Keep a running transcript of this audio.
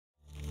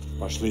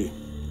Пошли.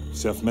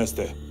 Все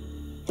вместе.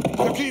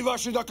 Какие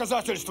ваши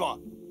доказательства?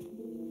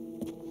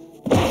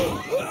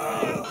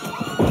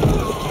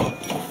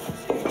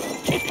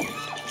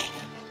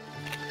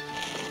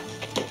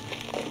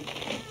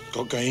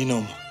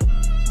 Кокаином.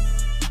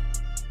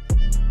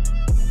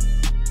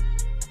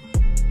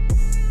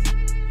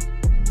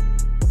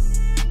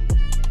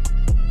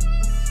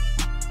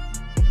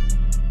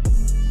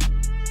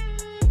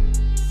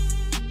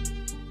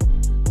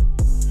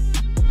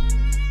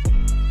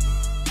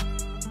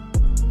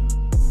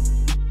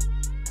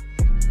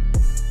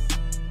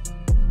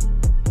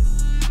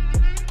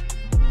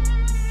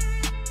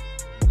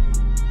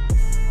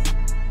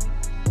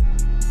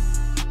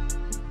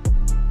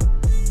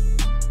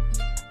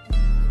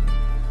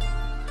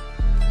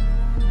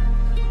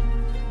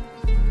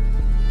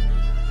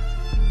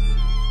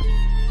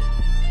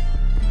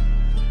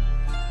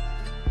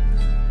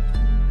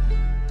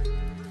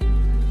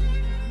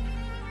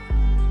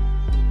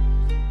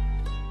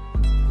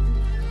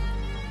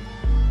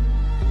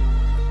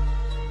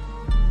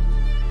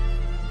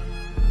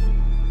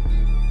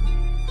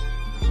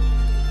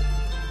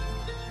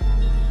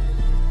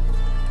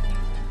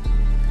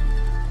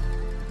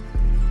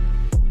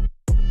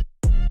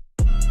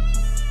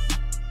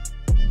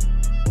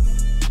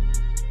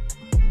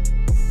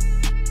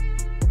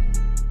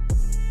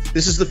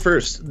 This is the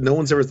first. No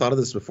one's ever thought of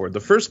this before. The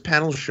first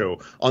panel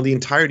show on the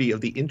entirety of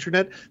the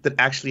internet that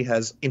actually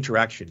has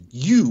interaction.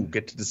 You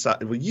get to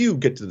decide. Well, you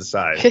get to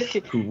decide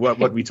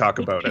what we talk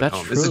about at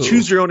home. It's a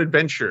choose your own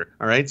adventure.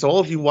 All right. So all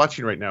of you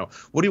watching right now,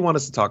 what do you want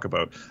us to talk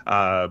about?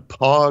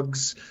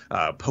 Pogs,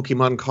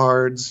 Pokemon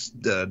cards,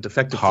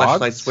 defective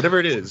flashlights, whatever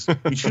it is.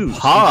 You choose.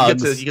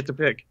 Pogs. You get to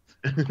pick.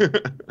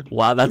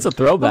 Wow, that's a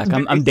throwback.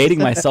 I'm dating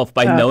myself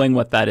by knowing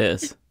what that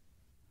is.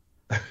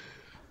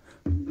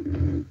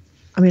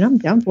 I mean, I'm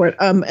down for it.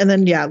 And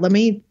then, yeah, let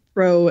me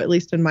throw, at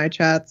least in my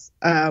chats,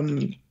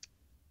 the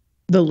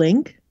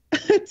link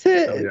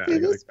to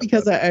this,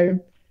 because I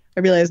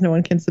realize no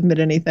one can submit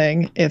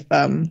anything if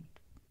I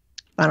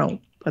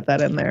don't put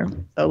that in there.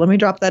 So let me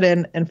drop that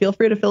in, and feel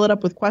free to fill it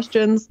up with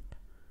questions.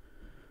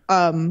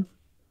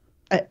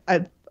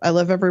 I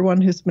love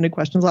everyone who submitted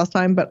questions last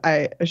time, but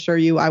I assure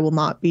you I will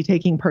not be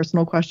taking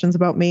personal questions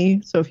about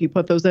me. So if you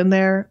put those in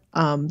there,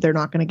 they're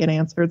not going to get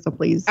answered. So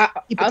please.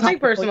 I'll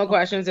take personal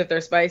questions if they're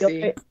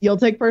spicy. You'll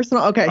take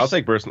personal? Okay. I'll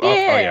take personal. Yeah.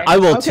 Oh, yeah. I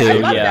will too.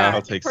 Yeah.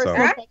 I'll take personal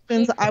some.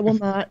 questions. I will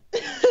not.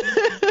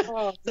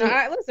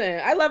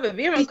 Listen, I love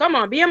it. Come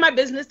on, be in my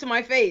business to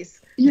my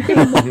face. You're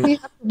going to let me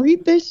have to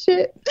read this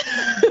shit?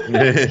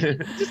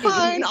 It's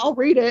fine. I'll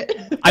read it.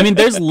 I mean,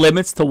 there's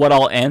limits to what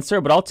I'll answer,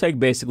 but I'll take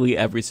basically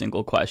every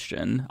single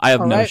question. I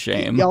have no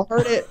shame. Y'all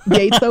heard it.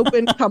 Gates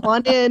open. Come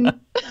on in.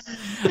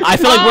 I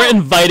feel like we're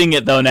inviting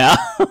it, though, now.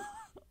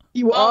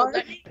 You are?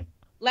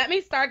 Let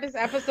me start this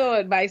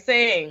episode by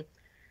saying,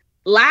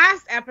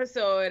 last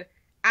episode,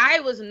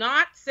 I was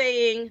not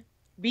saying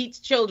beat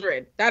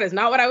children. That is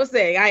not what I was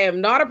saying. I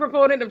am not a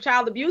proponent of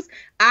child abuse.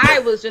 I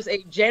was just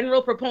a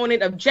general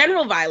proponent of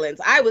general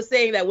violence. I was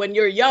saying that when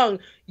you're young,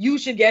 you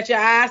should get your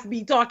ass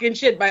beat talking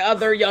shit by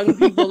other young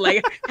people,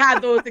 like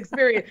had those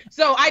experiences.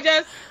 So I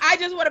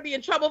just want to be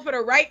in trouble for the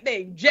right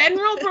thing.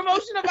 General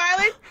promotion of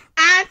violence,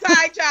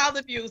 anti-child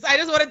abuse. I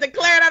just wanted to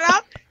clear that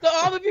up. So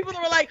all the people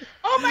that were like,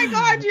 oh my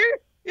God,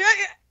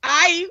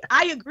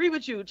 I agree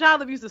with you.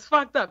 Child abuse is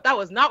fucked up. That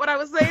was not what I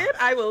was saying.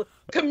 I will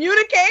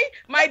communicate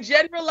my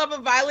general love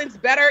of violence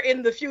better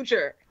in the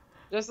future.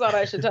 Just thought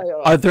I should tell you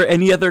all. Are there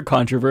any other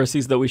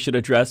controversies that we should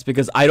address?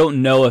 Because I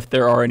don't know if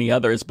there are any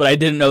others, but I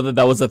didn't know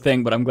that was a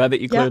thing, but I'm glad that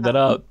you cleared that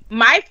up.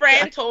 My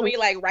friend told me,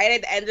 like, right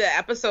at the end of the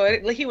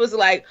episode, he was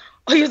like,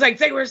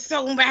 they were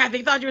so mad.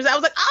 They thought you were... I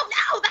was like, oh,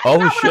 no, that's not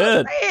what I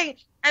was saying.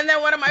 And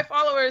then one of my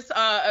followers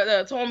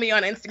told me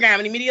on Instagram,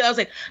 and immediately I was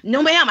like,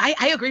 "No, ma'am,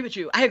 I agree with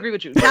you. I agree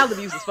with you. Child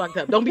abuse is fucked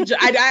up. Don't be.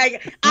 I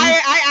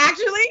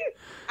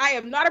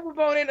am not a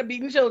proponent of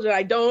beating children.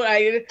 I don't.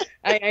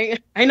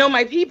 I know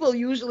my people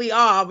usually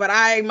are, but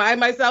I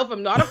myself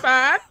am not a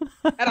fan,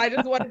 and I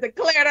just wanted to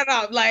clear that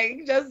up.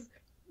 Like, just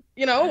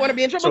want to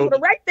be in trouble for the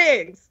right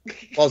things.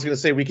 Well, I was going to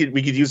say we could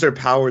use our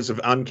powers of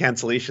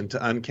uncancellation to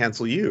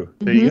uncancel you.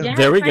 There you go. Yeah,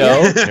 there we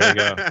go. There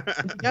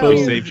we go.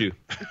 We saved you.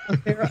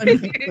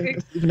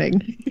 This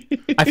evening.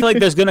 I feel like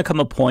there's going to come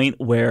a point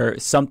where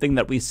something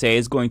that we say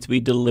is going to be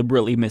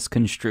deliberately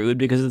misconstrued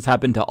because it's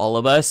happened to all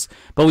of us,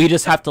 but we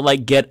just have to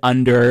like get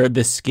under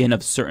the skin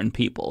of certain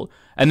people.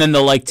 And then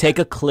they'll like take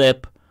a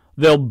clip,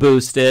 they'll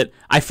boost it.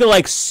 I feel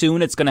like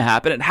soon it's going to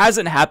happen. It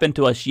hasn't happened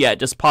to us yet,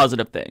 just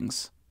positive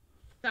things.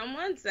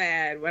 Someone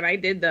said when we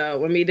did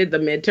the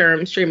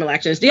midterm stream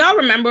elections, do y'all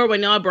remember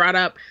when y'all brought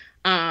up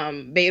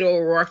Beto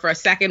O'Rourke for a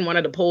second? One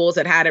of the polls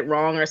had it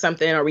wrong or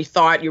something, or we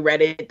thought you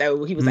read it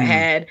that he was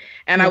ahead,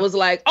 and I was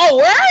like, oh,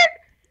 what?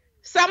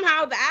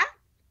 Somehow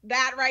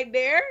that right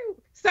there,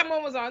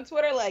 someone was on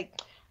Twitter like,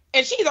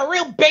 and she's a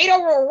real Beto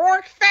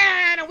O'Rourke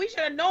fan, and we should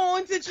have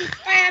known since she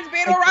stands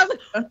Beto O'Rourke. I was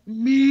like,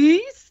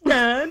 me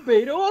stand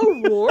Beto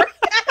O'Rourke?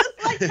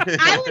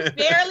 I would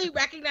barely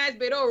recognize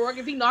Beto O'Rourke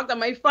if he knocked on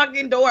my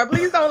fucking door.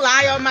 Please don't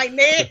lie on my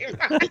name.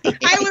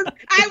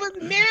 I was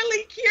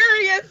merely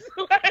curious.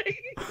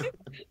 Like,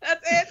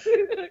 that's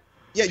it.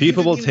 Yeah,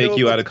 people will take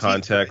you out of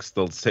context.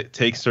 They'll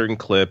take certain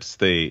clips.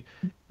 This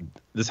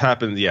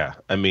happens. Yeah,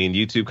 I mean,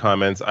 YouTube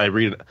comments.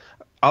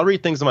 I'll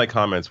read things in my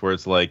comments where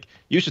it's like,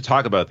 you should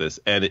talk about this,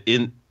 and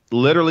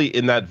literally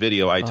in that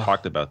video, I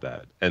talked about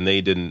that, and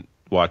they didn't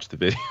watch the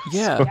video.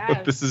 Yeah, so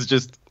this is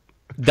just.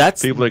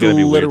 That's the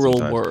literal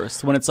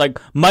worst. When it's like,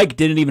 Mike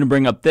didn't even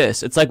bring up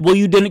this. It's like, well,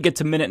 you didn't get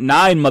to minute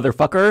 9,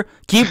 motherfucker.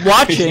 Keep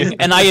watching,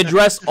 and I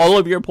address all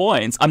of your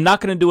points. I'm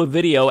not going to do a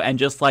video and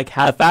just, like,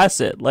 half-ass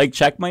it. Like,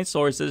 check my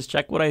sources,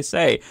 check what I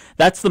say.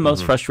 That's the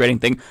most frustrating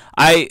thing.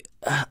 I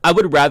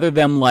would rather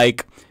them,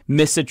 like,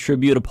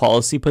 misattribute a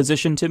policy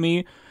position to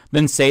me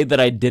than say that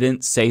I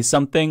didn't say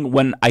something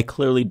when I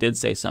clearly did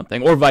say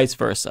something, or vice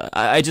versa.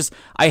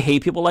 I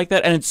hate people like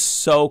that, and it's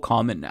so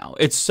common now.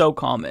 It's so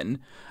common.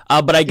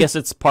 But I guess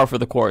it's par for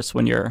the course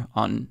when you're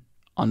on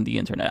the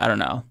internet. I don't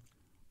know.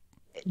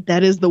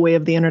 That is the way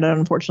of the internet,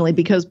 unfortunately,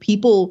 because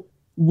people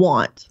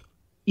want,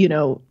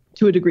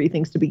 to a degree,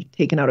 things to be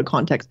taken out of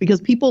context,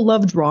 because people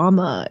love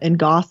drama and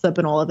gossip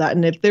and all of that.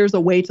 And if there's a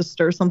way to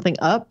stir something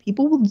up,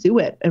 people will do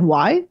it. And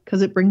why?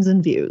 Because it brings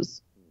in views.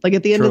 Like,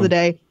 at the end of the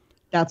day,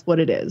 that's what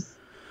it is.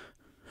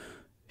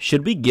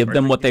 Should we give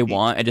them what they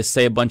want and just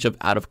say a bunch of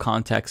out of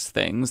context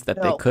things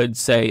that they could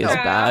say is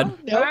bad?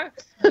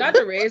 Not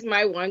to raise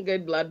my one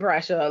good blood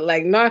pressure.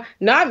 Like, not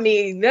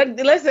me.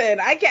 Listen,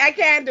 I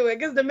can't do it,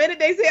 because the minute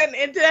they say on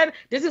the internet,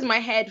 this is my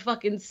head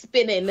fucking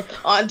spinning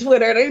on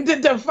Twitter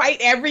to fight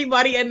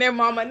everybody and their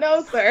mama.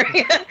 No, sir.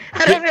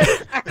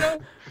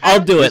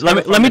 I'll do it.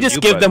 Let me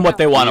just give them what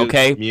they want,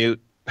 okay?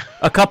 Mute.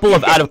 A couple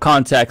of out of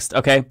context,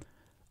 okay?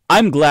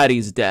 I'm glad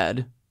he's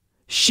dead.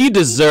 She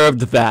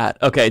deserved that.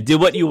 Okay, do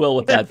what you will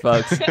with that,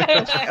 folks. All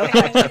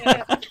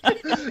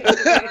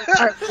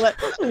right,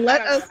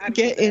 let us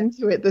get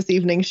into it this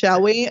evening,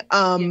 shall we?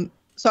 So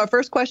our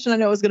first question, I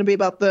know, is going to be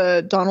about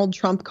the Donald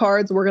Trump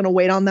cards. We're going to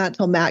wait on that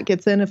till Matt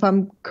gets in, if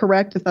I'm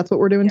correct, if that's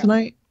what we're doing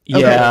tonight.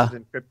 Yeah.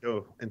 Okay.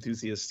 Crypto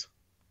enthusiast.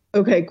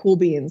 Okay, cool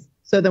beans.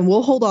 So then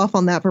we'll hold off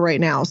on that for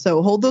right now.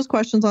 So hold those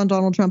questions on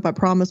Donald Trump. I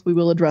promise we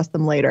will address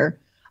them later.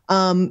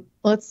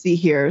 Let's see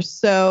here.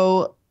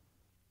 So...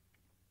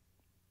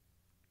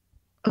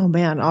 Oh,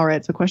 man. All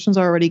right. So questions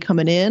are already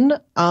coming in.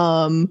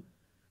 Okay.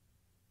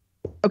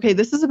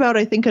 This is about,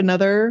 I think,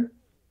 another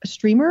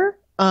streamer.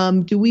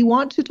 Do we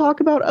want to talk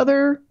about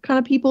other kind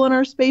of people in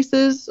our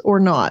spaces or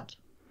not?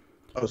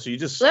 Oh, so you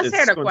just let's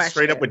hear the question.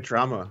 Straight up with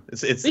drama. We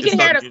can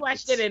hear the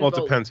question and Well, it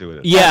vote. depends who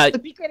it is. Yeah.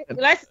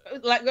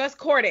 Let's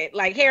court it.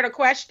 Like, hear the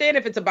question.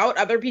 If it's about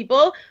other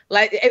people,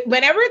 like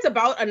whenever it's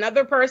about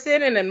another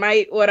person and it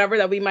might whatever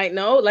that we might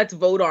know, let's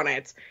vote on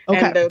it. Okay.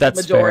 And the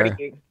That's majority.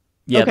 fair.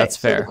 Yeah, okay, that's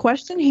fair. So the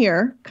question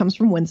here comes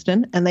from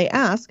Winston, and they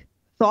ask,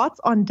 thoughts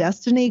on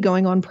Destiny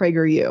going on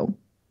PragerU?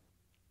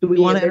 Do we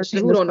want to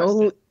entertain We this don't know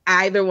question? who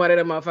either one of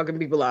the motherfucking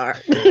people are.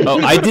 Oh,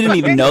 I didn't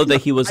even know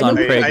that he was on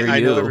PragerU. I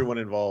know everyone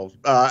involved.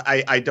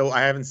 I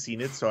haven't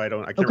seen it, so I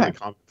can't really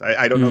comment.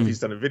 I don't know if he's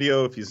done a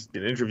video, if he's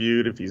been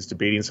interviewed, if he's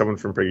debating someone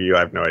from PragerU. I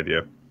have no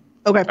idea.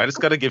 Okay. I just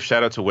got to give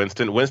shout out to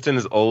Winston. Winston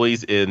is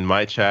always in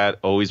my chat,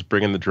 always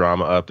bringing the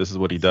drama up. This is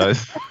what he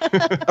does.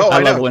 I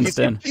love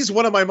Winston. He's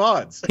one of my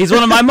mods. He's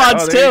one of my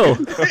mods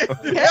too.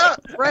 Yeah,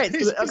 right.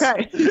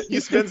 Okay. He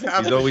spends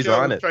half He's the always show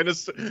on it. trying to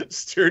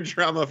stir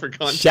drama for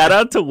content. Shout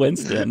out to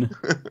Winston.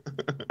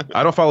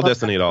 I don't follow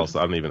Destiny at all, so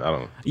I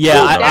don't.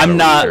 Yeah, I'm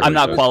not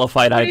either.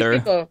 qualified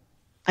either.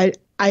 I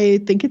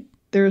think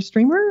they're a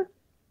streamer.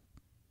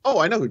 Oh,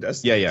 I know who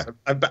Destiny Yeah. is.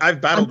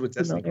 I've battled with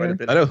Destiny quite a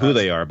bit. I know who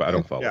they are, but I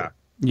don't follow. Yeah.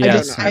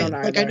 Yes. I don't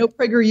know. I know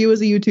PragerU is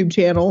a YouTube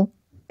channel,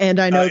 and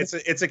I know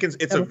it's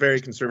a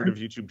very conservative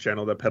YouTube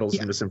channel that peddles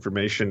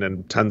misinformation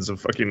and tons of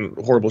fucking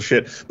horrible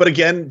shit. But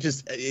again,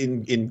 just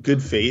in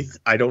good faith,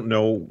 I don't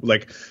know.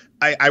 Like,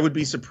 I would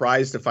be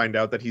surprised to find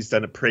out that he's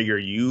done a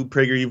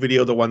PragerU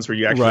video, the ones where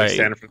you actually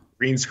stand in front of the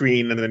green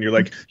screen and then you're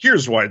like,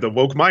 here's why the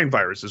woke mind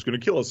virus is going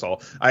to kill us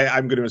all.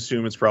 I'm going to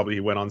assume it's probably he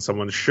went on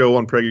someone's show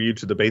on PragerU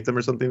to debate them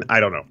or something. I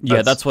don't know.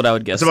 That's what I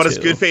would guess. It's about too.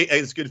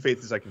 as good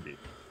faith as I can be.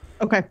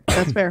 Okay,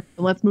 that's fair.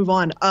 Let's move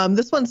on.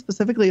 This one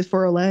specifically is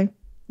for Olay.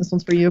 This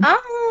one's for you.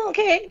 Oh,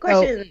 okay.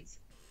 Questions.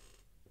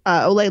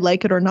 Olay,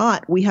 like it or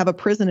not, we have a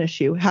prison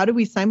issue. How do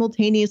we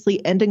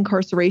simultaneously end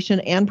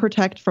incarceration and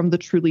protect from the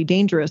truly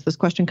dangerous? This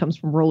question comes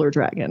from Roller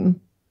Dragon.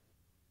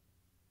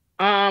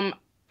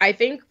 I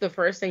think the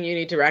first thing you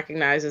need to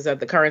recognize is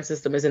that the current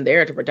system isn't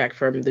there to protect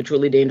from the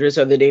truly dangerous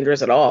or the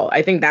dangerous at all.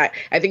 I think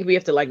we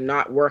have to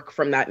not work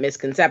from that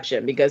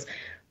misconception, because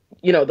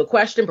the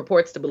question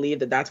purports to believe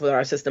that that's what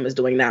our system is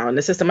doing now. And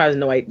the system has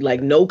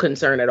no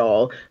concern at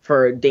all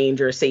for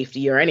danger,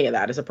 safety, or any of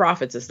that. It's a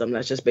profit system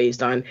that's just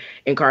based on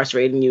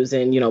incarcerating,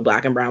 using,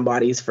 Black and brown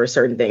bodies for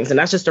certain things. And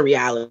that's just a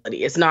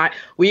reality. It's not,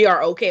 we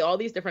are okay. All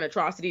these different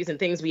atrocities and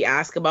things we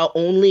ask about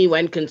only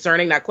when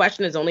concerning that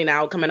question is only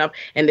now coming up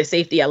in the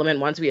safety element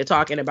once we are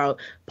talking about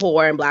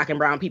poor and Black and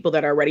brown people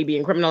that are already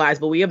being criminalized.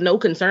 But we have no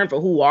concern for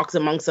who walks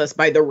amongst us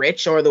by the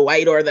rich or the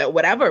white or the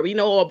whatever. We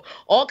know of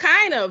all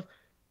kind of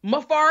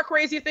far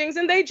crazy things,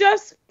 and they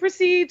just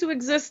proceed to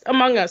exist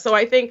among us. So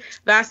I think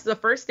that's the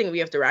first thing we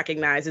have to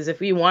recognize is if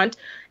we want.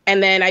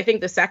 And then I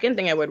think the second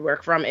thing I would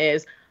work from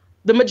is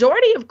the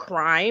majority of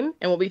crime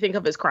and what we think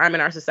of as crime in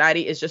our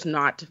society is just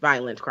not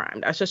violent crime.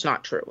 That's just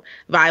not true.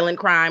 Violent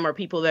crime or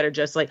people that are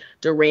just like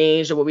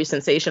deranged or what we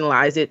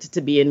sensationalize it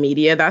to be in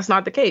media. That's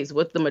not the case.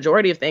 What the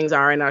majority of things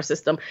are in our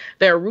system,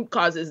 there are root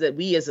causes that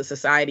we as a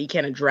society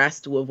can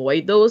address to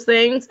avoid those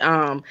things.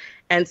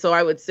 And so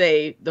I would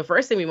say the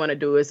first thing we want to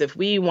do is if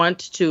we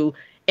want to,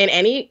 in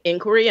any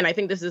inquiry, and I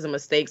think this is a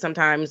mistake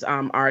sometimes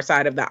our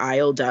side of the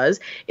aisle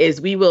does,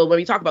 is we will, when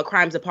we talk about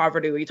crimes of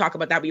poverty, we talk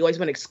about that, we always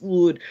want to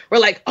exclude, we're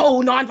like,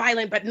 oh,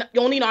 nonviolent, but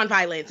only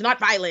nonviolence, not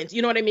violence.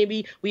 You know what I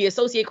mean? We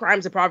associate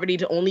crimes of poverty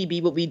to only be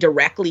what we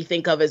directly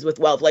think of as with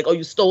wealth, like, oh,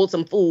 you stole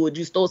some food,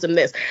 you stole some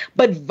this.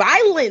 But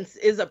violence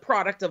is a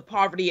product of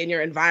poverty in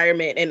your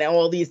environment and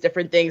all these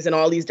different things and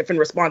all these different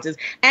responses.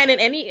 And in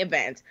any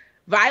event,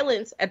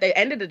 violence, at the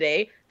end of the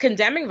day,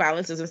 condemning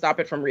violence doesn't stop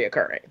it from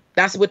reoccurring.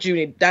 That's what you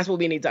need. That's what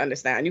we need to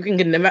understand. You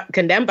can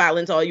condemn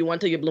violence all you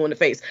want till you're blue in the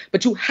face,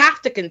 but you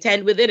have to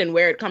contend with it and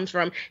where it comes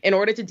from in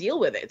order to deal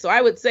with it. So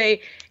I would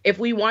say if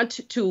we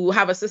want to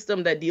have a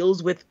system that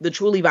deals with the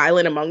truly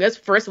violent among us,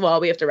 first of all,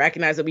 we have to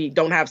recognize that we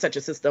don't have such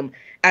a system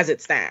as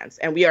it stands,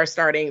 and we are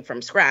starting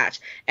from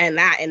scratch. And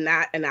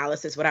that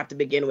analysis would have to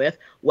begin with,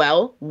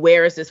 well,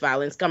 where is this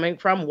violence coming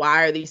from?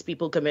 Why are these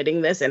people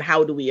committing this? And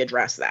how do we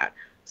address that?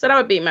 So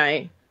that'd be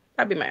my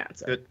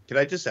answer. Can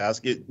I just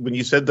ask, when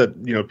you said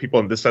that, people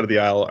on this side of the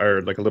aisle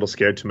are like a little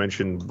scared to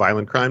mention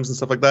violent crimes and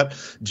stuff like that,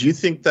 do you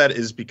think that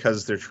is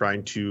because they're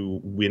trying to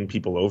win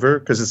people over?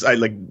 Because I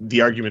like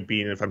the argument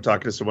being, if I'm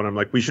talking to someone, I'm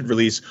like, we should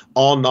release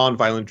all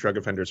non-violent drug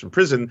offenders from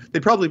prison.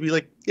 They'd probably be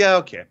like, yeah,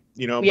 okay.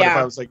 But if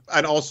I was like,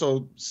 and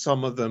also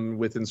some of them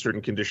within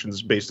certain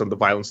conditions based on the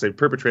violence they've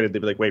perpetrated, they'd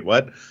be like, wait,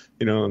 what?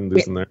 And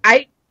this and that.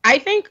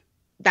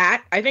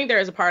 I think there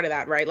is a part of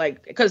that, right?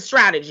 Like, because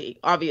strategy,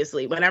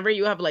 obviously, whenever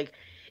you have like,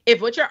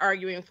 if what you're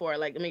arguing for,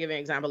 like, let me give you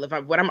an example. If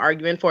what I'm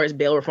arguing for is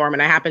bail reform,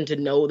 and I happen to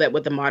know that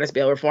what the modest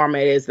bail reform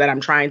is that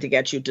I'm trying to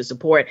get you to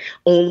support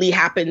only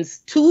happens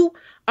to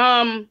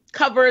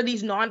cover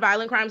these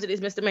nonviolent crimes or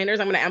these misdemeanors,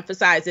 I'm going to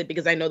emphasize it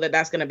because I know that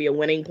that's going to be a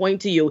winning point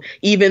to you,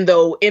 even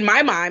though in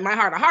my mind, my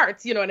heart of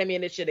hearts, you know what I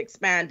mean? It should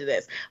expand to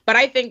this. But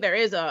I think there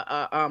is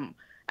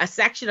a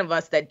section of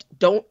us that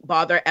don't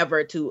bother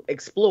ever to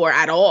explore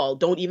at all,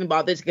 don't even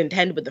bother to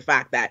contend with the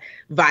fact that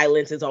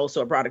violence is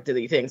also a product of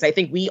these things. I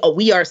think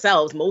we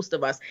ourselves, most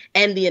of us,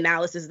 end the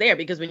analysis there,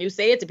 because when you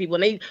say it to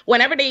people, and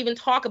whenever they even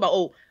talk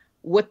about,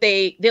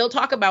 they'll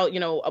talk about,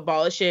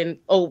 abolishing,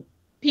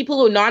 people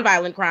who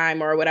nonviolent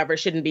crime or whatever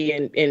shouldn't be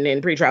in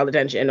pretrial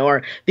detention,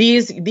 or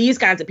these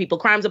kinds of people,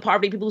 crimes of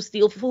poverty, people who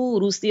steal food,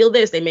 who steal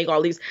this. They make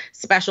all these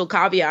special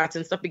caveats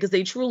and stuff because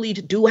they truly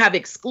do have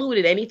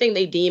excluded anything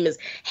they deem as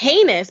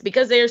heinous,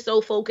 because they're so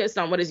focused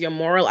on what is your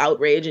moral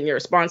outrage and your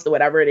response to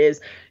whatever it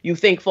is you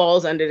think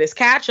falls under this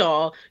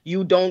catch-all.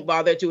 You don't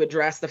bother to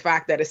address the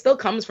fact that it still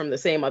comes from the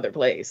same other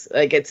place.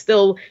 Like, you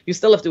still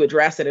have to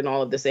address it in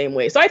all of the same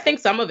way. So I think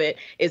some of it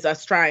is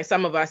us trying,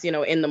 some of us,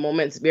 in the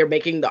moments we're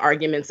making the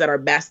arguments that are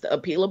best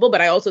appealable, but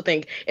I also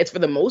think it's, for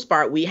the most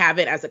part, we have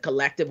it as a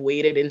collective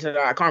weighted into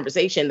our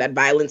conversation that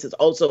violence is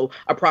also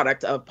a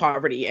product of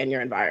poverty and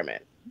your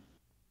environment.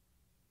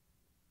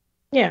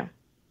 Yeah.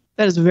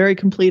 That is a very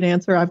complete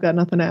answer. I've got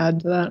nothing to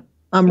add to that.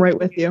 I'm right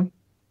with you.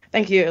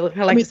 Thank you.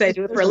 I like to say I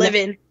do it for a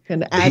living.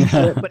 Can add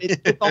to it, but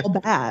it's all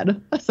bad,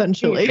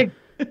 essentially.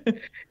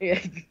 Yeah.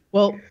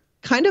 Well,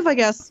 kind of, I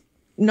guess,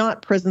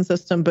 not prison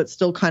system, but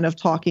still kind of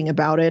talking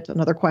about it.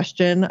 Another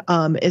question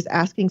is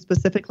asking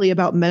specifically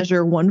about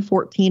Measure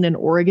 114 in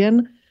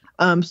Oregon.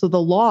 So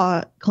the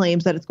law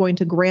claims that it's going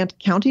to grant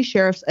county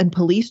sheriffs and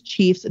police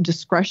chiefs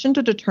discretion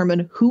to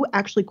determine who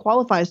actually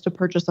qualifies to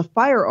purchase a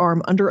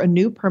firearm under a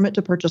new permit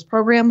to purchase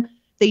program.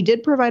 They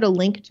did provide a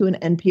link to an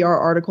NPR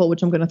article,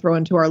 which I'm going to throw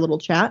into our little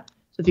chat.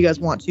 So if you guys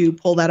want to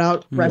pull that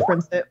out,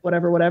 reference it,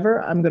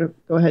 whatever, I'm going to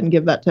go ahead and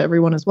give that to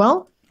everyone as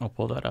well. I'll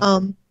pull that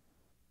up.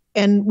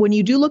 And when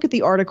you do look at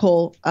the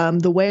article,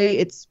 the way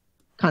it's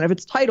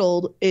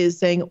titled is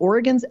saying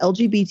Oregon's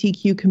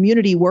LGBTQ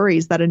community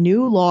worries that a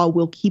new law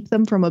will keep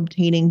them from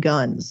obtaining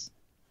guns.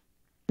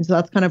 And so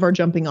that's kind of our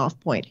jumping off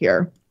point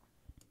here.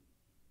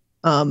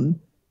 I'm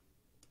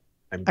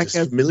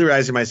just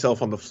familiarizing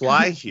myself on the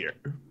fly here.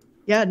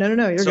 Yeah, no,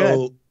 you're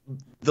good.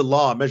 The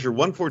law, Measure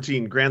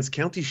 114, grants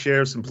county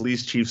sheriffs and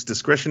police chiefs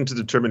discretion to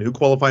determine who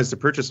qualifies to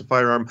purchase a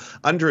firearm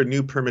under a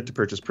new permit to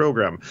purchase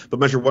program. But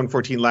Measure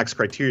 114 lacks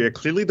criteria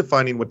clearly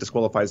defining what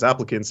disqualifies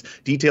applicants,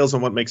 details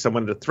on what makes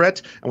someone a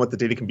threat, and what the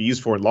data can be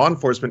used for in law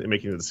enforcement in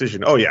making a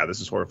decision. Oh yeah, this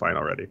is horrifying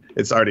already.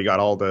 It's already got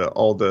all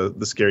the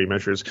scary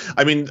measures.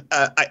 I mean,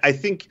 I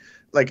think.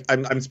 Like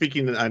I'm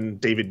speaking on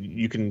David,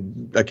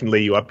 I can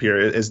lay you up here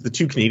as the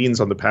two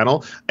Canadians on the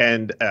panel,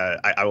 and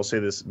I will say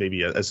this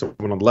maybe as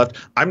someone on the left.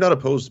 I'm not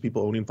opposed to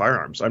people owning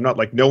firearms. I'm not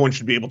like no one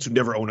should be able to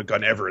never own a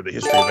gun ever in the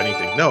history of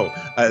anything. No,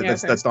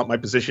 that's not my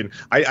position.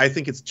 I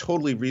think it's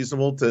totally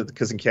reasonable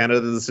because in Canada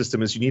the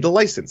system is you need a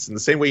license. In the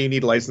same way you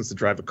need a license to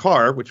drive a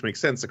car, which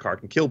makes sense. A car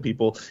can kill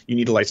people. You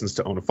need a license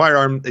to own a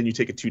firearm, and you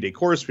take a 2-day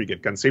course where you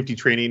get gun safety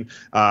training.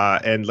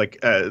 I think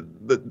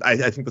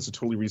that's a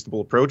totally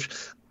reasonable approach.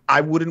 I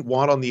wouldn't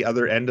want on the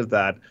other end of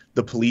that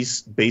the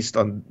police, based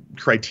on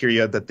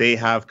criteria that they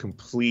have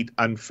complete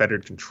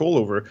unfettered control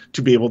over,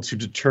 to be able to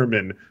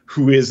determine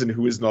who is and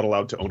who is not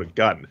allowed to own a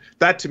gun.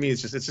 That to me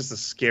is just a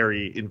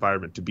scary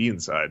environment to be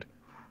inside.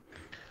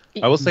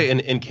 I will say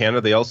in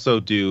Canada they also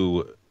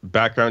do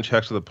background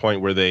checks to the point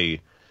where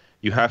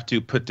you have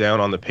to put down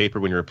on the paper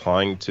when you're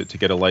applying to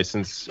get a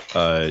license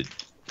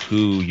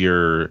who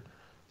your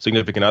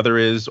significant other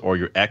is or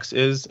your ex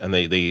is, and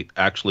they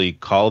actually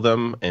call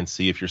them and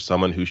see if you're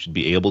someone who should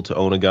be able to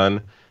own a gun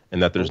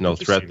and that there's no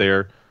threat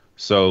there.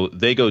 So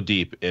they go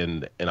deep,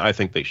 and I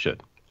think they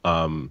should.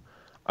 As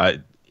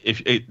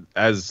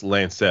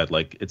Lance said,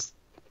 like it's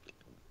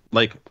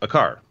like a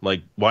car.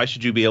 Like, why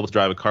should you be able to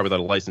drive a car without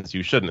a license?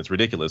 You shouldn't. It's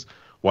ridiculous.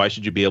 Why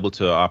should you be able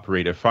to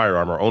operate a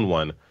firearm or own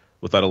one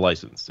without a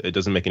license? It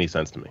doesn't make any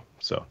sense to me.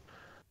 So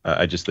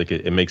I just think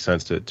it makes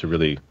sense to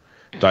really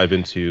dive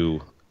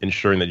into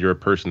ensuring that you're a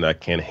person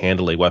that can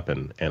handle a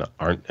weapon and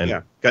gun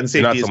safety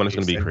you're not someone that's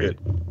going to be created.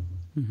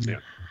 Mm-hmm. Yeah.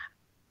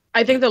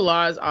 I think the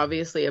law is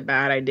obviously a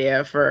bad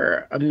idea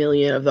for a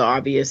million of the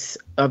obvious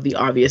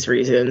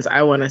reasons.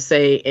 I want to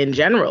say in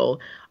general,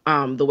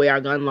 the way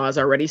our gun laws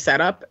are already set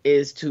up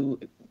is to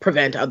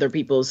prevent other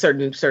people,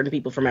 certain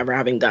people from ever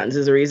having guns.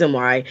 Is the reason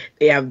why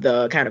they have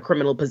the kind of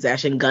criminal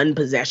possession, gun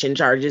possession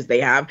charges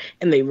they have,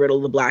 and they riddle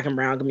the Black and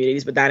brown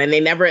communities with that. And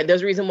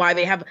there's a reason why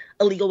they have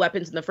illegal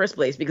weapons in the first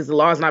place, because the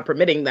law is not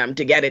permitting them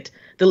to get it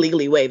the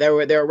legally way.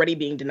 They're already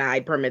being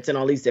denied permits and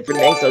all these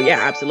different things. So yeah,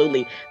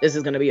 absolutely, this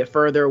is going to be a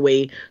further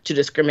way to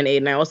discriminate.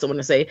 And I also want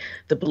to say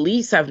the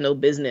police have no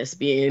business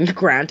being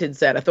granted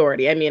said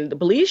authority. I mean, the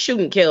police shoot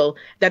and kill,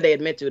 that they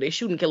admit to. They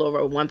shoot and kill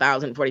over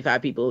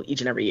 1,045 people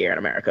each and every year in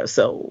America.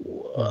 So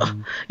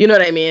you know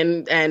what I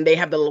mean? And they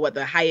have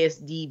the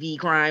highest DV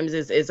crimes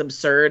is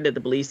absurd that the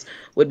police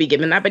would be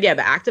given that. But yeah,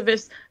 the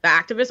activists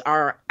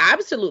are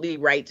absolutely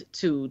right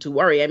to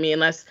worry. I mean,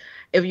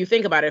 if you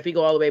think about it, if we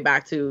go all the way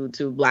back to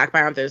Black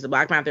Panthers, the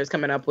Black Panthers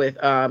coming up with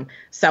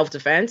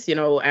self-defense, we're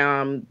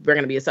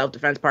going to be a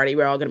self-defense party.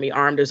 We're all going to be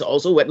armed. Is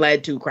also what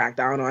led to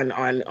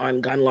crackdown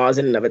on gun laws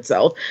in and of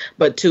itself.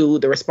 But to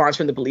the response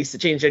from the police to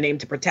change their name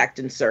to Protect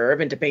and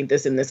Serve and to paint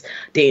this in this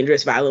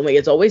dangerous, violent way,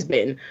 it's always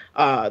been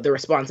the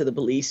response of the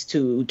police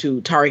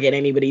to target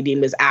anybody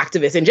deemed as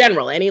activists in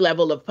general, any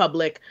level of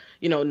public,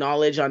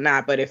 knowledge on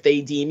that. But if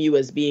they deem you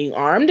as being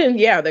armed, and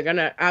yeah, they're going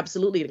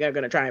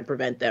to try and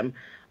prevent them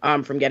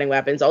from getting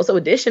weapons. Also,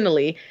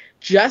 additionally,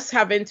 just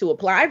having to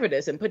apply for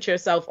this and put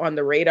yourself on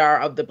the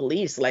radar of the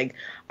police,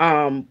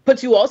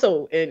 puts you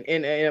also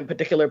in a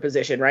particular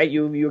position, right?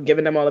 You're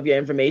giving them all of your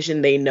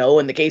information. They know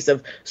in the case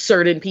of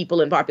certain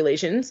people and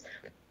populations.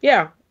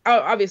 Yeah,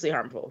 obviously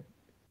harmful.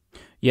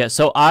 Yeah,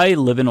 so I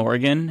live in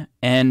Oregon,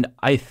 and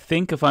I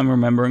think if I'm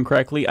remembering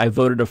correctly, I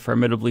voted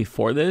affirmatively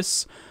for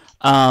this.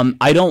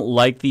 I don't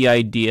like the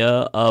idea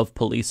of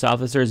police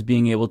officers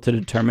being able to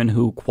determine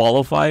who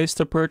qualifies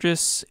to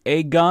purchase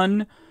a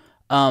gun.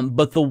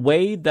 But the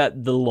way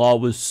that the law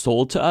was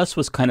sold to us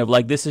was kind of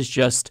like, this is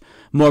just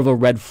more of a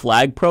red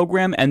flag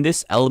program. And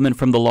this element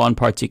from the law in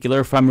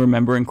particular, if I'm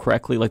remembering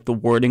correctly, like the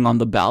wording on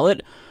the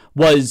ballot,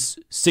 was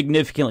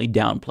significantly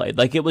downplayed.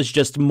 Like, it was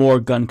just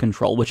more gun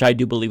control, which I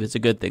do believe is a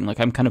good thing.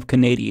 Like, I'm kind of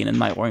Canadian in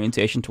my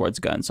orientation towards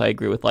guns, so I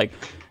agree with,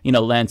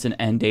 Lance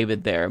and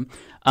David there.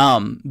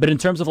 But in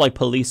terms of,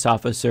 police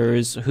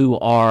officers who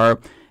are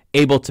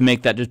able to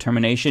make that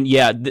determination,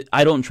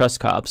 I don't trust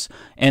cops,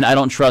 and I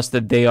don't trust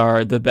that they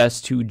are the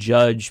best to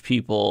judge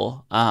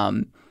people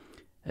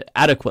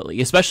adequately,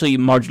 especially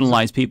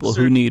marginalized people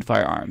who need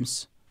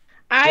firearms.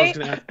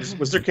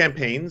 Was there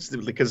campaigns?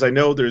 Because I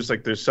know there's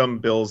some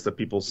bills that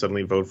people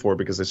suddenly vote for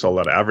because they saw a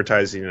lot of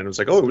advertising, and it was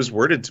like, it was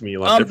worded to me a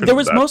lot different. There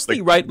was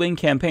mostly right-wing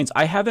campaigns.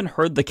 I haven't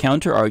heard the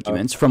counter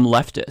arguments from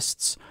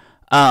leftists.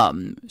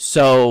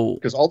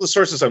 Because all the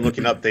sources I'm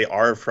looking up, they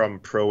are from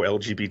pro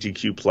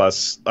LGBTQ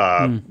plus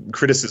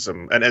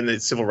criticism and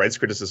it's civil rights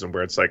criticism,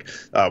 where it's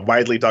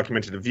widely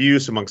documented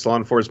abuse amongst law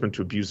enforcement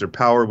to abuse their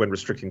power when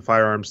restricting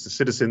firearms to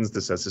citizens.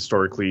 This has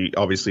historically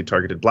obviously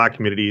targeted Black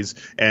communities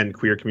and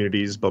queer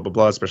communities, blah blah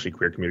blah, especially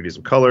queer communities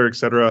of color,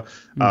 etc.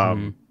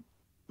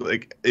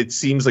 It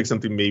seems like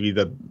something maybe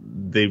that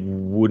they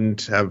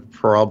wouldn't have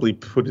probably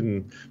put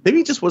in. Maybe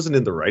it just wasn't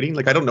in the writing.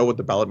 Like, I don't know what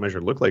the ballot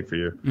measure looked like for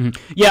you.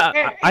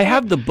 Yeah, I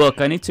have the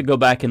book. I need to go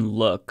back and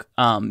look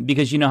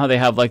because you know how they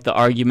have like the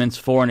arguments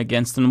for and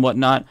against and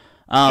whatnot.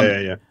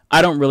 Yeah.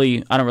 I don't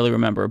really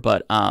remember,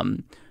 but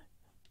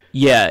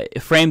yeah,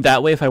 framed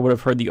that way, if I would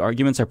have heard the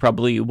arguments, I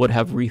probably would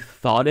have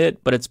rethought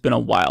it. But it's been a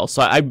while,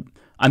 so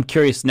I'm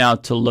curious now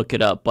to look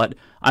it up. But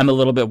I'm a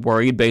little bit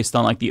worried based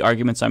on like the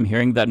arguments I'm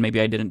hearing that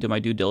maybe I didn't do my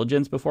due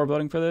diligence before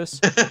voting for this.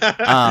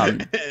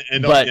 And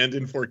in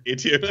 4K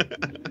too.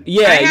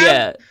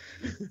 Yeah.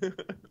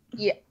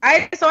 Yeah,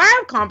 I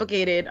have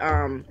complicated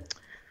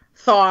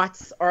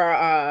thoughts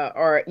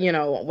or you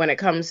know, when it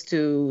comes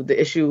to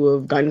the issue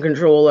of gun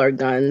control or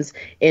guns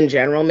in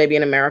general, maybe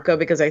in America,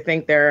 because I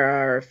think there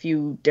are a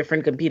few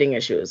different competing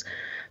issues.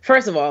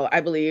 First of all,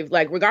 I believe,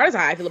 like, regardless of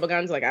how I feel about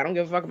guns, like, I don't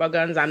give a fuck about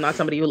guns. I'm not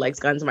somebody who likes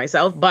guns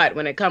myself. But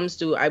when it comes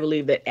to, I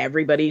believe that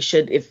everybody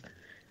should, if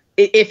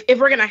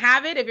we're going to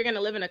have it, if you're going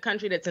to live in a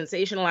country that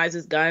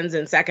sensationalizes guns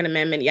and Second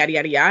Amendment, yada,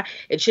 yada, yada,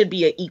 it should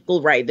be an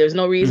equal right. There's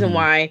no reason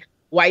why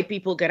white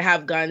people could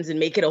have guns and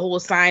make it a whole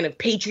sign of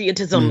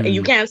patriotism. And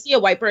you can't see a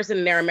white person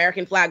in their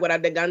American flag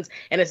without their guns,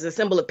 and it's a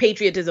symbol of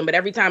patriotism. But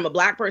every time a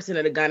black person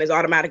in a gun is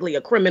automatically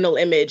a criminal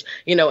image,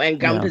 you know, and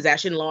gun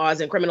possession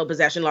laws and criminal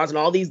possession laws and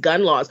all these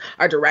gun laws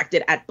are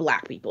directed at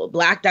black people.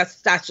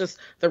 That's just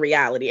the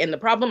reality. And the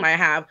problem I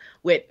have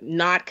with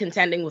not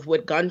contending with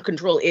what gun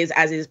control is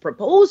as is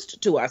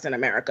proposed to us in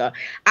America,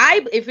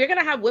 if you're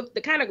gonna have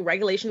the kind of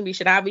regulation we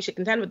should have, we should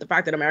contend with the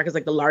fact that America is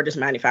like the largest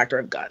manufacturer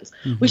of guns.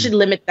 We should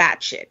limit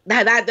that shit.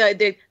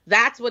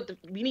 That's what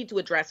we need to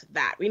address.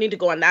 That we need to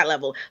go on that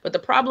level. But the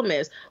problem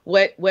is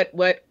what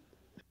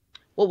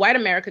white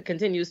America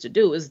continues to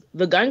do is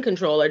the gun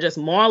control are just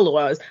more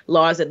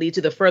laws that lead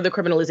to the further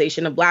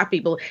criminalization of black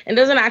people, and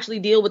doesn't actually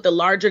deal with the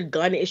larger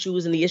gun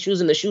issues and the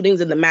shootings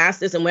and the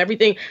masses and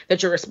everything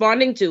that you're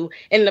responding to.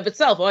 In and of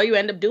itself, all you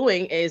end up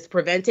doing is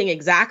preventing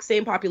exact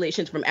same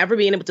populations from ever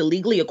being able to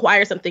legally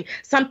acquire something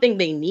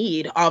they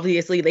need.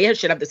 Obviously, they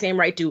should have the same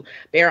right to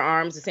bear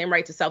arms, the same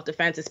right to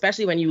self-defense,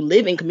 especially when you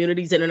live in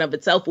communities in and of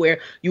itself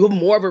where you have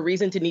more of a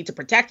reason to need to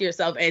protect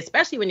yourself, and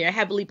especially when you're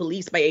heavily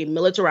policed by a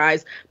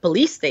militarized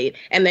police state.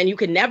 And then you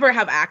can never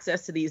have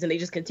access to these, and they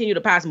just continue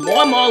to pass more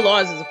and more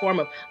laws as a form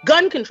of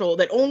gun control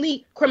that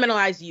only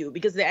criminalize you.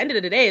 Because at the end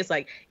of the day, it's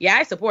like, yeah,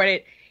 I support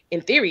it in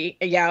theory,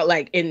 yeah,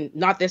 like in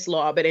not this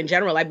law, but in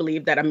general, I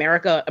believe that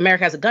America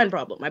has a gun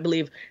problem. I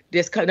believe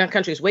this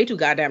country is way too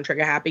goddamn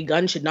trigger happy.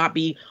 Guns should not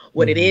be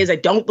what it is. I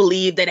don't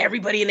believe that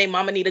everybody and their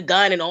mama need a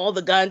gun and all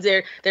the guns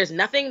there. There's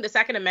nothing, the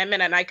Second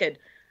Amendment, and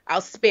I'll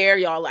spare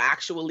y'all the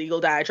actual legal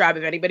diatribe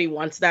if anybody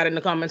wants that in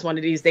the comments one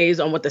of these days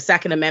on what the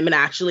Second Amendment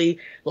actually,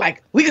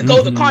 like, we could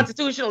go the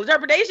constitutional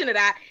interpretation of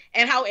that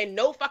and how in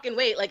no fucking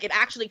way, like, it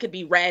actually could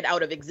be read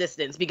out of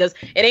existence, because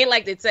it ain't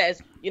like it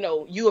says, you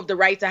know, you have the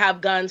right to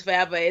have guns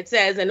forever. It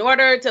says in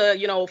order to,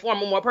 you know,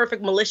 form a more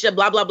perfect militia,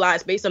 blah, blah, blah.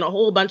 It's based on a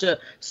whole bunch of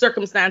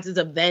circumstances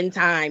of then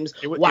times.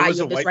 It was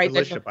a white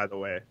militia, by the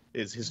way.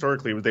 Is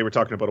historically, they were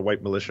talking about a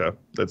white militia.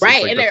 That's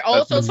right, like and they're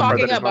also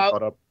talking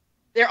about...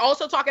 They're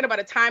also talking about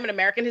a time in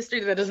American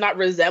history that does not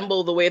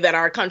resemble the way that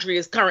our country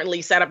is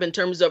currently set up in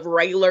terms of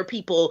regular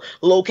people,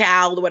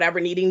 locale, whatever,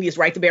 needing these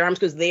right to bear arms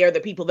because they are the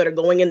people that are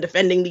going and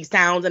defending these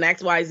towns and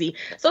X, Y, Z.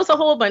 So it's a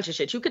whole bunch of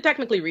shit. You could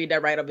technically read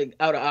that right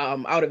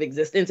out of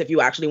existence if you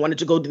actually wanted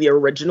to go to the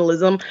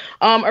originalism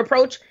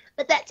approach.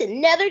 But that's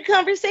another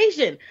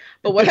conversation.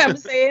 But what I'm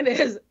saying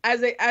is,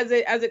 as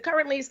it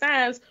currently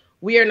stands,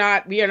 we are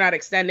not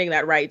extending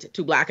that right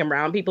to black and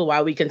brown people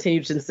while we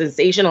continue to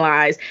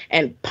sensationalize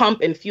and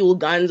pump and fuel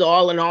guns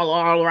all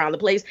around the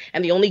place.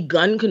 And the only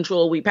gun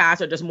control we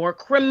pass are just more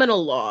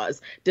criminal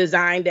laws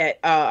designed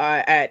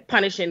at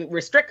punish and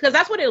restrict, because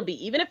that's what it'll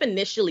be. Even if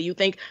initially you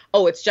think,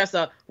 oh, it's just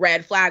a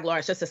red flag law,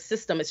 it's just a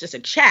system, it's just a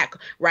check,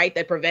 right,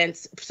 that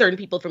prevents certain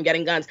people from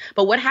getting guns.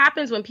 But what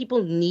happens when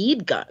people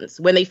need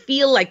guns, when they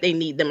feel like they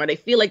need them, or they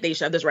feel like they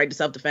should have this right to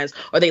self-defense,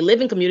 or they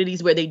live in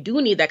communities where they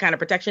do need that kind of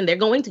protection, they're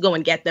going to go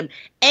and get them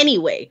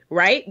anyway,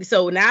 right?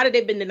 So now that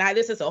they've been denied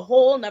this, is a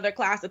whole nother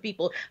class of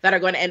people that are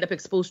going to end up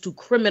exposed to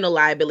criminal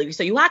liability.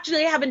 So you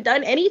actually haven't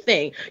done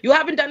anything. You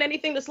haven't done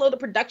anything to slow the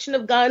production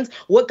of guns,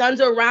 what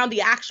guns are around,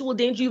 the actual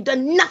danger. You've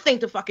done nothing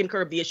to fucking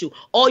curb the issue.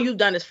 All you've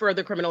done is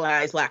further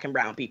criminalize black and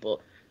brown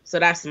people. So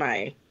that's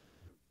my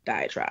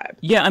diatribe.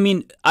 Yeah, I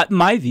mean,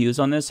 my views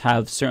on this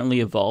have certainly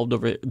evolved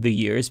over the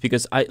years,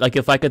 because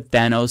if I could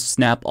Thanos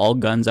snap all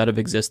guns out of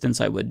existence,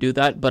 I would do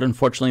that. But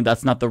unfortunately,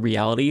 that's not the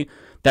reality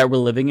that we're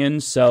living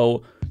in.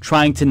 So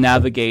trying to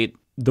navigate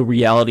the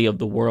reality of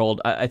the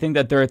world, I think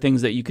that there are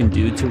things that you can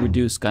do to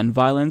reduce gun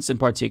violence. In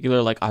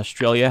particular, like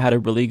Australia had a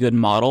really good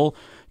model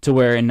to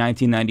where in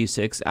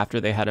 1996, after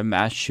they had a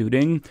mass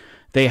shooting,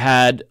 they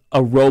had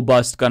a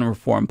robust gun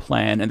reform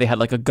plan, and they had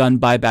like a gun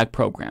buyback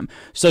program.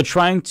 So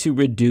trying to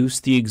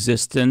reduce the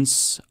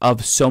existence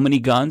of so many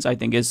guns, I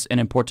think, is an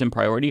important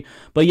priority.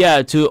 But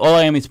yeah, to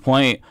Olayemi's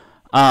point,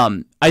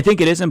 I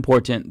think it is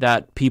important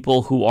that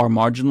people who are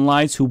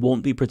marginalized, who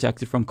won't be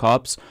protected from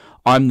cops,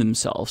 arm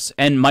themselves.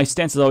 And my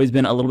stance has always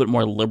been a little bit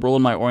more liberal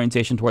in my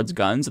orientation towards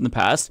guns in the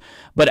past.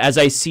 But as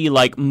I see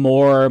like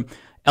more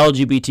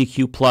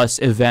LGBTQ plus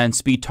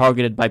events be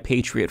targeted by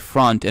Patriot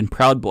Front and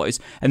Proud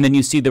Boys, and then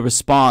you see the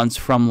response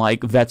from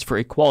like Vets for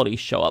Equality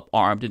show up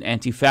armed and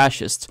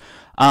anti-fascists,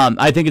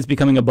 I think it's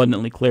becoming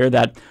abundantly clear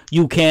that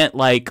you can't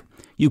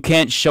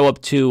show up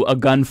to a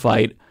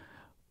gunfight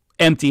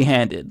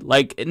empty-handed.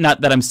 Like, not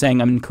that I'm saying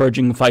I'm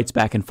encouraging fights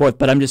back and forth,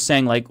 but I'm just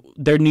saying like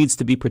there needs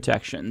to be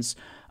protections.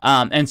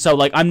 And so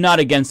like I'm not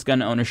against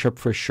gun ownership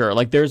for sure.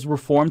 Like there's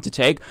reform to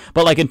take,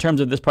 but like in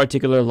terms of this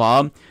particular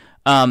law,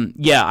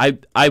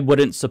 I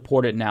wouldn't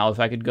support it now if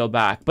I could go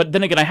back. But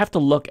then again, I have to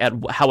look at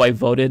how I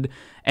voted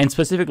and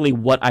specifically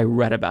what I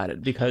read about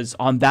it, because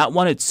on that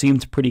one it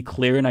seemed pretty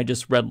clear, and I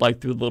just read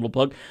like through the little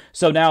book.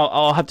 So now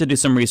I'll have to do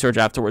some research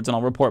afterwards, and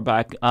I'll report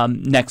back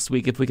next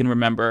week if we can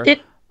remember.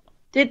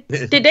 Did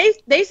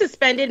they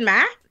suspended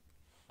Matt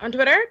on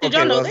Twitter? Did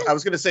y'all know this? I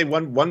was going to say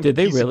one Did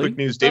they piece really? of quick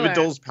news. David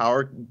Dole's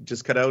power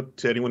just cut out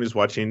to anyone who's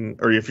watching,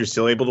 or if you're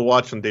still able to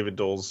watch on David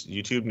Dole's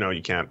YouTube. No,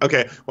 you can't.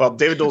 Okay, well,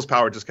 David Dole's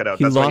power just cut out.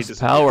 He lost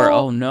power.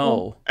 Oh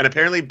no! And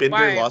apparently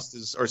Binder lost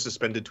his or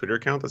suspended Twitter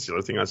account. That's the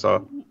other thing I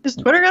saw. His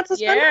Twitter got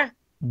suspended? Yeah.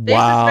 They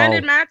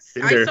suspended Matt's.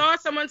 I saw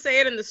someone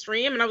say it in the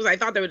stream, and I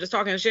thought they were just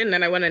talking shit, and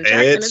then I went and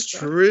checked. It's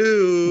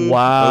true.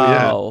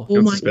 Wow.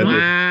 Oh my God.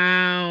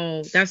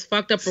 Wow. That's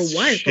fucked up for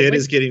what? Shit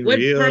is getting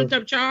real. What trumped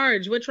up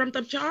charge?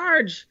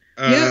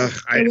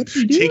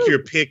 Take your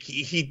pick.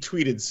 He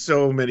tweeted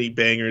so many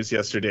bangers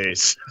yesterday.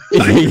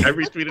 I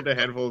retweeted a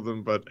handful of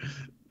them, but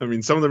I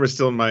mean, some of them are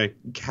still in my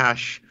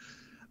cache.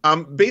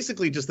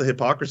 Basically just the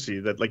hypocrisy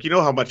that, like, you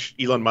know how much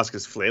Elon Musk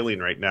is flailing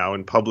right now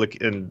in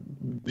public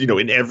and, you know,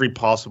 in every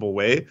possible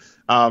way.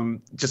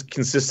 Just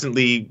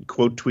consistently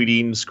quote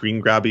tweeting, screen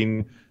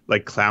grabbing,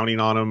 like clowning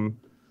on him.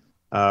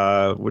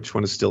 Which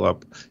one is still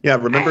up? Yeah,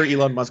 remember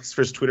Elon Musk's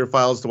first Twitter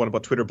files, the one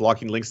about Twitter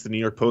blocking links to the New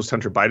York Post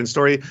Hunter Biden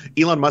story?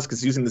 Elon Musk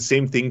is using the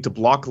same thing to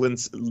block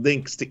links to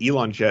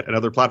ElonJet and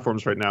other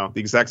platforms right now. The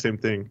exact same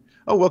thing.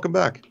 Oh, welcome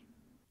back.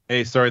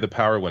 Hey, sorry, the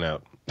power went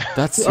out.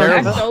 That's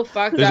terrible. That's so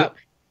fucked up.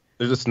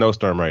 There's a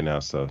snowstorm right now,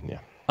 so yeah.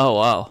 Oh,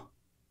 wow.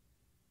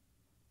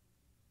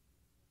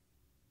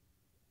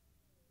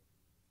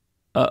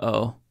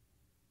 Uh-oh.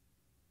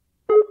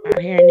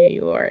 Out here in New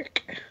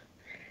York.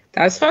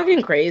 That's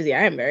fucking crazy.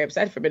 I am very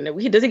upset for Ben.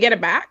 Does he get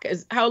it back?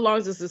 How long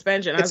is the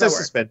suspension? It says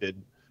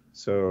suspended.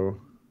 So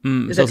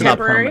is so it it's not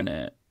temporary?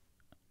 permanent.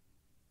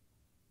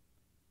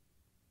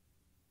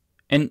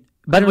 And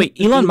by the way,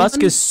 Elon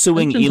Musk is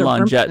suing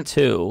ElonJet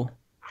too.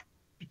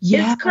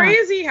 Yeah. It's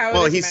crazy how.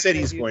 Well, he said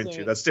he's going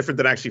to. That's different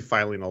than actually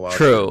filing a lawsuit.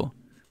 True.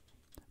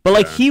 But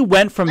like he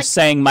went from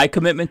saying my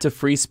commitment to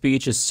free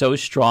speech is so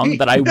strong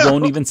that I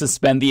won't even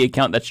suspend the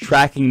account that's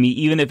tracking me,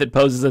 even if it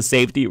poses a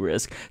safety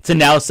risk, to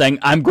now saying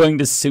I'm going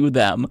to sue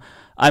them.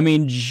 I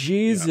mean,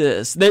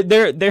 Jesus,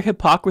 their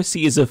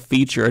hypocrisy is a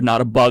feature,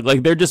 not a bug.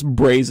 Like they're just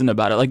brazen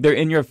about it. Like they're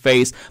in your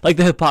face. Like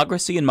the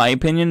hypocrisy, in my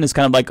opinion, is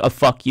kind of like a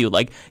fuck you.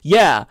 Like,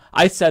 yeah,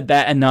 I said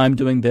that and now I'm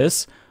doing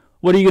this.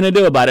 What are you going to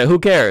do about it? Who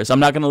cares? I'm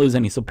not going to lose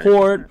any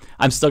support.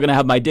 I'm still going to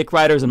have my dick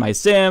riders and my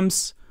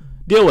Sims.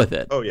 Deal with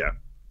it. Oh, yeah.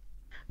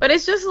 But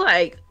it's just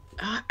like,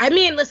 I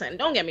mean, listen,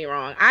 don't get me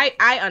wrong.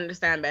 I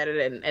understand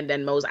better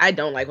than most. I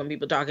don't like when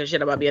people talking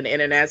shit about me on the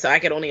internet, so I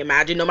can only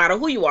imagine, no matter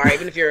who you are,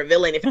 even if you're a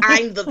villain, if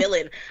I'm the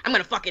villain, I'm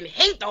going to fucking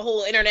hate the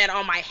whole internet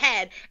on my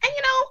head. And,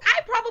 you know, I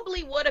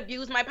probably would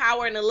abuse my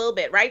power in a little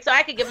bit, right? So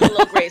I could give them a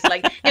little grace.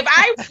 Like, for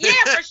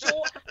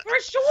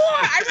sure.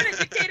 I run a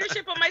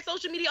dictatorship on my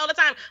social media all the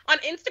time. On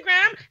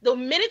Instagram, the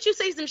minute you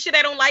say some shit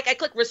I don't like, I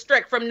click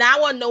restrict. From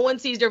now on, no one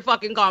sees your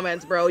fucking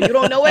comments, bro. You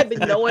don't know it,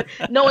 but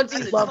no one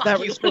sees it. Love that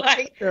restrict.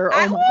 Like,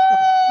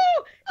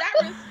 that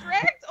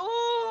restrict.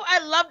 Oh, I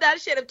love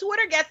that shit. If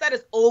Twitter gets that,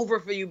 it's over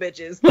for you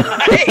bitches.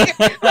 Like,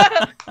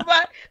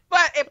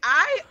 but if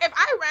I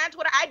ran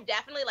Twitter, I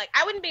definitely, like,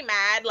 I wouldn't be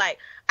mad. Like,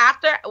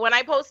 after when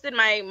I posted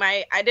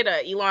I did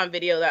a Elon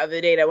video the other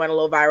day that went a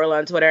little viral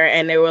on Twitter,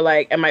 and they were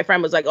like, and my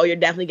friend was like, "Oh, you're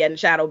definitely getting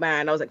shadow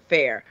banned." I was like,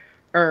 "Fair,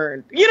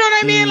 earned." You know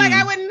what I mean? Like,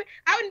 I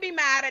wouldn't be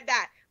mad at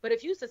that. But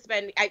if you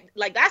suspend,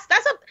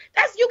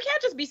 that's you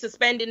can't just be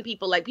suspending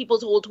people, like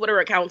people's whole Twitter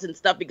accounts and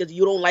stuff, because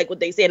you don't like what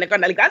they say. And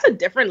like, that's a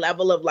different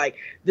level of like,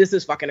 this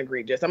is fucking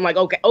egregious. I'm like,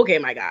 okay,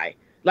 my guy.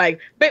 Like,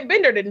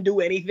 Bender didn't do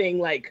anything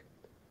like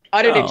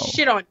other than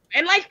shit on.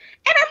 And I'm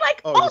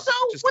like, also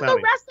with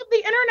the rest of the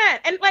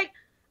internet. And like,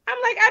 I'm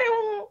like,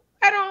 I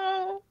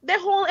don't. The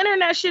whole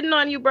internet shitting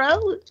on you,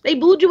 bro. They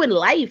booed you in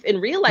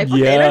real life on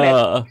the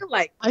internet.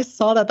 Like, I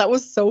saw that. That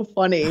was so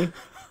funny.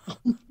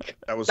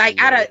 That was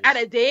like at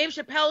a Dave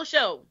Chappelle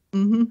show.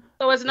 Mm-hmm.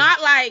 So it's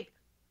not like,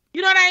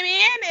 you know what I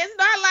mean? It's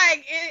not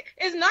like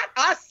it's not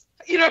us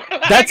You know,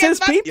 That's his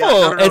people.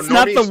 Yeah, It's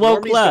not the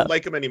woke normies left. don't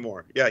like him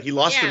anymore. Yeah, he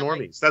lost the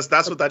normies.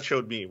 That's what that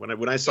showed me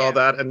when I saw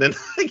that, and then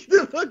like,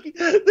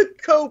 the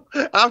Cope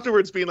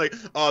afterwards being like,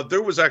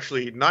 there was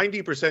actually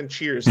 90%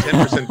 cheers,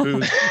 10%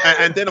 boos,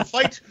 and then a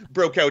fight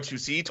broke out. You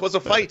see, it was a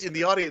fight in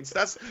the audience.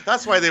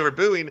 That's why they were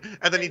booing,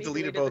 and then he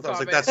deleted both. I was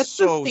like, that's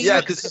so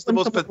this is the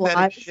most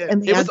pathetic shit.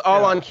 It was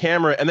all on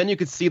camera, and then you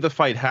could see the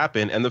fight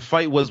happen, and the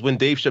fight was when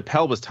Dave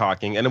Chappelle was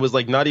talking, and it was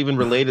like not even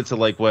related to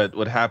like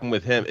what happened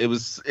with him.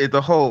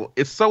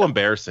 It's so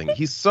embarrassing.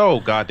 He's so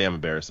goddamn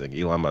embarrassing.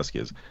 Elon Musk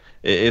is.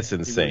 It's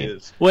insane. He really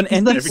is. When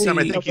Every time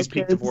I think he's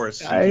peak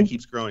divorce, he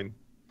keeps growing.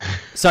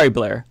 Sorry,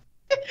 Blair.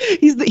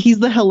 He's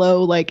the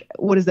hello, like,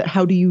 what is it?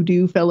 How do you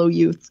do, fellow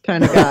youths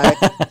kind of guy.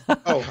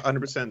 Oh,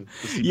 100%.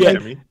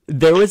 Yeah,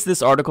 there was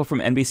this article from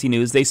NBC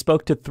News. They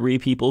spoke to 3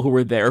 people who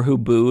were there who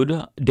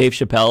booed Dave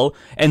Chappelle,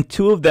 and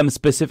 2 of them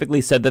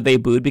specifically said that they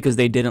booed because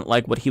they didn't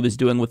like what he was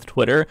doing with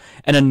Twitter,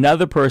 and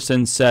another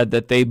person said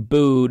that they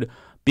booed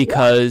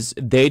because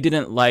they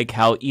didn't like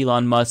how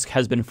Elon Musk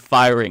has been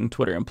firing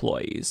Twitter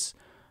employees.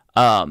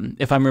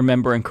 If I'm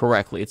remembering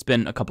correctly, it's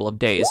been a couple of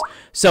days.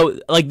 So,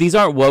 like, these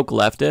aren't woke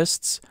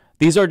leftists.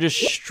 These are just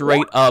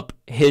straight up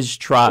his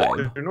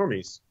tribe. They're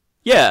normies.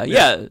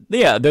 Yeah,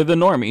 they're the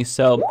normies.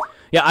 So,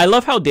 yeah, I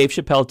love how Dave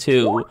Chappelle,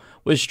 too,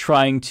 was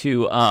trying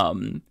to... I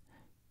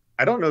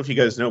don't know if you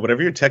guys know,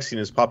 whatever you're texting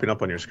is popping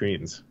up on your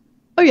screens.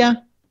 Oh, yeah.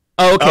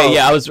 Oh, okay,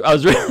 yeah, I was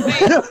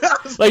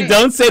like,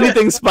 don't say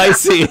anything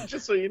spicy.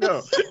 Just so you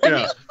know.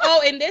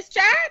 In this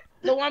chat?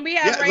 The one we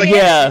have here?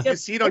 Yeah. You can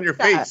see it on your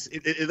face.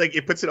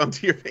 It puts it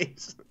onto your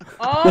face.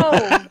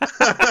 Oh.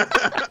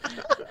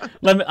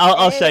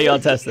 I'll show you. I'll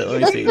test it.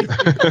 Let me see.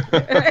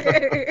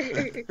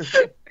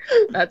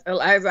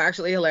 That's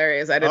actually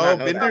hilarious. I did not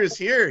know Binder that. is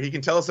here. He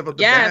can tell us about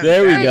the Yes, band.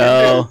 There we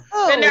go.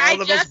 Binder, All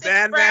the most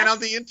band man on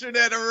the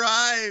internet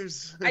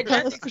arrives. I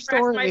just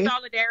expressed my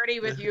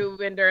solidarity with you,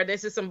 Binder.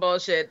 This is some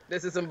bullshit.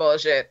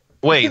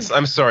 Wait,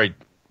 I'm sorry.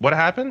 What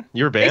happened?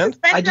 You were banned?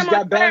 I just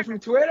got banned from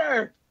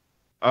Twitter.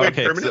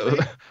 Okay, so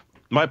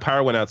my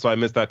power went out, so I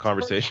missed that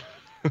conversation.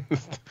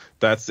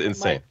 That's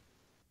insane.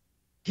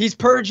 He's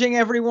purging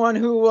everyone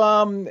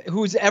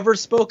who's ever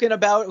spoken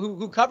about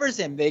who covers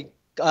him.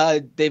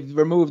 They've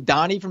removed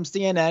Donnie from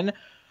CNN,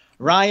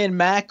 Ryan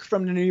Mack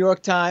from the New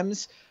York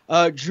Times,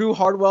 Drew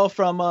Hardwell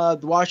from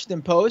the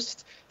Washington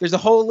Post. There's a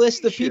whole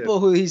list of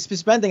people who he's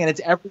suspending, and it's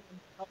everyone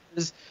who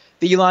covers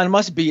the Elon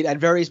Musk beat at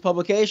various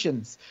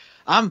publications.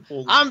 I'm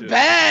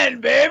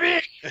banned,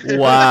 baby.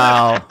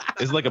 Wow.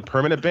 Is it like a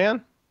permanent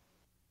ban?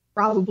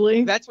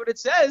 Probably. That's what it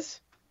says.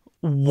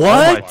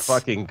 What? Oh my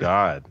fucking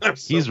God.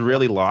 He's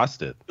really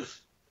lost it.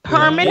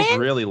 Permanent? He's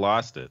really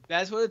lost it.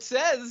 That's what it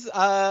says.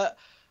 I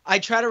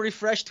try to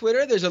refresh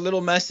Twitter. There's a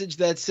little message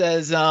that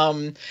says,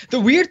 the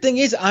weird thing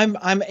is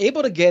I'm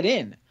able to get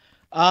in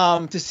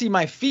to see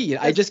my feed.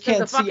 I just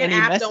can't see any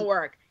message. Don't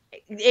work.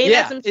 Ain't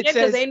that some shit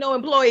because ain't no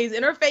employees.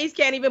 Interface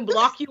can't even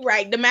block you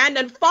right. The man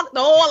done fucked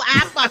the whole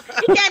app up.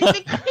 He can't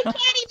even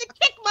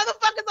kick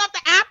motherfuckers off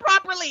the app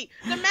properly.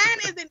 The man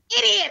is an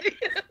idiot.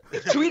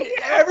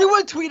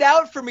 Everyone tweet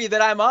out for me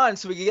that I'm on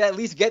so we can at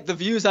least get the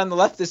views on the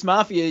leftist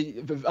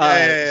mafia stuff.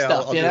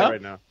 I'll do that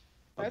right now.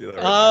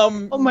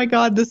 Oh my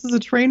God, this is a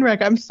train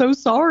wreck. I'm so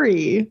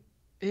sorry.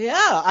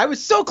 Yeah, I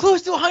was so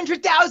close to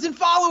 100,000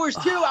 followers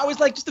too. I was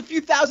like just a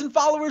few thousand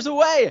followers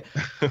away.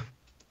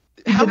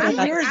 How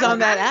many years on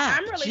that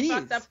app? I'm really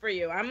fucked up for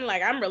you.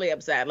 I'm really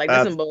upset. Like,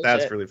 this is bullshit.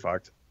 That's really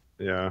fucked.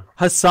 Yeah.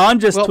 Hassan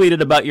just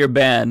tweeted about your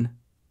ban.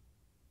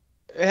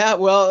 Yeah,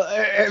 well,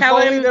 if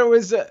only there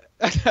was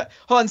hold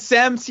on,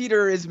 Sam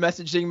Cedar is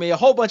messaging me. A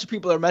whole bunch of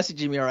people are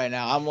messaging me right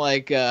now. I'm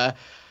like,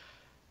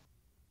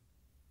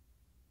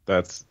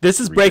 this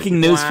is breaking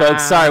news,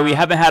 folks. Sorry, we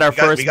haven't had our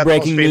first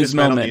breaking news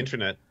moment. On the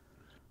internet.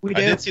 I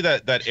did see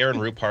that Aaron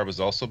Rupar was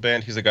also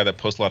banned. He's a guy that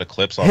posts a lot of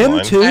clips online.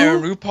 Him too?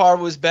 Aaron Rupar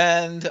was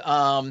banned.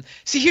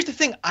 See, here's the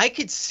thing. I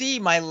could see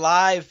my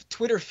live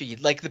Twitter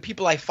feed, like the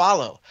people I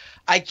follow.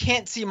 I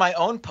can't see my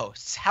own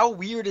posts. How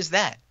weird is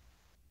that?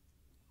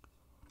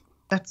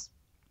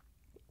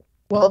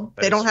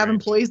 They don't have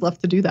employees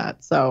left to do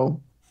that,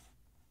 so.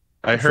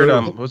 I heard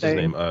what was his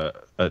name?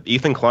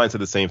 Ethan Klein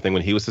said the same thing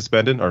when he was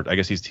suspended, or I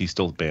guess he's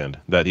still banned.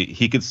 That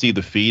he could see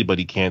the feed, but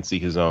he can't see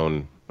his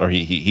own, or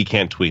he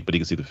can't tweet, but he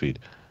can see the feed.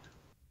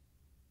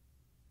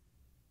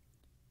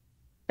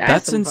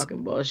 That's some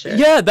fucking bullshit.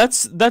 Yeah,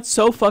 that's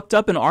so fucked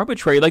up and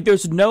arbitrary. Like,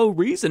 there's no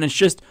reason. It's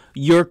just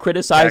you're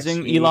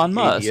criticizing Elon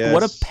Musk.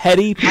 What a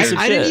petty piece of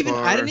shit.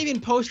 I didn't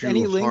even post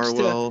any links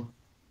to.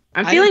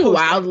 I'm feeling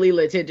wildly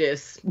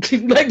litigious.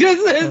 Like,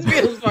 this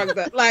feels fucked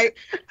up. Like,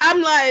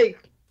 I'm like,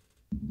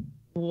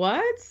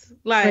 what?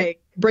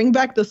 Like, bring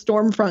back the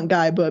Stormfront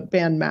guy, but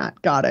ban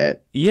Matt. Got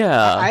it.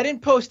 Yeah. I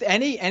didn't post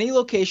any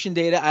location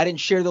data. I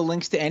didn't share the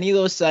links to any of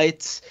those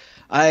sites.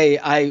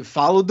 I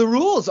followed the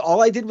rules.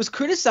 All I did was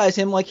criticize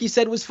him like he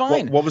said was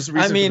fine. What was the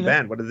reason for the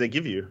ban? What did they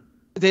give you?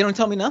 They don't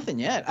tell me nothing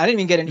yet. I didn't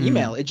even get an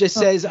email. It just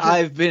says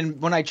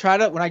when I try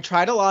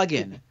to log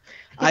in,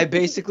 I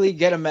basically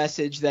get a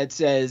message that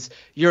says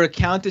your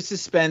account is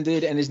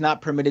suspended and is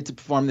not permitted to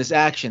perform this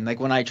action. Like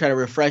when I try to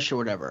refresh or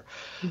whatever.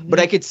 But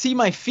I could see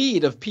my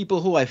feed of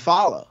people who I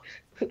follow.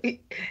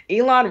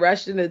 Elon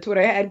rushed into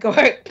Twitter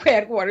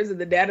headquarters in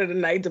the dead of the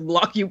night to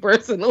block you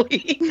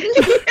personally.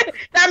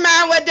 That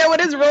man went there with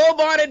his robe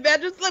on and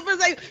bedroom slippers,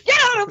 like, get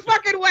out of the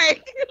fucking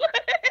way.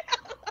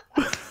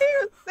 He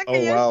was sick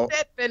of your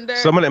shit, Bender.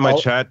 Someone in my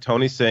chat,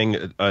 Tony's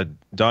saying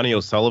Donnie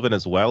O'Sullivan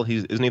as well.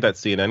 Isn't he that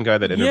CNN guy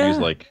that interviews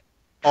like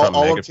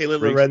all of Taylor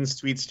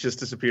Loren's tweets just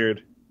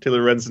disappeared. Taylor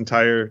Loren's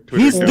entire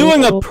Twitter He's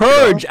doing a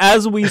purge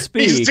as we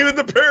speak. He's doing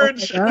the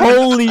purge.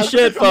 Holy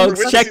shit,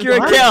 folks. Check your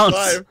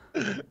accounts.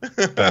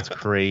 That's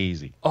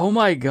crazy. Oh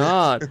my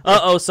god.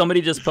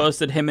 Somebody just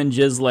posted him and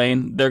Jizz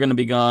Lane. They're gonna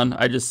be gone.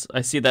 I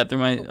see that through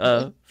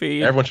my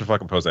feed. Everyone should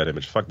fucking post that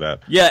image. Fuck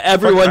that. Yeah,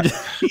 everyone.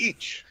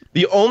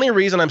 The only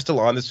reason I'm still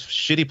on this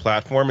shitty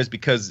platform is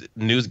because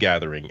news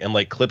gathering and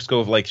like clips go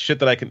of like shit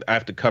that I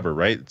have to cover,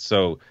 right?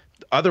 So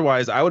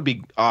otherwise I would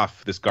be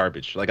off this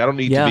garbage. Like I don't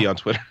need to be on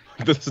Twitter.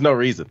 There's no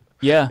reason.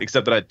 Yeah.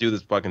 Except that I do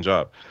this fucking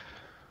job.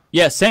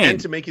 Yeah, same. And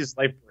to make his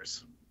life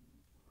worse.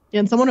 Yeah,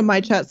 and someone in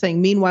my chat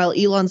saying, meanwhile,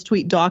 Elon's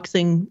tweet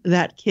doxing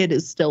that kid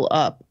is still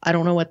up. I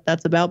don't know what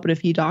that's about, but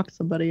if he doxed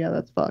somebody, yeah,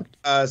 that's fucked.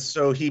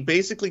 So he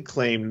basically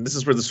claimed, this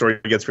is where the story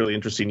gets really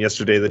interesting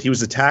yesterday, that he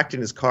was attacked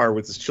in his car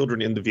with his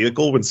children in the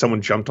vehicle when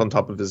someone jumped on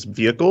top of his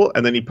vehicle.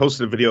 And then he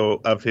posted a video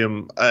of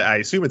him, I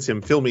assume it's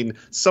him, filming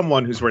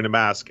someone who's wearing a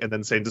mask and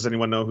then saying, does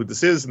anyone know who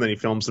this is? And then he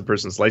films the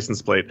person's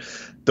license plate.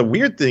 The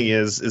weird thing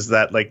is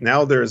that like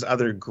now there's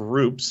other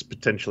groups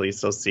potentially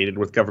associated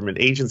with government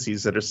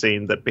agencies that are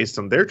saying that based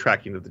on their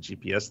tracking of the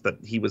GPS that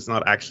he was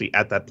not actually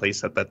at that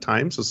place at that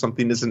time. So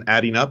something isn't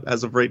adding up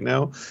as of right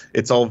now.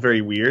 It's all very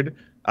weird.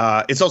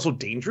 It's also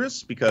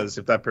dangerous because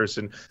if that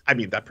person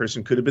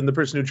could have been the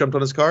person who jumped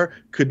on his car,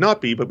 could not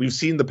be, but we've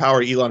seen the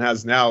power Elon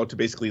has now to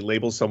basically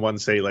label someone,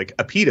 say like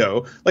a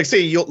pedo, like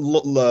say,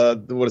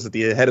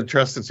 the head of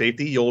trust and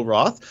safety, Yoel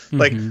Roth. Mm-hmm.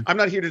 Like I'm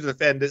not here to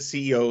defend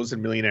CEOs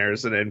and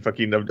millionaires and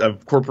fucking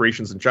of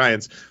corporations and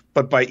giants,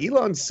 but by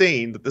Elon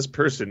saying that this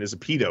person is a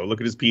pedo, look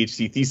at his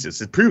PhD thesis,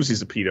 it proves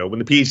he's a pedo. When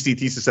the PhD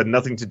thesis had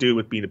nothing to do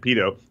with being a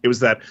pedo, it was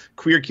that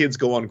queer kids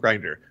go on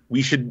Grindr.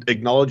 We should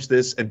acknowledge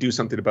this and do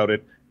something about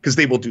it. Because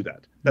they will do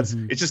that. That's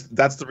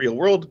that's the real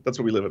world. That's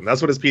what we live in.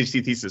 That's what his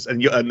PhD thesis. And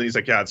then he's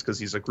like, yeah, it's because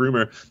he's a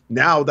groomer.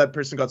 Now that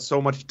person got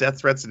so much death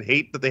threats and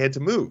hate that they had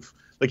to move.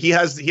 Like he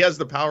has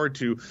the power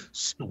to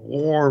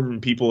swarm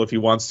people if he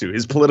wants to.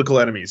 His political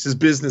enemies, his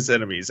business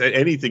enemies,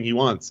 anything he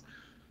wants.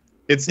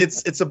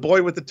 It's a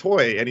boy with a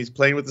toy, and he's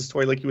playing with this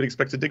toy like you would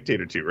expect a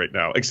dictator to right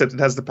now. Except it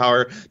has the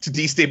power to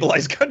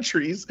destabilize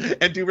countries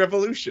and do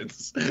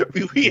revolutions.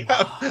 We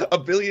have a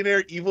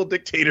billionaire evil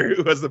dictator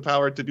who has the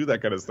power to do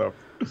that kind of stuff.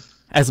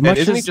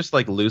 Isn't he just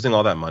like losing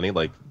all that money?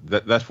 Like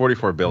that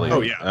 44 billion.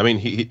 Oh yeah. I mean,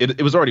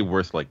 it was already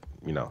worth like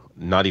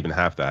not even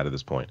half that at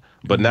this point.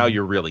 But now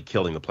you're really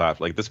killing the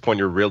platform. Like at this point,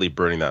 you're really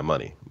burning that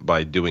money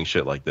by doing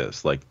shit like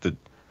this. Like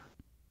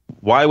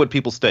why would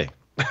people stay?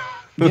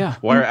 Yeah.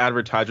 Why are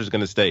advertisers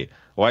going to stay?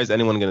 Why is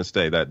anyone going to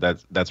stay?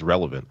 That's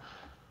relevant.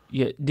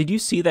 Yeah. Did you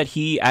see that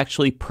he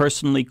actually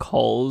personally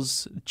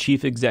calls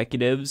chief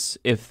executives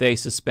if they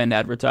suspend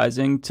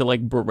advertising to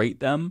like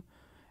berate them?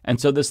 And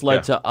so this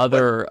led to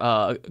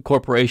other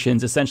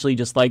corporations essentially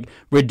just like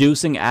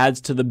reducing ads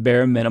to the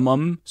bare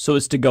minimum so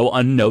as to go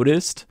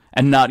unnoticed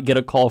and not get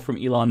a call from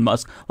Elon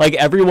Musk. Like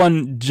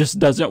everyone just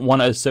doesn't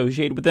want to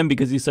associate with him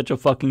because he's such a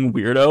fucking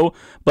weirdo,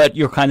 but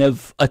you're kind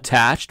of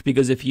attached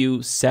because if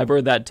you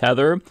sever that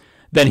tether,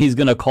 then he's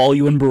going to call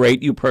you and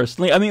berate you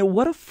personally. I mean,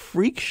 what a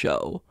freak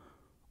show.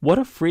 What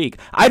a freak.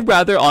 I'd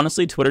rather,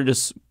 honestly, Twitter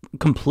just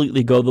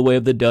completely go the way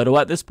of the dodo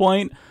at this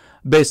point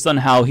based on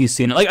how he's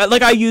seen it.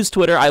 Like I use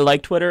Twitter. I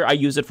like Twitter. I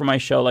use it for my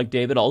show like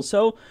David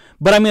also.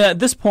 But I mean, at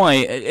this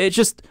point,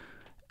 it's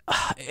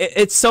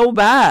so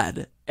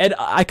bad. And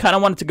I kind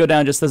of want it to go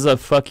down just as a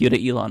fuck you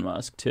to Elon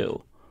Musk,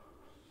 too.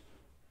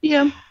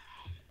 Yeah.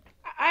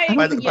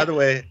 By the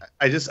way,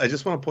 I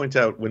just want to point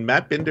out when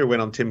Matt Binder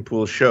went on Tim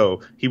Pool's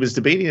show, he was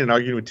debating and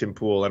arguing with Tim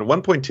Pool, and at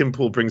one point Tim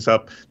Pool brings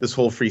up this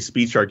whole free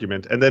speech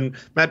argument, and then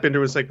Matt Binder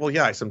was like, "Well,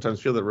 yeah, I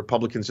sometimes feel that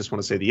Republicans just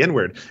want to say the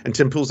N-word," and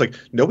Tim Pool's like,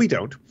 "No, we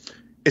don't."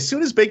 As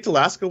soon as Baked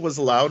Alaska was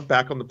allowed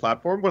back on the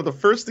platform, one of the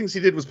first things he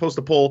did was post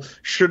a poll: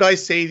 "Should I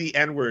say the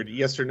N-word?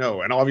 Yes or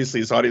no?" And obviously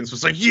his audience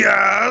was like,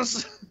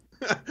 "Yes."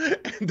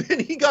 And then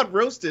he got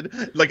roasted,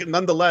 like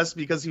nonetheless,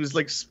 because he was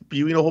like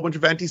spewing a whole bunch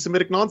of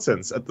anti-Semitic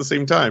nonsense at the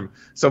same time.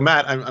 So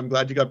Matt, I'm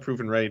glad you got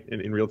proven right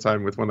in real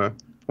time with one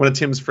of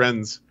Tim's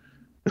friends.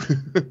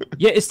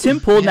 Yeah, is Tim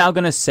Pool now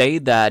going to say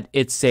that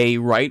it's a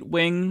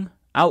right-wing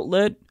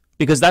outlet?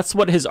 Because that's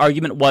what his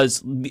argument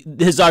was.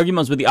 His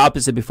argument was with the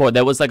opposite before.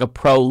 There was like a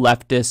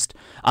pro-leftist,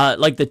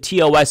 like the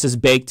TOS is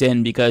baked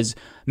in because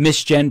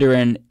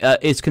misgendering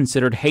is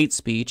considered hate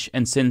speech,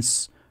 and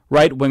since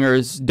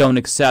right-wingers don't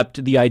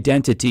accept the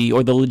identity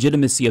or the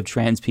legitimacy of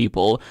trans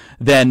people,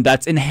 then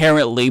that's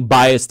inherently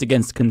biased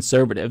against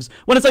conservatives.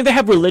 When it's like they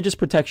have religious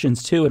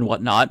protections too and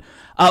whatnot.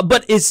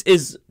 But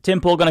is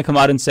Tim Pool going to come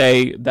out and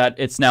say that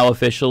it's now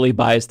officially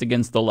biased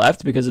against the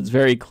left? Because it's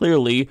very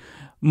clearly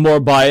more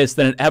biased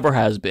than it ever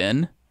has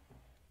been.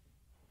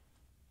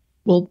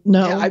 Well,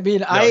 no. Yeah, I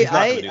mean,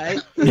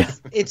 No,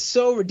 it's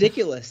so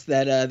ridiculous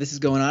that this is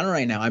going on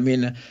right now. I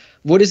mean,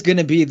 what is going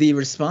to be the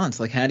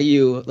response? Like, how do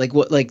you, like,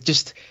 what, like,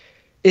 just,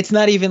 it's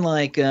not even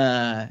like, you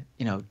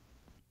know,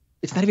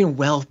 it's not even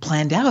well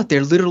planned out.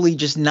 They're literally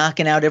just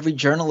knocking out every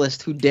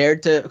journalist who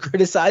dared to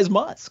criticize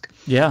Musk.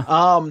 Yeah.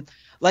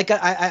 Like,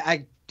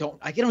 I don't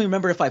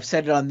remember if I've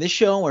said it on this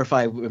show or if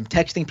I'm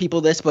texting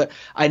people this, but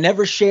I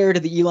never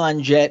shared the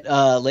Elon Jet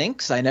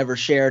links. I never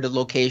shared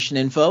location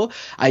info.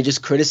 I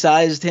just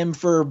criticized him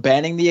for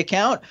banning the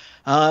account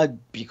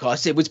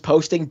because it was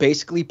posting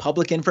basically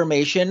public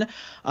information.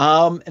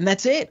 And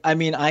that's it. I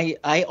mean,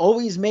 I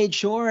always made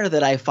sure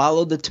that I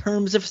followed the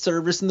terms of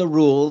service and the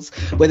rules,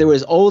 whether it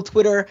was old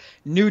Twitter,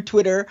 new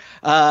Twitter.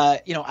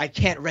 You know, I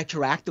can't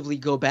retroactively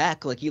go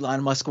back like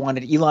Elon Musk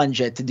wanted Elon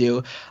Jet to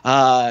do,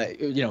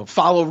 you know,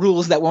 follow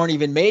rules that weren't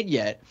even made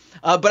yet.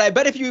 But I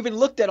bet if you even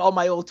looked at all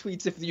my old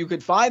tweets, if you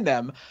could find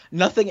them,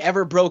 nothing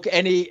ever broke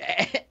any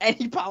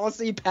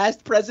policy,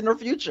 past, present, or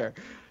future.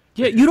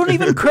 Yeah, you don't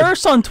even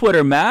curse on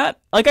Twitter, Matt.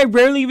 Like, I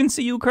rarely even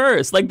see you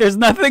curse. Like, there's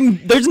nothing,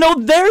 there's no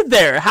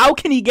there. How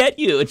can he get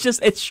you?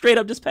 It's straight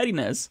up just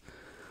pettiness.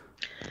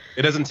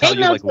 It doesn't tell you,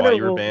 like, why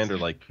you were banned or,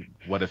 like,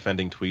 what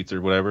offending tweets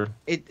or whatever?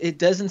 It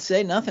doesn't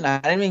say nothing. I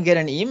didn't even get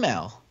an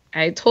email.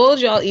 I told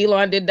y'all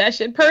Elon did that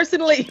shit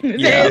personally.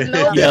 There's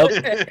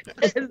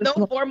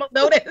no formal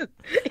notice.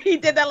 He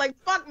did that like,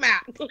 fuck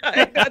Matt.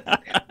 Like,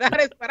 that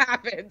is what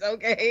happens,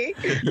 okay?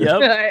 Yep.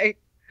 Like,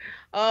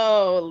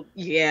 oh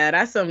yeah,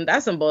 that's some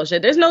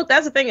bullshit. That's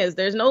the thing is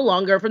there's no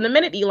longer, from the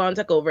minute Elon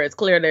took over, it's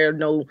clear they're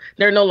no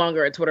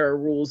longer a Twitter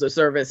rules or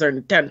service or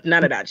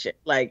none of that shit.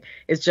 Like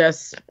it's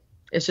just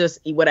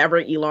whatever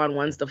Elon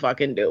wants to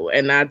fucking do,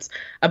 and that's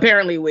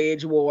apparently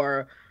wage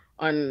war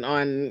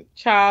on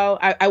child.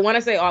 I want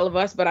to say all of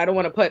us, but I don't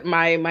want to put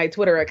my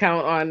Twitter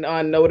account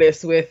on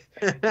notice with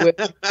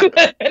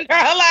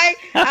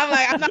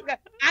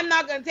I'm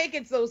not gonna take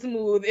it so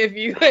smooth if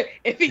he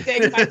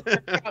takes my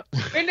Twitter account.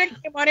 Brendan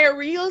came on here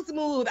real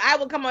smooth. I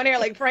will come on here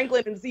like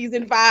Franklin in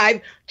season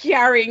 5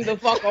 carrying the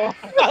fuck on.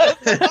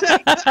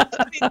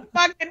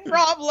 Fucking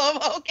problem,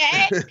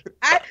 okay?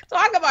 I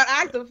talk about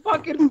act of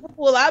fucking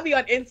fool. I'll be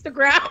on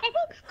Instagram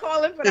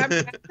calling for that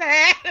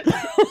man.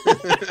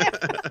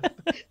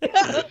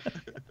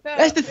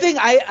 That's the thing.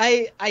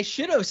 I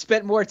should have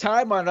spent more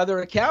time on other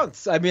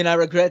accounts. I mean, I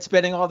regret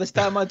spending all this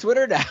time on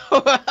Twitter now.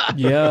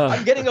 Yeah.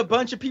 I'm getting a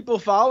bunch of people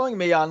following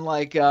me on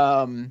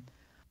Instagram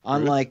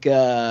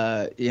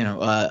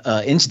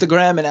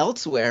and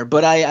elsewhere,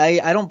 but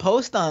I don't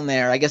post on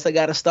there. I guess I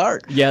got to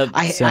start. Yeah.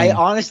 I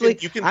honestly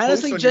You can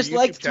honestly post on just your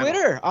like YouTube channel.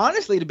 Twitter.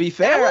 Honestly, to be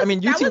fair, I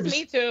mean, YouTube. That was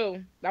me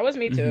too. That was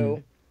me too.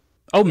 Mm-hmm.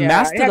 Oh, Yeah,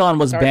 Mastodon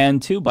was sorry.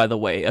 banned too, by the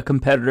way, a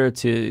competitor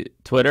to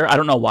Twitter. I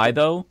don't know why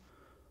though.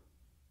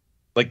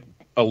 Like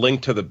a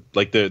link to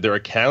their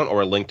account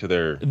or a link to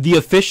their... The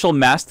official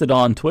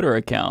Mastodon Twitter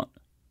account.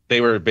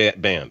 They were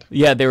banned.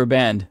 Yeah, they were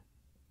banned.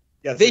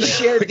 Yes, They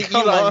shared the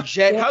Come Elon on.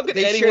 Jet. How could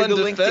They anyone shared the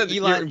link to defend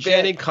Elon you're Jet.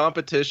 banning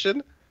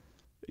competition?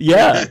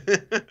 Yeah.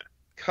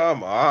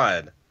 Come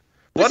on.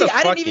 But What see, a I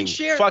didn't fucking even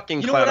share-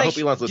 fucking you know clown. what I I hope sh-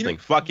 Elon's you know- listening.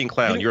 Fucking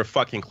clown. You're a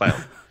fucking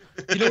clown.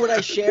 You know what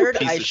I shared?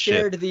 Piece I of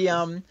shared shit.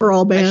 the We're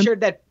all banned.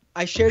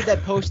 I shared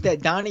that post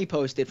that Donnie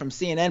posted from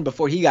CNN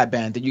before he got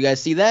banned. Did you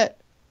guys see that?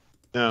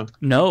 No.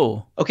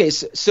 No. Okay,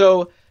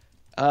 so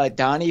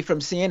Donnie from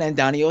CNN,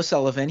 Donnie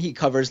O'Sullivan, he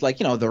covers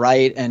the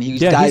right, and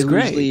he's a guy he's who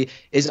great. usually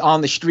is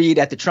on the street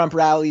at the Trump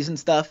rallies and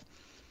stuff.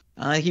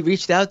 He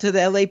reached out to the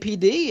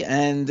LAPD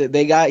and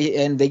they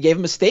gave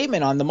him a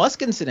statement on the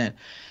Musk incident.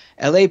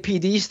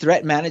 LAPD's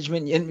threat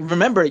management, and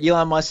remember,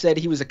 Elon Musk said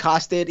he was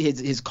accosted,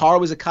 his car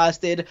was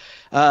accosted.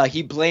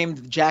 He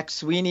blamed Jack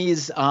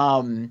Sweeney's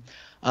Elon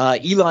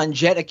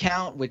Jet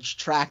account, which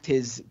tracked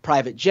his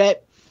private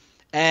jet,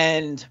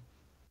 and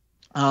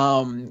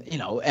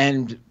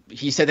and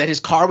he said that his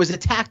car was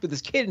attacked with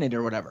his kid in it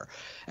or whatever.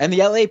 And the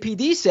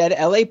LAPD said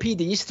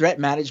LAPD's threat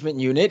management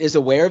unit is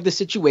aware of the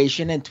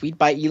situation and tweet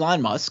by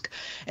Elon Musk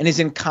and is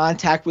in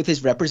contact with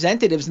his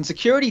representatives and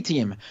security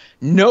team.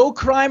 No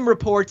crime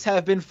reports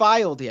have been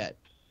filed yet.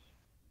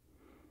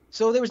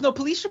 So there was no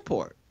police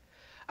report.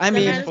 I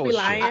mean, just be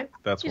lying.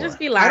 That's You why. just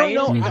be lying. I don't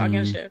know. Just be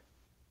talking shit.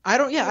 I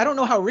don't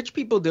know how rich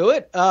people do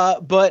it.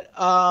 But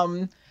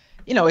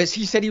as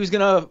he said he was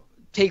going to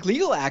take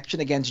legal action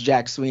against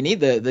Jack Sweeney,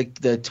 the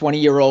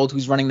 20-year-old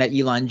who's running that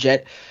Elon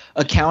Jet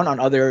account on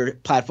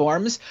other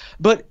platforms.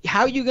 But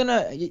how you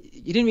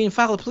didn't even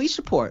file a police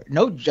report.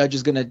 No judge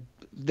is they're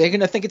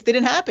going to think it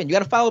didn't happen. You got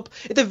to file,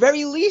 at the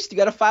very least, you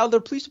got to file their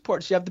police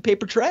report so you have the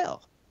paper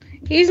trail.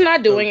 He's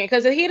not doing it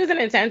because he doesn't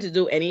intend to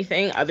do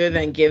anything other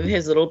than give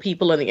his little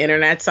people on the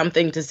internet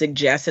something to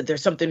suggest that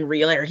there's something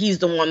real, or he's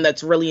the one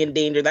that's really in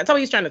danger. That's how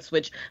he's trying to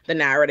switch the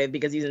narrative,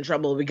 because he's in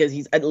trouble, because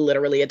he's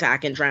literally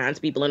attacking trans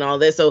people and all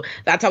this. So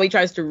that's how he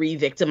tries to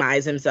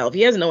re-victimize himself.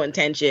 He has no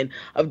intention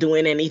of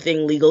doing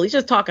anything legal. He's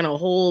just talking a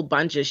whole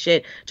bunch of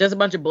shit, just a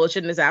bunch of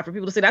bullshit in this app for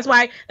people to say.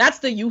 That's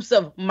the use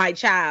of my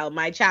child.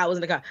 My child was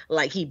in the car,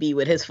 like he be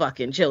with his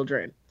fucking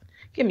children.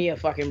 Give me a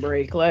fucking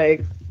break.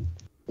 Like,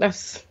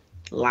 that's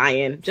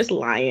lying, just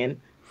lying.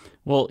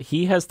 Well,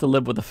 he has to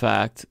live with the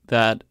fact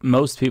that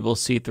most people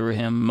see through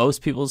him.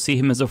 Most people see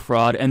him as a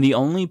fraud, and the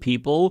only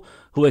people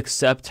who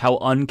accept how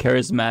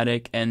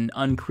uncharismatic and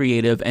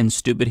uncreative and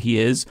stupid he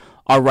is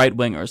are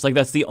right-wingers. Like,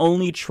 that's the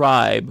only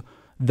tribe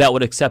that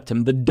would accept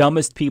him. The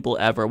dumbest people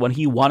ever. When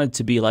he wanted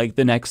to be like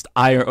the next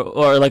Iron,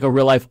 or like a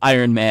real-life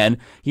Iron Man,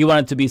 he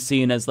wanted to be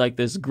seen as like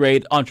this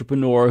great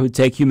entrepreneur who'd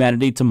take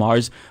humanity to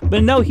Mars.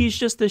 But no, he's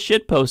just a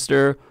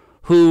shitposter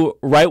who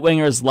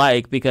right-wingers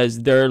like, because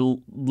they're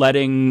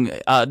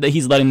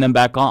he's letting them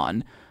back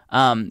on.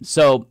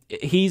 So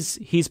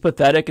he's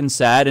pathetic and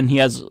sad, and he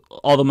has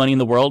all the money in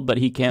the world, but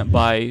he can't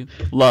buy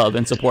love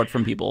and support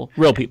from people,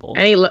 real people.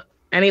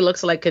 And he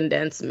looks like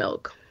condensed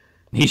milk.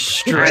 He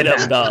straight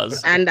up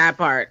does. And that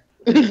part.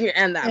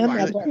 and that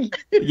part.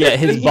 Yeah,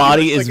 his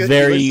body is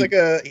very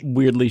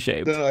weirdly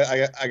shaped. No,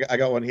 I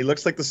got one. He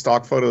looks like the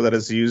stock photo that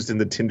is used in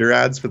the Tinder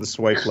ads for the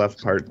swipe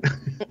left part.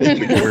 I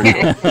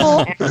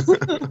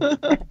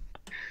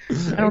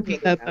don't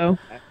get that though.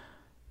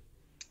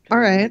 All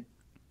right.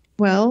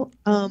 Well,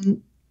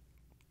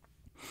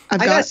 I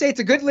gotta say,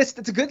 it's a good list.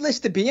 It's a good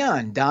list to be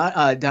on.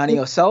 Donnie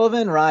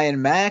O'Sullivan,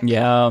 Ryan Mack,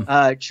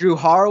 Drew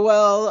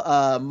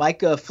Harwell,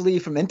 Micah Flea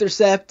from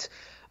Intercept.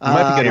 You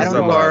might be getting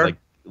some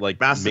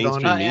like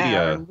Mastodon. mainstream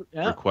media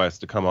requests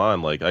to come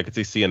on. Like, I could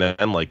see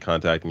CNN like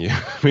contacting you.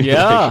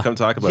 Come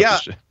talk about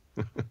this shit.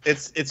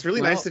 It's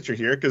really nice that you're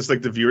here, because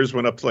like the viewers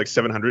went up to like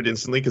 700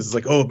 instantly, because it's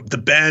like, oh, the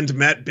banned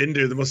Matt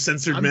Binder, the most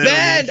censored man.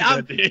 Banned.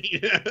 I'm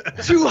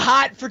too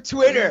hot for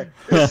Twitter.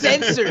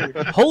 Censored.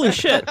 Holy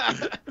shit!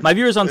 My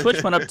viewers on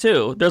Twitch went up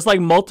too. There's like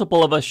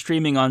multiple of us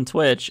streaming on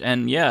Twitch,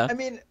 and yeah.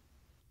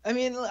 I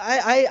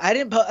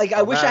didn't like.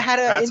 I wish I had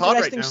an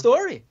interesting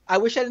story. I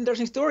wish I had an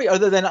interesting story,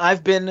 other than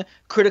I've been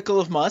critical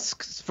of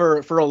Musk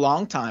for a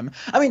long time.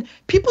 I mean,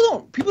 people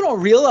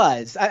don't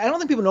realize. I don't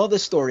think people know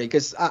this story,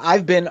 because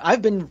I've been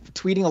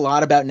tweeting a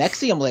lot about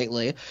Nexium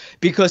lately,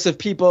 because of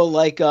people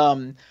like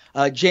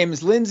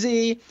James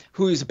Lindsay,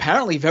 who's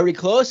apparently very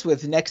close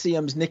with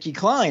Nexium's Nikki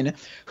Klein,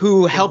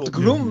 who helped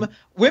groom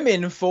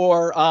women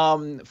for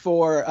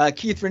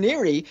Keith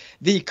Raniere,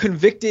 the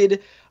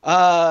convicted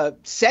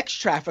sex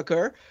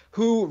trafficker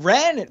who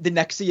ran the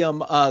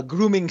Nexium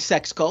grooming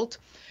sex cult.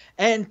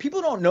 And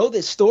people don't know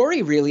this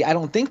story, really, I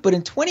don't think. But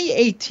in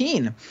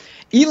 2018,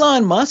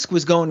 Elon Musk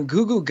was going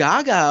goo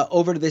gaga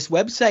over to this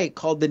website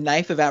called The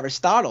Knife of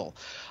Aristotle,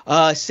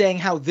 saying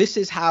how this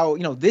is how,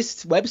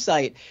 this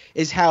website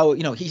is how,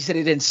 he said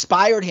it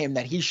inspired him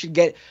that he should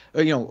get,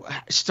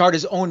 start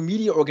his own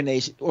media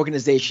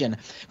organization,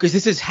 because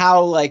this is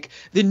how, like,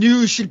 the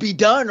news should be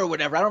done or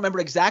whatever. I don't remember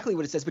exactly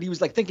what it says, but he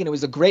was like thinking it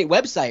was a great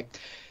website.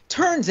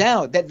 Turns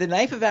out that The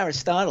Knife of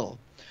Aristotle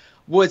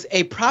was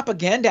a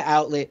propaganda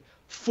outlet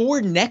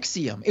for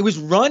Nexium. It was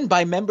run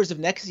by members of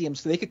Nexium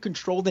so they could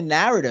control the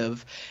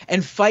narrative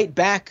and fight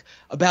back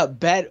about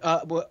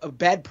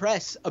bad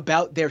press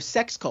about their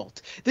sex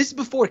cult. This is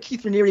before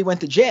Keith Raniere went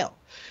to jail.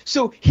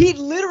 So he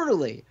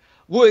literally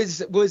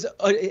was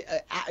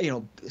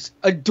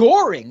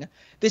adoring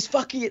this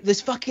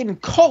fucking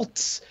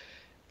cult's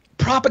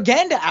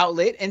propaganda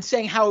outlet and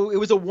saying how it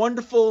was a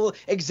wonderful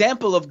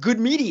example of good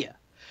media.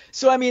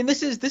 So I mean,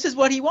 this is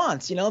what he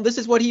wants. This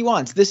is what he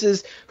wants. This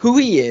is who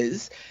he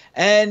is.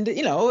 And,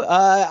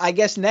 I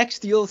guess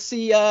next you'll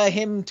see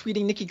him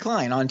tweeting Nikki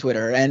Klein on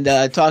Twitter and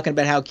talking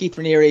about how Keith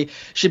Raniere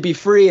should be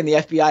free, and the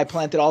FBI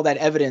planted all that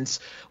evidence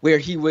where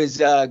he was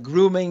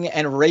grooming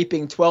and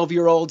raping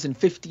 12-year-olds and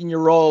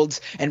 15-year-olds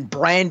and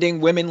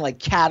branding women like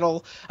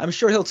cattle. I'm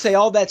sure he'll say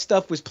all that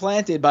stuff was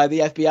planted by the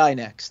FBI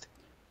next.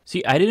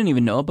 See, I didn't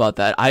even know about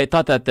that. I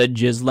thought that the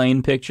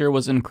Ghislaine picture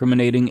was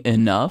incriminating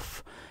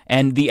enough,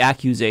 and the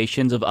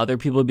accusations of other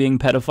people being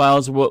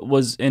pedophiles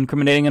was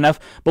incriminating enough.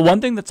 But one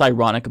thing that's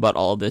ironic about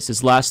all of this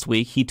is last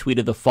week he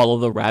tweeted the Follow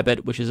the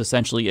Rabbit, which is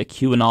essentially a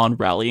QAnon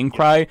rallying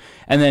cry.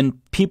 And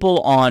then people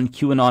on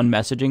QAnon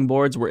messaging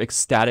boards were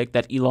ecstatic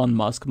that Elon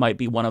Musk might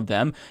be one of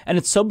them. And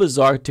it's so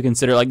bizarre to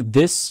consider, like,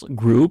 this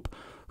group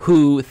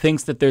who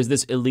thinks that there's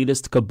this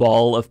elitist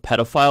cabal of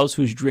pedophiles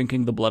who's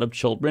drinking the blood of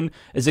children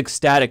is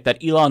ecstatic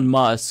that Elon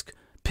Musk,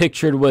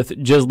 pictured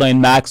with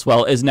Ghislaine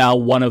Maxwell, is now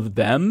one of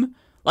them.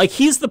 Like,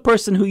 he's the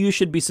person who you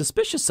should be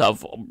suspicious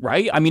of,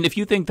 right? I mean, if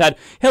you think that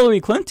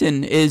Hillary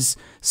Clinton is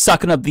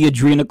sucking up the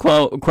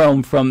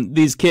adrenochrome from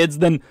these kids,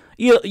 then,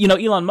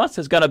 Elon Musk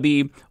has got to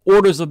be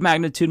orders of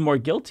magnitude more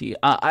guilty.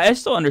 I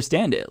still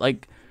understand it.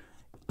 Like,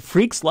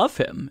 freaks love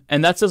him,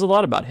 and that says a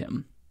lot about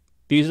him.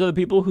 These are the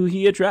people who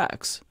he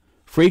attracts.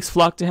 Freaks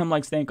flock to him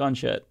like snake on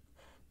shit.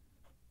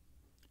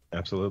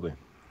 Absolutely.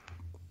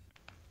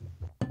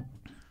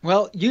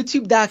 Well,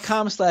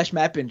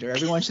 youtube.com/MattBinder.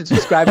 Everyone should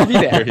subscribe to me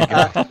there.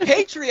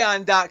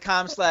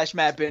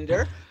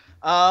 Patreon.com/MattBinder.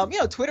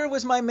 Twitter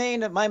was my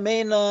main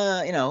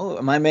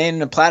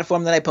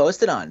platform that I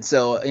posted on.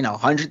 So,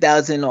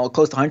 100,000 or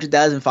close to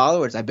 100,000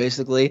 followers. I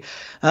basically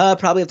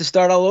probably have to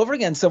start all over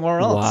again somewhere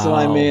else. Wow. So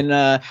I'm in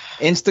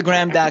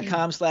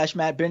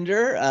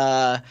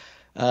Instagram.com/MattBinder.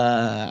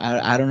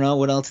 I don't know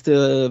what else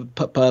to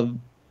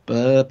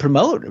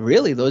promote.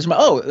 Really, those.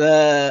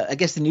 I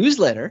guess the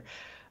newsletter.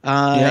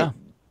 Yeah.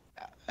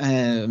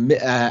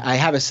 I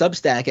have a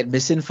Substack at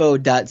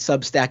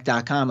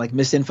misinfo.substack.com, like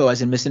misinfo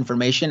as in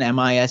misinformation,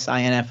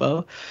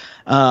 MISINFO.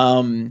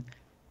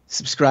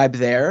 Subscribe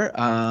there.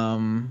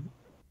 I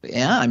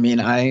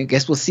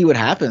guess we'll see what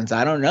happens.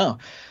 I don't know.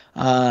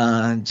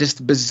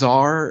 Just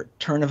bizarre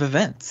turn of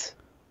events.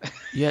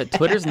 Yeah,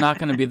 Twitter's not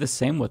going to be the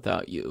same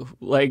without you.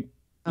 Like,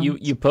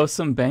 you post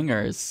some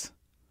bangers.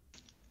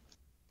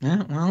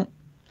 Yeah, well.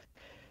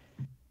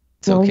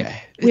 It's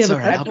okay. We It's have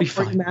all a right. I'll be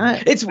question for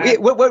fine. you, Matt.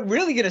 What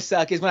really gonna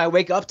suck is when I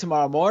wake up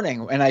tomorrow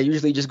morning and I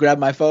usually just grab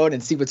my phone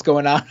and see what's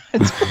going on.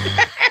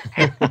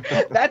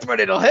 That's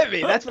when it'll hit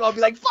me. That's when I'll be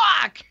like,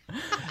 "Fuck."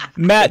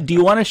 Matt, do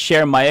you want to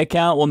share my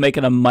account? We'll make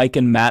it a Mike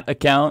and Matt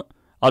account.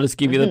 I'll just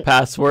give you the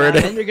password.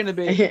 Then you're gonna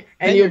be,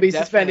 and you'll be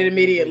suspended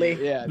immediately.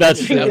 Yeah, That's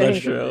then true. you're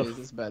That's definitely true.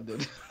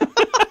 suspended.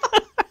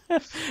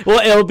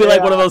 Well, it'll be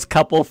like one of those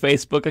couple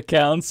Facebook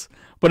accounts,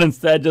 but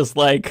instead just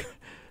like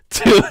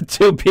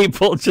two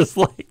people just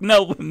like,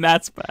 no,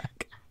 Matt's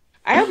back.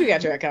 I hope you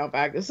got your account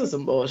back. This is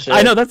some bullshit.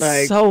 I know,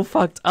 that's so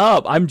fucked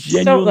up. I'm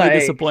genuinely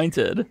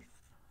disappointed.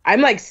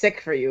 I'm like sick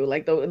for you.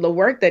 Like the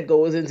work that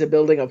goes into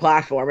building a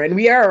platform, and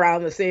we are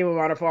around the same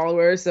amount of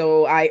followers,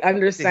 so I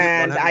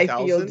understand. I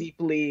feel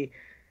deeply.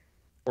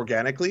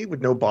 Organically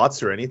with no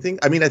bots or anything.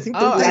 I mean, I think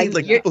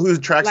people who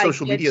track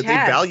social media, they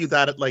value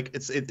that at like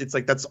it's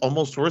like that's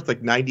almost worth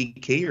like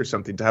 90K or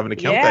something to have an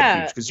account that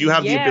huge, because you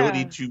have the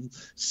ability to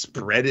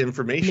spread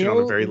information on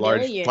a very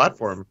large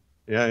platform.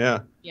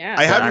 Yeah.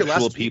 I have your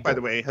last tweet, by the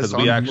way, because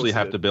we actually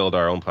have to build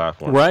our own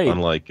platform, right?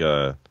 Unlike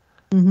the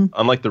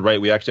right,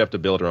 we actually have to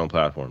build our own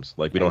platforms.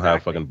 Like we don't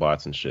have fucking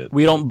bots and shit.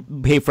 We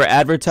don't pay for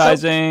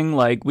advertising.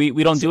 Like we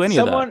don't do any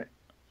of that.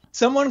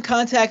 Someone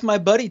contact my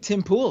buddy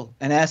Tim Pool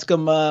and ask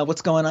him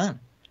what's going on.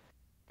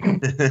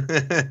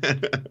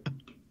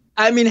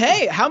 I mean,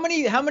 hey, how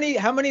many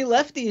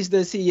lefties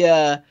does he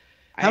have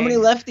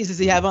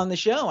on the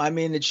show? I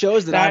mean, it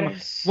shows that I'm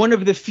one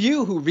of the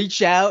few who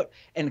reach out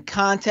and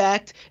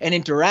contact and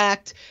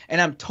interact,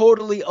 and I'm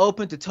totally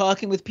open to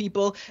talking with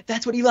people.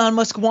 That's what Elon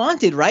Musk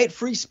wanted, right?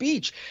 Free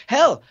speech.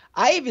 Hell,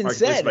 I even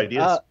said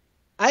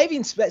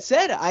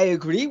I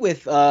agree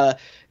with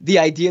the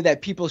idea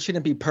that people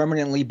shouldn't be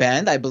permanently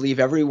banned. I believe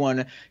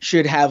everyone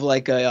should have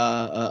like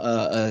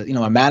a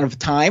amount of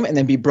time and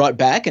then be brought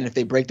back. And if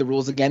they break the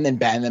rules again, then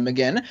ban them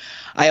again.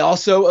 I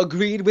also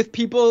agreed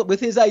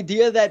with his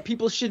idea that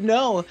people should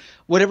know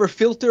whatever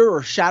filter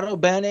or shadow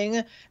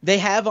banning they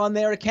have on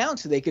their account,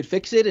 so they could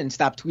fix it and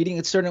stop tweeting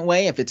a certain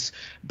way if it's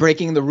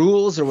breaking the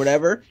rules or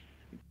whatever.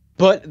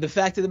 But the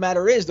fact of the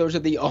matter is, those are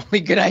the only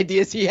good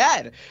ideas he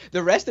had.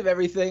 The rest of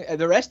everything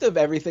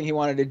he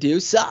wanted to do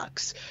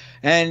sucks.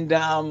 And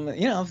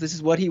if this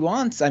is what he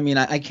wants, I mean,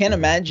 I can't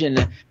imagine.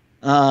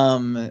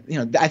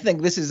 I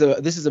think this is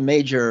a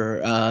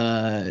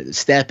major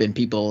step in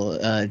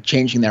people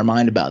changing their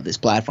mind about this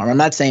platform. I'm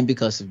not saying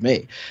because of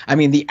me. I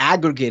mean, the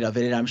aggregate of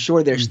it, and I'm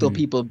sure there's still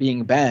people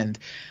being banned.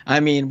 I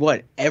mean,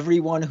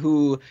 everyone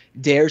who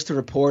dares to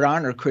report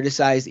on or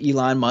criticize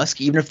Elon Musk,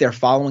 even if they're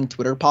following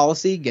Twitter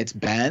policy, gets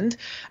banned.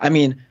 I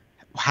mean,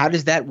 how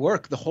does that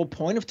work? The whole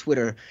point of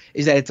Twitter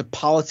is that it's a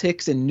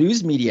politics and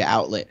news media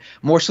outlet,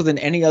 more so than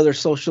any other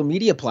social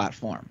media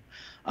platform.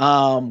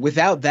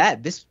 Without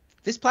that, this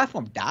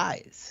platform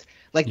dies.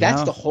 Like,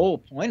 that's the whole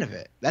point of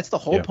it. That's the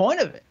whole point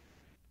of it.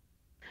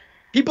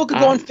 People could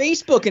go on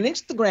Facebook and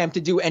Instagram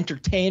to do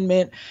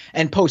entertainment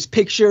and post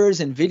pictures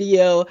and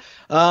video.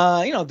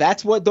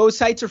 That's what those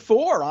sites are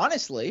for,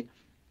 honestly.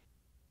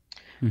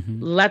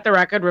 Let the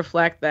record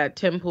reflect that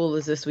Tim Pool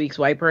is this week's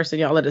white person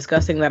y'all are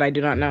discussing that I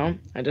do not know.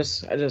 I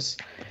just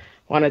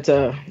wanted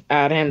to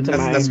add him to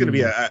that's going to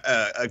be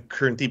a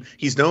current theme.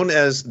 He's known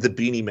as the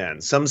Beanie Man.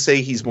 Some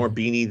say he's more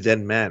beanie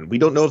than man. We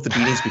don't know if the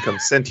beanies become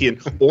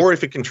sentient or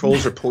if it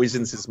controls or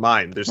poisons his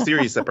mind. There's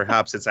theories that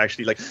perhaps it's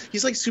actually like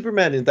he's like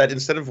Superman in that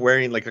instead of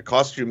wearing like a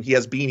costume, he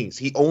has beanies.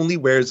 He only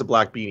wears a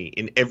black beanie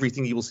in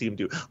everything you will see him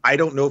do. I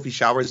don't know if he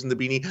showers in the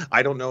beanie.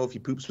 I don't know if he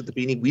poops with the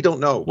beanie. We don't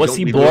know. Was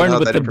he born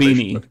with the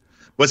beanie?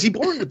 Was he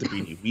born with the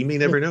beanie? We may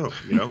never know.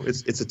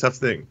 It's a tough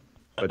thing.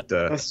 But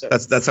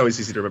that's always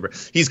easy to remember.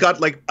 He's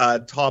got like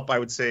top, I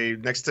would say,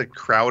 next to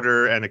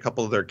Crowder and a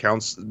couple of their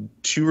accounts,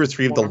 2 or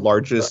 3 of the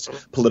largest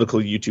political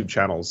YouTube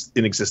channels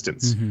in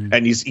existence.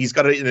 And he's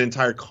got an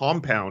entire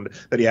compound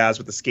that he has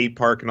with the skate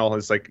park and all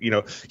his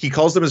he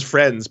calls them his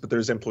friends, but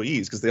there's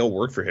employees because they all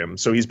work for him.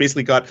 So he's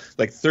basically got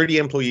like 30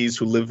 employees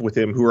who live with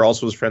him, who are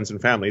also his friends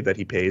and family that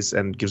he pays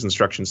and gives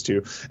instructions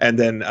to. And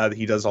then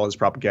he does all his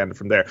propaganda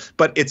from there.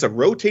 But it's a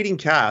rotating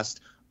cast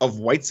of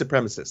white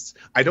supremacists.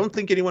 I don't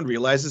think anyone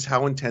realizes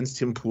how intense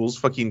Tim Pool's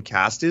fucking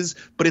cast is,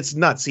 but it's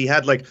nuts. He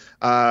had like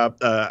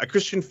a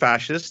Christian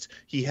fascist.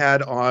 He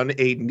had on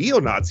a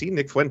neo-Nazi,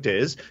 Nick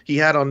Fuentes. He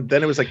had on,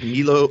 then it was like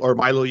Milo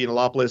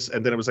Yiannopoulos,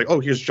 and then it was like, oh,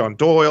 here's John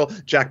Doyle,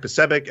 Jack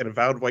Pacevic, an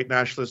avowed white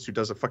nationalist who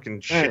does a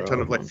fucking shit ton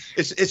of like,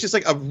 it's just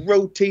like a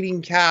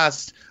rotating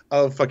cast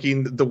of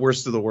fucking the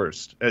worst of the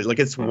worst. Like,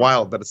 it's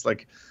wild, but it's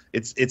like,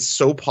 it's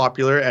so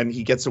popular, and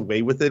he gets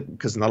away with it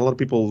because not a lot of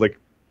people like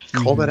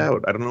call that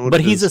out. I don't know what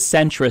but it he's is. a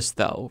centrist,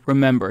 though.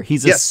 Remember,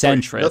 he's a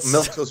centrist.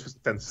 Milquetoast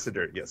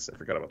considered. Yes, I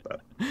forgot about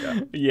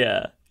that.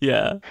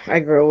 Yeah. I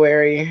grow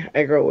wary.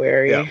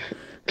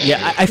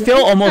 Yeah, I feel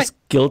almost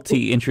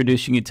guilty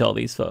introducing you to all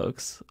these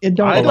folks. I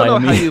don't know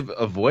how you've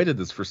avoided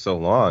this for so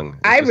long.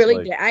 I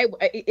really,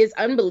 it's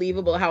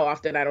unbelievable how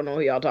often I don't know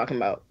who y'all talking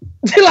about.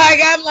 Like,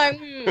 I'm like,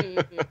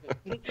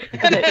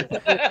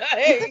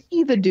 Isn't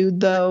he the dude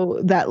though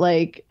that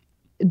like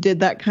did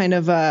that kind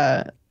of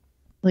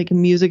like a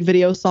music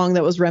video song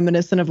that was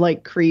reminiscent of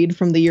like Creed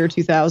from the year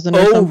 2000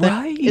 or something?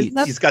 Right.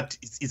 He's got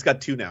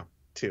two now.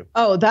 Two.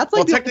 Oh, that's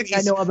like the thing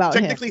I know about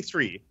technically him.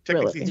 Three.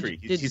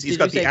 He's Did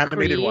got you the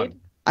animated Creed? one.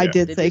 I Yeah.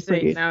 did say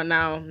Creed. Now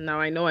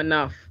I know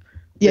enough.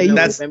 Yeah, you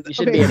That's- when we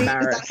should be does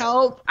embarrassed. that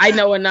help? I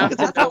know enough to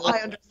That's how know I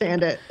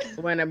understand it.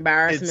 when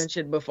embarrassment It's-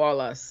 should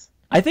befall us.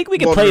 I think we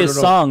can Well, play no, his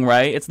no, no. song,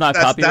 right? It's not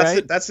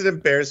copyright. That's an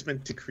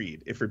embarrassment to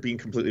Creed, if we're being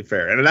completely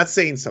fair. And that's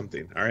saying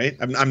something, all right?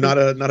 I'm not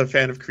a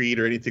fan of Creed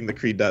or anything that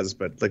Creed does,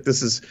 but like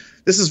this is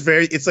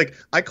very. It's like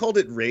I called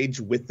it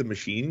Rage with the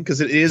Machine because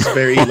it is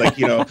very like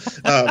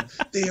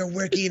they are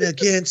working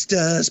against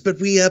us, but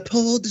we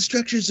uphold the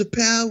structures of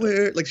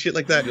power, like shit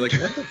like that. You're like,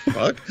 what the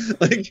fuck?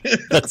 Like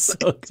That's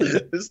so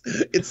good.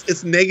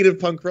 it's negative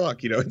punk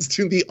rock. It's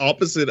doing the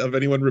opposite of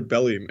anyone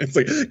rebelling. It's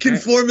like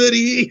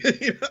conformity,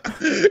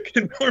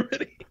 conformity.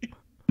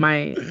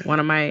 One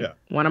of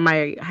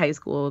my high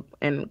school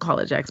and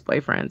college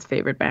ex-boyfriend's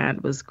favorite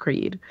band was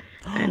Creed,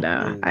 and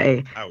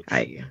I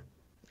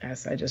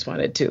just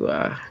wanted to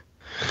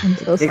I'm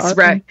so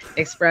sorry.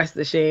 express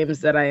the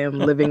shames that I am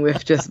living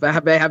with just by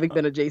having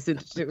been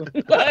adjacent to.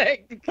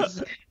 Like,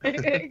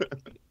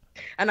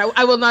 and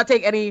I will not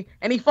take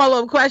any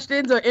follow-up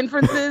questions or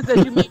inferences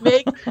that you may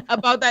make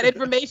about that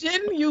information.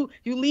 You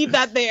leave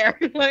that there.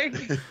 Like,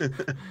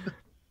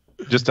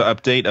 Just to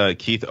update,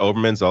 Keith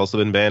Olbermann's also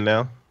been banned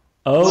now.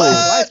 Oh,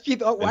 Why is Keith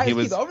he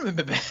was- Olbermann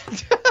been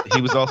banned?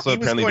 He was also He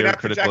was apparently going very after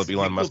critical of Jackson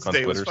Elon Musk on Peoples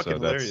Day. It was Twitter, so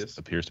fucking that hilarious.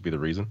 appears to be the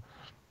reason.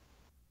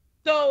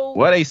 so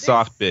What a this-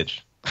 soft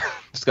bitch.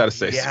 Just gotta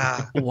say.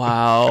 Yeah,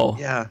 wow.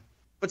 yeah.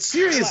 But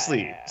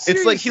seriously,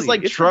 It's like he's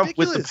like it's Trump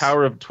with the ridiculous.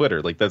 power of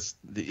Twitter. Like this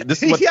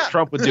is what Yeah.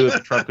 Trump would do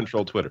if Trump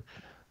controlled Twitter.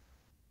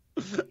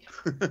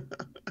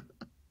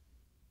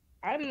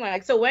 I'm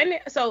like,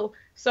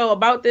 so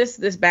about this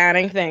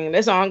banning thing,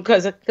 this on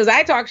because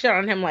I talk shit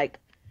on him like,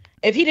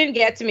 if he didn't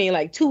get to me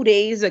like 2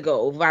 days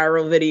ago,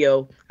 viral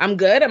video, I'm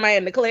good. Am I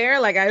in the clear?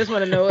 Like, I just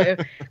want to know if,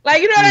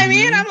 like, you know what I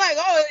mean? I'm like,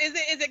 oh, is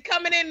it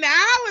coming in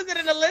now? Is it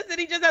in the list that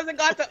he just hasn't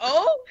got to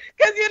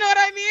because you know what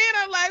I mean?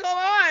 I'm like,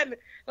 hold on,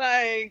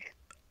 like.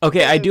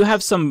 Okay, I do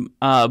have some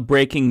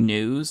breaking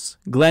news.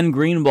 Glenn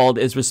Greenwald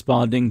is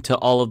responding to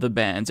all of the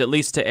bans, at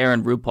least to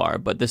Aaron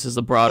Rupar, but this is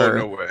a broader.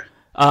 Oh, no way.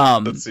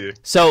 Let's see.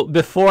 So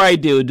before I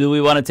do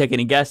we want to take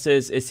any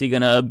guesses? Is he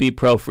gonna be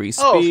pro free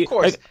speech? Oh, of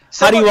course. Like,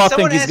 how do you all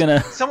Someone think he's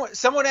gonna?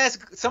 Someone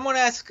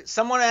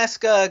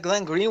ask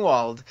Glenn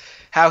Greenwald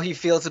how he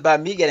feels about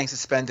me getting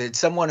suspended.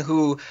 Someone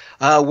who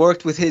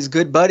worked with his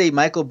good buddy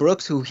Michael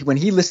Brooks, who when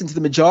he listened to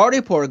the Majority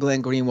Report,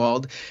 Glenn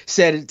Greenwald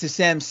said to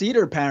Sam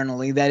Cedar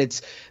apparently that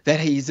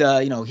he's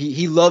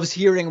he loves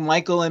hearing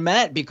Michael and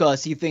Matt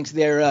because he thinks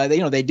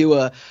they do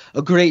a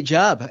great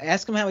job.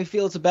 Ask him how he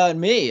feels about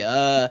me.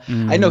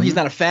 I know he's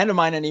not a fan of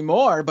mine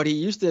anymore, but he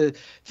used to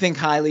think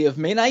highly of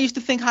me, and I used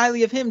to think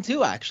highly of him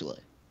too, actually.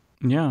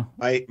 Yeah.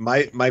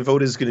 My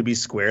vote is going to be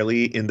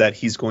squarely in that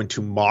he's going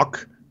to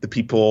mock the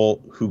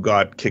people who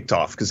got kicked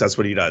off because that's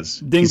what he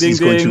does. He's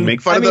going to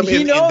make fun of them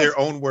in their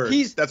own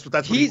words. That's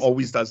what he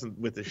always does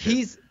with this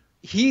shit.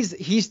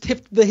 He's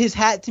tipped his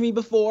hat to me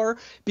before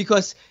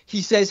because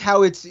he says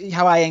how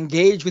I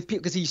engage with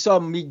people because he saw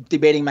me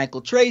debating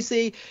Michael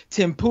Tracy,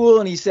 Tim Pool,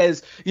 and he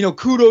says,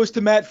 kudos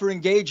to Matt for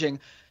engaging.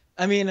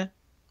 I mean,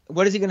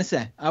 what is he going to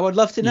say? I would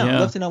love to know. Yeah. I'd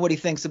love to know what he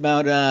thinks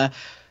about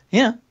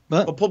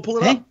but pull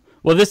it hey. up.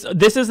 Well, this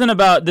is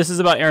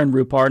about Aaron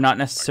Rupar, not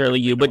necessarily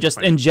you, but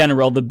just in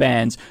general the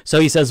bans. So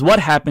he says,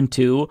 what happened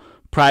to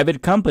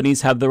private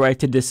companies have the right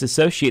to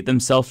disassociate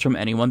themselves from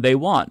anyone they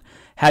want?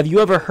 Have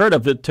you ever heard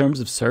of the terms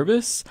of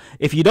service?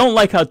 If you don't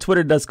like how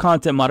Twitter does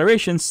content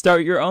moderation,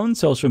 start your own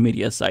social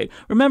media site.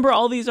 Remember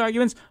all these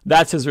arguments?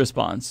 That's his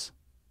response.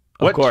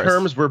 What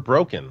terms were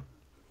broken?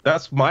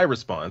 That's my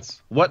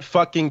response. What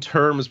fucking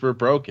terms were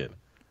broken?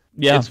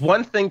 Yeah. It's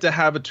one thing to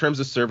have a terms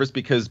of service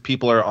because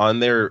people are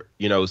on there,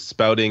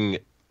 spouting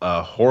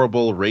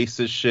horrible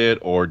racist shit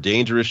or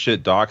dangerous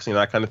shit, doxing,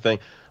 that kind of thing.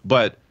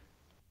 But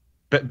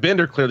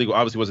Bender clearly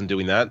obviously wasn't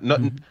doing that. No,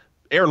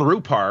 Aaron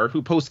Rupar,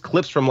 who posts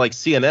clips from like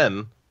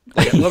CNN,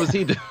 what was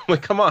he doing?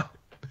 Like, come on.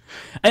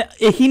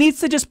 He needs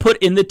to just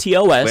put in the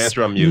TOS. Lance,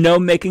 you're on mute. No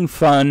making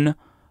fun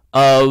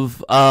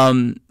of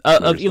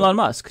Elon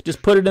Musk.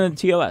 Just put it in the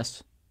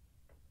TOS.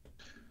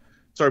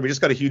 Sorry, we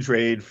just got a huge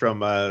raid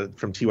from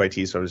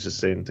TYT, so I was just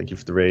saying thank you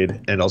for the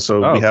raid. And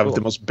also we have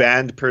the most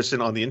banned person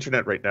on the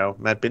internet right now,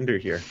 Matt Binder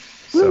here.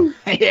 So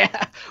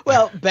yeah.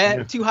 Well,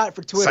 too hot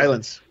for Twitter.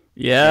 Silence.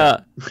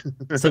 Yeah.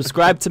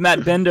 Subscribe to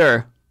Matt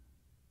Binder.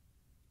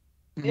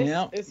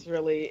 It's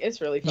really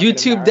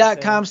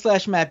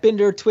YouTube.com/Matt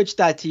Binder,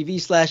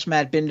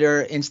 Twitch.tv/Matt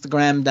Binder,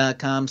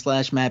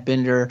 Instagram.com/Matt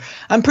Binder.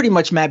 I'm pretty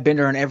much Matt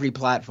Binder on every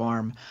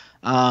platform.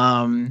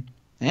 The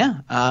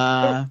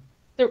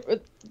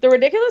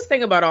ridiculous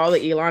thing about all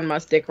the Elon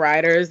Musk dick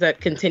riders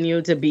that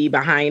continue to be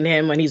behind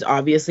him when he's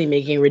obviously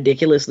making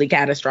ridiculously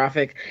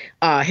catastrophic,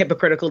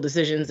 hypocritical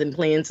decisions in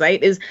plain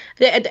sight is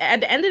that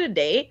at the end of the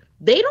day,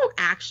 they don't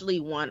actually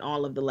want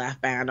all of the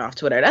left banned off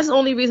Twitter. That's the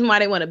only reason why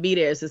they want to be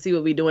there, is to see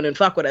what we're doing and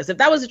fuck with us. If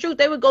that was the truth,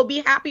 they would go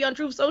be happy on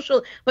Truth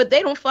Social, but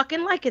they don't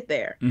fucking like it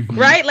there,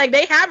 right? Like,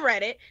 they have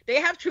Reddit, they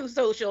have Truth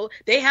Social,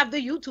 they have the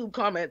YouTube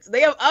comments,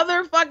 they have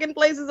other fucking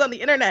places on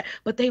the internet,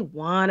 but they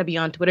want to be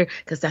on Twitter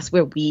because that's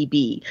where we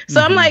be. So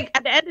I'm like,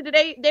 at the end of the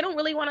day, they don't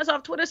really want us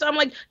off Twitter. So I'm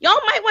like, y'all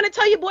might want to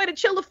tell your boy to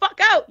chill the fuck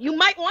out. You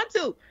might want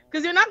to.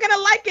 Because you're not going to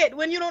like it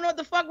when you don't know what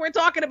the fuck we're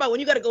talking about, when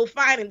you got to go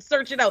find and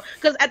search it out.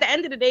 Because at the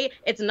end of the day,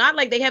 it's not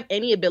like they have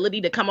any ability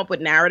to come up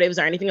with narratives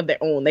or anything of their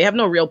own. They have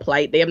no real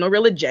plight. They have no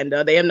real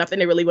agenda. They have nothing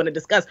they really want to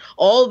discuss.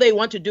 All they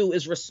want to do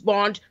is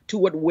respond to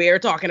what we're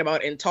talking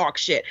about and talk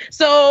shit.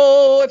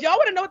 So if y'all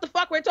want to know what the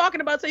fuck we're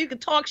talking about so you can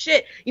talk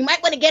shit, you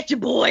might want to get your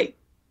boy.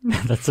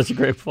 That's such a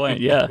great point.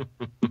 Yeah.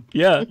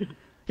 Yeah.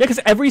 Yeah, because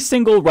every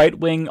single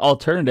right-wing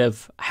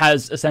alternative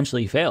has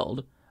essentially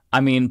failed.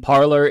 I mean,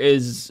 Parler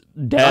is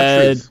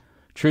dead.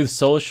 Truth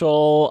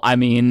Social. I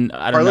mean,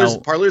 I don't know.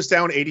 Parler's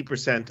down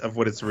 80% of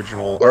what its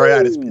original.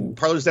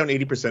 Parler's down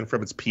 80%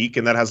 from its peak,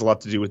 and that has a lot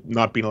to do with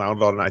not being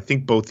allowed on, I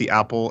think, both the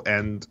Apple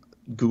and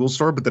Google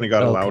Store, but then it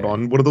got allowed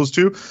on one of those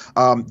two.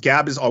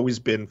 Gab has always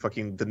been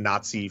fucking the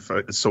Nazi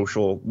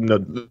social.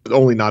 No,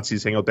 only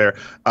Nazis hang out there.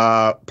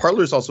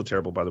 Parler's also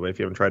terrible, by the way, if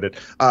you haven't tried it.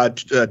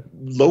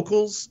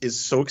 Locals is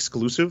so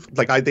exclusive.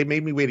 Like, they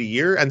made me wait a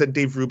year, and then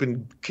Dave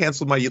Rubin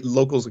canceled my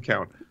Locals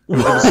account.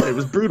 It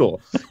was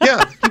brutal.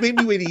 Yeah, he made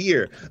me wait a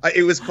year.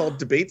 It was called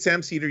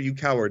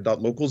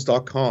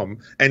debatesamcedar.locals.com,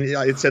 and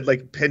it said,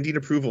 like, pending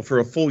approval for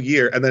a full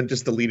year, and then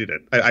just deleted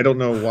it. I don't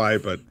know why,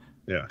 but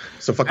yeah.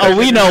 So fuck. Oh,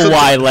 we know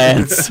why,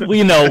 Lance.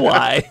 We know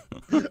why.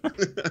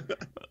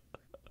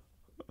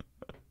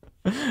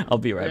 I'll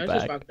be right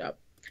back. Fucked up.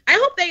 I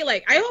hope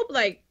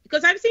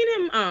because I've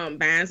seen him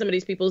ban some of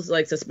these people's,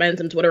 like, suspend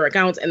some Twitter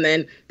accounts, and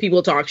then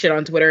people talk shit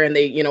on Twitter and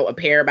they,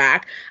 appear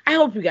back. I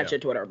hope you got your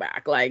Twitter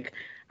back. Like,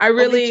 I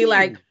really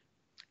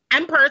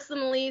I'm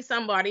personally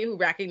somebody who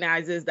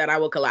recognizes that I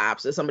will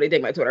collapse if somebody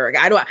take my Twitter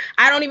account.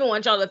 I don't even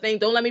want y'all to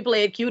think, don't let me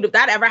play it cute. If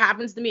that ever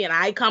happens to me and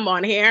I come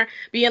on here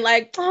being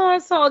like, oh,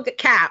 it's all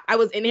cap. I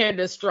was in here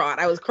distraught.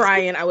 I was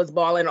crying. I was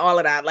bawling, all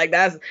of that. Like,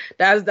 that's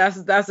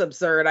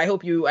absurd. I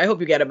hope you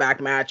get it back,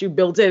 Matt. You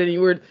built it and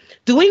you were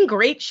doing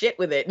great shit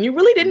with it. And you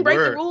really didn't break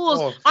the rules.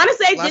 Oh,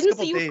 honestly, I didn't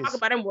see you talk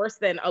about him worse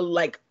than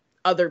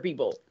other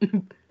people.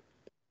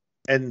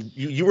 And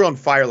you were on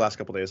fire last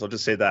couple of days. I'll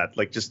just say that.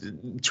 Like, just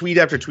tweet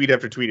after tweet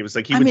after tweet. It was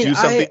like he would do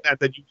something and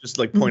then you just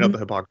like point out the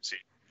hypocrisy.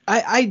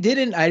 I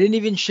didn't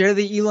even share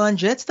the Elon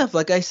Jet stuff.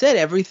 Like I said,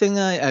 everything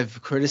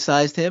I've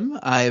criticized him.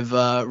 I've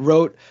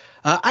wrote.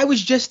 I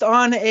was just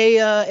on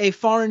a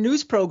foreign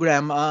news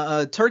program,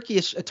 a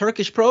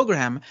Turkish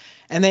program,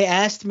 and they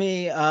asked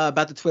me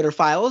about the Twitter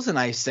files, and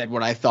I said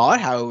what I thought,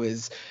 how it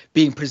was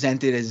being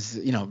presented as,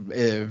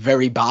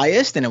 very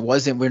biased, and it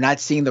wasn't. We're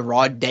not seeing the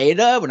raw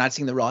data, we're not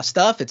seeing the raw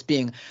stuff. There's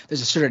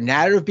a sort of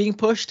narrative being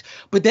pushed.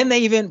 But then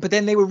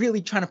they were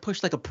really trying to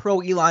push like a pro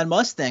Elon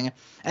Musk thing,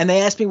 and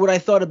they asked me what I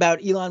thought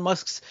about Elon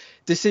Musk's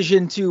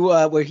decision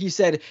to where he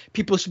said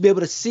people should be able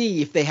to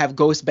see if they have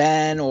ghost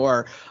ban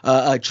or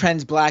a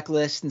trends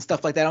blacklist and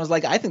stuff like that. I was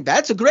like, I think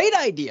that's a great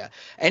idea.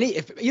 And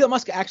if Elon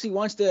Musk actually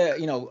wants to,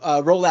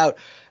 roll out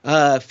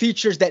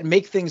features that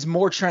make things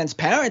more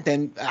transparent,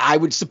 then I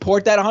would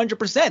support that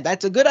 100%.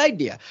 That's a good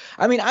idea.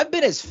 I mean, I've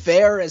been as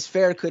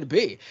fair could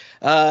be.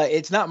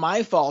 It's not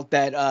my fault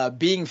that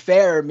being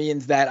fair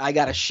means that I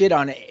got to shit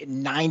on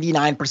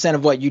 99%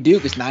 of what you do,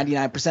 because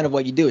 99% of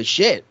what you do is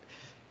shit.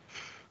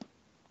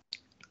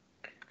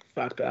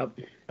 Fucked up.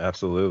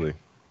 Absolutely.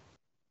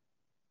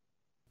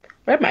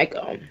 Where'd Mike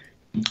go?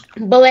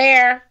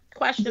 Blair,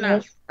 question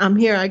us. I'm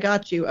here. I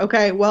got you.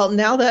 Okay. Well,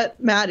 now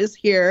that Matt is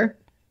here,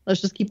 let's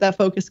just keep that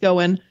focus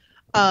going.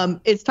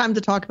 It's time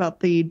to talk about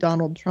the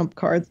Donald Trump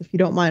cards, if you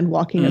don't mind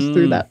walking us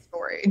through that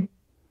story.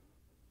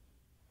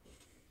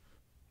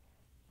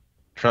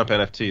 Trump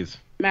NFTs.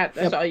 Matt,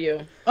 that's all you.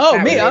 Oh,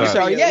 Matt, me. I'm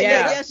sorry.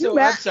 Yeah. So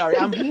I'm sorry.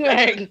 I'm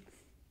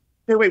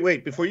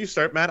Wait. Before you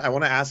start, Matt, I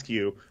want to ask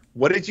you,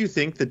 what did you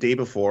think the day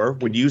before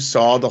when you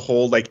saw the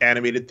whole like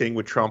animated thing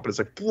with Trump and it's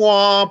like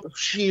womp,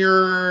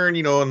 sheer,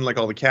 and like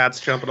all the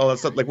cats jump and all that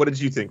stuff? Like, what did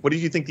you think? What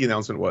did you think the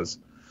announcement was?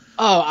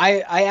 Oh,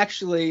 I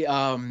actually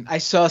I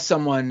saw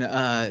someone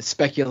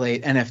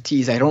speculate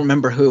NFTs. I don't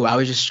remember who. I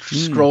was just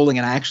scrolling,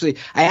 and I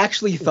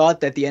actually thought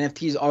that the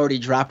NFTs already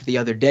dropped the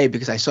other day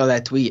because I saw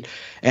that tweet.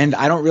 And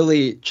I don't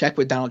really check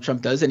what Donald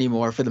Trump does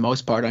anymore for the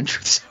most part on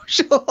Truth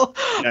Social.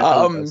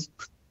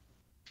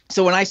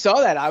 So when I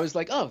saw that, I was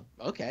like, oh,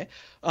 okay,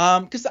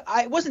 because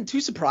it wasn't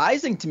too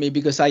surprising to me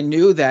because I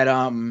knew that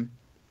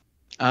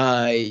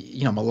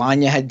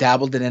Melania had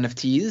dabbled in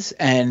NFTs,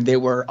 and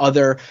there were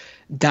other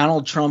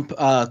Donald Trump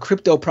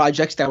crypto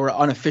projects that were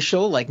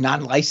unofficial, like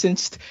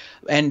non-licensed,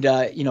 and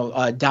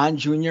Don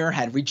Jr.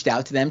 had reached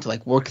out to them to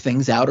like work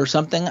things out or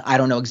something. I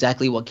don't know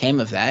exactly what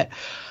came of that,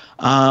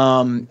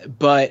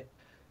 but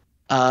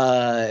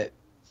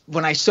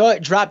when I saw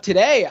it drop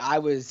today, I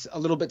was a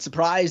little bit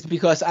surprised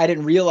because I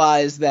didn't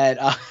realize that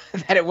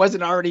that it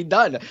wasn't already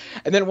done.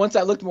 And then once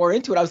I looked more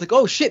into it, I was like,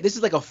 oh shit, this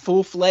is like a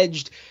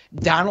full-fledged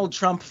Donald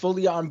Trump,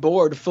 fully on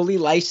board, fully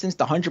licensed,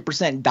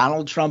 100%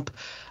 Donald Trump,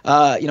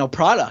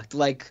 product.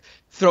 Like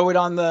throw it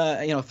on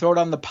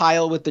the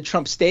pile with the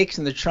Trump steaks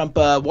and the Trump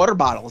water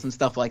bottles and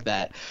stuff like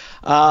that.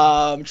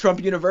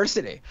 Trump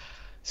University.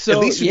 So at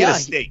least you get a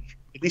steak.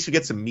 At least you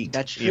get some meat.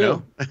 That's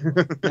true.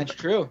 That's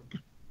true.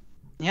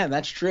 Yeah,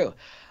 that's true.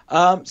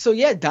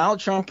 Donald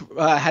Trump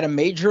had a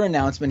major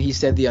announcement, he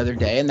said the other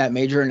day, and that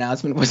major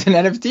announcement was an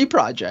NFT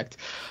project.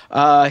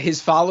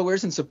 His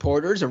followers and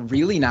supporters are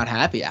really not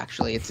happy,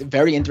 actually. It's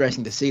very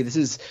interesting to see. This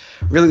is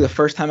really the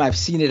first time I've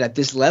seen it at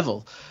this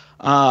level,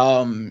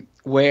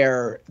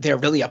 where they're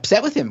really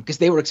upset with him because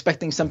they were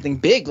expecting something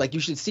big. Like,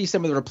 you should see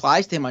some of the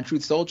replies to him on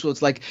Truth Social.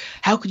 It's like,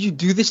 how could you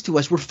do this to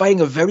us? We're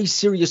fighting a very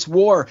serious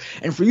war,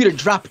 and for you to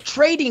drop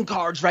trading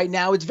cards right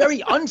now, it's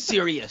very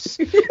unserious.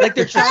 Like,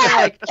 they're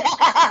trying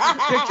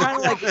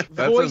to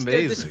voice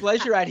their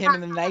displeasure at him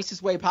in the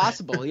nicest way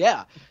possible.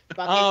 Yeah.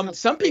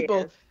 Some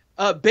people.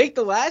 Baked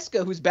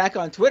Alaska, who's back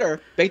on Twitter.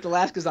 Baked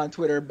Alaska's on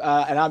Twitter,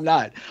 and I'm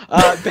not.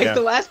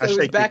 Alaska,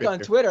 who's back on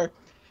Twitter.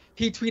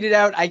 He tweeted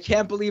out, "I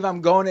can't believe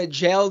I'm going to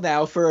jail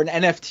now for an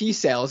NFT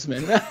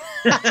salesman,"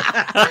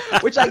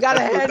 which I gotta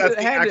hand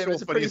him.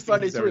 It's a pretty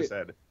funny tweet.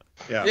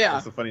 Yeah,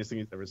 that's the funniest thing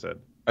he's ever said.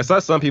 I saw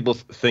some people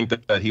think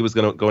that he was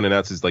going to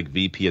announce his like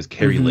VP as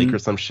Carrie Lake or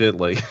some shit.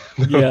 Like,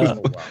 yeah,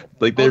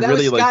 like they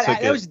really like took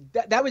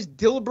it. That was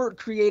Dilbert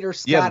creator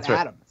Scott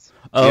Adams.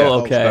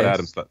 Oh, okay. Scott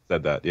Adams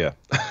said that. Yeah.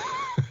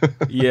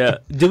 Yeah.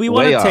 Do we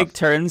want to take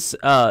turns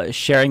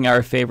sharing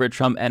our favorite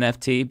Trump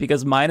NFT?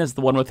 Because mine is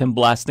the one with him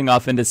blasting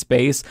off into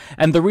space.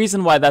 And the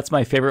reason why that's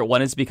my favorite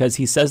one is because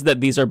he says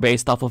that these are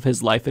based off of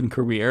his life and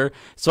career.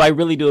 So I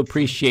really do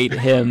appreciate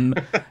him,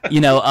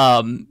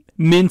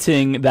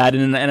 minting that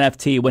in an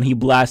NFT when he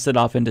blasted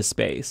off into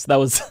space. That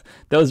was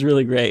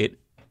really great.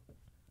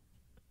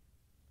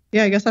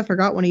 Yeah, I guess I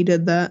forgot when he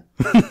did that.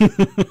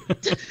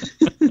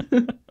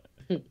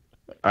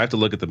 I have to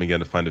look at them again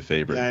to find a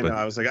favorite. Yeah, I know.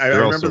 I was like, I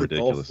remember the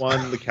golf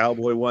one, the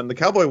cowboy one. The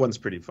cowboy one's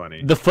pretty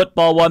funny. The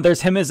football one,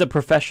 there's him as a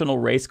professional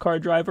race car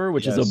driver,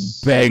 which is a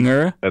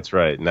banger. That's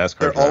right, NASCAR.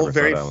 They're driver, all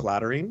very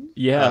flattering.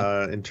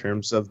 Yeah, in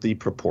terms of the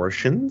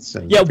proportions.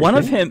 And one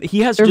of him, he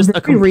has just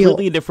a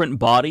completely different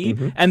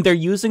body, and they're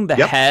using the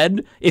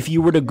head. If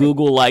you were to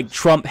Google like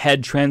Trump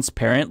head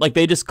transparent, like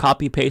they just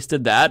copy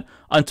pasted that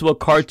onto a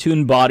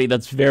cartoon body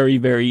that's very,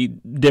 very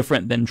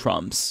different than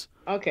Trump's.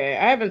 Okay,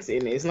 I haven't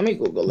seen these. Let me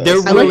Google this.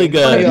 They're really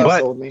good.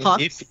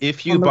 But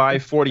if you buy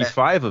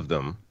 45 of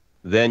them,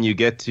 then you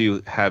get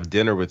to have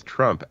dinner with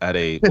Trump at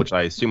which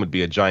I assume would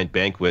be a giant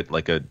banquet,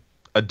 like a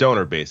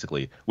donor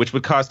basically, which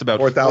would cost about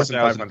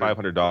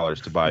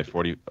 $4,500 to buy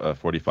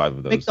 45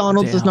 of those.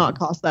 McDonald's does not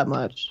cost that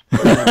much.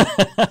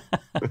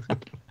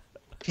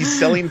 He's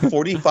selling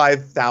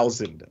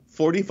 45,000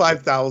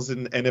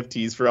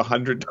 NFTs for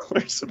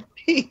 $100 a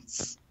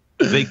piece.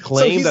 They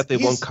claim that they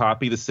won't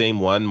copy the same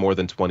one more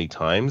than 20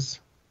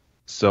 times.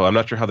 So I'm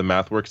not sure how the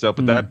math works out,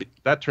 but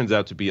that turns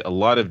out to be a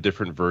lot of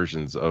different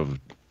versions of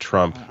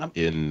Trump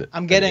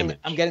I'm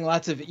getting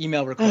lots of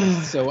email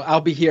requests, so I'll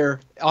be here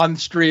on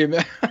stream.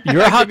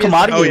 You're a hot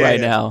commodity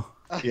right now.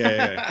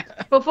 Yeah.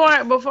 Before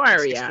I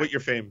react. Quit your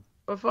fame.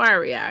 Before I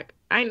react,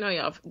 I know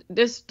y'all.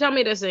 Just tell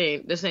me this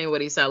ain't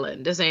what he's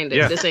selling. This ain't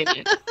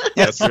it.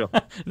 That's real.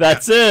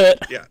 That's it.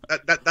 Yeah,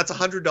 that's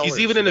 $100. He's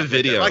even in a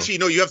video. Actually,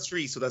 no, you have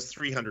three, so that's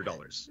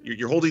 $300.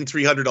 You're holding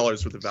 $300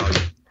 worth of value.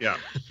 Yeah.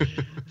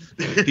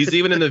 He's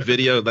even in a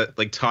video that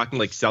like talking,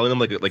 like selling them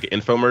like an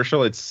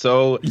infomercial.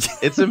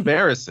 It's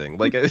embarrassing,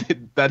 like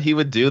that he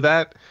would do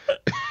that.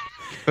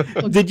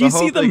 Did you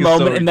see the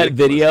moment in that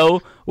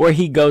video where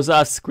he goes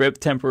off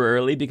script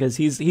temporarily because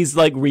he's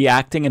like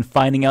reacting and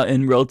finding out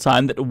in real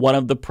time that one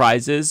of the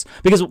prizes,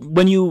 because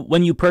when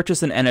you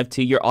purchase an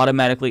NFT, you're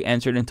automatically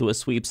entered into a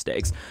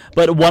sweepstakes,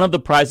 but one of the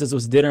prizes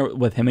was dinner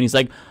with him, and he's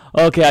like,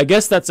 okay, I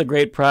guess that's a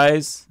great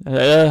prize.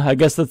 I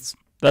guess that's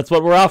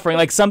what we're offering,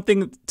 like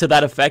something to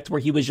that effect, where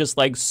he was just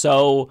like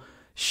so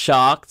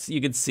shocked, you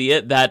could see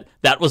it, that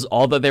was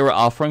all that they were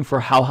offering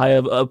for how high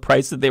of a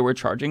price that they were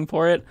charging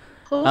for it.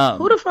 Who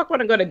the fuck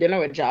want to go to dinner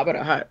with Jabba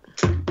the Hutt?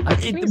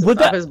 Would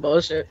that his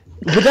bullshit?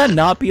 Would that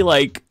not be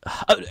like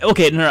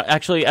Okay, no,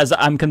 actually, as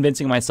I'm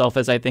convincing myself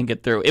as I think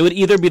it through, it would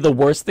either be the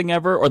worst thing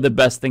ever or the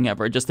best thing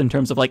ever, just in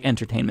terms of like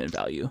entertainment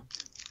value.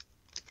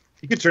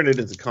 You could turn it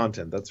into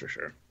content, that's for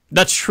sure.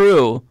 That's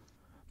true.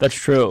 That's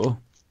true.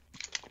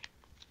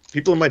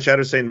 People in my chat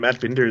are saying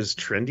Matt Binder is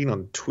trending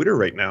on Twitter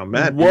right now.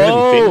 Matt, Whoa. you're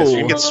gonna be famous. You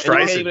can get You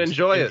Streisand can't even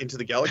enjoy it. into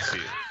the galaxy.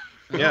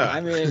 Yeah,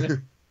 I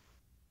mean,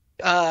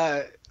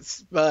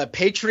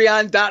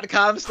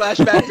 Patreon.com/Matt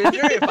Binder.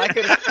 If I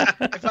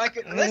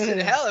could listen,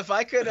 hell, if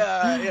I could,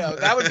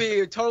 that would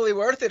be totally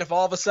worth it. If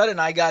all of a sudden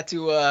I got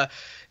to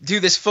do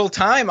this full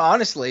time,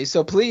 honestly.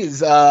 So please,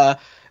 do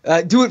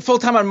it full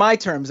time on my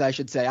terms, I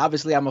should say.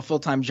 Obviously, I'm a full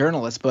time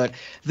journalist, but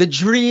the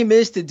dream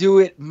is to do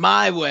it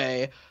my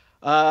way.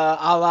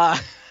 All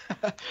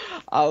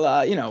the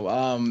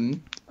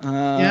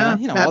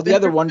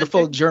other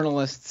wonderful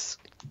journalists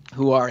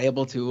who are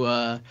able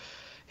to,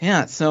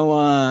 This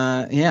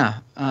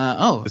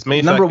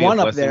may number be a one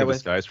up blessing there in with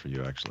disguise for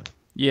you, actually.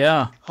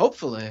 Yeah.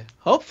 hopefully,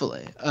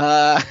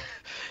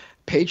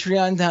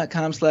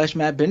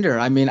 Patreon.com/Matt Binder.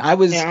 I mean, I'm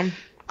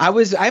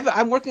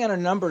working on a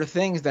number of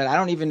things that I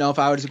don't even know if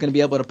I was going to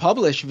be able to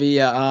publish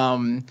via,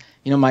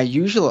 my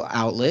usual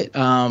outlet.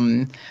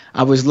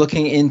 I was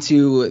looking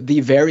into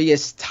the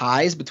various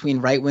ties between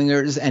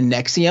right-wingers and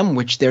Nexium,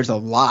 which there's a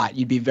lot.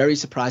 You'd be very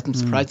surprised. I'm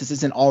surprised this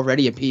isn't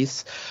already a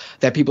piece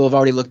that people have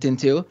already looked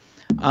into.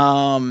 There's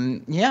I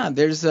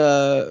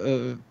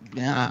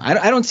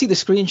don't see the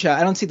screenshot.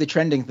 I don't see the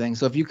trending thing.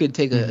 So if you could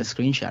take a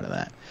screenshot of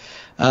that.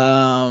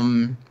 I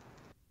don't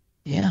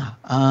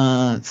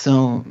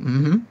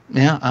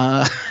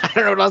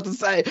know what else to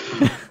say.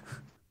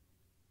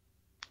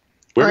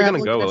 Where are we Alright,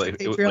 going to go? look, Like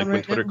that's Patreon when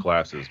right Twitter now.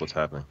 collapses, what's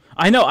happening?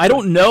 I know. I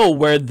don't know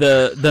where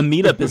the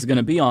meetup is going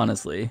to be,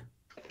 honestly.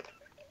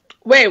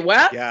 Wait,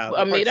 what? yeah. A that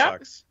part meetup?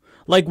 sucks.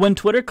 Like when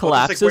Twitter Well, it's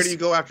collapses, like, where do you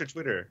go after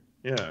Twitter?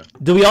 Yeah.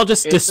 do we all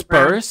just Instagram.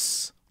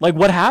 disperse? Like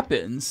what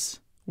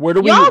happens? Where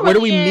do we Y'all where do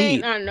we really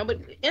ain't- meet? I don't know,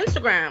 but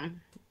Instagram.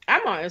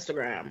 I'm on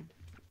Instagram.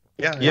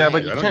 Yeah,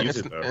 but you I don't can't. use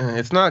It's, it, though.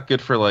 it's not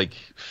good for like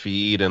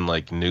feed and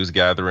like news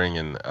gathering,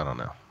 and I don't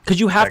know. Because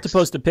you have to Text.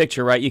 post a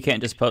picture, right? You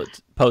can't just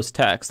post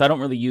text. I don't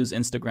really use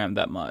Instagram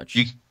that much.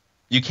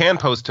 You can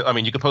post. I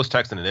mean, you can post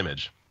text and an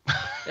image.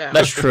 Yeah.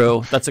 That's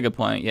true. That's a good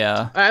point.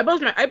 Yeah. I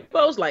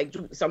post like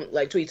some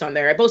like tweets on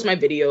there. I post my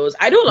videos.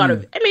 I do a lot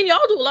of. I mean,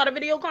 y'all do a lot of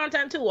video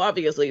content too,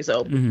 obviously.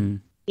 So Hmm.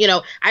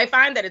 I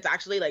find that it's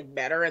actually like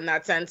better in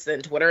that sense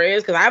than Twitter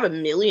is, because I have a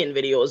million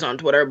videos on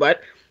Twitter,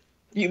 but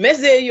you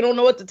miss it, you don't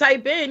know what to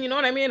type in. You know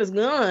what I mean? It's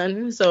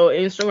gone. So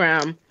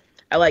Instagram,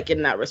 I like it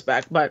in that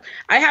respect. But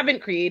I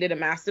haven't created a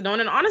Mastodon,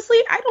 and honestly,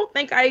 I don't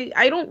think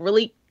I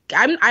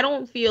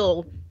don't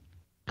feel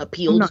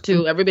appealed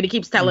to. Everybody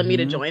keeps telling me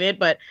to join it,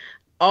 but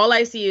all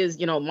I see is,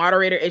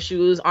 moderator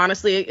issues.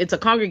 Honestly, it's a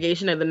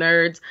congregation of the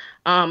nerds.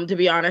 To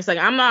be honest, like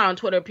I'm not on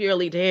Twitter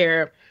purely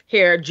to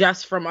hear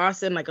just from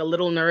us in like a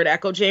little nerd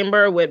echo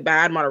chamber with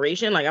bad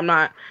moderation. Like I'm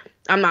not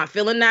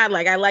feeling that.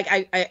 Like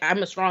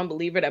I'm a strong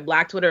believer that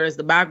Black Twitter is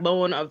the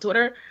backbone of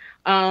Twitter.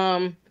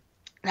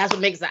 That's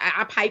what makes the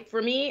app hype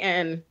for me,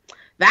 and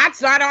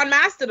that's not on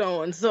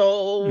Mastodon.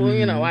 So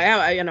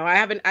I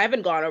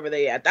haven't gone over there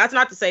yet. That's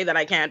not to say that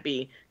I can't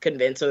be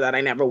convinced or that I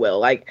never will.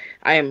 Like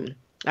I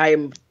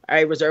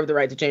reserve the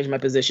right to change my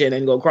position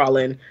and go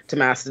crawling to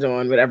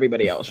Mastodon with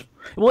everybody else.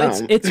 Well,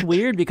 it's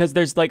weird because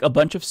there's like a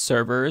bunch of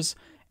servers,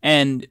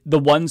 and the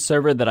one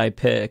server that I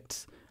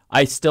picked,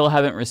 I still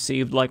haven't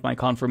received like my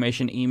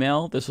confirmation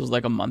email. This was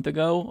like a month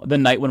ago, the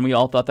night when we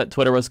all thought that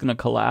Twitter was going to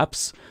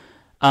collapse,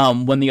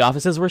 when the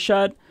offices were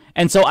shut.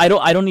 And so I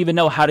don't even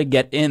know how to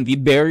get in. The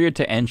barrier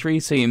to entry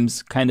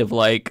seems kind of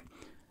like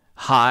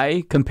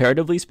high,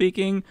 comparatively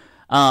speaking.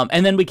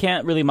 And then we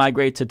can't really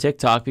migrate to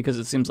TikTok because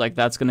it seems like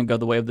that's going to go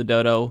the way of the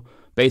dodo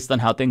based on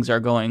how things are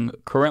going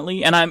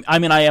currently. And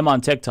I am on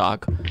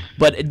TikTok,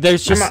 but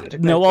there's just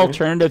no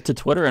alternative to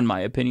Twitter, in my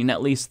opinion.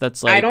 At least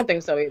that's like, I don't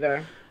think so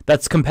either.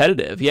 That's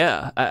competitive.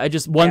 Yeah. I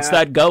just, once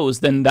that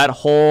goes, then that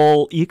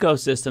whole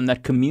ecosystem,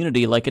 that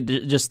community, like it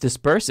just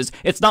disperses.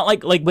 It's not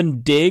like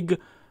when Dig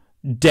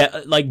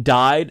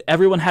died,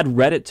 everyone had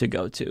Reddit to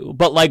go to,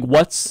 but like,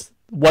 what's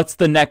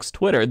the next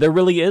Twitter? There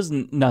really is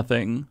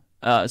nothing.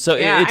 It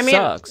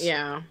sucks.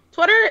 Yeah.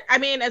 Twitter, I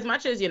mean, as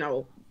much as,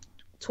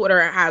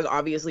 Twitter has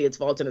obviously its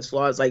faults and its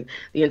flaws, like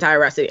the entire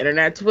rest of the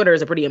internet, Twitter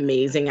is a pretty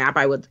amazing app,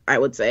 I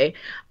would say.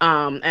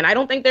 And I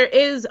don't think there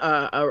is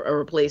a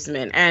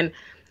replacement. And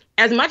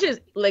as much as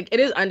like it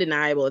is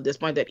undeniable at this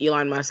point that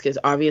Elon Musk is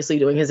obviously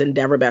doing his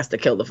endeavor best to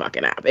kill the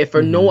fucking app. If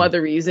for no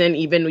other reason,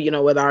 even,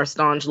 with our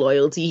staunch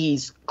loyalty,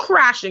 he's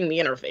crashing the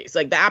interface.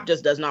 Like the app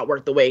just does not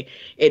work the way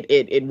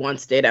it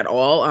once did at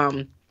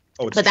all.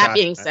 But that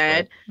being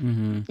said,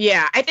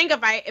 yeah, I think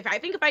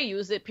if I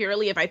use it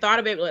purely, if I thought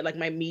of it like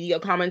my media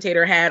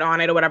commentator hat on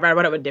it or whatever, I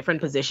would have a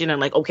different position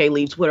and like, okay,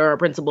 leave Twitter or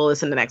principle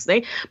this in the next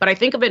day. But I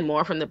think of it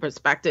more from the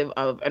perspective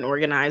of an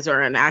organizer,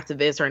 an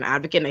activist, or an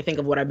advocate. And I think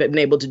of what I've been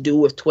able to do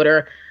with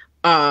Twitter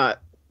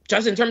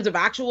just in terms of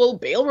actual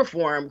bail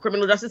reform,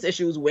 criminal justice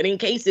issues, winning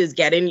cases,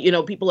 getting, you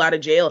know, people out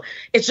of jail.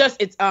 It's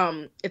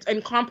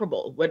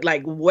incomparable with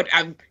like what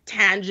I've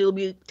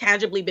tangibly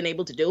been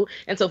able to do.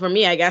 And so for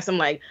me, I guess I'm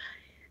like,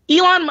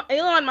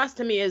 Elon Musk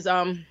to me is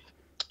a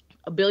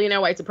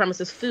billionaire white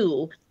supremacist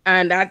fool.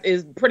 And that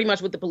is pretty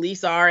much what the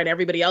police are and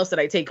everybody else that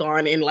I take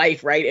on in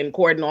life, right? In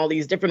court and all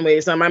these different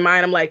ways. So in my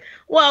mind, I'm like,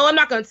 well, I'm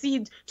not going to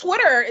see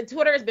Twitter.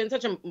 Twitter has been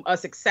such a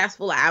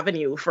successful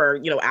avenue for,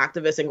 you know,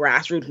 activists and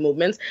grassroots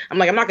movements. I'm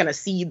like, I'm not going to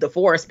cede the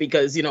force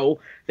because, you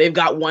know, they've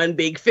got one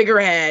big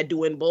figurehead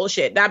doing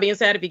bullshit. That being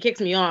said, if he kicks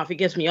me off,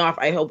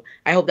 I hope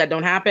that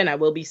don't happen. I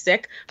will be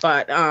sick.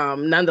 But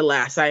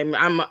nonetheless, I'm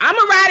gonna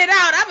ride it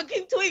out. I'm gonna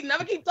keep tweeting. I'm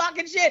gonna keep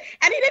talking shit.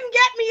 And he didn't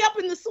get me up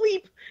in the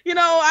sweep. You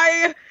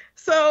know,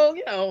 so,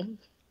 you know,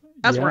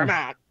 that's where I'm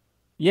at.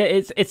 Yeah,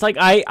 it's like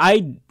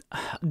I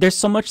there's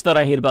so much that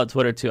I hate about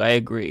Twitter too. I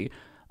agree.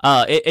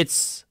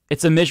 It's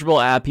a miserable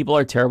app. People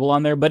are terrible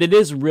on there, but it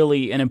is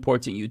really an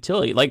important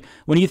utility. Like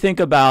when you think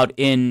about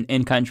in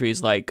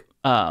countries like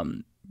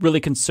really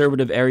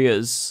conservative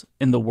areas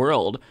in the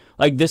world,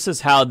 like this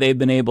is how they've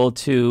been able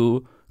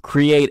to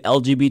create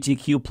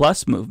LGBTQ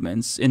plus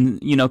movements in,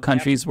 you know,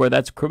 countries where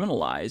that's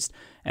criminalized,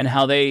 and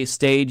how they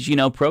stage, you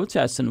know,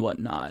 protests and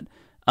whatnot.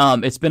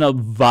 It's been a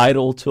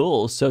vital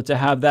tool. So to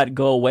have that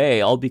go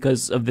away all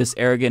because of this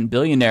arrogant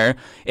billionaire,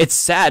 it's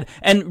sad.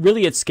 And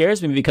really it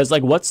scares me because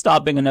like what's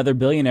stopping another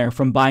billionaire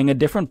from buying a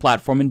different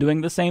platform and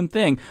doing the same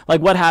thing? Like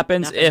what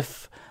happens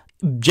if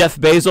Jeff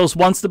Bezos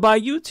wants to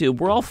buy YouTube?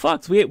 We're all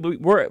fucked.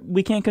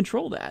 We can't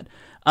control that.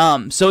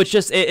 So it's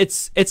just,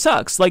 it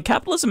sucks. Like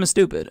capitalism is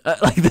stupid.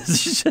 Like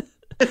this is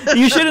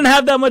you shouldn't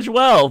have that much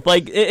wealth.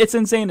 Like it's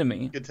insane to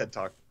me. Good TED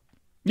Talk.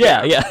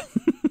 Yeah.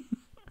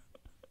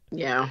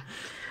 Yeah.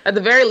 At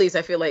the very least,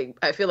 I feel like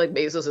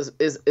Bezos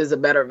is a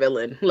better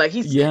villain. Like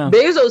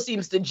Bezos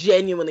seems to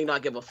genuinely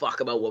not give a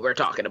fuck about what we're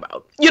talking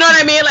about. You know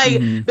what I mean? Like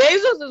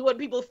Bezos is what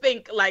people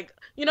think. Like,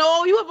 you know,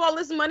 oh, you have all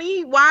this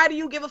money. Why do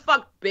you give a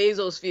fuck?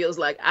 Bezos feels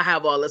like I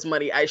have all this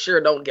money. I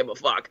sure don't give a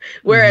fuck.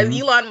 Whereas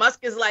Elon Musk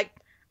is like,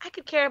 I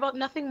could care about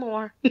nothing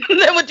more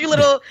than what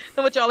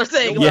y'all are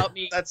saying about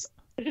me.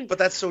 But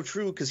that's so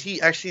true because he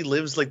actually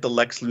lives like the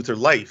Lex Luthor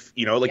life,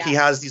 you know, like he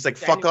has these like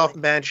fuck off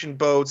mansion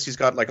boats. He's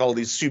got like all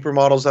these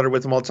supermodels that are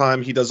with him all the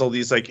time. He does all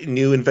these like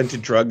new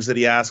invented drugs that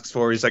he asks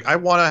for. He's like, I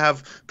want to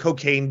have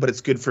cocaine, but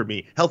it's good for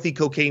me. Healthy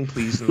cocaine,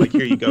 please. And like,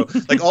 here you go.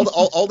 Like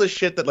all this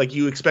shit that like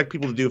you expect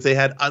people to do if they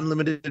had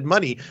unlimited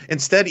money.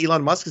 Instead,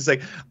 Elon Musk is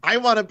like, I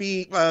want to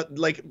be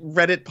like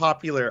Reddit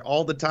popular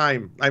all the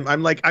time.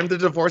 I'm the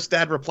divorced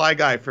dad reply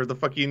guy for the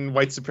fucking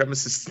white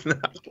supremacists now.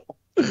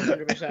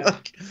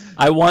 100%.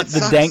 I want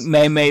the dank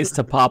memes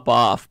to pop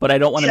off, but I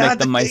don't want to make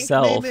them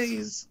myself.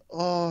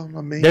 Oh,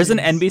 amazing. There's an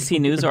NBC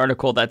News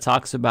article that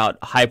talks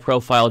about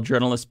high-profile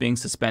journalists being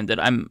suspended.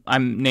 I'm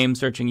name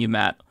searching you,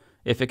 Matt,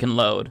 if it can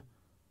load.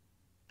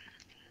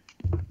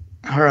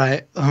 All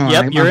right.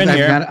 Yep, you're in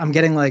here. I'm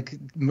getting like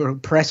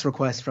press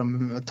requests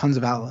from tons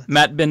of outlets.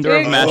 Matt Binder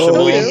of Mashable.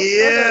 Oh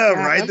yeah,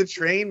 ride the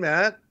train,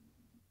 Matt.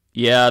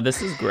 Yeah,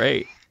 this is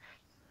great.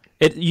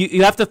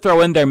 You have to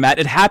throw in there, Matt.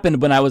 It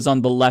happened when I was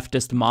on the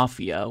Leftist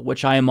Mafia,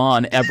 which I am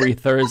on every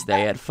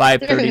Thursday at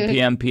 5:30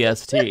 p.m.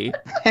 PST.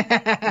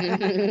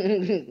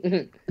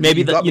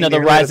 Maybe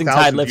the rising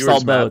tide lifts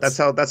all boats.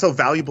 That's how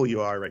valuable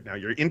you are right now.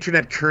 You're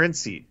internet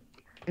currency.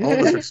 All of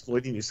us are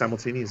exploiting you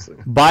simultaneously.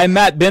 Buy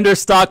Matt Binder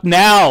stock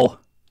now.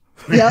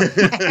 Yep.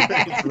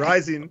 It's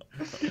rising.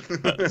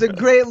 It's a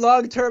great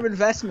long-term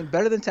investment,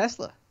 better than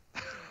Tesla.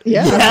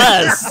 Yeah.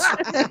 Yes.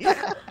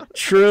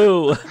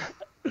 True.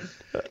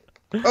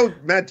 Oh,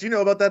 Matt, do you know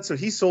about that? So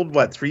he sold,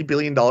 what, $3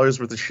 billion worth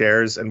of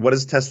shares, and what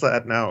is Tesla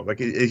at now? Like,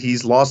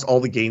 he's lost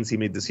all the gains he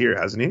made this year,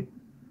 hasn't he?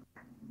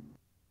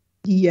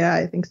 Yeah,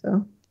 I think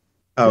so.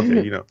 Oh,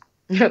 okay, you know.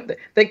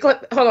 They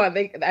clipped, hold on,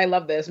 I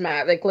love this,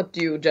 Matt. They clipped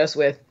you just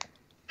with,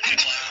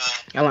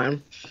 hold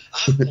on.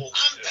 I'm bad,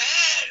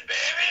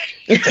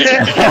 baby.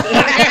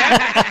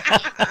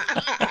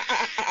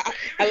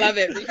 I love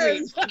it.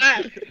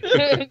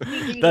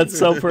 That's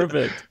so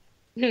perfect.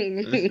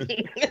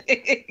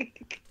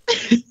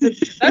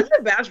 That's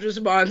the best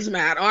response,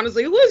 Matt.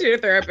 Honestly, who is your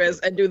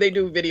therapist, and do they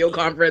do video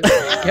conference?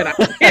 Can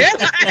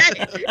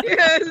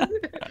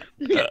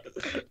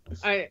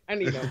I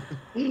need them.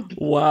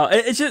 Wow,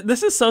 it's just,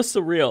 this is so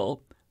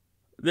surreal.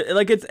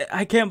 Like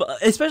I can't,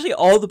 especially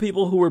all the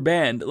people who were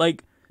banned.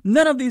 Like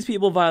none of these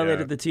people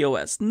violated the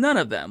TOS. None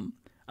of them.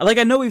 Like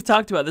I know we've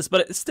talked about this,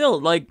 but it's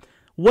still like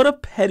what a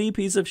petty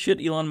piece of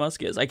shit Elon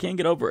Musk is. I can't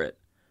get over it.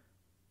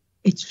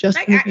 It's just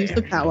an abuse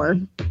of power.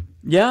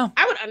 Yeah.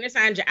 I would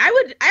understand. I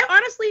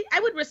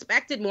would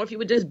respect it more if you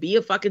would just be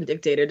a fucking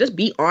dictator. Just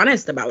be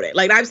honest about it.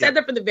 Like I've said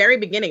that from the very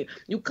beginning.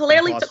 You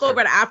clearly took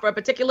over the app for a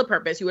particular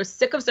purpose. You were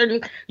sick of certain.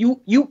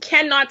 You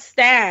cannot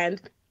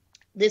stand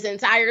this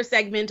entire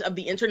segment of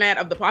the internet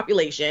of the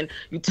population.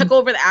 You took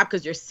over the app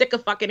because you're sick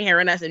of fucking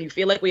hearing us and you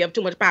feel like we have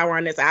too much power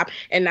on this app.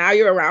 And now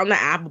you're around the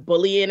app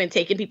bullying and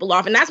taking people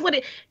off. And that's what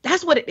it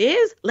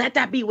is. Let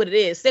that be what it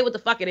is. Say what the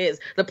fuck it is.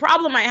 The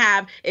problem I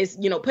have is,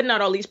 putting out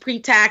all these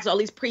pretexts, all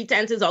these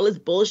pretenses, all this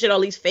bullshit, all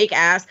these fake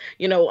ass,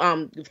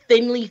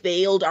 thinly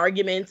veiled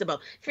arguments about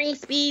free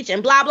speech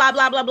and blah, blah,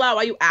 blah, blah, blah,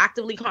 while you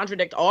actively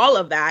contradict all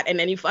of that. And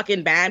then you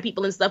fucking ban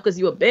people and stuff because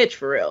you a bitch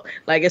for real.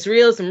 Like, it's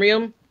real, some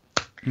real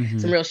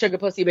sugar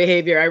pussy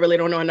behavior. I really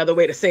don't know another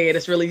way to say it.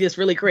 It's really just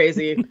really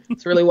crazy.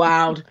 It's really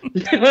wild.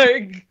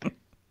 Like,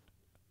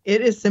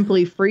 it is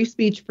simply free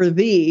speech for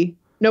thee.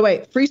 No,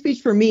 wait, free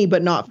speech for me,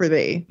 but not for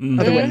thee.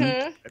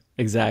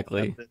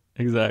 Exactly.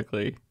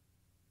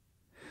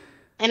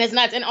 And it's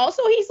nuts. And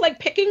also he's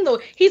like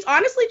he's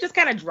honestly just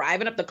kind of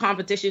driving up the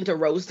competition to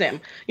roast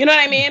him. You know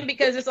what I mean?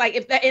 Because it's like,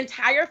 if the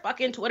entire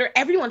fucking Twitter,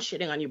 everyone's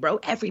shitting on you, bro.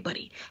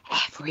 Everybody.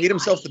 He made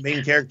himself the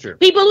main character.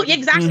 People who don't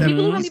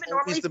even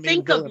normally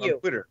think of you.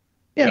 Twitter.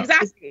 Yeah.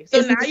 Exactly. So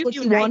now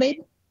you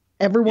wanted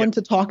everyone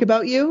to talk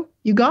about you.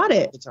 You got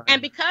it.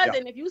 And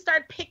and if you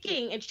start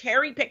picking and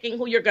cherry picking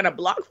who you're gonna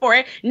block for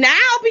it, now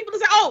people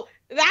say, oh,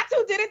 that's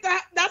who did it.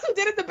 That's who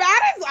did it the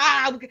baddest.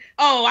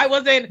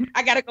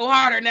 I gotta go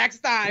harder next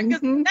time,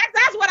 because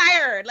that's what I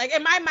heard. Like,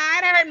 in my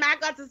mind, I heard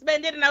Matt got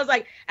suspended, and I was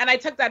like, and I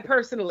took that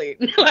personally.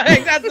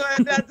 Like, that's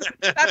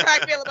how I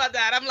feel about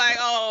that. I'm like,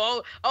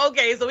 oh,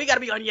 okay, so we gotta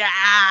be on your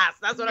ass.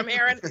 That's what I'm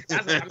hearing.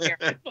 That's what I'm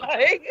hearing.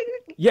 Like,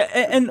 yeah,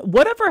 and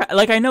whatever.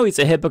 Like, I know he's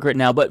a hypocrite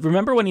now, but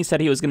remember when he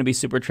said he was gonna be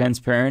super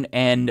transparent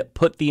and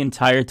put the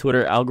entire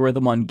Twitter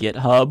algorithm on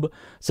GitHub,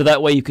 so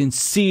that way you can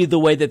see the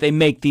way that they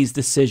make these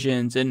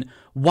decisions and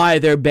why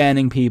they're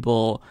banning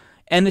people.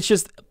 And it's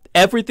just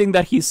everything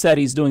that he said,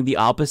 he's doing the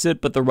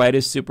opposite, but the right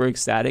is super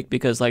ecstatic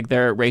because, like,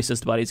 their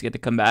racist buddies get to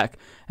come back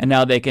and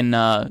now they can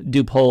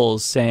do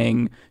polls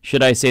saying,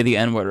 should I say the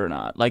N-word or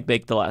not, like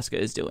Baked Alaska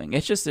is doing.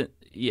 It's just it's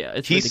he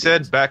ridiculous.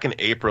 said back in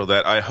April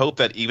that I hope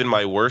that even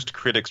my worst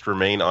critics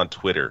remain on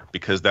Twitter,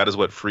 because that is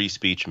what free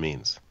speech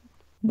means.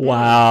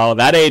 Wow,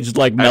 that aged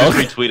like milk.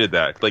 I retweeted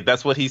that. Like,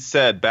 that's what he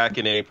said back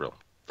in April.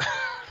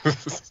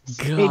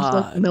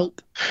 God.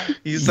 Milk.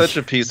 He's such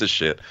a piece of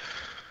shit.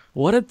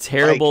 What a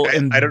terrible,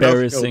 embarrassing... I don't know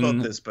if you know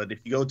about this, but if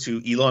you go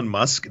to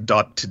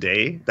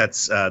elonmusk.today,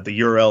 that's the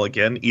URL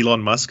again,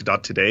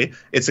 elonmusk.today,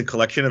 it's a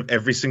collection of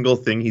every single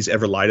thing he's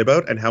ever lied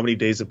about and how many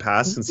days have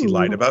passed since he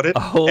lied about it.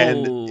 Oh.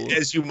 And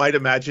as you might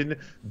imagine,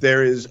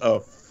 there is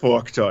a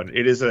fuck ton.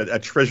 It is a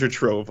treasure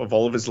trove of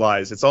all of his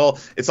lies. It's all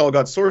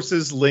got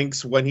sources,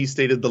 links, when he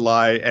stated the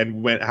lie,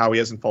 and how he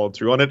hasn't followed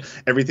through on it.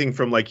 Everything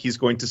from, like, he's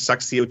going to suck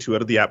CO2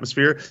 out of the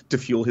atmosphere to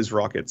fuel his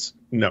rockets.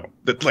 No,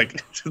 that,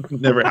 like,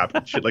 never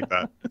happened. Shit like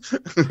that.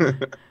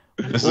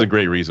 This is a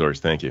great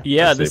resource. Thank you.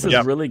 Yeah, this is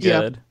really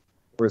good.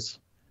 Of course.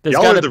 There's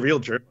Y'all are the real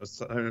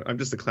journalists. I'm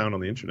just a clown on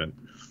the internet.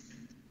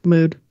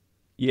 Mood.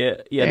 Yeah.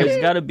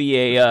 There's got to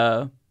be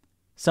a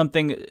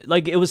something,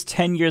 like, it was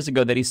 10 years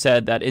ago that he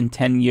said that in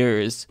 10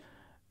 years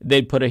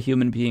they'd put a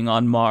human being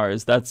on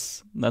Mars.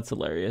 That's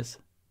hilarious.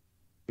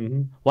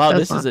 Wow,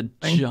 this is a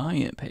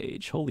giant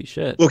page. Holy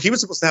shit. Look, he was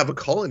supposed to have a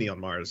colony on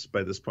Mars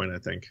by this point, I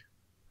think.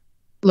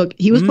 Look,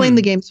 he was playing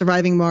the game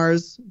Surviving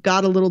Mars,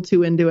 got a little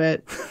too into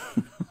it.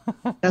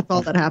 That's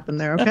all that happened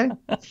there, okay?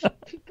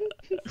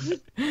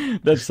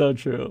 That's so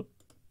true.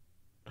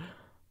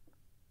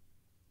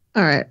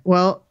 All right,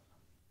 well,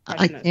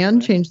 I can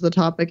change the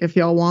topic if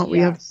y'all want. We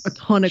have a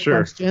ton of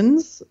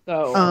questions.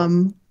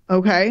 So,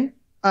 okay.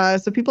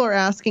 So people are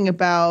asking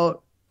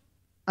about,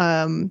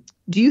 do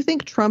you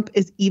think Trump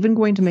is even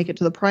going to make it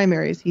to the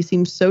primaries? He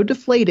seems so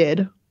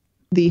deflated,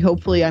 the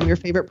hopefully I'm your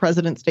favorite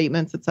president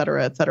statements, et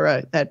cetera,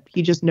 that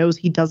he just knows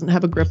he doesn't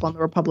have a grip on the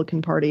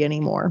Republican Party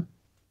anymore.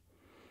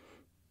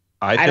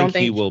 I think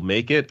he will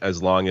make it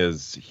as long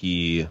as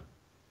he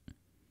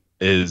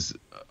is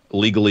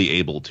legally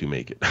able to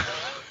make it.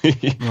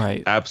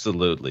 Right.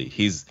 Absolutely.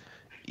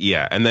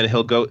 And then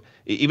he'll go,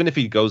 even if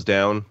he goes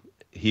down,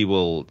 he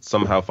will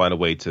somehow find a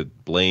way to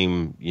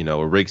blame,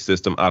 a rigged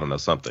system. I don't know,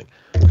 something.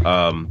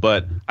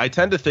 But I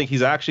tend to think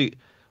he's actually,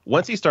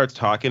 once he starts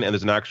talking and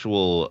there's an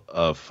actual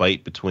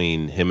fight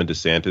between him and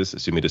DeSantis,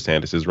 assuming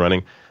DeSantis is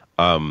running,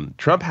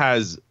 Trump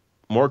has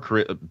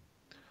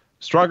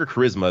stronger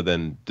charisma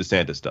than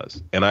DeSantis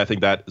does. And I think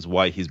that is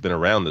why he's been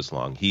around this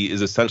long. He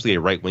is essentially a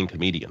right-wing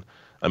comedian.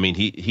 I mean,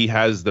 he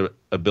has the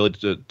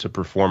ability to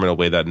perform in a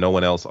way that no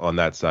one else on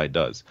that side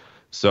does.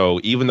 So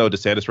even though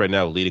DeSantis right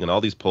now leading in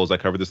all these polls, I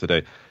covered this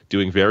today,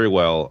 doing very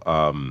well,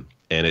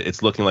 and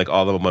it's looking like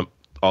all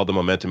the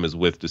momentum is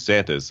with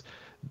DeSantis,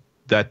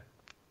 that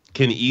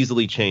can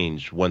easily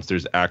change once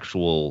there's an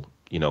actual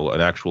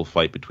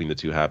fight between the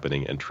two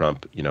happening, and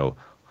Trump,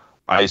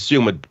 I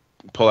assume would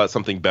pull out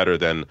something better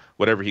than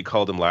whatever he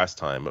called him last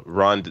time,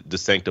 Ron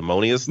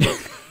DeSanctimonious.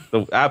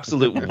 The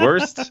absolute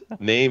worst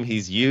name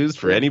he's used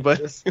for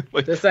anybody.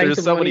 Like,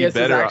 there's so many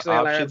better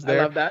options there.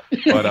 I love that.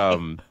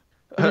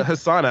 But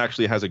Hassan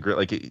actually has a great,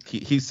 like,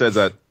 he says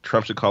that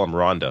Trump should call him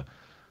Rhonda,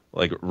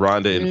 like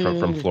Rhonda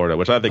from Florida,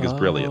 which I think is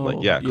brilliant. Like,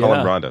 call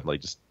him Rhonda,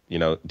 like, just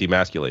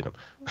demasculate him.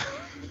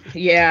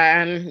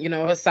 Yeah, and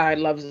his side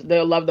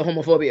they'll love the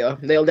homophobia.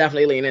 They'll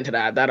definitely lean into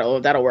that.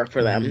 That'll work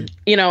for them.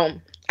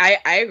 I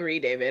agree,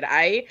 David.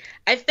 I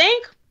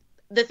think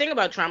the thing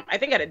about Trump, I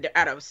think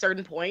at a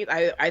certain point,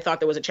 I thought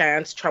there was a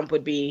chance Trump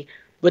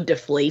would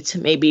deflate,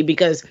 maybe,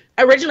 because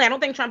originally I don't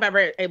think Trump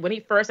ever, when he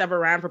first ever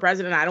ran for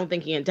president, I don't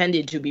think he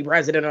intended to be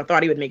president or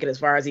thought he would make it as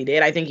far as he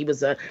did. I think he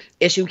was a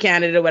issue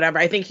candidate or whatever.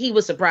 I think he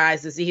was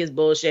surprised to see his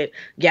bullshit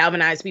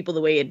galvanize people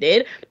the way it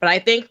did. But I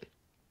think,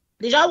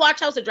 did y'all watch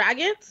House of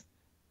Dragons?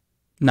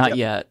 Not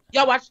yet.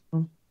 Y'all watch?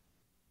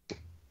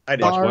 I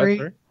did.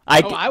 Sorry.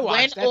 I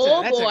watched. When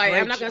old boy,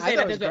 I'm not gonna say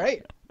that. It was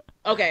great.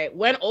 Okay,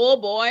 when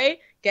old boy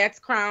gets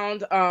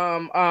crowned,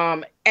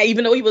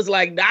 even though he was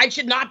like, I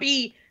should not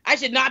be,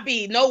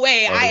 no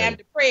way, I am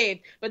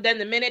depraved. But then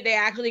the minute they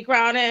actually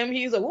crown him,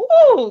 he's like,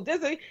 woo,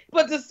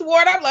 but the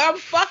sword up, like, I'm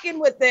fucking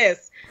with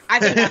this. I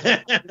think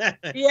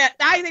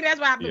that's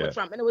what happened with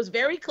Trump. And it was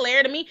very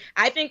clear to me.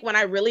 I think when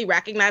I really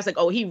recognized, like,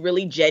 oh, he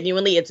really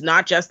genuinely, it's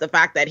not just the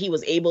fact that he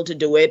was able to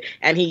do it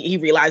and he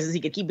realizes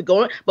he could keep it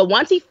going. But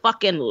once he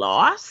fucking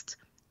lost,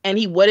 and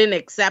he wouldn't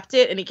accept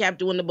it, and he kept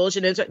doing the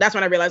bullshit. And that's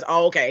when I realized,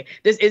 oh, okay,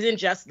 this isn't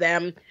just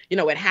them.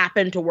 It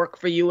happened to work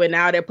for you, and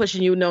now they're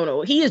pushing you.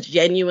 No, he is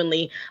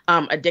genuinely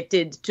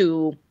addicted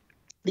to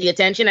the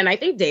attention. And I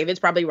think David's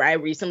probably right.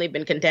 I've recently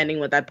been contending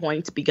with that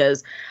point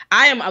because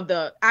I'm of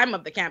the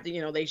camp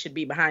that they should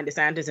be behind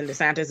DeSantis, and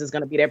DeSantis is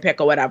going to be their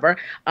pick or whatever.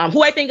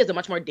 Who I think is a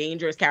much more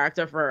dangerous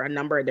character for a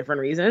number of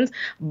different reasons.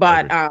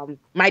 But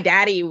my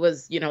daddy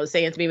was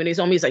saying to me when he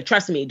told me, he's like,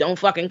 trust me, don't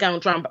fucking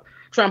count Trump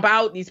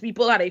out. These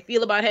people, how they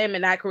feel about him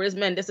and that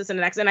charisma and this and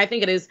the next. And I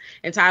think it is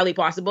entirely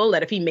possible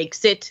that if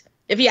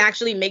he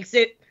actually makes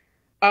it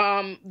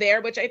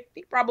there, which I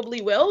think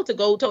probably will, to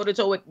go toe to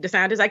toe with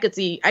DeSantis, I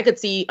could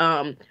see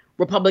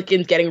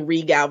Republicans getting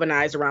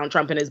re-galvanized around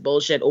Trump and his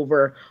bullshit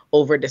over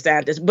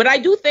DeSantis. But I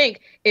do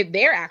think if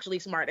they're actually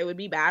smart, it would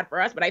be bad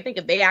for us. But I think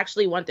if they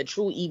actually want the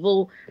true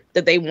evil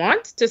that they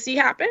want to see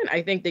happen,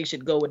 I think they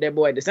should go with their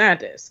boy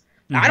DeSantis.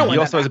 I don't want. He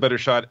also has a better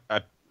shot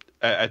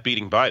at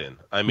beating Biden.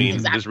 I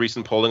mean, There's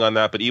recent polling on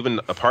that, but even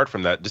apart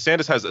from that,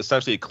 DeSantis has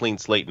essentially a clean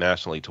slate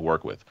nationally to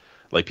work with.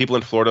 Like, people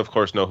in Florida, of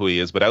course, know who he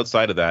is, but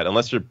outside of that,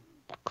 unless you're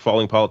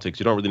following politics,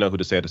 you don't really know who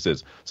DeSantis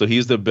is. So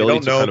he's the ability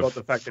to kind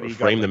of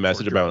frame the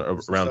message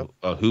around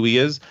who he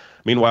is.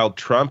 Meanwhile,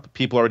 Trump,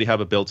 people already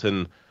have a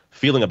built-in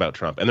feeling about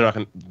Trump, and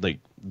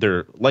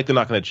they're likely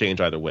not going to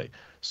change either way.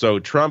 So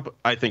Trump,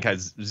 I think,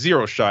 has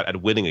zero shot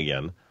at winning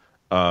again.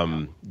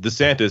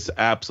 DeSantis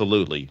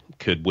absolutely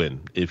could win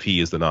if he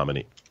is the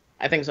nominee.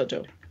 I think so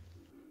too.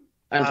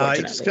 I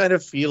just kind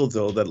of feel,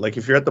 though, that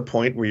if you're at the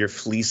point where you're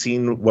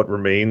fleecing what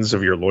remains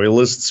of your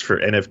loyalists for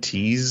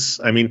NFTs,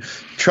 I mean,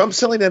 Trump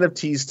selling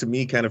NFTs to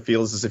me kind of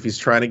feels as if he's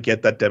trying to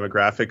get that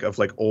demographic of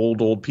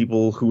old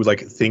people who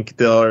think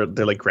their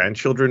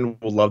grandchildren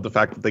will love the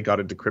fact that they got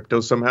into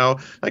crypto somehow.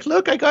 Like,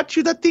 look, I got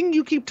you that thing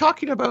you keep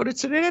talking about.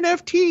 It's an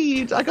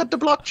NFT. I got the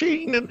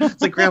blockchain. And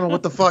it's like, Grandma,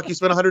 what the fuck? You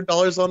spent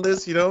 $100 on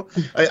this?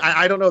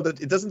 I don't know that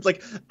it doesn't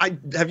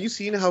have you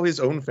seen how his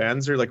own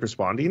fans are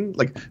responding?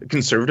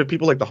 Conservative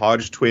people like the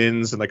Hodge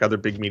twins and other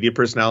big media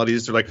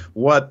personalities, they're like,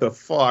 what the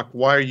fuck,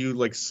 why are you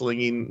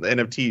slinging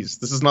NFTs?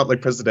 This is not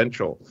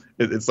presidential.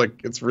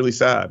 It's really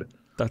sad.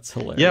 That's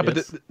hilarious. Yeah,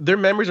 but their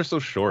memories are so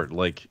short.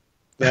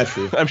 Yeah,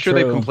 true. I'm sure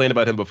they've complained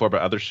about him before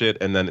about other shit,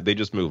 and then they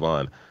just move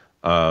on.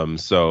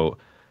 So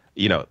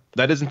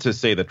that isn't to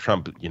say that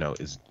Trump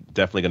is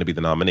definitely going to be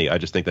the nominee. I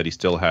just think that he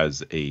still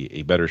has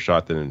a better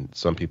shot than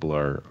some people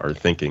are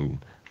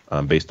thinking,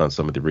 based on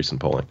some of the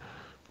recent polling.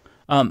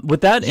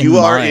 With that in you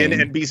are mind,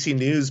 in NBC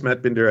News,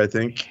 Matt Binder, I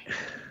think.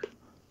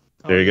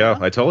 There you go.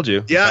 I told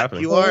you. Yeah,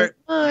 you are.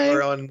 You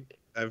are on.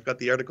 I've got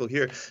the article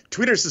here.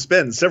 Twitter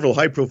suspends several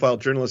high-profile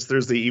journalists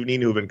Thursday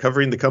evening who have been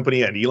covering the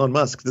company and Elon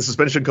Musk. The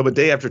suspension come a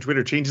day after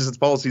Twitter changes its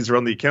policies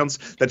around the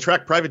accounts that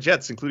track private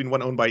jets, including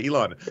one owned by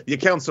Elon. The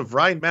accounts of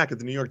Ryan Mack of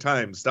the New York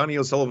Times, Donnie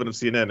O'Sullivan of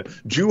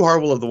CNN, Drew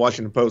Harwell of the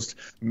Washington Post,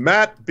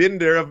 Matt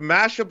Binder of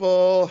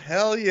Mashable,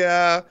 hell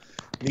yeah,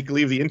 Nika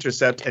Lee of The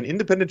Intercept, and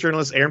independent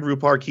journalists Aaron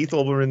Rupar, Keith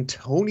Olbermann,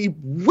 Tony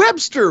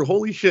Webster,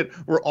 holy shit,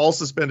 were all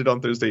suspended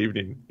on Thursday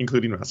evening,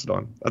 including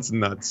Mastodon. That's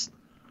nuts.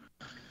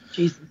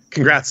 Jesus.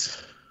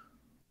 Congrats.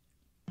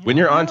 When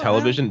you're on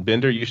television,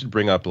 Binder, you should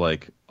bring up a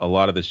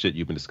lot of the shit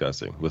you've been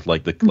discussing with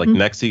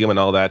Nexium and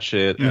all that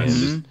shit,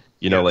 and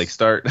just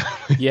start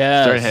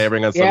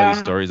hammering on some of these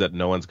stories that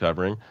no one's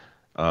covering.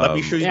 Let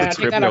me show you the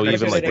crypto,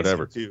 even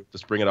whatever.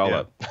 Just bring it all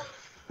up.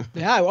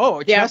 Yeah.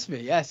 Oh, trust me.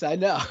 Yes, I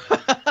know.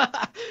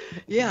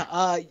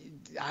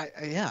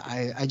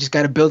 I just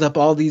got to build up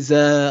all these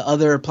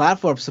other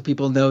platforms so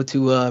people know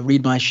to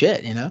read my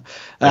shit, And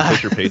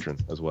push your patron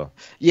as well.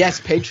 Yes,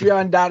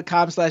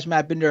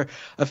 patreon.com/Matt Binder.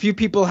 A few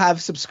people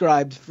have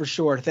subscribed for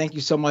sure. Thank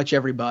you so much,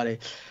 everybody.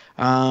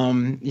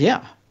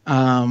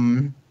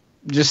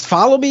 Just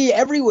follow me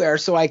everywhere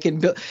so I can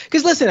build.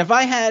 Because listen, if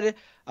I had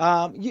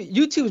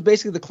YouTube is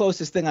basically the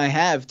closest thing I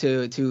have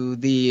to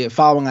the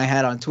following I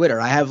had on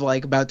Twitter. I have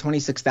about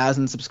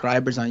 26,000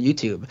 subscribers on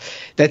YouTube.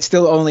 That's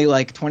still only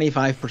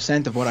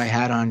 25% of what I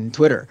had on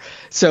Twitter.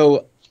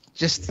 So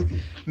Just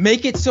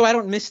make it so I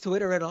don't miss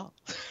Twitter at all.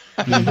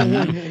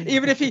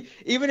 even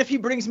if he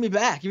brings me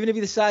back, even if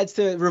he decides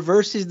to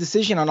reverse his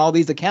decision on all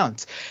these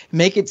accounts,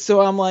 make it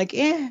so I'm like,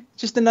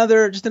 just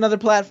another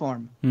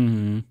platform.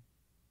 Mm-hmm.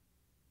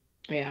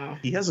 Yeah.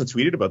 He hasn't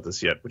tweeted about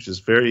this yet, which is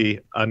very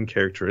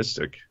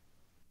uncharacteristic.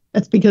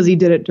 That's because he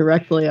did it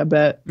directly, I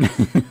bet.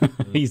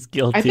 He's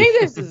guilty. I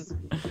think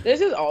this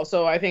is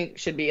also, I think,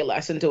 should be a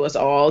lesson to us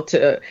all,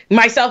 to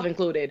myself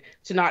included,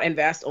 to not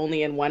invest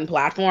only in one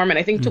platform. And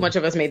I think too much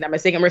of us made that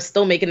mistake, and we're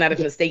still making that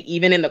mistake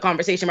even in the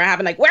conversation we're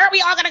having. Like, where are we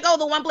all gonna go?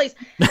 The one place.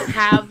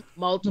 Have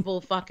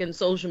multiple fucking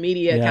social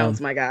media accounts,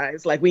 my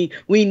guys. Like, we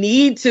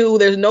need to.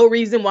 There's no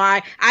reason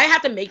why. I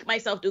have to make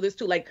myself do this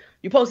too. Like,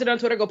 you post it on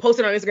Twitter, go post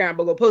it on Instagram,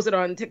 but go post it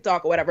on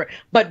TikTok or whatever.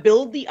 But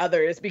build the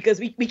others, because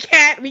we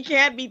can't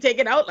be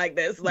taken out like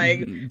this.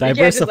 Like, we can't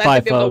just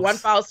let people one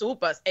foul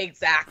swoop us.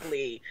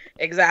 Exactly.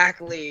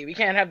 We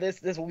can't have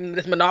this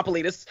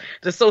monopoly, this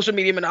social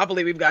media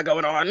monopoly we've got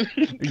going on.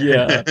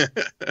 Yeah.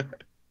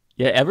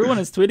 Yeah, everyone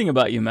is tweeting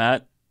about you,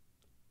 Matt.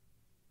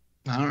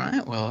 All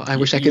right. Well, I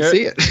wish I could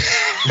see it.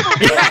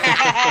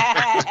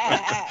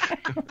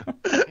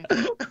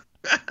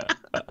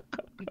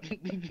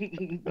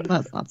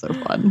 That's not so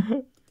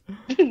fun.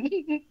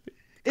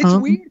 It's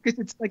weird because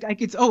it's like I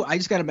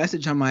just got a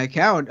message on my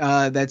account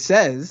that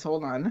says,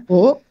 hold on.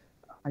 Oh.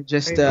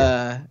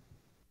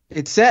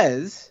 It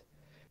says,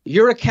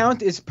 your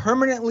account is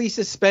permanently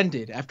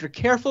suspended. After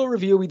careful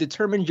review, we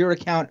determined your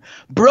account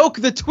broke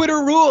the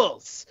Twitter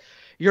rules.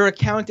 Your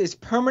account is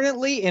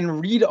permanently in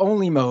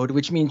read-only mode,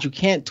 which means you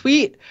can't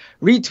tweet,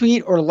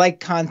 retweet, or like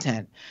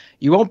content.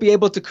 You won't be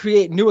able to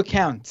create new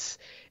accounts.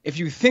 If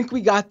you think we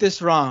got this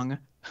wrong,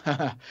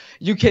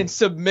 you can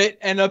submit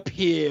an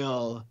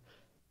appeal.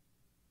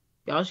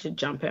 Y'all should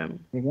jump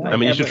him. I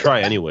mean, you should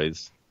try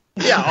anyways.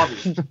 Yeah,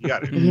 obviously. You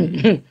got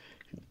it.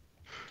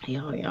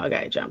 Y'all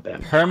gotta jump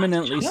him.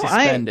 Permanently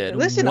suspended.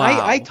 Wow.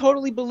 I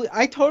totally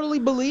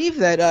believe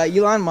that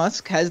Elon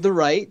Musk has the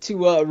right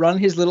to run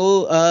his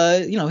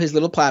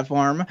little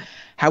platform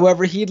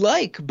however he'd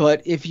like.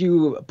 But if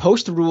you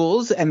post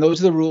rules, and those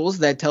are the rules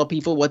that tell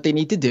people what they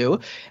need to do,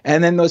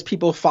 and then those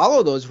people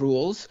follow those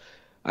rules,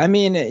 I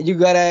mean, you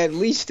gotta at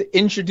least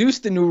introduce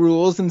the new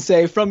rules and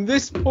say, from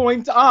this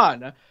point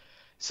on.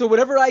 So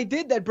whatever I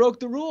did that broke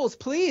the rules,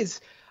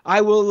 please,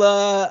 I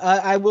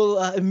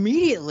will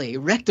immediately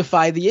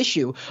rectify the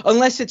issue,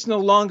 unless it's no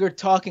longer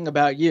talking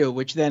about you,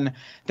 which then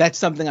that's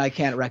something I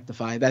can't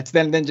rectify. That's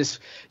then just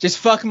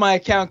fuck my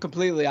account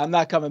completely. I'm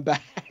not coming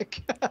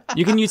back.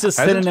 You can use a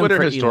synonym. Hasn't Twitter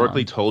for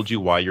historically Elon. told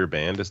you why you're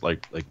banned? It's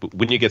like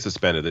when you get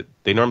suspended,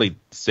 they normally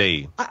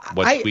say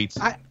what tweets.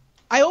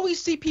 I always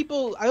see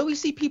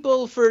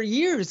people for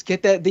years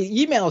get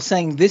the email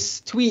saying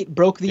this tweet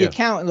broke the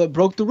account,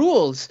 broke the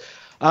rules.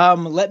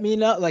 Let me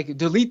know, like,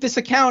 delete this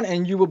account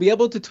and you will be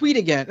able to tweet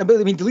again. I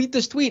mean, delete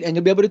this tweet and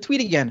you'll be able to tweet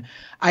again.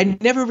 I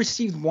never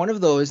received one of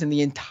those in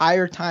the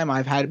entire time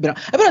I've been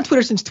on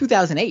Twitter since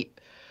 2008.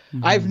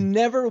 Mm-hmm. I've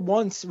never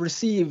once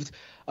received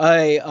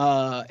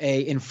a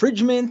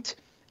infringement,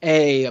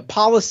 a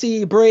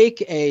policy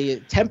break,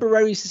 a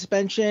temporary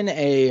suspension,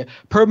 a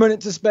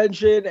permanent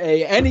suspension,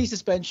 any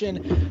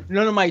suspension.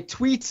 None of my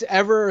tweets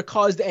ever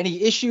caused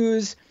any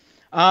issues.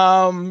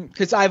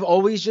 Because I've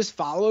always just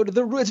followed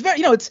the rules.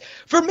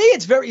 For me,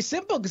 it's very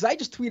simple, because I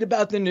just tweet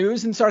about the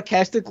news and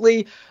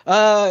sarcastically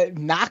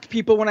knock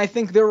people when I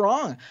think they're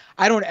wrong.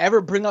 I don't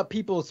ever bring up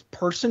people's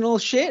personal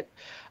shit.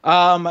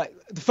 The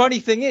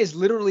funny thing is,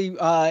 literally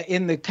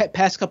in the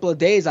past couple of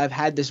days, I've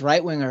had this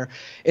right-winger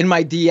in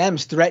my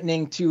DMs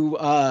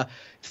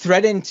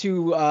threaten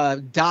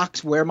to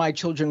dox where my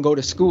children go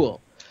to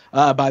school.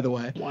 By the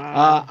way,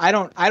 wow. I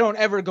don't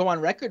ever go on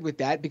record with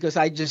that, because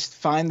I just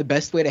find the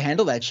best way to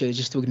handle that shit is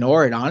just to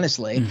ignore it,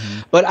 honestly.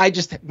 Mm-hmm. But I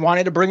just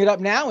wanted to bring it up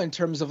now in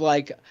terms of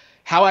like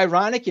how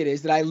ironic it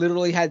is that I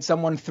literally had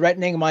someone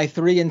threatening my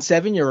 3 and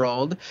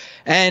 7-year-old,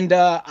 and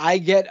I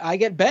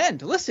get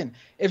banned. Listen,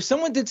 if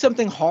someone did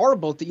something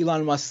horrible to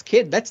Elon Musk's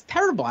kid, that's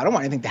terrible. I don't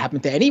want anything to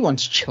happen to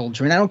anyone's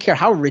children. I don't care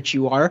how rich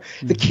you are.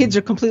 Mm-hmm. The kids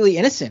are completely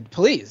innocent.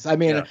 Please. I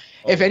mean,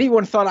 if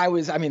anyone thought I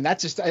was,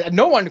 that's just,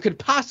 no one could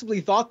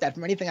possibly thought that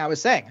from anything I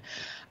was saying.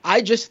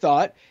 I just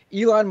thought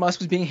Elon Musk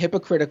was being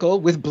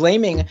hypocritical with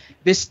blaming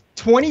this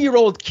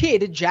 20-year-old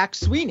kid, Jack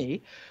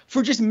Sweeney,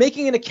 for just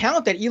making an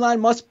account that Elon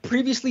Musk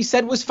previously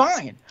said was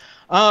fine.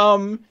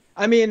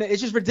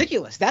 It's just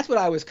ridiculous. That's what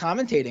I was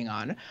commentating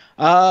on.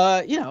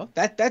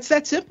 That's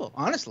that simple,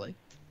 honestly.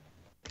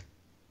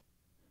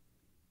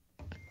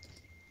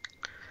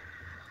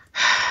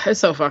 It's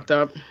so fucked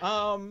up.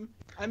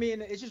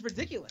 It's just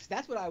ridiculous.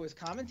 That's what I was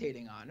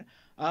commentating on.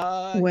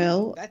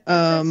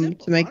 That's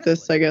simple, to make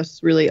this, I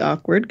guess, really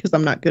awkward, because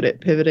I'm not good at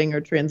pivoting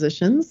or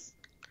transitions.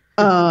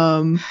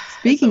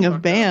 Speaking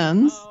of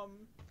bans,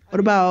 what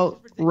about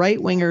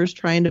right-wingers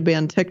trying to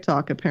ban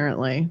TikTok,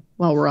 apparently,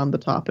 while we're on the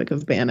topic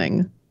of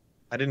banning?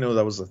 I didn't know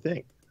that was a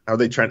thing. Are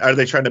they trying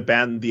to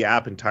ban the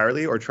app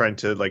entirely, or trying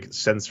to like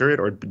censor it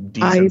or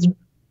decensor? I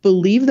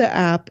believe the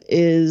app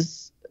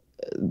is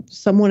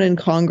someone in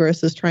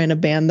Congress is trying to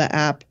ban the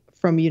app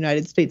from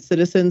United States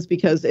citizens,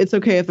 because it's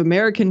okay if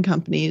American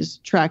companies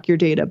track your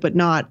data, but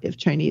not if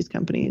Chinese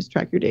companies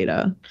track your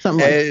data.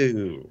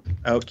 Something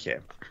like okay.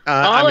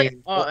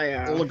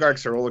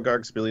 Oligarchs are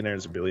oligarchs,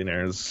 billionaires are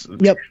billionaires.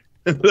 Yep.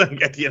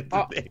 Like, at the end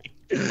of the day.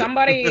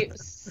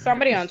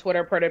 Somebody on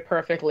Twitter put it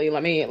perfectly.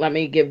 Let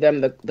me give them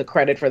the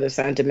credit for the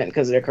sentiment,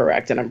 because they're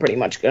correct, and I'm pretty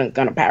much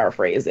gonna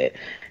paraphrase it,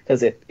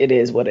 because it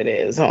is what it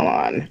is. Hold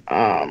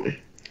on.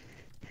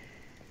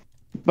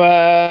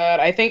 But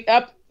I think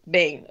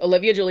Bing.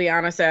 Olivia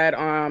Juliana said,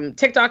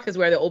 TikTok is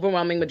where the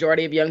overwhelming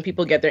majority of young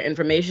people get their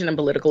information and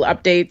political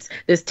updates.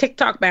 This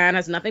TikTok ban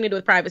has nothing to do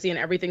with privacy and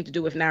everything to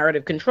do with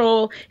narrative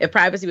control. If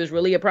privacy was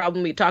really a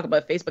problem, we'd talk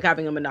about Facebook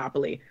having a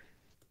monopoly.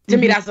 To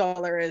me, that's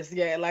all there is.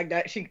 Yeah, like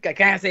that. I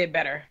can't say it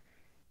better.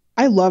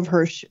 I love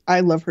her.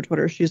 I love her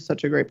Twitter. She's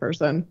such a great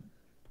person.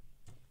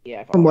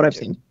 Yeah, from what I've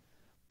seen.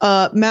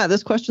 Matt,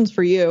 this question's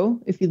for you.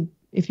 If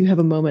you have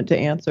a moment to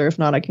answer. If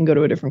not, I can go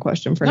to a different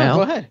question for now.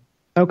 Go ahead.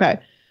 Okay.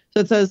 So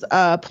it says,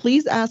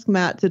 please ask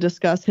Matt to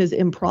discuss his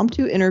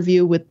impromptu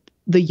interview with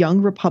the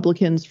Young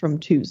Republicans from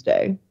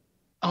Tuesday.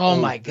 Oh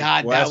my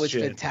God, that was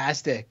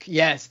fantastic.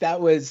 Yes,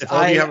 that was. If you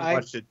haven't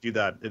watched it, do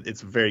that.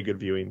 It's very good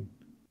viewing.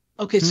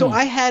 Okay, so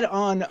I had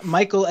on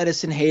Michael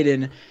Edison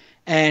Hayden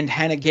and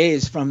Hannah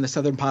Gaze from the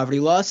Southern Poverty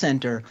Law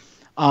Center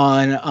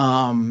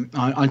on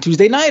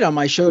Tuesday night on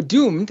my show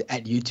Doomed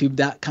at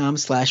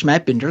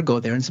youtube.com/Matt Binder. Go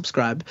there and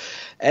subscribe.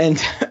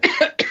 And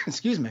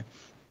excuse me.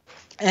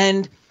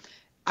 And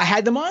I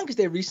had them on because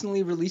they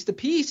recently released a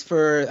piece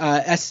for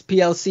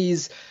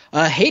SPLC's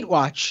Hate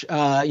Watch,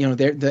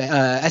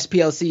 the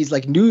SPLC's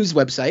like news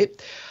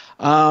website,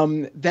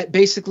 that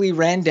basically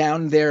ran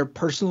down their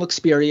personal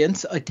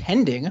experience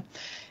attending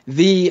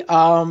the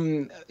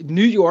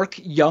New York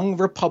Young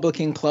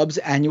Republican Club's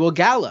annual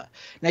gala.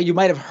 Now, you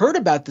might have heard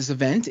about this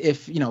event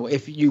if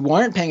you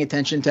weren't paying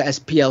attention to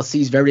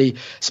SPLC's very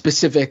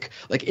specific,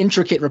 like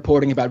intricate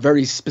reporting about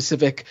very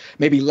specific,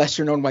 maybe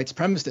lesser known white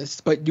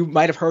supremacists, but you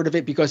might have heard of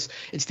it because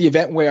it's the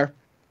event where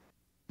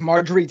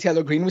Marjorie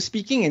Taylor Greene was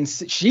speaking, and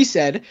she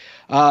said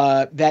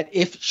that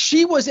if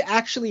she was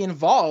actually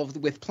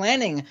involved with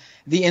planning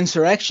the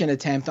insurrection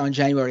attempt on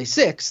January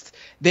 6th,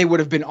 they would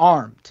have been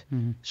armed.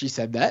 Mm-hmm. She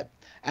said that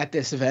at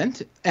this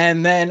event.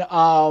 And then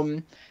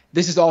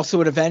this is also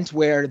an event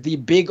where the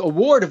big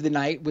award of the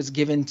night was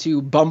given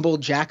to Bumble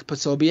Jack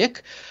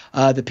Posobiec,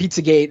 the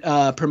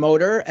Pizzagate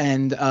promoter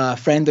and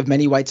friend of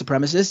many white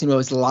supremacists, who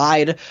has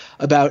lied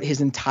about his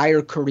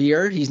entire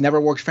career. He's never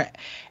worked for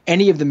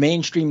any of the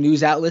mainstream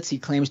news outlets he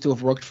claims to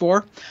have worked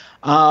for.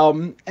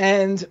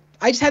 And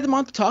I just had them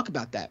on to talk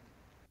about that.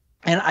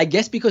 And I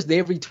guess because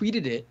they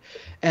retweeted it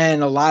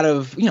and a lot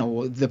of,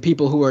 the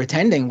people who were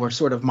attending were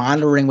sort of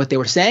monitoring what they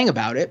were saying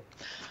about it,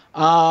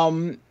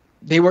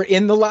 they were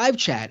in the live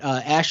chat.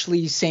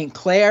 Ashley St.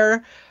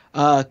 Clair,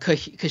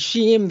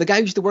 Kashim, the guy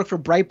who used to work for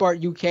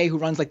Breitbart UK, who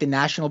runs like the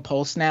National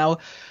Pulse now.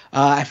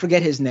 I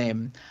forget his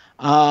name.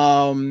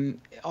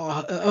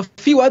 A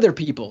few other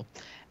people.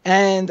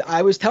 And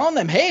I was telling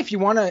them, hey, if you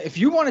want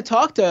to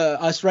talk to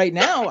us right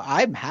now,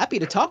 I'm happy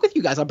to talk with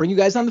you guys. I'll bring you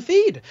guys on the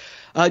feed.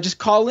 Just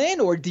call in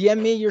or DM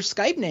me your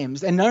Skype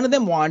names. And none of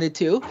them wanted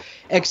to,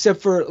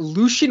 except for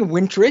Lucian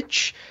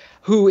Wintrich,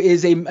 who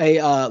is a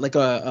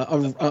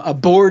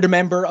board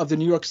member of the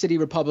New York City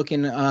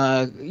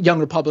Young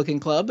Republican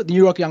Club, the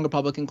New York Young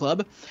Republican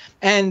Club,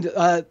 and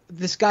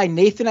this guy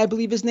Nathan, I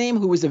believe his name,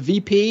 who was a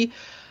VP,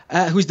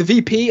 who's the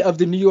VP of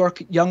the New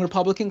York Young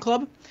Republican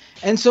Club.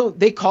 And so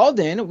they called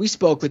in, we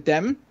spoke with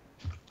them,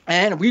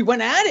 and we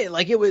went at it.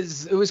 Like it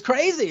was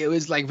crazy. It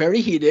was like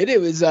very heated.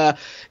 It was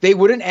they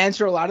wouldn't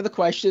answer a lot of the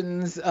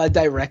questions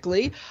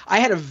directly. I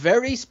had a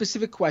very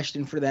specific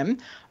question for them.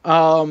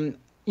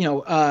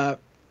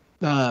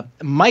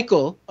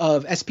 Michael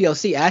of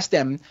SPLC asked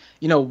them,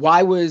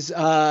 why was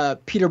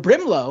Peter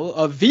Brimlow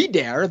of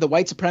VDare, the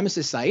white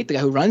supremacist site, the guy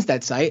who runs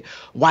that site,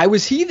 why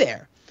was he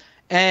there?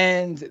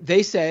 And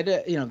they said,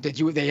 did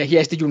you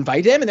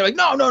invite him? And they're like,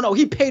 no,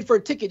 he paid for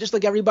a ticket just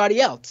like everybody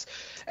else.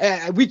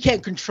 We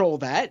can't control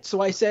that.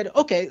 So I said,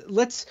 okay,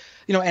 let's,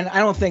 and I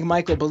don't think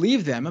Michael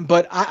believed them,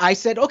 but I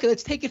said, okay,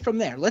 let's take it from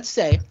there. Let's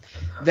say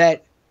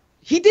that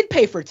he did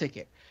pay for a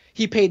ticket.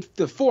 He paid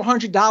the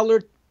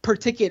 $400 per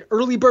ticket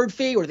early bird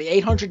fee, or the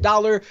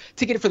 $800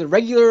 ticket for the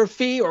regular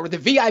fee, or the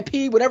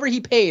VIP, whatever he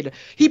paid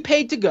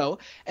to go.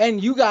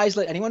 And you guys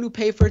let anyone who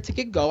paid for a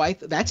ticket go.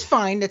 That's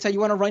fine. That's how you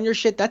want to run your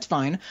shit. That's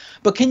fine.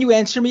 But can you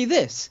answer me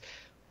this?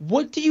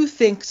 What do you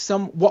think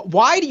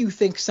why do you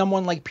think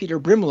someone like Peter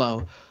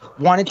Brimlow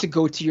wanted to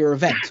go to your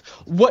event?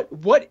 What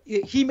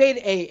he made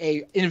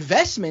a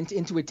investment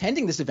into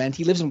attending this event.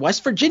 He lives in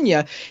West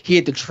Virginia. He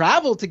had to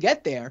travel to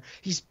get there.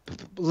 He's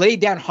laid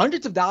down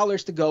hundreds of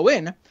dollars to go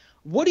in.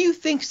 What do you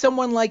think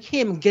someone like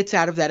him gets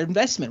out of that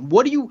investment?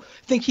 What do you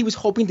think he was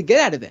hoping to get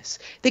out of this?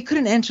 They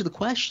couldn't answer the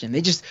question.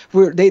 They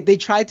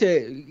tried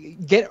to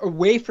get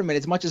away from it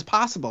as much as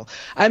possible.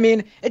 I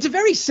mean, it's a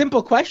very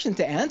simple question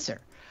to answer.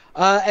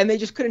 And they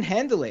just couldn't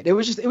handle it. It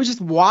was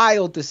just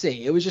wild to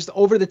see. It was just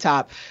over the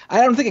top.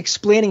 I don't think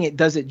explaining it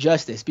does it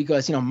justice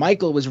because, you know,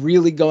 Michael was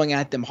really going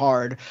at them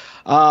hard.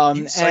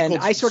 And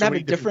I sort of have a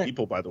different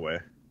people, by the way.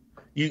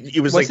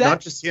 It was What's like that? not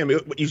just him.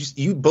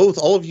 You both,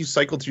 all of you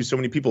cycled through so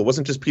many people. It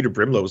wasn't just Peter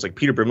Brimlow. It was like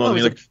Peter Brimlow.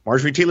 Like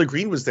Marjorie Taylor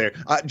Greene was there.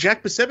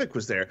 Jack Pacevic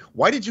was there.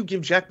 Why did you give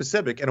Jack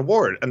Pacevic an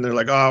award? And they're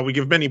like, oh, we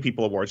give many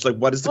people awards. Like,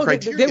 what is the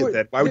criteria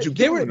then? Why would you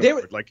give him an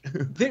award? Like,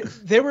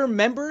 there were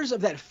members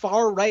of that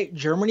far right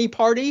Germany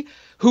party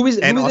who was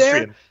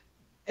there.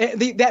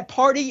 That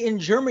party in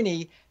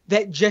Germany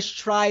that just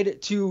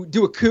tried to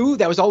do a coup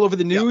that was all over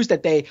the news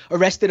that they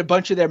arrested a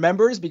bunch of their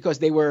members because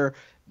they were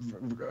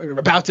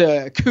about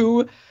to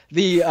coup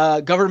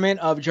the government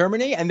of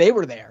Germany, and they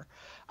were there.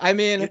 I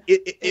mean,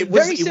 it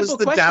was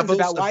the Davos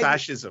of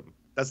fascism.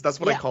 That's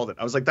what I called it.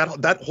 I was like,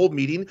 that whole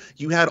meeting,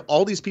 you had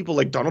all these people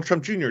like Donald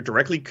Trump Jr.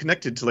 directly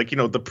connected to, like, you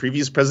know, the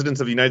previous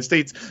presidents of the United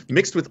States,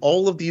 mixed with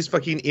all of these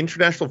fucking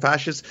international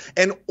fascists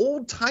and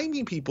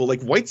old-timey people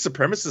like white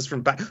supremacists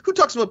from back. Who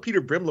talks about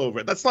Peter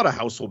Brimlow? That's not a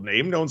household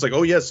name. No one's like,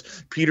 oh,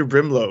 yes, Peter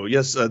Brimlow.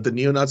 Yes, the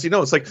neo-Nazi.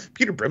 No, it's like,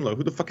 Peter Brimlow.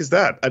 Who the fuck is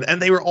that?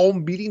 And they were all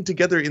meeting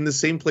together in the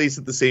same place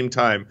at the same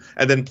time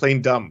and then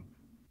playing dumb.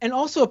 And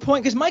also a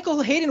point, because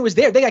Michael Hayden was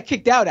there. They got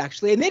kicked out,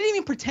 actually. And they didn't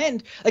even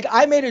pretend. Like,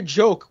 I made a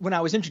joke when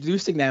I was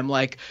introducing them,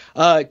 like,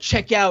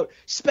 check out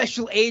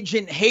Special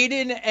Agent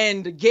Hayden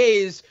and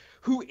Gaze,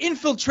 who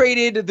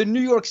infiltrated the New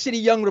York City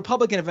Young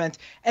Republican event.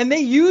 And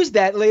they used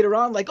that later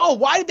on, like, oh,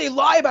 why did they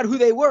lie about who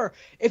they were?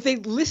 If they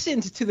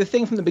listened to the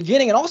thing from the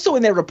beginning, and also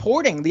in their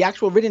reporting, the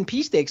actual written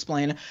piece they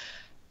explain,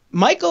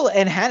 Michael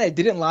and Hannah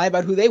didn't lie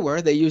about who they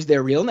were. They used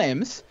their real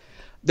names.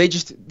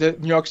 The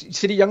New York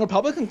City Young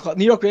Republican Club,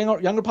 New York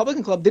Young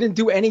Republican Club didn't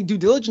do any due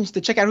diligence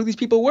to check out who these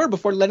people were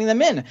before letting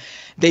them in.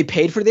 They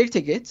paid for their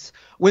tickets.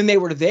 When they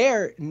were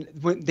there,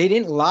 they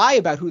didn't lie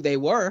about who they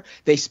were.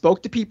 They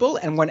spoke to people,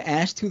 and when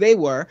asked who they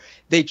were,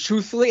 they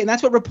truthfully, and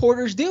that's what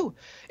reporters do.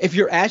 If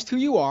you're asked who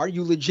you are,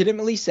 you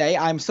legitimately say,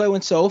 I'm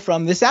so-and-so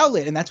from this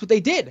outlet, and that's what they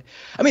did.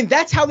 I mean,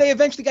 that's how they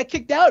eventually got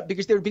kicked out,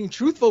 because they were being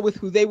truthful with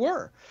who they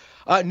were.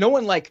 No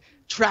one, like,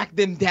 tracked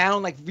them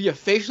down like via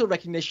facial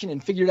recognition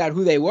and figured out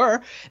who they were.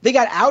 They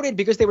got outed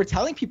because they were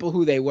telling people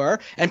who they were,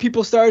 and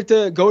people started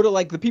to go to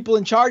like the people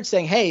in charge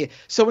saying, hey,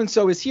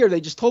 so-and-so is here.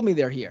 They just told me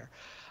they're here.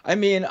 I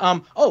mean,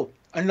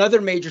 another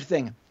major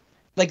thing,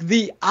 like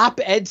the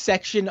op-ed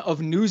section of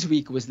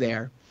Newsweek was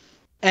there,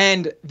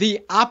 and the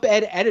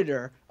op-ed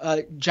editor,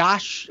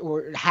 Josh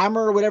or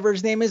Hammer or whatever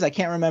his name is, I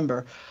can't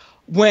remember.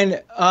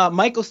 When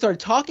Michael started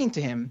talking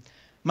to him,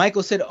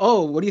 Michael said,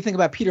 oh, what do you think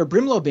about Peter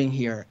Brimlow being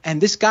here?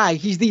 And this guy,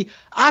 he's the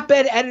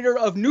op-ed editor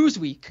of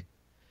Newsweek,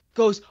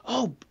 goes,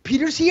 oh,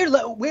 Peter's here?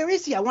 Where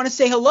is he? I want to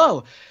say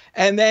hello.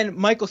 And then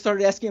Michael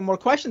started asking him more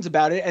questions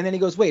about it. And then he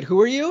goes, wait,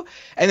 who are you?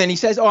 And then he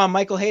says, oh, I'm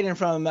Michael Hayden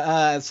from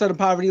Southern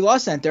Poverty Law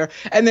Center.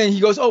 And then he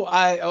goes,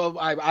 I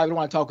don't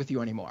want to talk with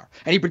you anymore.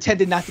 And he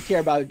pretended not to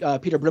care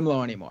about Peter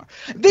Brimlow anymore.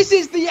 This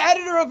is the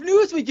editor of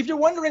Newsweek. If you're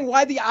wondering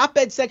why the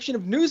op-ed section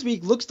of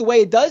Newsweek looks the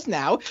way it does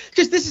now,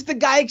 because this is the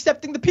guy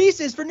accepting the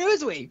pieces for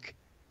Newsweek.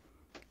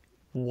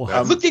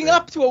 Looking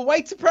up to a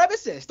white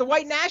supremacist, a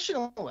white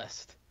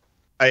nationalist.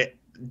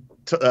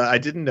 I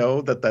didn't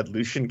know that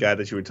Lucian guy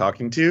that you were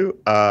talking to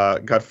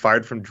got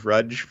fired from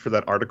Drudge for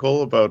that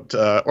article about,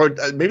 or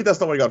maybe that's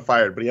not why he got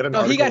fired, but he had an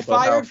article. No, he got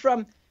fired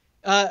from.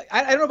 I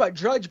don't know about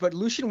Drudge, but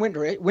Lucian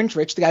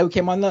Wintrich, the guy who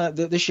came on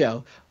the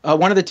show,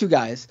 one of the two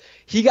guys,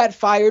 he got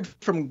fired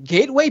from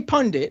Gateway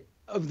Pundit.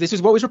 This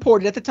is what was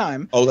reported at the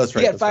time. Oh, that's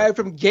right. He got fired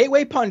from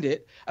Gateway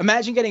Pundit.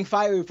 Imagine getting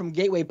fired from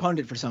Gateway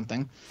Pundit for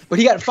something. But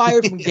he got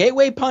fired from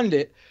Gateway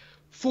Pundit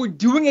for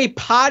doing a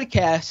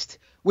podcast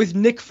with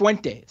Nick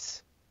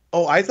Fuentes.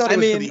 Oh, I thought it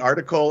was for the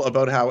article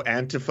about how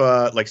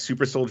Antifa, like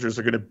super soldiers,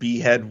 are going to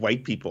behead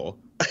white people.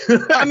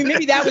 I mean,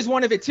 maybe that was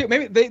one of it too.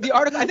 Maybe the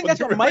article. I think that's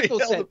what Michael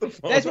said.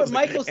 That's what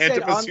Michael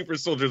said. Antifa super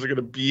soldiers are going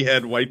to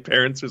behead white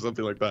parents or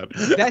something like that.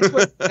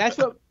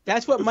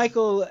 That's what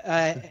Michael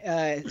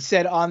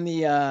said on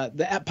the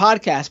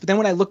podcast. But then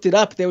when I looked it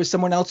up, there was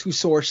someone else who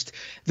sourced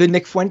the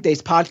Nick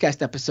Fuentes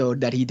podcast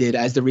episode that he did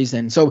as the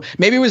reason. So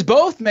maybe it was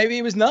both. Maybe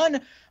it was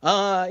none.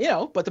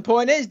 But the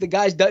point is, the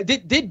guys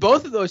did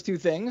both of those two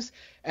things,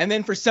 and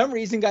then for some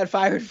reason got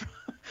fired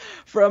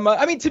from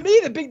I mean, to me,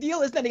 the big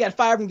deal isn't that he got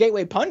fired from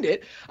Gateway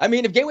Pundit. I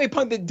mean, if Gateway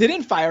Pundit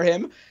didn't fire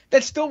him,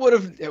 that still would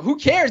have. Who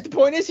cares? The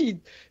point is, he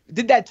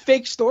did that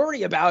fake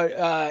story about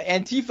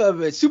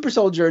Antifa super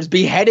soldiers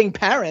beheading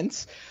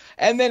parents,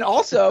 and then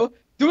also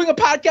doing a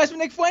podcast with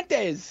Nick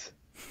Fuentes.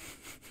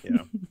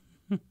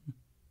 Yeah.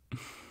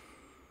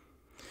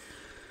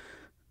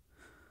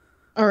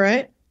 All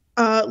right.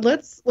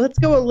 Let's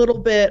go a little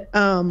bit.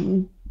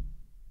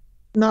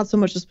 Not so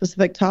much a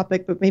specific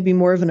topic, but maybe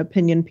more of an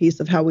opinion piece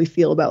of how we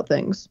feel about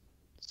things.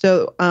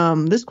 So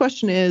this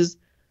question is,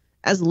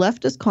 as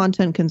leftist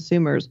content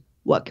consumers,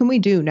 what can we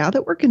do now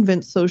that we're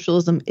convinced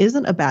socialism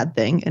isn't a bad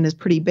thing and is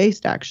pretty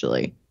based,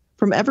 actually?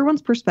 From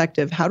everyone's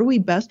perspective, how do we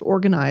best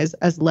organize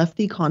as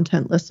lefty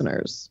content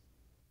listeners?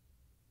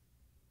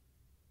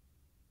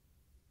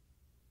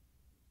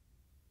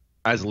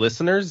 As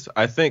listeners,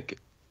 I think,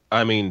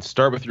 I mean,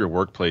 start with your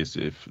workplace.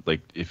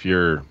 If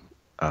you're,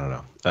 I don't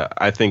know,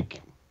 I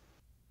think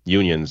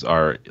unions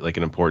are like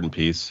an important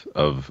piece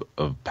of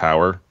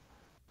power,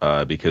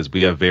 because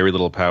we have very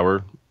little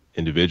power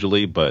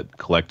individually, but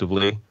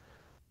collectively,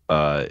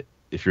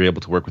 if you're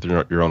able to work with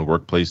your own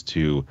workplace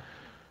to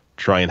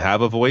try and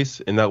have a voice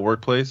in that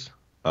workplace,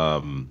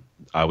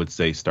 I would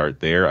say start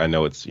there. I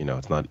know it's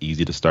not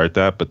easy to start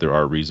that, but there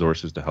are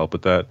resources to help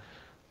with that.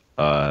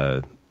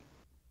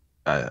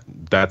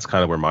 That's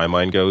kind of where my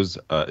mind goes.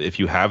 If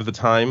you have the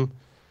time,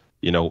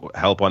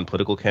 help on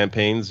political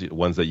campaigns,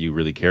 ones that you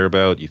really care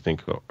about. You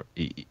think,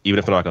 even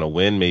if they're not going to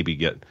win, maybe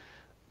get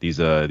these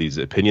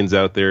opinions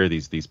out there,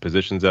 these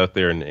positions out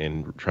there,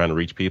 and trying to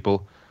reach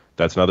people.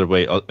 That's another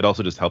way. It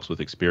also just helps with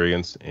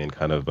experience and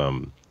kind of,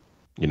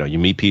 you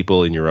meet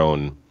people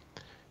in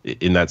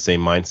that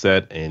same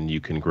mindset, and you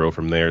can grow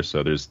from there.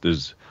 So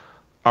there's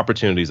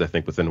opportunities, I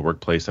think, within the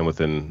workplace and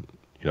within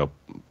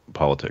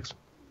politics.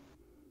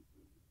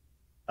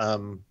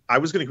 I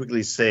was going to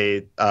quickly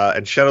say,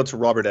 and shout out to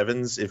Robert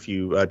Evans, if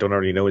you don't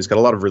already know, he's got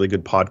a lot of really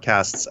good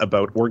podcasts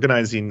about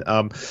organizing.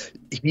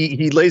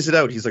 He lays it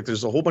out. He's like,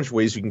 there's a whole bunch of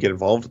ways you can get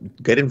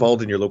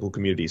involved in your local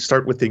community.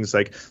 Start with things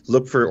like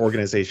look for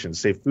organizations,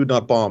 say Food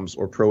Not Bombs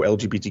or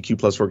pro-LGBTQ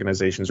plus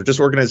organizations, or just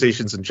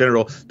organizations in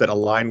general that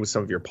align with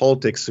some of your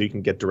politics so you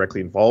can get directly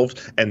involved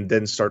and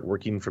then start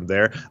working from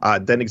there.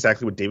 Then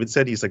exactly what David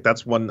said, he's like,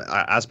 that's one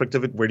aspect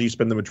of it. Where do you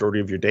spend the majority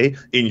of your day?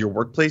 In your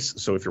workplace.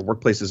 So if your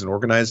workplace isn't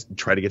organized,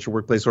 try to get your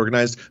workplace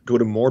organized. Go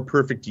to More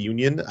Perfect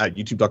Union at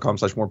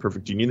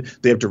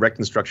youtube.com/moreperfectunion. They have direct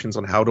instructions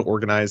on how to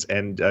organize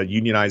and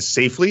unionize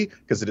safely,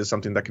 because it is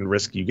something that can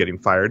risk you getting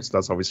fired. So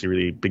that's obviously a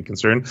really big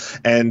concern.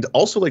 And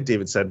also, like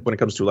David said, when it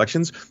comes to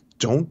elections,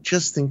 don't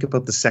just think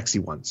about the sexy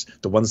ones,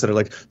 the ones that are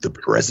like the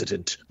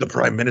president, the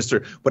prime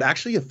minister. What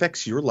actually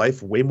affects your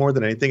life way more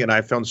than anything, and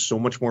I found so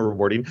much more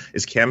rewarding,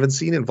 is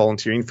canvassing and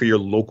volunteering for your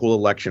local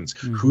elections.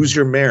 Mm-hmm. Who's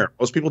your mayor?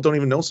 Most people don't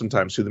even know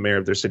sometimes who the mayor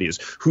of their city is.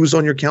 Who's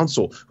on your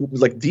council?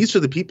 These are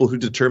the people who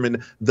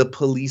determine the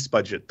police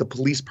budget, the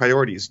police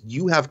priorities.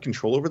 You have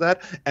control over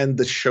that. And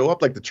the show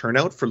up, like the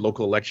turnout for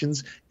local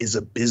elections, is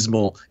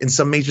abysmal. In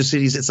some major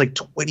cities, it's like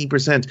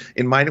 20%.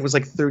 In mine, it was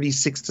like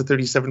 36 to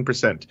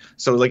 37%.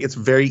 So like it's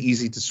very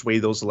easy to sway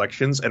those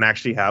elections and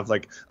actually have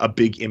like a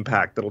big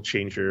impact that'll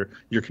change your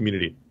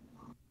community.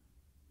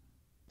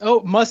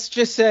 Oh, Musk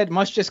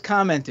just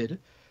commented.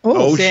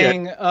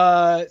 Saying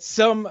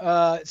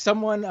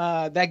someone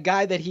that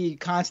guy that he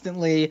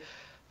constantly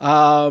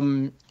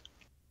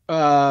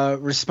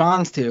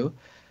responds to,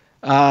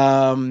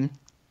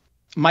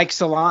 Mike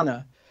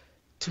Solana,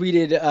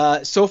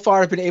 tweeted, so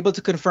far I've been able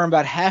to confirm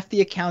about half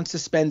the accounts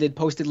suspended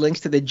posted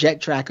links to the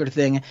jet tracker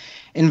thing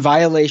in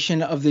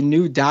violation of the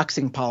new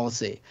doxing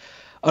policy.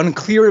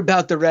 Unclear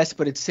about the rest,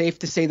 but it's safe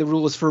to say the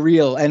rule is for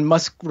real. And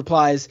Musk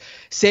replies,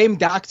 same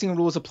doxing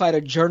rules apply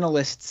to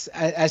journalists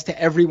as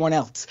to everyone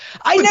else.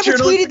 I never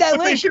tweeted that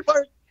link.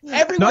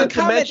 Everyone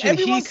comment to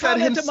Musk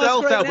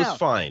right now. Was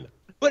fine.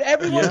 But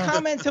everyone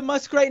comment to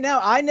Musk right now.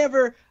 I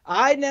never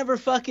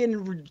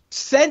fucking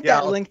sent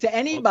that link to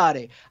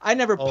anybody. I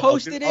never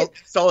posted it.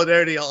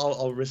 Solidarity.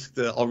 I'll risk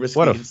the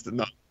instant.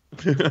 No.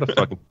 What a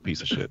fucking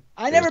piece of shit.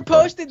 I never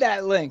posted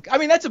that link. I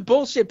mean, that's a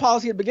bullshit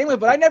policy to begin with,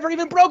 but I never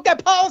even broke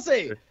that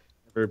policy.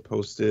 Never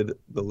posted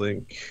the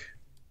link.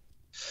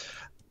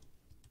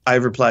 I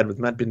replied with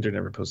Matt Binder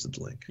never posted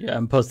the link. Yeah,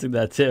 I'm posting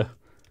that too.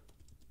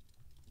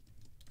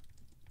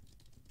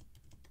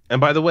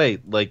 And by the way,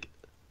 like,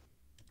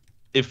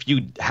 if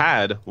you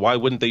had, why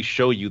wouldn't they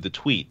show you the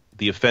tweet,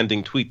 the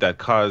offending tweet that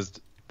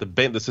caused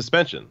the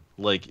suspension?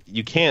 Like,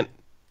 you can't,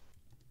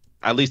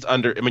 at least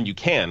you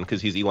can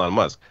because he's Elon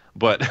Musk.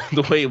 But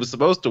the way it was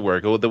supposed to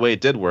work, or the way it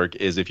did work,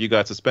 is if you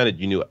got suspended,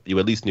 you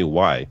at least knew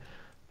why.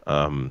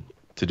 To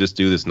just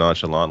do this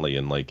nonchalantly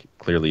and like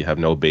clearly have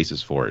no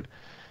basis for it,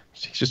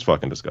 it's just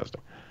fucking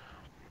disgusting.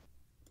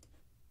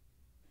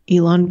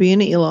 Elon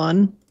being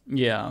Elon.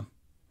 Yeah.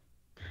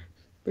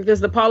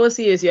 Because the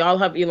policy is y'all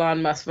have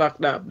Elon Musk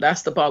fucked up.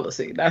 That's the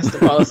policy. That's the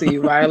policy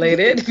you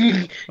violated.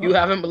 You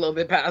have him a little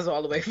bit past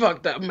all the way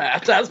fucked up,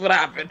 Matt. That's what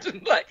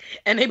happened.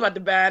 And they about to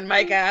ban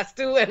Mike ass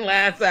too and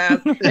Lance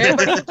ass.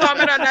 Everybody to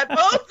comment on that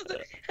post.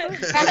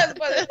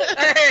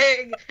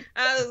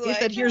 He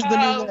said, "Here's the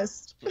new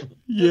list."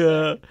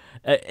 Yeah.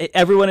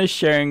 Everyone is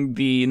sharing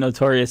the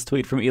notorious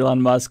tweet from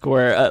Elon Musk,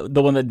 where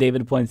the one that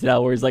David pointed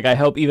out, where he's like, "I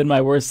hope even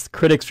my worst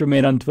critics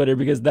remain on Twitter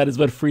because that is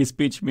what free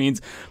speech means."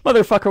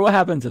 Motherfucker, what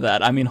happened to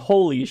that? I mean,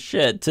 holy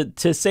shit.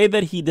 To say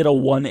that he did a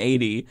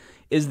 180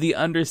 is the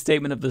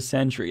understatement of the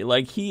century.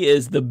 Like, he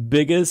is the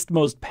biggest,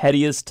 most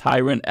pettiest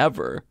tyrant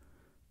ever.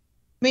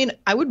 I mean,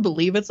 I would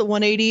believe it's a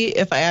 180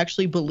 if I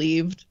actually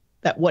believed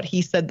that what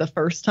he said the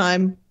first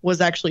time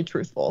was actually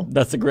truthful.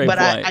 That's a great point.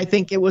 But I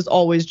think it was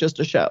always just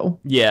a show.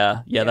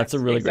 Yeah, that's a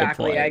really great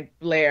point.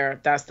 Exactly.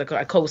 That's the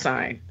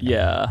cosign.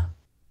 Yeah.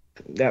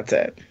 That's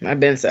it.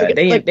 I've been said.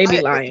 They be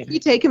lying. If you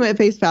take him at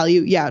face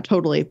value, yeah,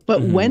 totally.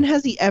 But when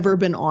has he ever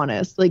been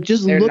honest? Like,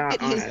 just look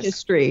at his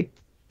history.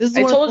 This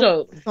is one of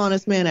the most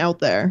honest man out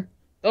there.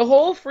 The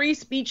whole free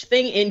speech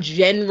thing in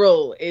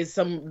general is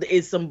some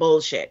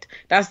bullshit.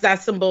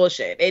 That's some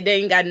bullshit. It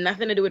ain't got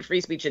nothing to do with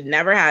free speech. It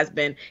never has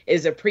been.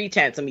 It's a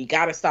pretense, and we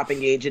gotta stop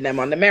engaging them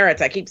on the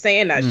merits. I keep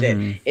saying that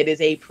shit. It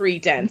is a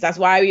pretense. That's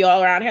why we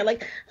all around here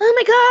like, oh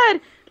my god,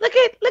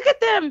 look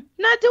at them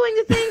not doing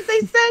the things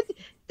they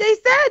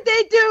said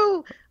they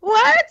do.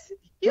 What?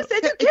 You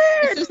said you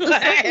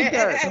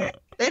cared.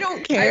 They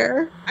don't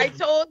care. I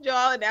told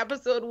y'all in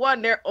episode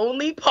 1, their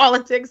only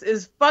politics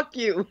is fuck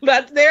you.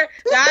 That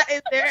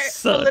is their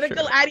So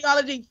political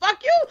ideology.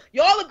 Fuck you.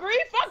 Y'all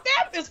agree? Fuck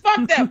them. Just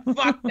fuck them.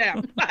 Fuck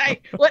them.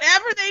 Like,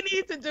 whatever they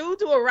need to do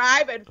to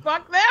arrive and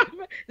fuck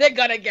them, they're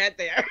gonna get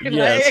there.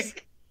 Yes.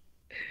 Like,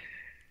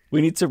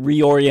 we need to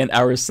reorient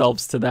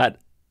ourselves to that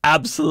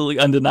absolutely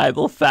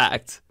undeniable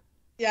fact.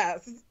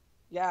 Yes.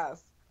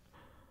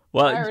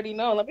 Well, I already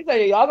know. Let me tell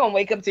you, y'all gonna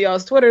wake up to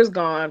y'all's Twitter's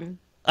gone.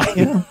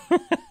 Yeah.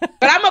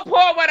 But I'm gonna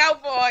pour one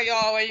out for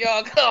y'all when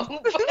y'all come.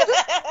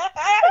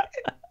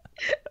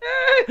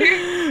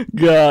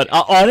 God,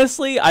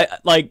 honestly, I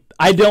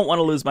don't want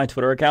to lose my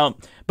Twitter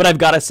account, but I've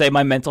got to say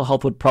my mental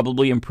health would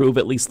probably improve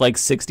at least like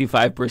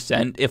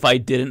 65% if I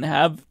didn't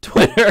have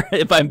Twitter.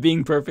 If I'm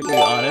being perfectly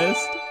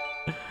honest,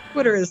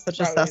 Twitter is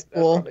such a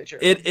cesspool.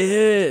 It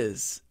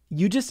is.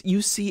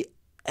 You see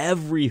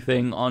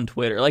everything on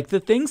Twitter. Like the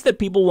things that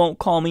people won't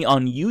call me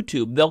on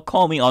YouTube, they'll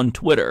call me on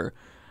Twitter.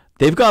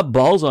 They've got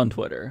balls on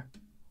Twitter.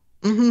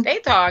 Mm-hmm. They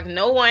talk.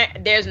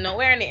 There's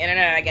nowhere on the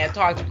internet I get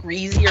talked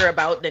greasier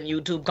about than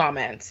YouTube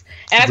comments.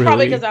 And that's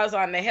probably because I was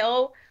on the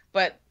Hill.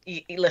 But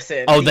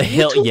listen. Oh, the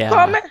Hill,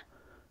 yeah.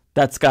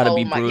 That's got to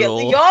be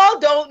brutal. Y'all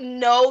don't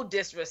know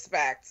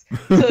disrespect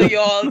till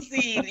y'all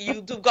see the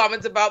YouTube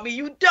comments about me.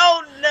 You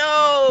don't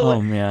know.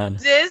 Oh, man.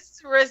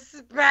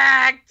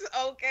 Disrespect,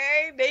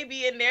 okay? They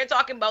be in there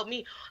talking about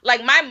me.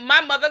 Like,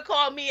 my mother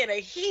called me in a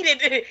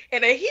heated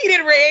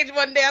rage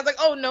one day. I was like,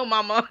 oh, no,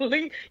 mama.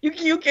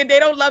 You can, they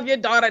don't love your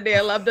daughter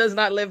there. Love does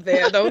not live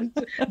there.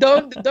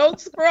 Don't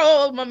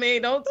scroll,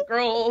 mommy. Don't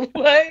scroll.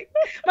 Like,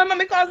 my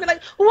mommy calls me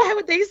like, why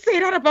would they say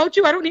that about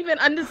you? I don't even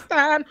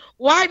understand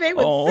why they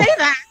would say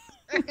that.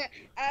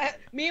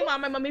 Meanwhile,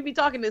 my mommy be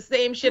talking the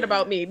same shit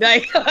about me.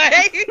 Like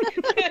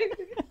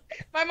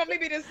my mommy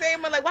be the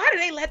same one. Like, why do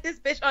they let this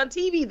bitch on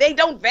TV? They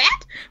don't vet.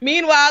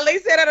 Meanwhile, they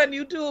say that on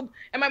YouTube,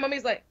 and my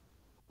mommy's like,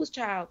 whose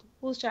child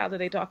are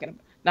they talking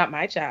about? Not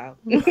my child.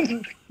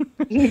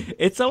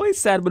 It's always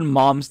sad when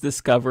moms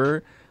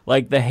discover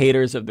like the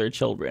haters of their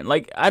children.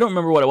 Like, I don't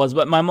remember what it was,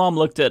 but my mom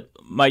looked at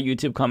my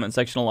YouTube comment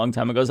section a long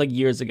time ago. It was like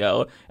years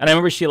ago. And I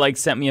remember she like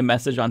sent me a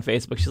message on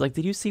Facebook. She's like,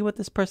 did you see what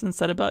this person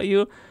said about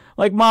you?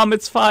 Like, Mom,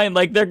 it's fine.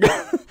 Like,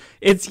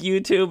 it's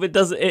YouTube.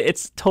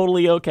 It's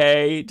totally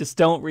okay. Just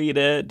don't read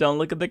it. Don't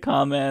look at the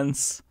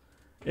comments.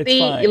 It's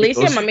fine. At least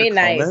your mommy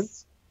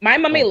nice. My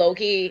mommy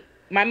low-key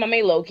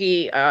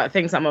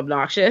thinks I'm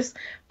obnoxious.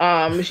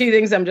 She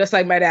thinks I'm just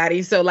like my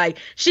daddy. So like,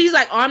 she's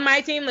like on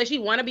my team. Like, she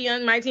want to be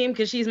on my team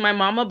because she's my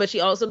mama, but she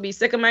also be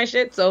sick of my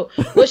shit. So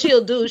what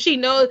she'll do, she'd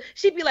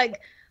be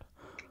like,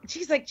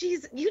 she's like,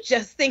 geez, you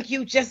just think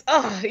you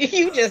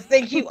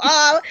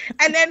are.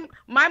 And then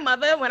my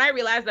mother, when I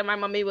realized that my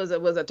mommy was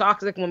a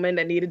toxic woman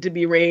that needed to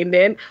be reined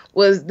in,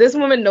 was this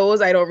woman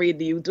knows I don't read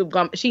the YouTube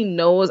comments. She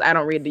knows I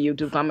don't read the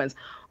YouTube comments.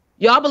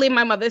 Y'all believe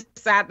my mother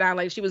sat down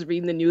like she was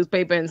reading the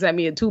newspaper and sent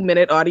me a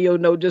 2-minute audio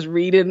note just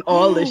reading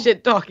all the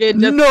shit talking?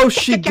 No,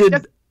 she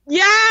did.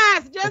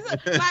 Yes, just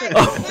like,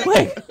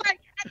 like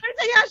let me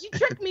tell you how she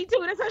tricked me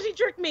too. That's how she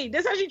tricked me.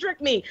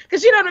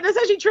 Because she don't know. That's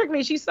how she tricked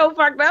me. She's so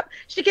fucked up.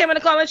 She came in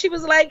the call and she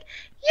was like,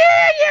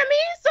 yeah, me.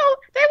 So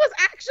they was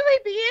actually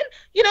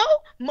being,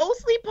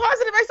 mostly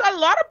positive. I saw a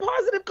lot of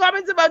positive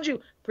comments about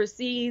you.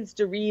 Proceeds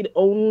to read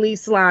only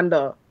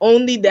slander,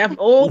 only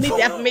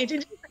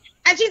defamation.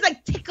 And she's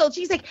like tickled.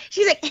 She's like,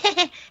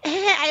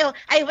 I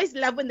always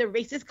love when the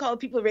racists call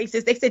people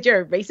racist. They said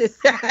you're a racist.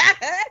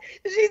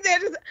 She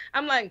said,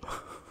 I'm like,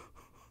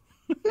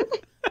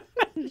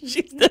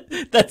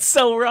 that's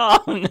so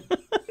wrong.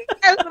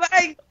 I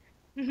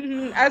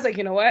was like,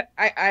 you know what?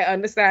 I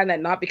understand that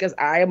not because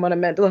I am on a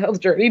mental health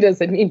journey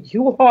doesn't mean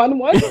you on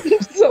one.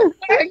 So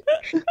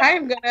I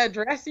am gonna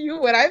address you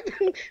when I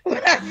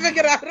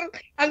figure out.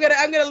 I'm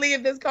gonna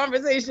leave this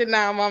conversation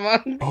now,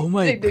 Mama. Oh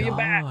my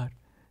God.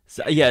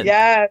 So,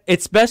 yeah,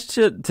 it's best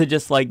to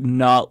just like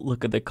not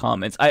look at the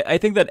comments. I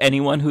think that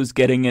anyone who's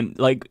getting in,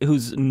 like,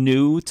 who's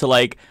new to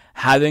like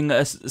having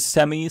a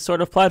semi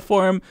sort of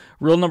platform,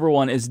 rule number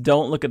 1 is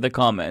don't look at the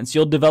comments.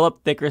 You'll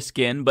develop thicker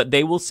skin, but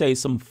they will say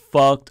some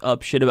fucked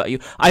up shit about you.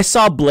 I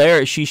saw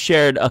Blair, she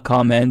shared a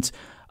comment,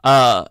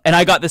 and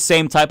I got the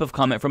same type of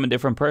comment from a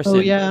different person. Oh,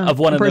 yeah. Of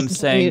one of them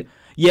saying,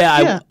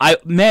 I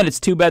man, it's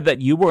too bad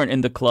that you weren't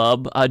in the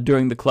club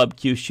during the Club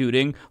Q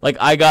shooting. Like,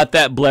 I got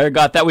that, Blair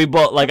got that. We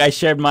both, like, I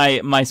shared my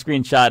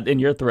screenshot in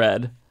your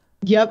thread.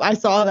 Yep, I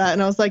saw that,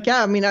 and I was like,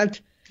 yeah, I mean,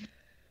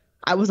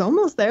 I was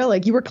almost there.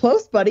 Like, you were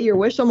close, buddy. Your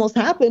wish almost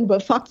happened,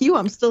 but fuck you,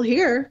 I'm still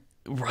here.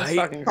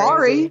 Right?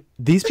 Sorry.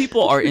 These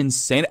people are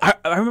insane. I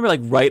remember,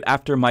 like, right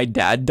after my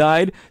dad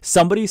died,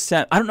 somebody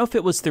sent, I don't know if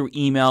it was through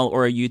email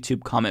or a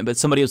YouTube comment, but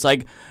somebody was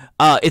like,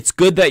 it's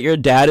good that your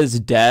dad is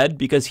dead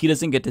because he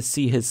doesn't get to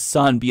see his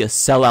son be a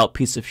sellout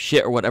piece of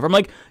shit or whatever. I'm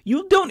like,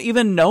 you don't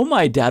even know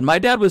my dad. My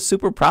dad was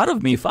super proud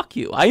of me. Fuck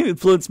you. I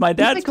influenced my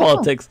dad's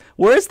politics.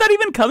 Where is that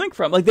even coming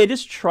from? Like, they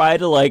just try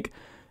to, like,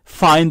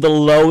 find the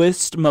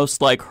lowest,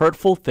 most, like,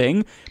 hurtful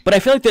thing. But I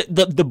feel like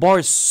the bar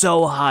is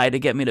so high to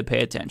get me to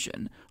pay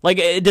attention. Like,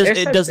 it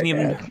doesn't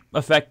even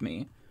affect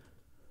me.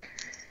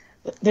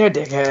 They're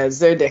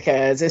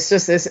dickheads. It's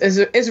just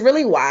it's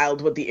really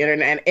wild with the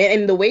internet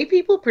and the way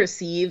people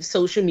perceive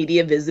social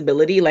media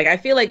visibility. Like, I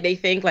feel like they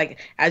think, like,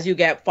 as you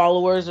get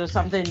followers or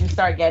something, you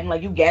start getting,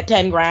 like, you get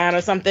 10 grand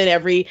or something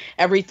every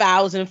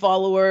 1,000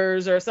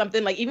 followers or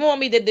something. Like, even when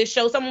we did this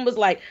show,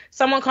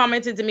 someone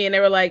commented to me and they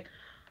were like,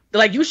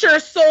 you sure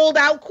sold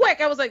out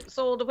quick. I was like,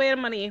 sold away the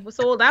money. Was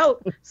sold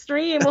out.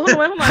 Stream. How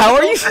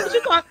are you?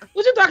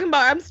 What you talking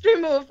about? I'm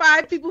streaming with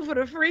 5 people for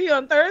the free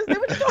on Thursday.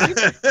 What you talking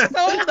about?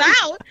 Sold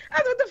out?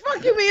 I was, what the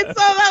fuck you mean sold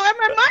out? Where's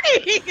my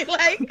money?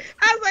 Like,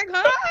 I was like,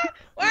 huh?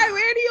 Why?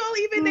 Where do you all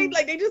even?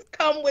 They just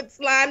come with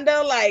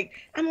slander. Like,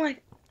 I'm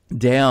like,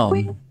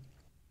 damn.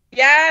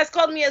 Yes,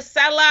 called me a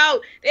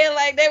sellout. They're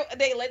like,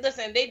 they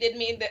listen. They did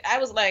me. I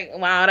was like,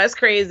 wow, that's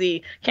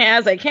crazy.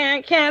 Can't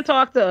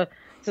talk to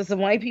some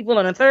white people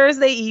on a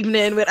Thursday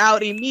evening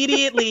without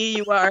immediately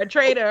you are a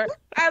traitor.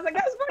 I was like,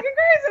 that's fucking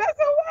crazy. That's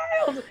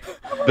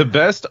so wild. The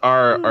best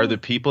are the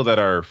people that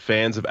are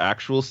fans of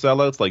actual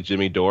sellouts, like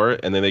Jimmy Dore,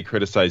 and then they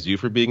criticize you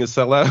for being a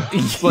sellout.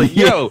 It's like,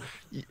 yo,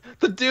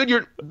 the dude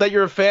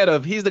you're a fan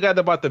of, he's the guy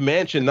that bought the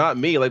mansion, not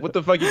me. Like, what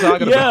the fuck are you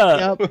talking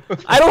about?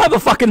 Yep. I don't have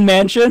a fucking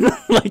mansion.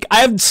 Like,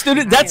 I have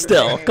student debt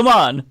still. Come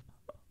on.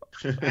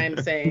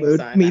 I'm saying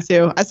me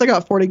too. I still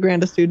got 40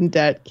 grand of student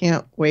debt.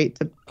 Can't wait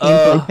to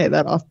painfully pay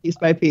that off piece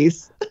by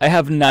piece. I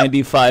have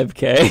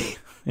 95K.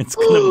 It's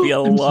gonna be a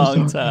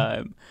long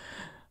time.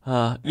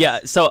 Yeah.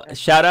 So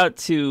shout out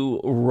to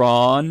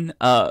Ron,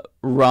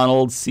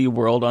 Ronald C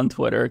World on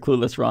Twitter,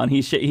 Clueless Ron.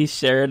 He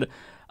shared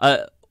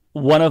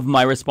one of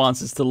my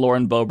responses to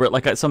Lauren Boebert.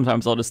 Like,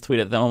 sometimes I'll just tweet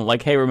at them. I'm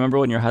like, hey, remember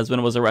when your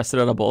husband was arrested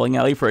at a bowling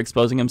alley for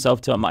exposing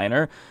himself to a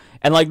minor?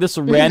 And, like, this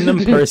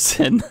random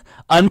person,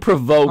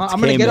 unprovoked, I'm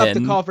going to get off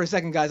the call for a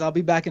second, guys. I'll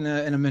be back in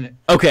a minute.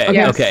 Okay,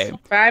 yes. Okay.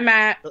 Bye,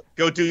 Matt.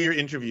 Go do your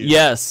interview.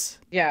 Yes.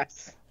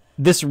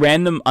 This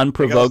random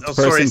unprovoked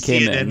person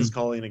came in. CNN's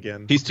calling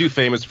again. He's too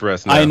famous for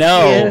us now. I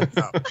know.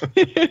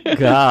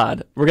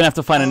 God. We're going to have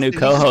to find a new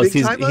co-host.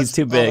 He's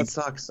too big. That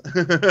sucks.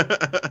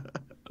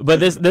 But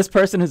this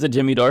person who's a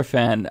Jimmy Dore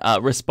fan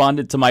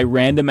responded to my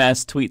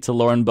random-ass tweet to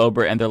Lauren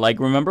Boebert, and they're like,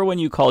 remember when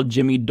you called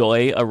Jimmy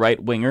Doy a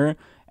right-winger?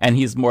 And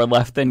he's more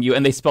left than you,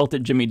 and they spelt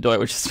it Jimmy Doi,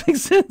 which just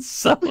makes it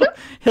so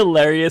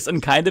hilarious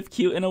and kind of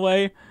cute in a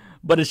way.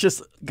 But it's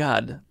just,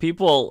 God,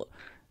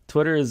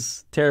 Twitter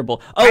is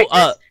terrible.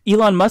 Oh,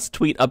 Elon Musk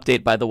tweet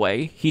update, by the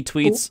way. He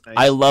tweets, nice.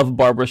 I love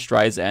Barbara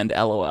Streisand,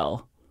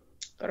 LOL.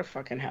 Go to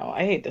fucking hell.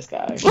 I hate this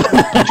guy. I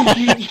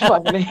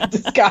fucking hate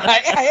this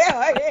guy.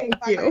 I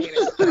hate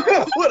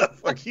you. What a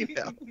fucking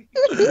hell.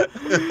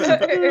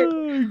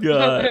 Oh,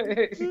 God.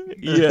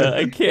 Yeah,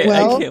 I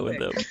can't with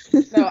them.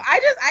 No,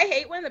 I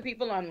hate when the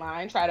people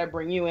online try to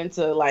bring you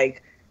into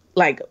like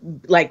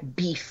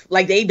beef.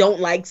 Like, they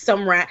don't like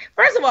some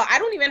First of all, I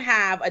don't even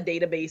have a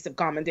database of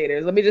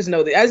commentators. Let me just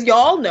know that. As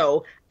y'all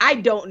know, I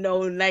don't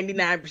know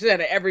 99% of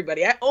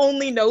everybody. I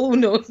only know who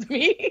knows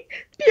me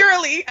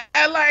purely.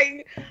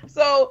 And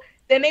so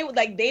then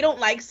they don't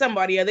like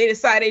somebody, or they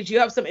decided you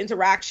have some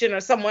interaction or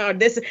someone, or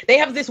this, they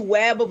have this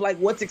web of like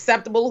what's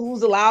acceptable,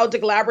 who's allowed to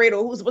collaborate,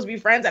 or who's supposed to be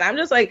friends. And I'm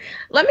just like,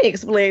 let me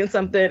explain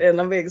something, and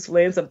let me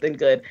explain something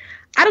good.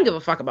 I don't give a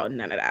fuck about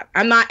none of that.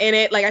 I'm not in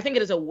it. Like, I think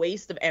it is a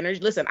waste of energy.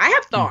 Listen, I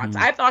have thoughts. Mm-hmm.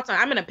 I have thoughts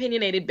I'm an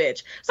opinionated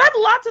bitch. So I have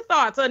lots of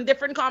thoughts on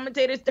different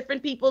commentators,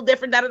 different people,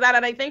 different da-da-da,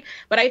 and I think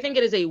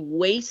it is a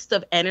waste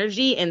of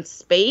energy and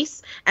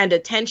space and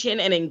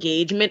attention and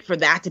engagement for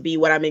that to be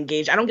what I'm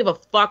engaged. I don't give a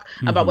fuck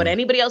about what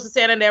anybody else is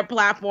saying on their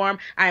platform.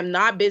 I am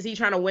not busy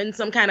trying to win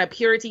some kind of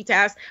purity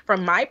test.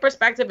 From my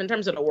perspective, in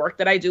terms of the work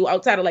that I do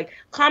outside of like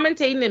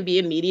commentating and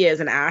being media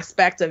is an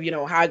aspect of, you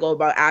know, how I go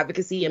about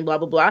advocacy and blah,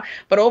 blah, blah.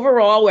 But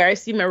overall, where I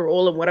see my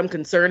role and what I'm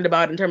concerned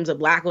about in terms of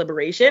Black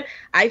liberation,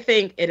 I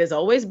think it has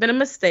always been a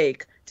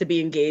mistake to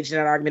be engaged in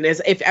an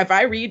argument. If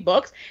I read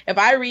books, if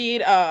I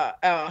read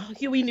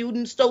Huey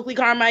Newton, Stokely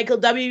Carmichael,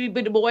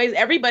 W.B. Du Bois,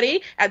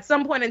 everybody at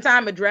some point in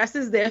time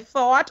addresses their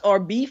thought or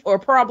beef or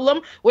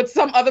problem with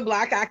some other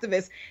Black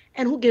activist.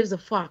 And who gives a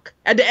fuck?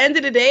 At the end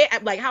of the day,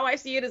 like, how I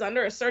see it is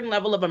under a certain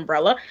level of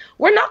umbrella.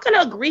 We're not going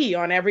to agree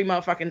on every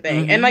motherfucking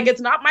thing. And like,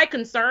 it's not my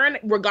concern,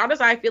 regardless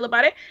how I feel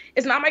about it,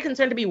 it's not my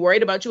concern to be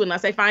worried about you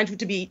unless I find you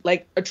to be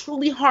like a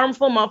truly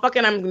harmful motherfucker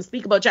and I'm going to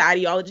speak about your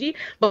ideology.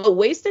 But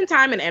wasting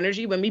time and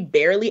energy when we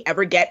barely barely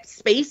ever get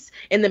space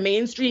in the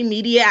mainstream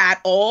media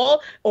at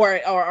all,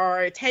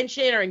 or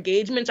attention or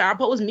engagement to our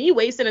posts, me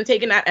wasting and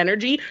taking that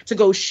energy to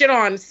go shit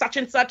on such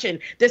and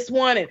this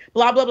one and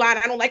blah, blah, blah, and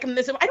I don't like him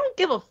this. I don't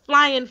give a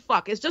flying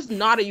fuck. It's just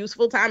not a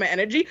useful time of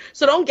energy.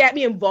 So don't get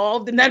me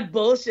involved in that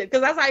bullshit,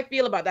 because that's how I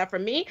feel about that. For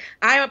me,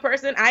 I am a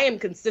person, I am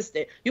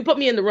consistent. You put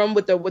me in the room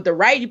with the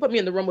right, you put me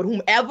in the room with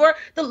whomever,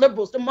 the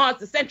liberals, the mods,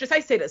 the centrists, I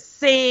say the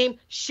same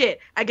shit.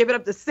 I give it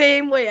up the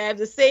same way. I have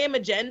the same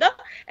agenda.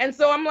 And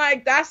so I'm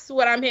like, that's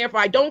what I'm here for.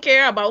 I don't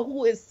care about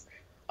who is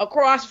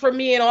across from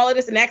me and all of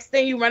this next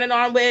thing you running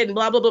on with and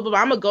blah, blah, blah, blah.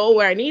 I'm going to go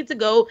where I need to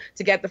go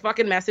to get the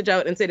fucking message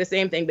out and say the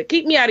same thing. But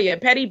keep me out of your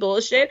petty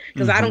bullshit,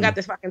 because I don't got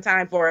this fucking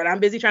time for it. I'm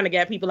busy trying to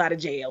get people out of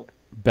jail.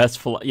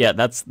 Yeah,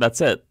 that's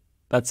it.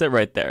 That's it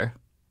right there.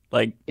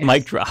 Like, yes.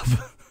 Mic drop.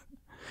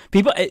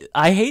 People,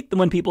 I hate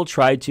when people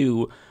try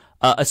to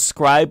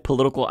ascribe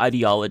political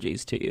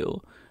ideologies to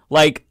you.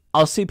 Like,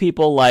 I'll see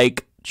people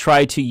like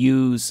try to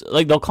use,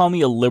 like, they'll call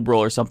me a liberal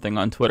or something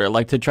on Twitter,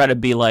 like to try to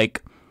be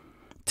like,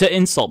 to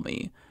insult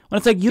me. When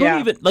it's like, you don't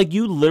even, like,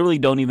 you literally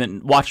don't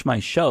even watch my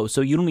show,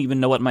 so you don't even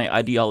know what my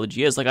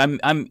ideology is. Like,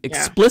 I'm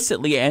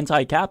explicitly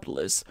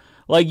anti-capitalist.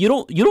 Like, you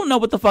don't know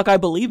what the fuck I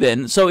believe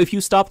in. So if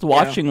you stopped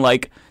watching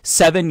like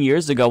 7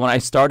 years ago when I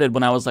started,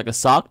 when I was like a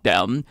sock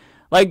down,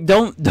 like,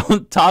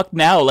 don't talk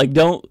now. Like,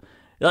 don't,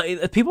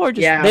 like, people are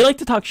just, they like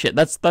to talk shit.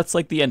 That's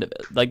like the end of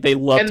it. Like, they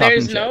love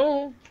talking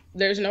shit.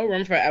 There's no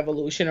room for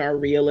evolution or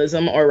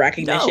realism or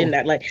recognition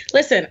that, like,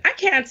 listen, I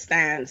can't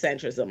stand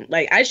centrism.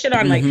 Like, I shit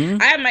on, like,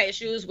 I have my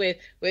issues with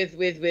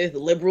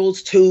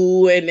liberals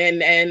too,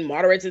 and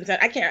moderates and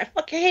I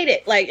fucking hate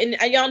it. Like, and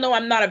y'all know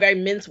I'm not a very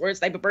mince words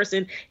type of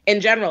person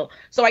in general,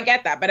 so I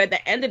get that. But at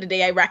the end of the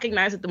day, I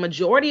recognize that the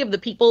majority of the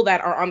people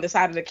that are on the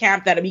side of the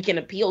camp that we can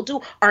appeal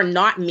to are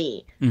not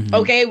me.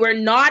 Okay, we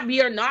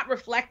are not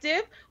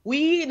reflective.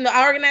 We, the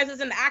organizers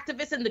and the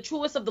activists and the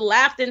truest of the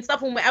left and stuff,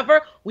 whomever,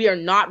 we are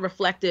not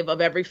reflective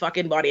of every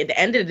fucking body. At the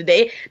end of the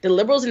day, the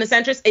liberals and the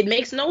centrists, it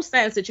makes no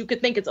sense that you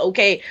could think it's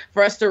okay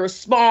for us to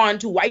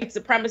respond to white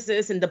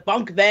supremacists and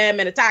debunk them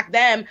and attack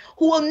them,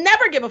 who will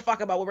never give a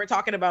fuck about what we're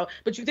talking about.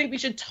 But you think we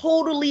should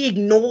totally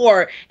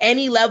ignore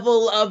any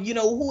level of, you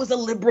know, who is a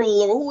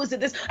liberal or who is it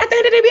this. At the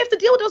end of the day, we have to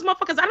deal with those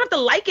motherfuckers. I don't have to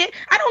like it.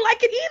 I don't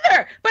like it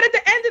either. But at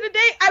the end of the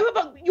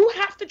day, you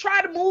have to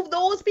try to move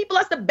those people.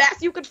 That's the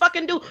best you could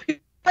fucking do.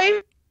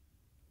 I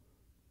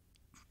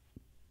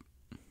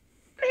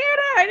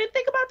didn't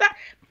think about that.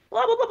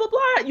 Blah, blah, blah, blah,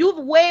 blah. You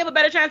have way of a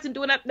better chance in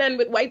doing that than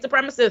with white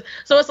supremacists.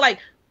 So it's like,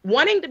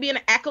 wanting to be in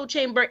an echo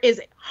chamber is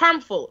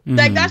harmful.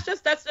 Like, that's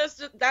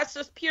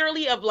just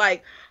purely of,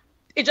 like,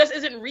 it just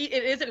isn't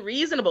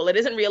reasonable. It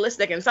isn't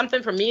realistic. And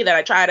something for me that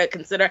I try to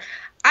consider,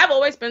 I've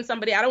always been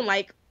somebody, I don't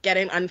like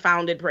getting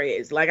unfounded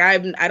praise. Like, I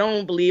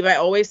don't believe, I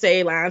always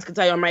say, Lance can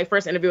tell you on my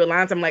first interview with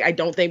Lance, I'm like, I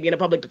don't think being a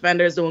public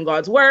defender is doing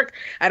God's work.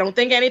 I don't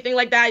think anything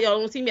like that. Y'all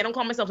don't see me. I don't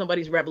call myself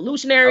nobody's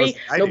revolutionary,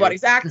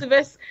 nobody's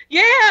activist.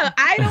 Yeah,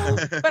 I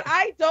don't, but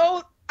I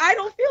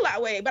don't feel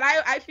that way. But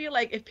I feel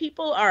like if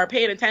people are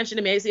paying attention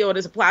to me, I see, oh,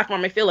 there's a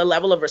platform, I feel a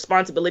level of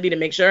responsibility to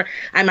make sure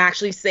I'm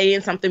actually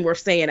saying something worth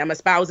saying. I'm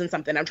espousing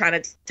something. I'm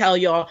trying to tell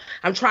y'all.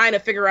 I'm trying to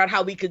figure out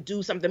how we could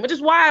do something, which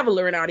is why I have a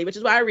Lurinati, which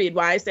is why I read,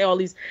 why I say all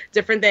these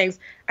different things.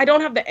 I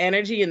don't have the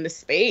energy and the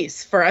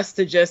space for us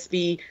to just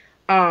be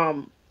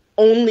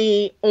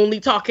only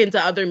talking to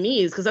other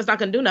me's, because that's not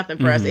going to do nothing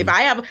for us. If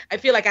I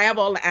feel like I have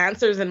all the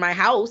answers in my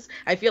house.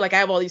 I feel like I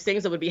have all these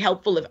things that would be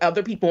helpful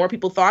if more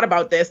people thought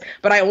about this,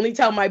 but I only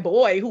tell my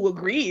boy who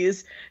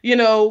agrees, you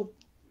know,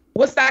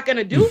 what's that going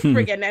to do for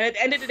again? And at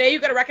the end of the day, you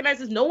got to recognize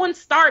this. Nobody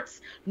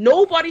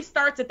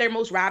starts at their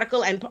most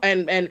radical,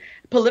 and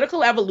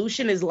political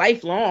evolution is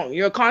lifelong.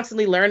 You're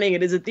constantly learning.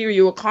 It is a theory.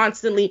 You are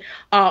constantly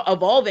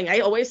evolving. I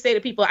always say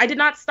to people, I did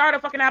not start a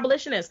fucking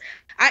abolitionist.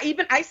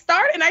 I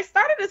started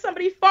as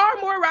somebody far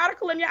more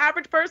radical than your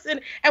average person.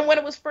 And when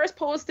it was first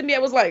posed to me, I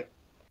was like,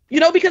 you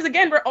know, because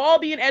again, we're all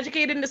being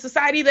educated in a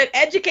society that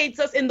educates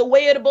us in the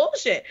way of the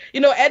bullshit, you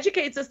know,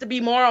 educates us to be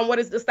more on what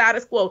is the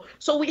status quo.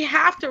 So we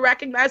have to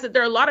recognize that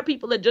there are a lot of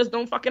people that just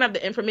don't fucking have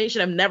the information,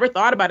 have never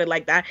thought about it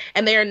like that.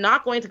 And they are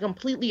not going to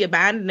completely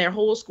abandon their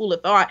whole school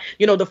of thought,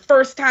 you know, the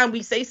first time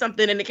we say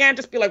something, and they can't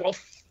just be like, well,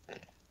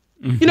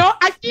 you know,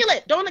 I feel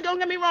it. Don't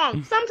get me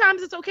wrong.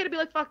 Sometimes it's okay to be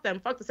like, fuck them,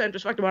 fuck the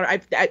centrists, fuck them.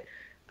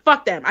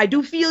 Fuck them. I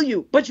do feel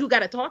you, but you got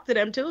to talk to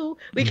them too.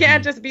 We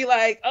can't just be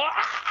like,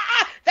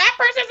 that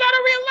person's not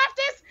a real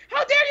leftist.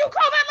 How dare you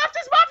call that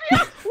leftist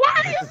mafia?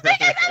 Why are you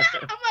thinking that?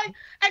 I'm like,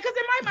 because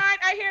in my mind,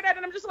 I hear that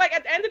and I'm just like,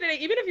 at the end of the day,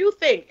 even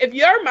if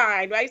your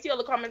mind, I see all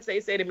the comments they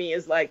say to me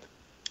is like,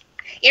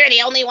 you're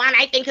the only one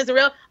I think is a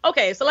real.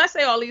 Okay, so let's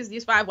say all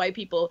these 5 white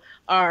people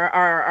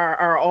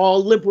are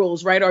all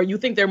liberals, right? Or you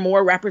think they're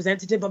more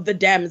representative of the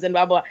Dems and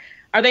blah, blah.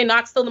 Are they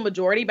not still the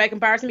majority by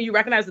comparison? You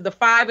recognize that the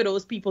 5 of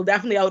those people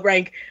definitely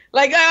outrank.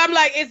 Like, I'm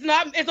like,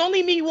 it's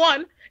only me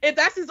one. If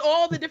that's just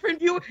all the different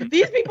viewers,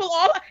 these people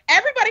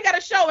everybody got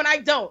a show and I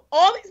don't.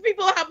 All these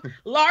people have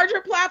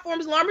larger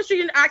platforms, larger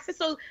street access,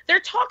 so they're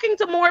talking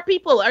to more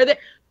people.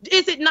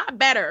 Is it not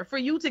better for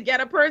you to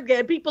get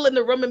people in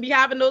the room and be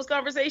having those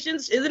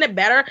conversations? Isn't it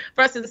better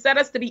for us, instead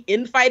of us to be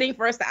infighting,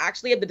 for us to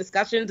actually have the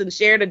discussions and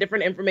share the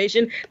different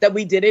information that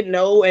we didn't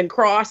know and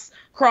cross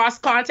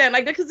content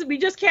like that? Because we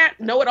just can't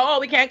know it all.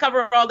 We can't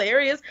cover all the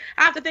areas.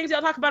 Half the things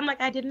y'all talk about, I'm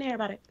like, I didn't hear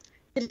about it.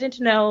 Didn't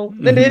know.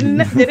 They didn't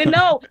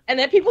know. And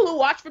then people who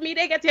watch for me,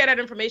 they get to hear that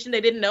information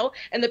they didn't know.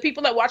 And the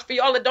people that watch for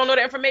y'all that don't know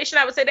the information,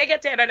 I would say they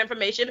get to hear that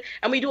information.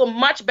 And we do a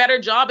much better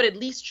job at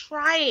least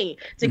trying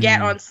to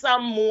get on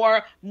some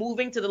more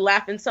moving to the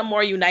left and some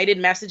more united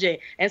messaging,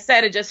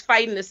 instead of just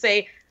fighting to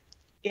say,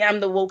 yeah, I'm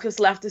the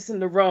wokest leftist in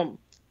the room.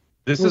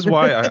 This is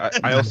why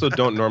I also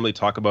don't normally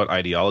talk about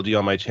ideology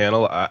on my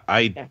channel.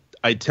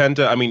 I tend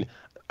to, I mean,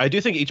 I do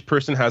think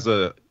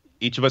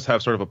each of us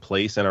have sort of a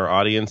place in our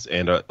audience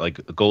and like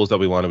goals that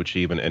we want to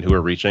achieve and who we're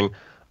reaching.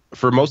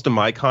 For most of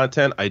my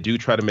content, I do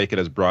try to make it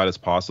as broad as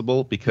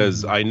possible,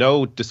 because I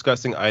know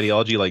discussing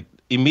ideology, like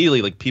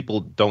immediately, like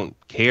people don't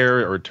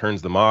care or it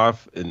turns them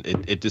off, and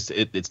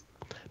it's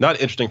not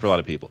interesting for a lot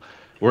of people.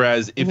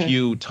 Whereas if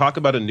you talk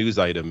about a news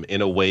item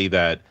in a way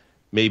that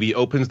maybe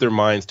opens their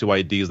minds to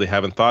ideas they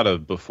haven't thought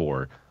of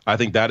before, I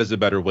think that is a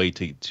better way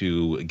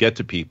to get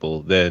to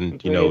people than,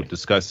 you know,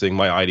 discussing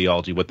my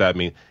ideology, what that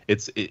means.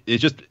 It's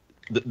just,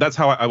 that's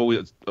how I've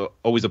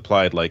always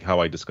applied, like how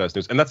I discuss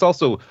news. And that's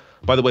also,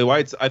 by the way,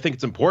 why I think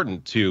it's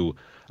important to,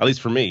 at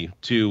least for me,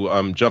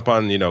 to jump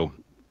on, you know,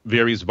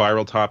 various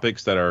viral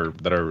topics that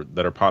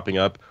are popping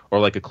up,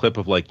 or like a clip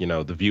of, like, you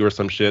know, The View or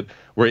some shit,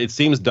 where it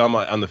seems dumb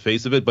on the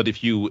face of it, but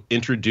if you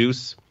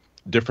introduce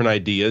different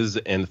ideas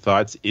and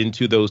thoughts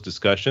into those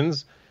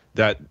discussions,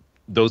 that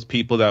those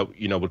people that,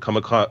 you know, would come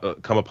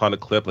upon a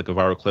clip, like a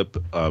viral clip,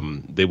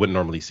 they wouldn't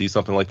normally see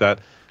something like that,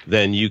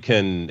 then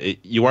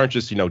you aren't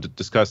just, you know,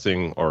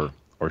 discussing or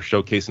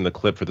showcasing the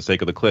clip for the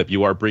sake of the clip.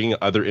 You are bringing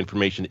other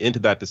information into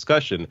that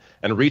discussion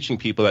and reaching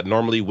people that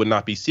normally would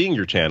not be seeing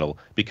your channel,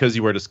 because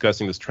you are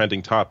discussing this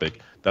trending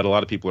topic that a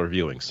lot of people are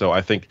viewing. So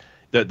I think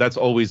that's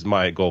always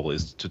my goal,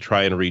 is to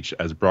try and reach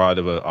as broad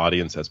of an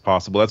audience as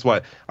possible. That's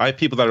why I have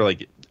people that are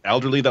like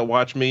elderly that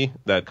watch me,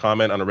 that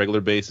comment on a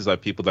regular basis. I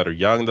have people that are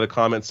young that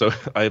comment. So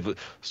I have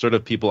sort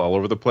of people all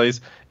over the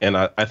place. And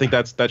I think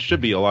that should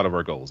be a lot of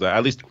our goals.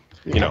 At least,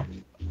 you know,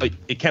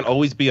 it can't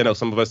always be. I know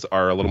some of us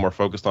are a little more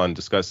focused on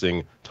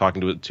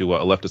talking to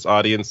a leftist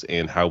audience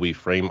and how we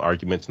frame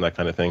arguments and that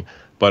kind of thing.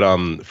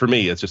 But for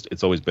me,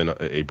 it's always been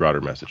a broader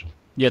message.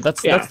 Yeah,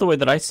 that's the way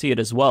that I see it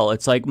as well.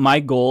 It's like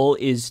my goal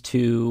is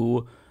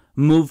to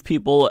move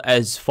people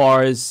as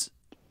far as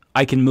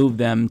I can move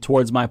them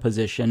towards my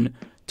position,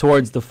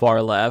 towards the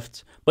far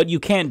left. But you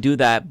can't do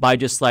that by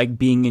just like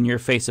being in your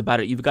face about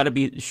it. You've got to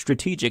be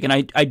strategic.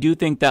 And I do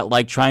think that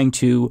like trying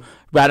to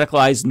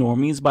radicalize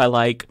normies by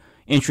like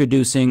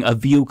introducing a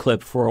View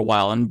clip for a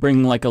while and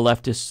bringing like a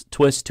leftist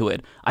twist to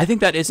it, I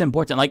think that is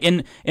important. Like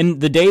in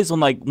the days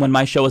when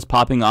my show was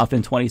popping off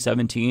in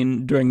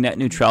 2017 during net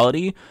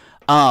neutrality,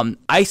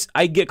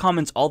 I get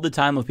comments all the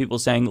time of people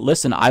saying,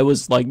 listen, I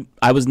was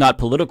not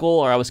political,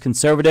 or I was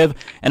conservative,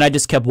 and I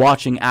just kept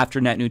watching after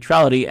net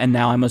neutrality, and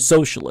now I'm a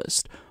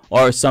socialist.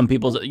 Or some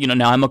people, you know,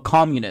 now I'm a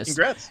communist.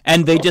 Congrats.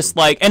 And they just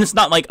like, and it's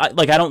not like I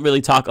don't really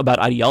talk about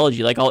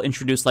ideology. Like I'll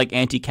introduce like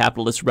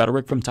anti-capitalist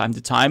rhetoric from time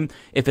to time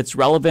if it's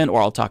relevant,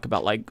 or I'll talk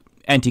about like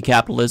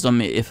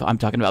anti-capitalism if I'm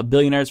talking about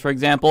billionaires, for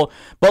example.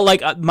 But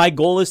like my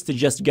goal is to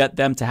just get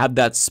them to have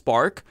that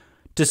spark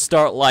to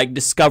start like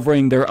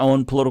discovering their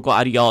own political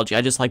ideology.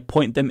 I just like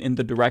point them in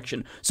the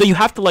direction. So you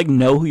have to like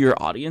know who your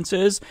audience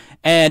is,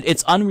 and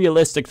it's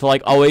unrealistic to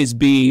like always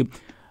be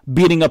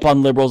beating up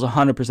on liberals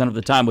 100% of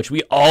the time, which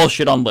we all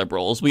shit on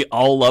liberals. We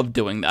all love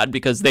doing that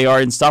because they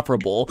are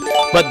insufferable.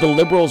 But the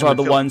liberals are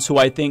the ones who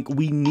I think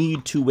we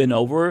need to win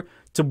over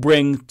to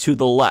bring to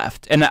the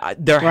left. And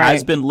there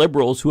has been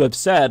liberals who have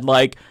said,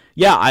 like,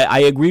 yeah, I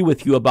agree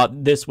with you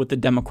about this with the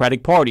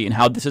Democratic Party and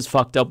how this is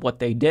fucked up what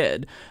they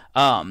did.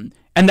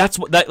 And that's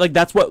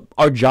what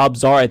our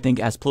jobs are, I think,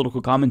 as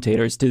political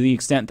commentators, to the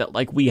extent that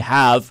like we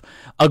have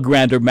a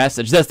grander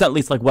message. That's at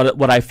least like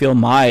what I feel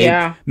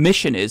my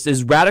mission is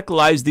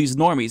radicalize these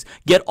normies,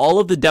 get all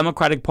of the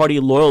Democratic Party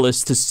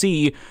loyalists to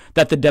see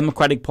that the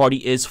Democratic Party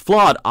is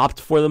flawed.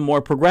 Opt for the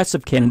more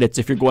progressive candidates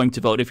if you're going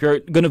to vote. If you're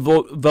going to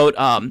vote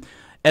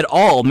at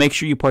all, make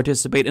sure you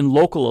participate in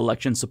local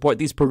elections. Support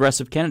these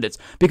progressive candidates,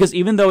 because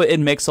even though it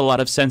makes a lot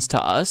of sense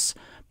to us,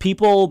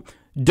 people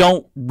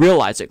don't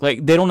realize it.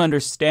 Like they don't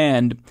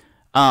understand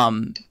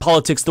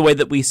politics the way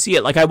that we see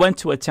it. Like I went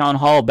to a town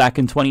hall back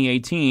in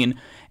 2018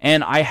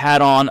 and I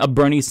had on a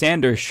Bernie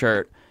Sanders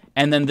shirt,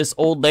 and then this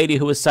old lady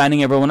who was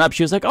signing everyone up,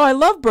 she was like, oh, I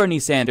love Bernie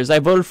Sanders, I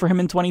voted for him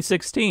in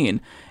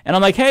 2016. And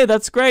I'm like, hey,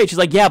 that's great. She's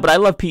like, yeah, but I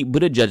love Pete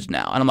Buttigieg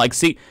now. And I'm like,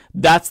 see,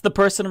 that's the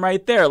person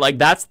right there. Like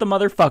that's the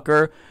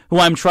motherfucker who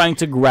I'm trying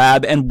to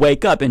grab and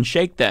wake up and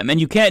shake them. And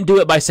you can't do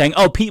it by saying,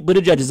 oh, Pete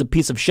Buttigieg is a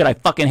piece of shit, I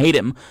fucking hate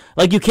him.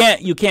 Like you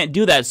can't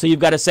do that. So you've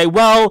got to say,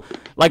 well,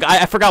 like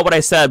I forgot what I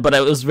said, but it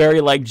was very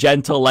like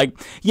gentle, like,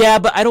 yeah,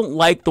 but I don't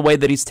like the way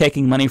that he's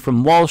taking money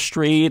from Wall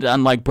Street,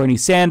 unlike Bernie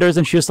Sanders.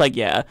 And she was like,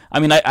 yeah,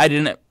 I mean, I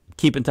didn't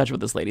keep in touch with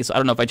this lady. So I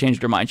don't know if I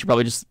changed her mind. She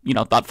probably just,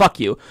 thought, fuck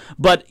you.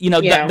 But,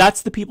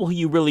 that's the people who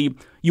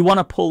you want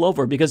to pull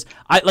over, because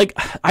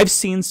I've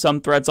seen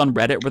some threads on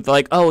Reddit where they're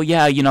like, oh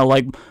yeah,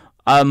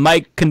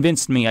 Mike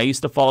convinced me. I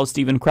used to follow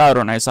Steven Crowder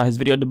and I saw his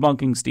video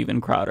debunking Steven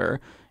Crowder,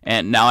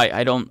 and now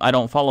I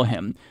don't follow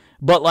him.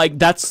 But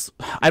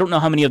I don't know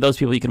how many of those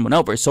people you can win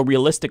over. So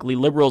realistically,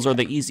 liberals are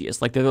the easiest.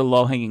 They're the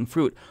low-hanging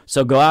fruit.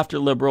 So go after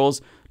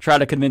liberals, try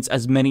to convince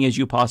as many as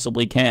you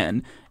possibly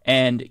can.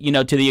 And,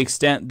 to the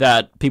extent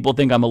that people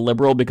think I'm a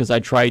liberal because I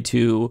try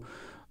to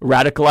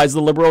radicalize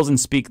the liberals and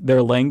speak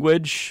their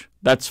language,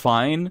 that's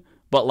fine.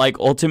 But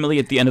ultimately,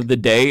 at the end of the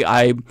day,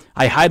 I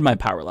hide my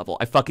power level.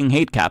 I fucking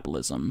hate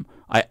capitalism.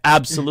 I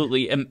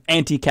absolutely am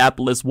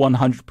anti-capitalist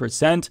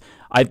 100%.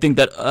 I think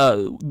that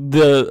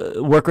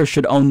the workers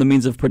should own the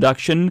means of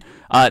production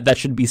that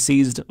should be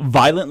seized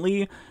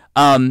violently.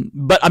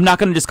 But I'm not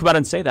going to just come out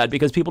and say that,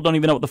 because people don't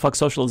even know what the fuck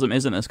socialism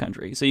is in this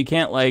country. So you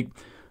can't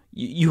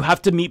you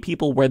have to meet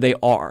people where they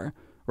are,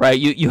 right?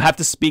 You have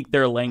to speak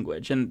their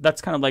language, and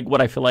that's kind of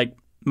what I feel like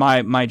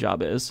my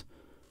job is.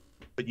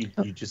 But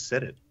you just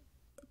said it.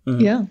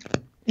 Mm-hmm.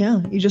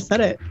 Yeah, you just said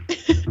it.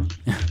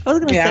 I was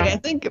gonna say, I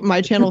think my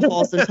channel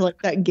falls into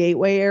that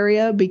gateway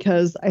area,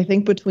 because I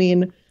think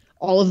between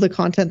all of the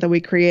content that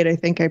we create, I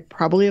think I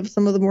probably have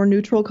some of the more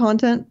neutral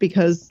content,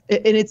 because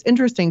and it's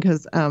interesting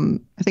because I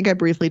think I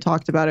briefly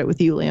talked about it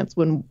with you, Lance,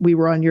 when we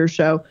were on your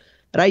show,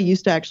 that I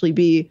used to actually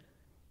be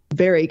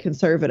very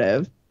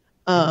conservative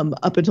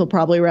up until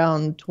probably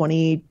around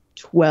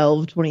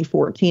 2012,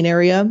 2014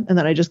 area. And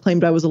then I just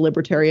claimed I was a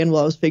libertarian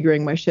while I was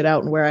figuring my shit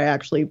out and where I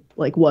actually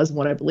was and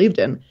what I believed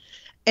in.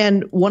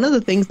 And one of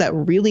the things that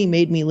really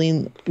made me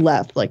lean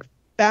left,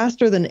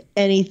 faster than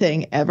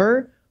anything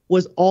ever,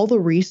 was all the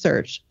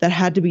research that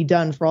had to be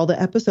done for all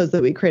the episodes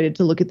that we created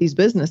to look at these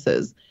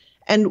businesses.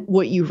 And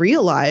what you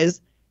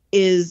realize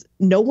is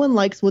no one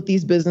likes what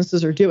these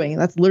businesses are doing.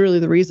 And that's literally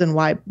the reason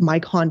why my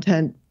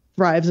content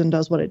thrives and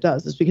does what it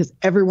does, is because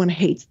everyone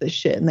hates this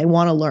shit and they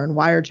want to learn,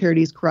 why are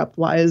charities corrupt?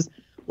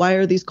 Why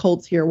are these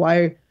cults here?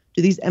 Why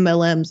do these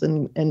MLMs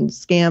and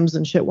scams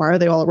and shit, why are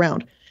they all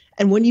around?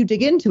 And when you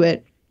dig into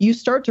it, you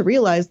start to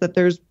realize that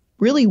there's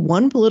really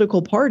one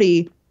political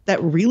party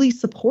that really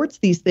supports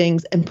these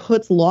things and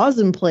puts laws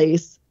in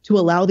place to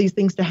allow these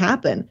things to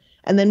happen.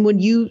 And then when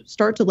you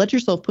start to let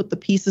yourself put the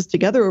pieces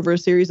together over a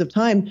series of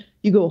time,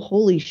 you go,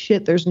 holy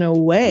shit, there's no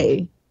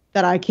way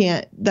that I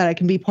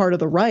can be part of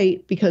the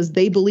right, because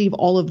they believe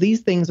all of these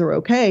things are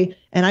okay.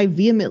 And I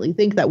vehemently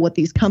think that what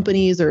these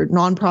companies or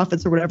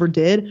nonprofits or whatever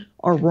did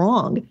are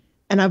wrong.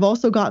 And I've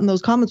also gotten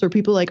those comments where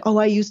people are like, oh,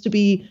 I used to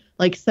be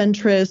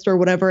centrist or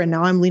whatever, and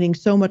now I'm leaning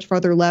so much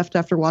farther left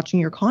after watching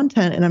your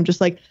content. And I'm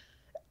just like,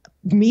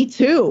 me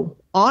too,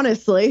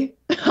 honestly.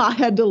 I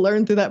had to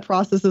learn through that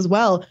process as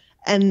well.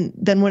 And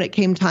then when it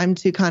came time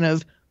to kind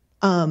of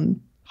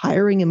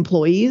hiring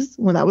employees,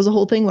 when that was a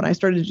whole thing, when I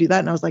started to do that,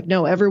 and I was like,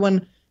 no,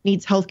 everyone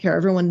needs healthcare.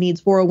 Everyone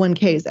needs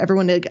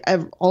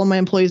 401ks. All of my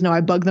employees know I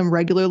bug them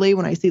regularly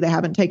when I see they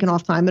haven't taken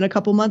off time in a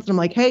couple months. And I'm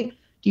like, hey,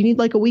 do you need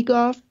a week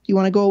off? Do you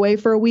want to go away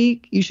for a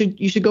week? You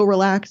should go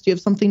relax. Do you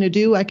have something to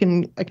do? I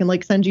can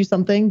send you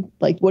something.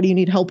 What do you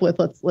need help with?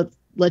 Let's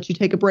let you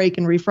take a break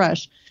and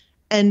refresh.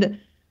 And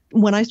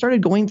when I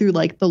started going through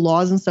the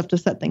laws and stuff to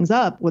set things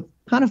up, what's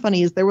kind of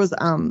funny is there was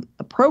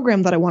a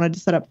program that I wanted to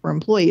set up for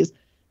employees.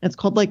 And it's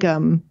called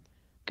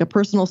a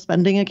personal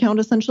spending account,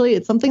 essentially.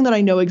 It's something that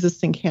I know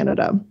exists in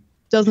Canada.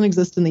 Doesn't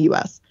exist in the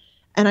US.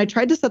 And I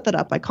tried to set that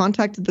up. I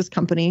contacted this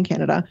company in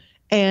Canada,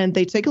 and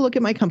they take a look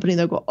at my company.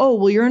 They'll go, oh,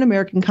 well, you're an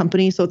American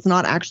company, so this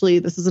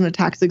isn't a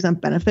tax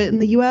exempt benefit in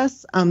the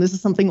US. This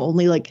is something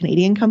only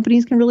Canadian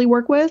companies can really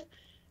work with.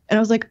 And I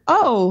was like,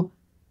 oh,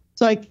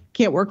 so I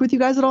can't work with you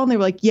guys at all? And they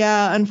were like,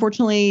 yeah,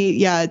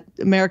 unfortunately,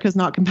 America's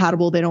not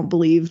compatible. They don't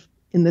believe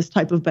in this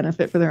type of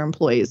benefit for their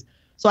employees.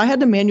 So I had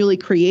to manually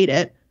create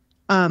it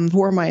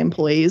for my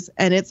employees.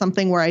 And it's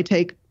something where I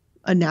take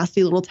a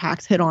nasty little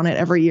tax hit on it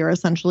every year,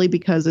 essentially,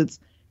 because it's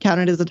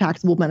counted as a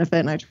taxable benefit.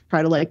 And I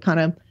try to kind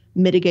of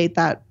mitigate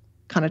that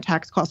kind of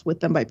tax cost with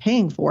them by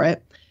paying for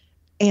it.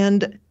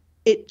 And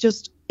it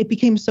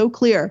became so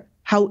clear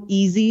how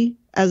easy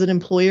as an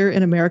employer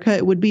in America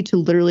it would be to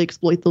literally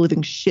exploit the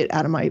living shit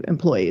out of my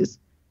employees.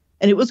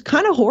 And it was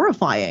kind of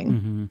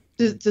horrifying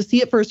to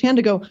see it firsthand,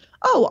 to go,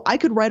 oh, I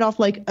could write off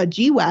a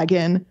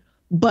G-Wagon,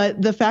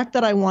 but the fact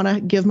that I want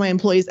to give my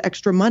employees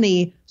extra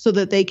money so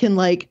that they can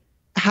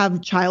have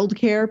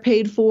childcare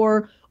paid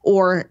for,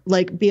 or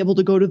be able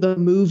to go to the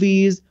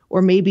movies,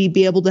 or maybe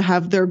be able to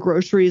have their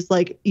groceries,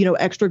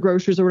 extra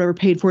groceries or whatever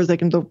paid for, as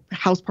the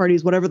house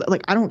parties, whatever.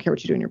 I don't care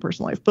what you do in your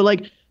personal life,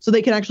 but so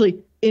they can actually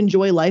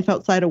enjoy life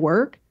outside of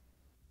work.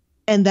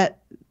 And that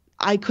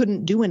I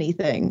couldn't do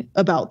anything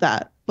about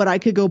that, but I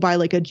could go buy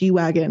a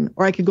G-Wagon,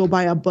 or I could go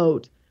buy a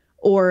boat,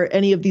 or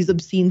any of these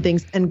obscene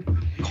things and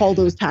call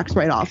those tax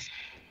write-offs.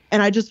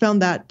 And I just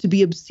found that to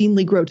be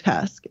obscenely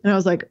grotesque. And I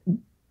was like,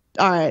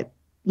 all right,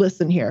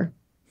 listen here.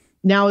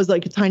 Now as a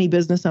tiny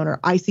business owner,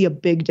 I see a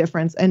big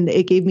difference. And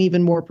it gave me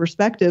even more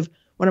perspective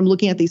when I'm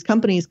looking at these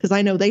companies, because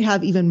I know they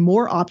have even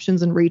more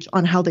options and reach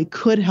on how they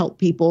could help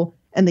people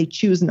and they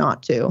choose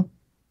not to.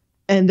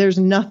 And there's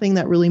nothing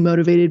that really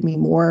motivated me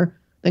more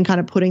than kind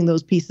of putting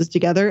those pieces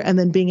together and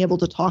then being able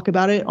to talk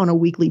about it on a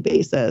weekly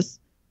basis.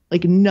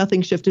 Like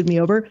nothing shifted me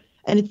over.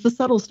 And it's the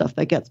subtle stuff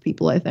that gets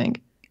people, I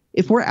think.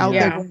 If we're out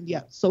there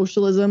going,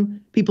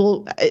 socialism,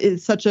 people,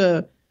 it's such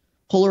a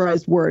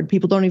polarized word.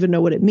 People don't even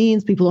know what it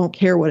means. People don't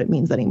care what it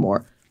means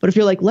anymore. But if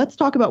you're like, let's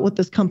talk about what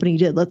this company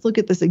did. Let's look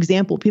at this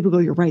example. People go,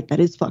 you're right. That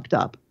is fucked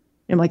up.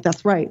 And I'm like,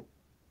 that's right.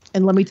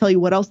 And let me tell you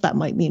what else that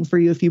might mean for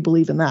you if you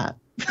believe in that.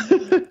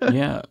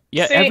 Yeah.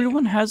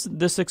 Everyone has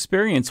this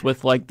experience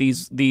with like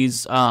these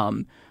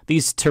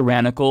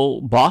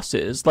tyrannical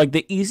bosses. Like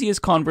the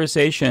easiest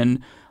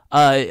conversation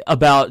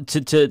about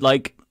to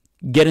like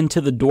get into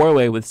the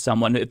doorway with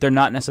someone, if they're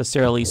not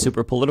necessarily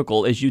super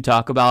political, is you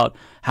talk about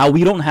how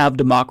we don't have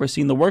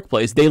democracy in the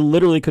workplace. They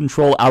literally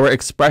control our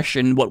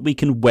expression, what we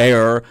can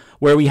wear,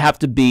 where we have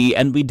to be,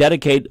 and we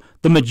dedicate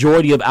the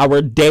majority of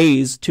our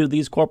days to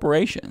these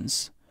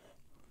corporations.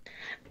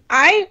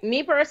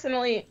 Me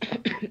personally,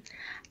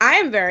 I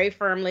am very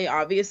firmly,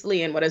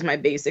 obviously, in what is my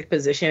basic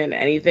position in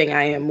anything.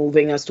 I am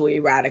moving us to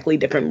a radically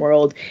different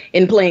world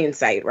in plain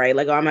sight, right?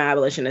 Like, I'm an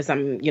abolitionist,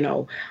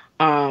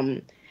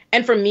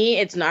 and for me,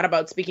 it's not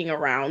about speaking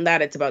around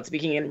that. It's about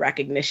speaking in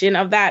recognition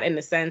of that, in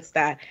the sense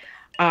that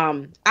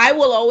I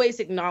will always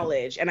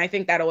acknowledge, and I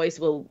think that always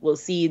will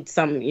seed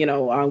some,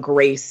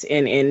 grace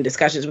in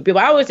discussions with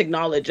people. I always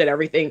acknowledge that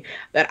everything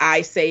that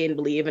I say and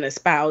believe and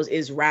espouse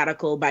is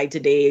radical by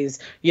today's,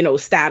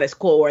 status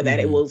quo, or that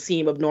it will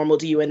seem abnormal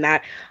to you, and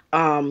that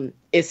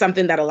is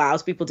something that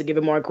allows people to give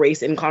it more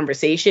grace in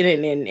conversation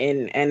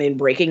and in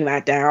breaking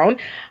that down.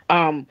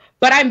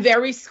 But I'm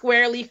very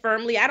squarely,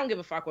 firmly, I don't give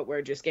a fuck what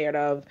words you're scared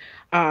of,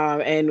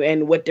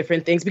 and what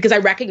different things, because I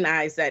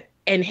recognize that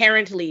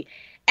inherently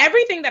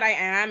everything that I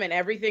am and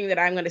everything that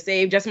I'm going to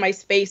say, just my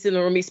space in the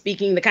room, me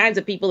speaking, the kinds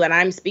of people that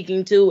I'm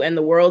speaking to and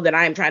the world that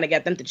I'm trying to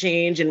get them to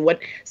change and what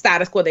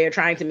status quo they are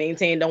trying to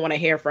maintain, don't want to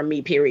hear from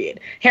me, period.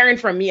 Hearing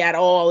from me at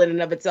all in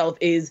and of itself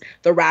is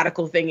the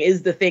radical thing,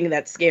 is the thing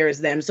that scares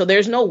them. So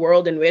there's no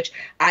world in which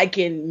I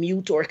can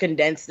mute or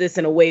condense this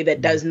in a way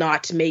that does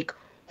not make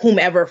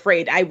whomever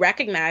afraid. I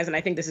recognize, and I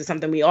think this is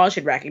something we all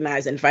should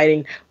recognize in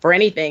fighting for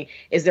anything,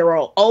 is there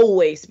will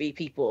always be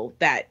people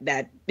that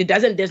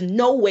there's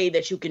no way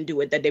that you can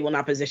do it that they will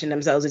not position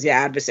themselves as your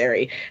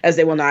adversary, as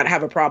they will not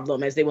have a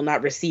problem, as they will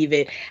not receive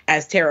it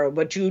as terror.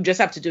 But you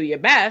just have to do your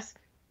best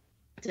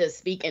to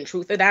speak in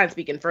truth of that and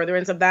speak in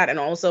furtherance of that. And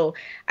also,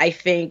 I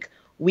think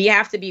we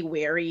have to be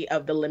wary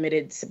of the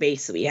limited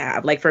space we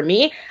have. Like for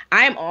me,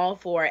 I'm all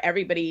for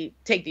everybody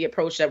take the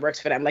approach that works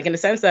for them. Like in the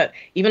sense that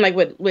even like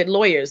with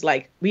lawyers,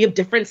 like we have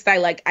different style.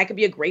 Like I could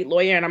be a great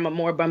lawyer and I'm a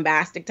more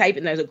bombastic type,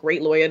 and there's a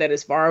great lawyer that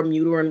is far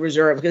muter and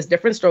reserved, because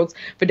different strokes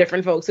for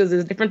different folks, because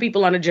there's different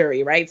people on a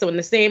jury, right? So in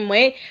the same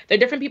way, there are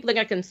different people that are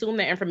going to consume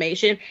their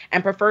information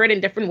and prefer it in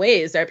different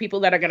ways. There are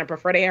people that are going to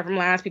prefer to hear from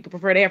Lance, people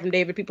prefer to hear from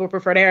David, people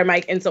prefer to hear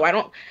Mike. And so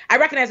I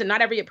recognize that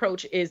not every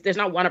approach there's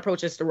not one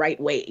approach that's the right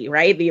way,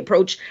 right? The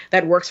approach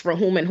that works for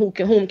whom and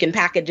whom can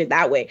package it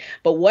that way.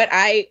 But what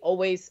I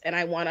always, and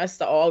I want us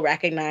to all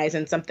recognize,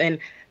 and something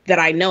that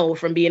I know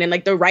from being in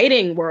like the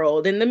writing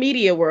world and the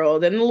media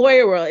world and the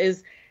lawyer world,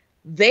 is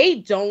they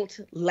don't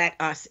let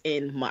us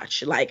in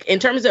much. Like in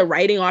terms of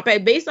writing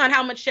op-ed, based on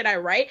how much shit I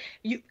write,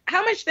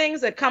 how much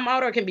things that come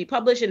out or can be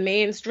published in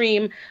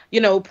mainstream,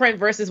 print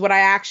versus what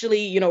I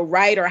actually,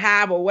 write or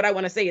have, or what I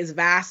want to say, is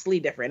vastly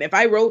different. If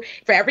I wrote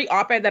for every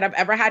op-ed that I've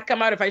ever had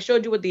come out, if I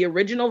showed you what the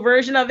original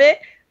version of it,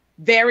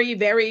 very,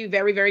 very,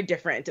 very, very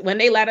different. When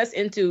they let us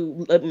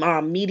into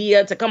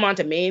media, to come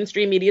onto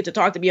mainstream media, to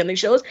talk, to be on these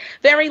shows,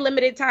 very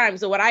limited time.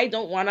 So what I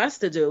don't want us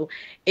to do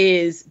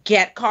is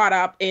get caught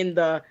up in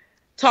the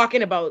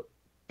talking about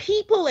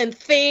people and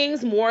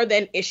things more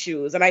than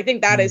issues. And I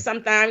think that is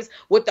sometimes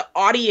what the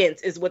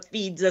audience is, what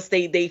feeds us.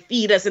 They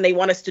feed us and they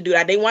want us to do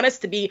that. They want us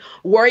to be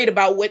worried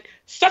about what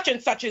such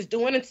and such is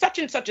doing and such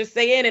is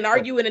saying and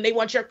arguing, and they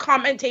want you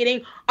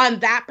commentating on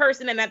that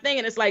person and that thing.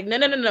 And it's like,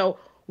 no.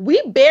 We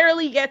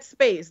barely get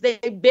space. They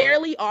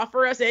barely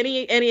offer us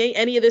any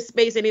of this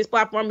space, any of this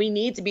platform. We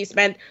need to be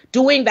spent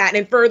doing that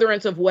in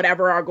furtherance of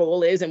whatever our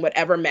goal is and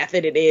whatever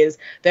method it is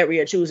that we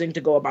are choosing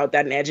to go about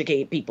that and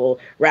educate people,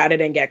 rather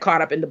than get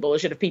caught up in the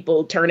bullshit of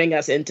people turning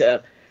us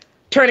into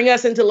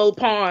little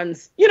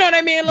pawns. You know what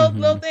I mean?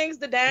 Little things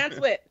to dance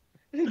with.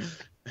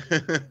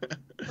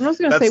 I was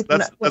going to say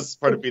that's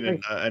part of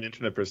being an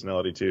internet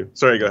personality too.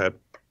 Sorry, go ahead.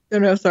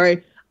 No,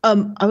 sorry.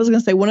 I was going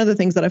to say, one of the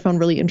things that I found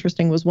really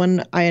interesting was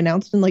when I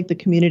announced in like the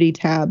community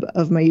tab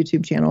of my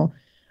YouTube channel,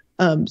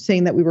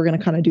 saying that we were going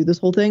to kind of do this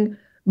whole thing.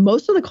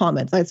 Most of the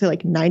comments, I'd say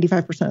like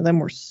 95% of them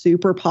were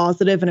super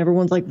positive, and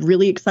everyone's like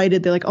really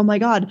excited. They're like, oh my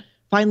God,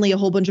 finally a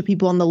whole bunch of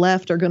people on the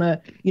left are going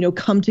to,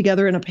 come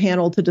together in a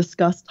panel to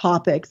discuss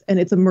topics, and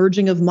it's a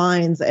merging of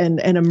minds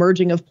and a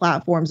merging of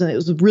platforms. And it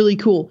was really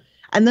cool.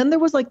 And then there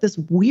was like this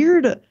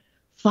weird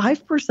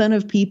 5%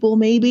 of people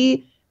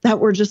maybe that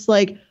were just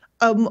like,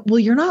 well,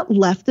 you're not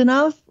left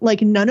enough.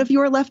 Like, none of you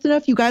are left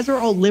enough. You guys are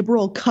all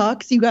liberal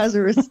cucks. You guys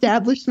are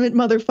establishment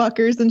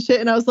motherfuckers and shit.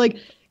 And I was like,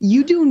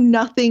 you do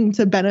nothing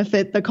to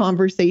benefit the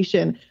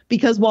conversation,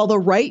 because while the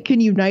right can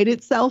unite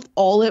itself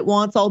all it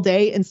wants all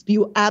day and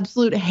spew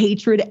absolute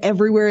hatred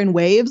everywhere in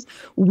waves,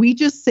 we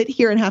just sit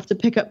here and have to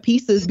pick up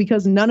pieces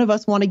because none of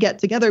us want to get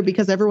together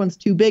because everyone's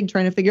too big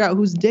trying to figure out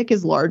whose dick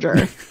is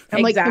larger.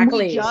 I'm like, can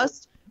we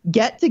just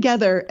get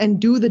together and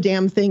do the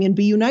damn thing and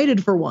be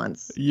united for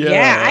once?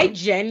 Yeah, I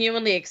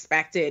genuinely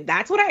expected.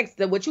 That's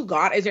what you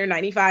got is your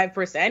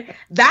 95%.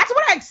 That's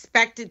what I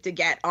expected to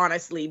get,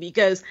 honestly,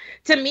 because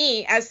to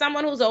me, as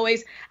someone who's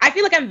always, I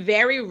feel like I'm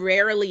very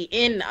rarely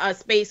in a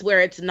space where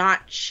it's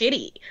not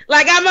shitty.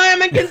 Like,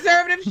 I'm in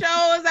conservative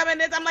shows, I'm in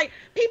this, I'm like,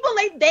 people,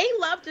 like, they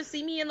love to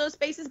see me in those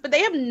spaces, but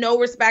they have no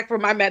respect for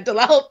my mental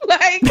health.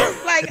 Like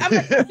I'm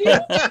like, you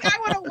know, like, I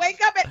want to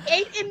wake up at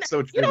 8 in,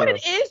 so true, you know what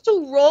it is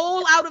to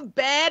roll out of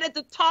bed at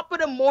the top of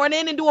the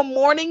morning and do a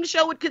morning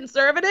show with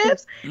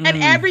conservatives and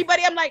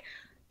everybody. I'm like,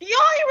 y'all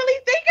ain't really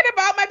thinking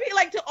about my people.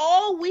 Like, to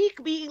all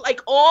week be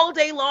like all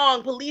day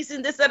long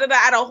policing this at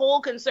a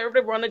whole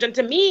conservative religion.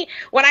 To me,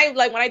 when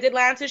I did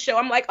Lance's show,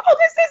 I'm like, oh,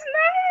 this is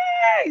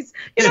nice.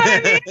 You know what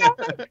I mean?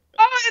 I'm like,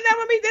 oh, and then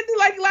when we did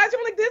like last year,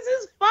 I'm like, this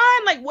is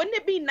fun. Like, wouldn't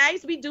it be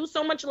nice? We do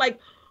so much like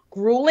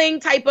grueling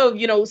type of,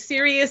 you know,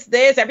 serious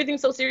this, everything's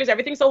so serious,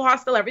 everything's so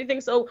hostile,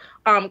 everything's so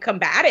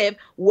combative.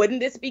 Wouldn't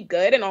this be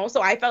good? And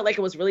also I felt like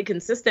it was really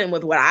consistent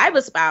with what I've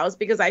espoused,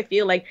 because I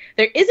feel like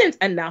there isn't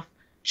enough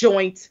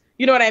joint,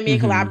 you know what I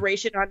mean,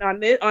 collaboration on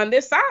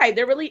this side.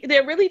 There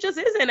really just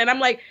isn't. And I'm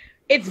like,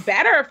 it's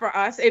better for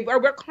us.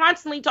 We're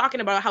constantly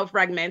talking about how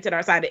fragmented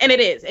our side, and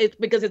it is. It's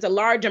because it's a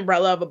large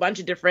umbrella of a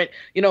bunch of different,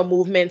 you know,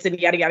 movements and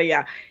yada yada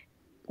yada.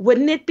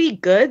 Wouldn't it be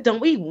good?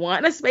 Don't we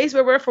want a space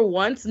where we're for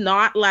once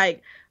not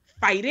like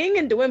fighting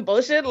and doing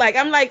bullshit? Like,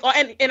 I'm like, oh,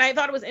 and I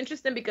thought it was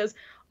interesting because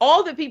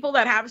all the people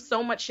that have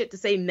so much shit to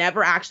say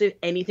never actually have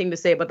anything to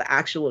say about the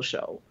actual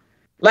show.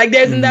 Like,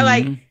 there's that,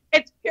 like,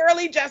 it's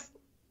purely just,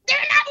 they're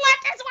not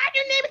leftists, why do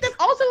you name it this?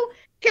 Also,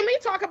 can we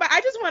talk about, I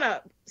just want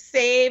to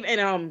save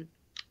and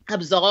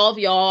absolve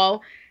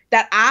y'all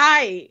that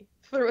I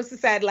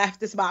said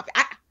leftist mafia.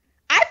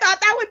 I thought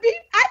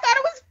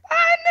it was fun.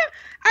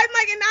 I'm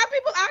like, and now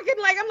people acting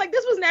like, I'm like,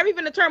 this was never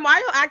even a term. Why are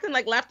you acting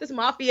like leftist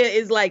mafia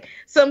is like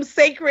some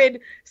sacred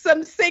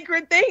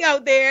thing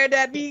out there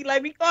that we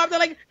go after?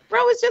 Like,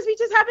 bro, we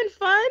just having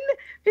fun.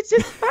 It's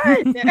just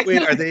fun.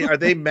 Wait, are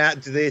they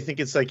mad? Do they think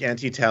it's like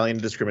anti-Italian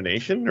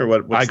discrimination or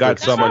what? I got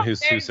someone who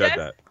said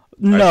that.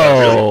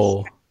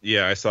 No.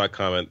 Yeah, I saw a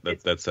comment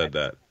that said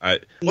that.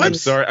 I'm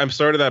sorry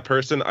to that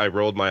person. I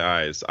rolled my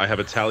eyes. I have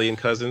Italian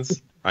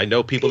cousins. I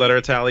know people that are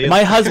Italian.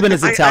 My husband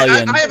is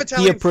Italian. I have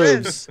Italian he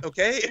approves. Friends,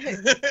 okay?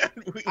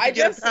 I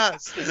just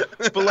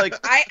but like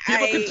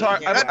people can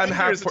talk. I'm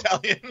half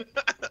Italian.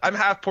 I'm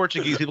half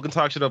Portuguese. People can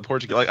talk shit about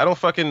Portuguese. Like, I don't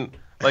fucking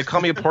like,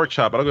 call me a pork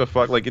chop. I don't give a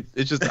fuck. Like,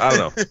 it's just, I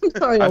don't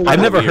know. I've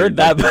never heard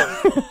that.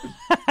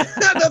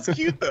 That's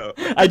cute though.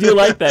 I do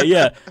like that.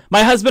 Yeah,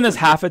 my husband is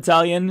half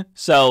Italian,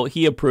 so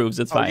he approves.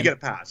 It's fine. You get a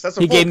pass. That's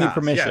he gave me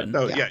permission.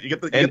 You get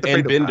the and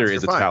Binder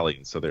is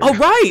Italian, so there. Oh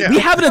right, we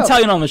have an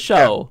Italian on the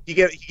show.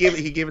 Yeah.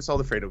 He gave us all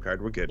the Fredo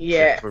card. We're good.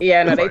 Yeah,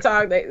 no, they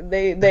talked.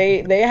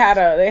 They had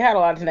a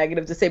lot of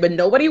negative to say, but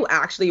nobody who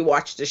actually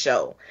watched the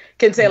show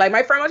can say, like,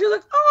 my friend was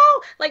like,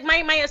 oh, like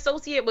my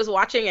associate was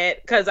watching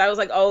it because I was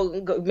like,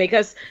 oh,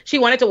 because she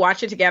wanted to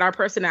watch it to get our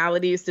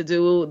personalities to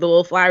do the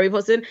little flyer we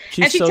posted,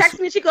 and she texted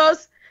me. She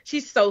goes,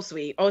 she's so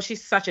sweet. Oh,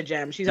 she's such a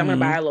gem. I'm gonna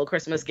buy her a little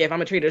Christmas gift. I'm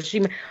gonna treat her.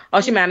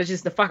 She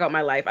manages to fuck out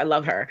my life. I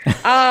love her.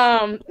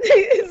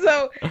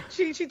 So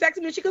she texted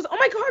me. She goes, oh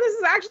my god, this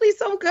is actually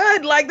so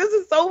good. Like, this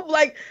is so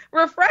like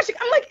refreshing.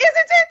 I'm like,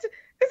 isn't it?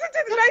 Isn't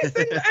it nice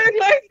and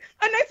like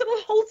a nice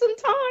little wholesome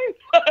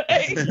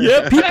time?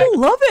 Yeah, people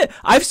love it.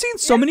 I've seen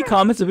so many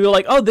comments of people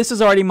like, oh, this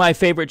is already my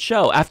favorite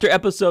show after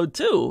episode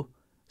 2.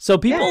 So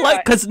people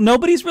like, because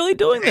nobody's really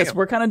doing this.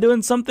 We're kind of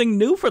doing something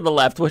new for the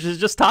left, which is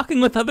just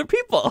talking with other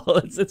people.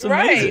 It's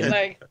amazing.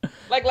 Right,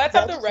 like let's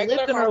have the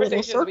regular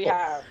conversations we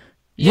have.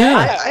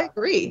 Yeah, I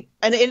agree,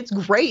 and it's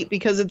great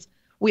because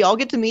we all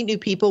get to meet new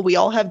people. We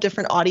all have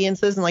different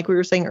audiences, and like we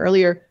were saying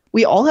earlier,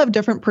 we all have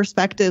different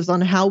perspectives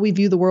on how we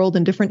view the world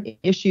and different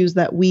issues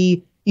that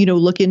we,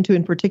 look into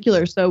in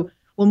particular. So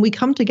when we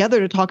come together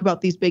to talk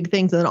about these big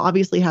things, and then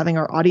obviously having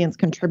our audience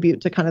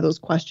contribute to kind of those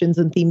questions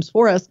and themes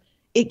for us,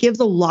 it gives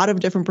a lot of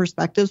different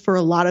perspectives for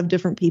a lot of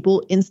different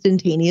people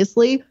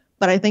instantaneously,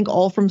 but I think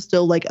all from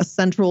still like a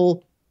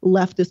central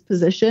leftist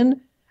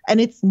position.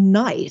 And it's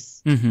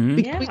nice because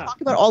we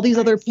talk about all these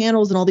other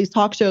panels and all these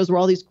talk shows where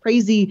all these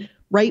crazy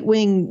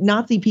right-wing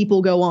Nazi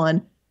people go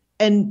on.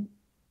 And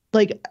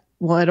like,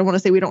 well, I don't want to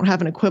say we don't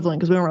have an equivalent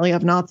because we don't really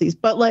have Nazis,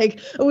 but like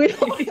we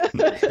don't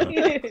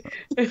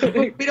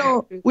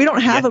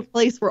have a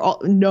place where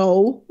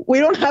we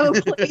don't have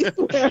a place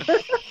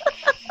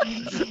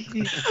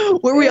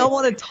where we all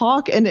want to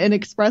talk and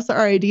express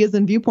our ideas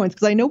and viewpoints.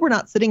 Because I know we're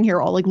not sitting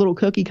here all like little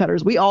cookie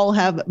cutters. We all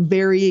have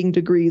varying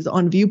degrees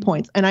on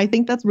viewpoints. And I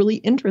think that's really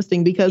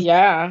interesting because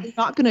it's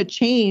not going to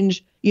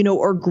change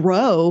or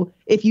grow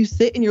if you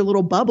sit in your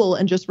little bubble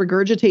and just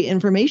regurgitate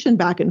information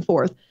back and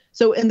forth.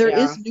 So, and there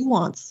is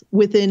nuance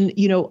within,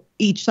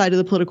 each side of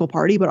the political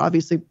party, but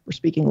obviously we're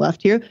speaking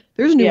left here.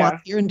 There's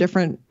nuance here and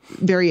different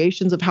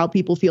variations of how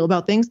people feel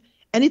about things.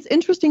 And it's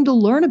interesting to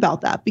learn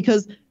about that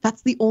because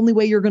that's the only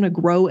way you're going to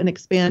grow and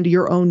expand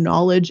your own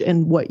knowledge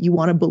and what you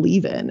want to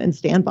believe in and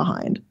stand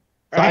behind.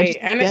 So I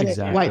just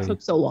get why it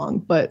took so long,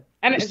 but.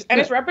 And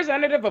it's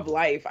representative of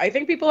life. I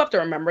think people have to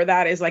remember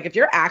that is like, if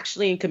you're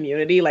actually in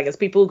community, like as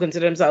people who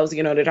consider themselves,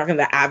 they're talking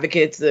to the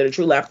advocates, the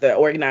true left, the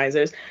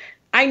organizers.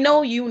 I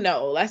know,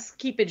 let's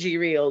keep it G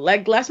real.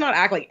 Like, let's not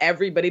act like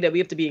everybody that we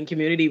have to be in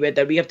community with,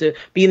 that we have to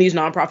be in these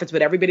nonprofits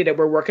with, everybody that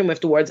we're working with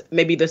towards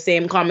maybe the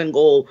same common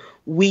goal.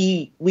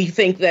 We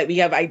think that we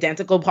have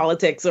identical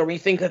politics, or we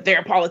think that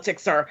their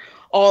politics are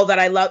all that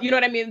I love. You know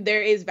what I mean?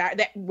 There is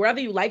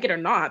whether you like it or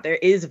not, there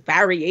is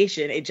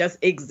variation. It just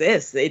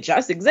exists.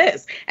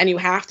 And you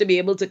have to be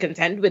able to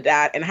contend with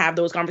that and have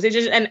those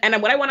conversations.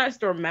 And what I want us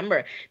to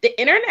remember, the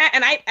internet,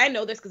 and I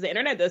know this because the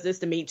internet does this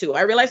to me too.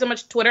 I realize how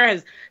much Twitter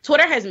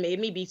has made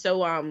me be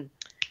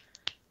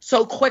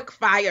so quick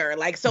fire,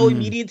 like so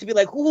immediate to be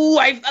like, ooh,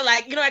 I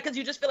like, because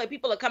you just feel like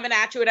people are coming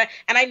at you.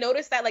 And I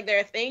noticed that like there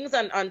are things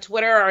on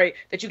Twitter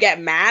that you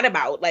get mad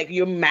about. Like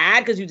you're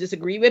mad because you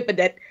disagree with, but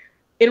that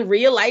in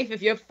real life,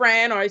 if your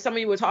friend or someone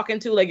you were talking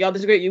to, like y'all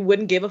disagree, you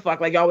wouldn't give a fuck.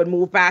 Like y'all would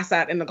move past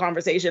that in the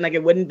conversation. Like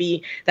it wouldn't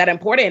be that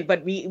important.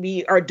 But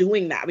we are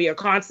doing that. We are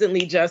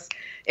constantly just,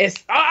 you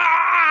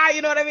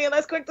know what I mean?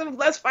 Let's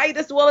fight,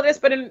 let's do all of this.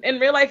 But in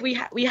real life,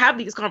 we have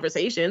these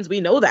conversations. We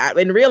know that.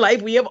 In real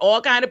life, we have all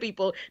kind of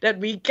people that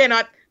we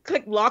cannot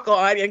click block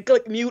on and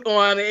click mute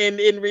on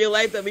in real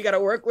life, that we got to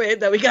work with,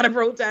 that we got to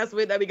protest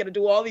with, that we got to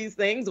do all these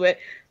things with.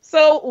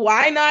 So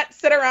why not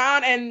sit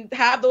around and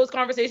have those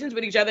conversations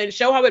with each other and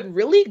show how it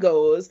really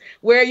goes,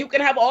 where you can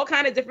have all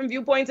kind of different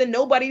viewpoints and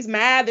nobody's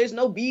mad. There's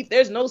no beef.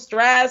 There's no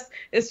stress.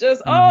 It's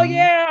just, oh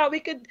yeah, we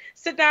could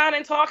sit down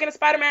and talk in a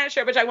Spider-Man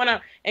shirt, which I want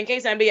to, in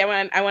case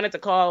MB, I wanted to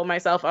call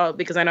myself out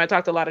because I know I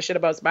talked a lot of shit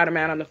about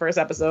Spider-Man on the first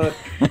episode.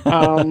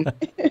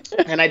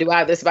 And I do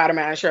have this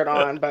Spider-Man shirt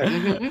on, but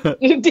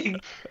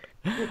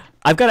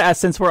I've got to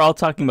ask, since we're all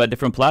talking about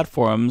different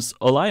platforms,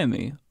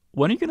 Olayemi,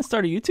 when are you going to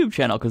start a YouTube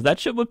channel? Because that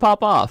shit would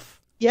pop off.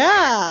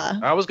 Yeah.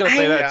 I was going to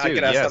say that too.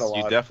 Yes,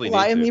 you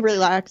definitely need to.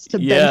 Relax to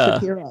Ben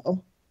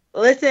Shapiro.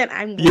 Listen,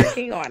 I'm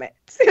working on it.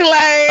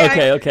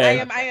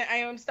 Okay. I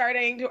am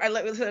starting to.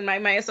 Listen,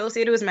 my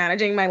associate who is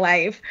managing my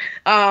life.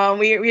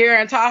 We're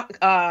in talk.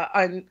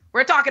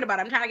 We're talking about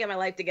it. I'm trying to get my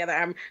life together.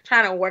 I'm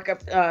trying to work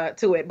up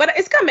to it, but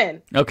it's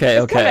coming.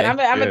 Okay. Coming. I'm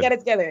gonna get it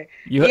together.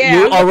 You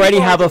already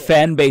have a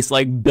fan base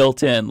like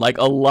built in. Like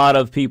a lot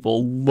of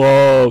people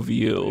love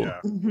you.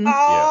 Yeah.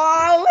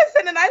 Oh,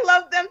 listen, and I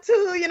love them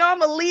too.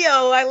 I'm a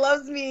Leo. I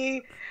loves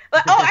me.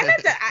 I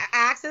meant to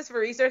access for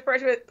research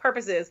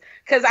purposes,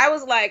 because I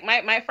was like,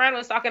 my friend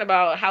was talking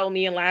about how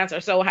me and Lance are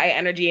so high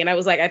energy, and I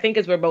was like, I think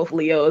it's we're both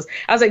Leos.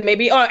 I was like,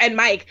 maybe, and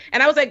Mike,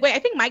 and I was like, wait, I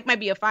think Mike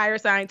might be a fire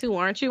sign too,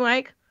 aren't you,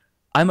 Mike?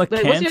 I'm a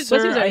Cancer,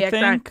 what's your I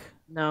think. Sign?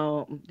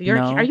 No,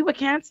 are you a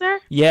Cancer?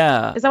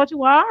 Yeah. Is that what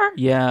you are?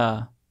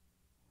 Yeah.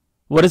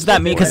 What does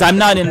that mean? Because I'm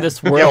not in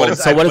this world,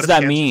 what does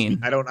that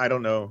mean? I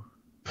don't know.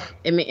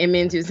 It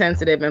means you're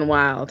sensitive and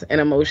wild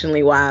and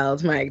emotionally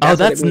wild, Mike.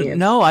 That's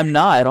no, I'm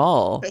not at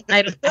all.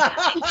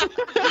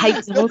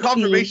 No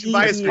confirmation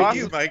bias for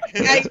you, Mike.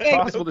 It's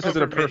possible this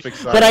isn't a perfect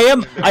sign. But I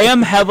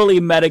am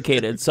heavily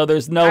medicated, so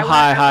there's no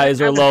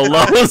highs or low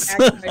lows.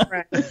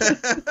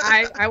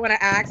 I want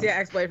to ask your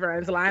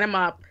ex-boyfriends, line them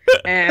up,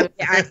 and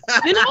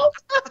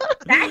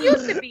that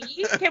used to be.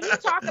 Can we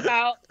talk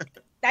about?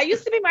 That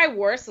used to be my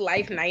worst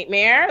life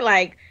nightmare.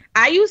 Like,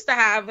 I used to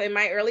have, in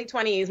my early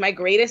 20s, my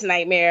greatest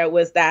nightmare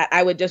was that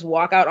I would just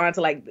walk out onto,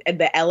 like,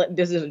 the Ellen,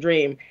 this is a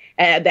dream,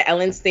 the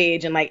Ellen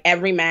stage, and, like,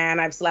 every man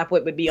I've slept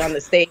with would be on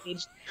the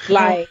stage.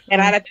 Like, and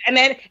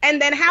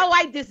then how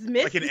I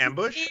dismissed. Like an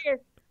ambush?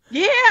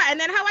 Yeah, and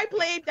then how I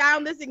played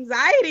down this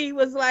anxiety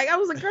was like, I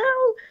was like,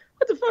 girl,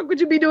 what the fuck would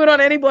you be doing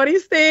on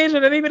anybody's stage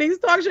or anybody's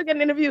talk show, get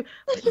an interview?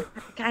 That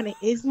kind of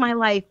is my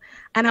life.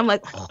 And I'm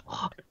like,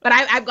 but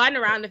I've gotten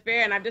around the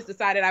fear, and I've just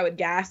decided I would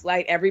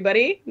gaslight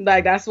everybody.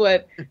 Like that is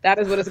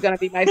what is going to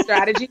be my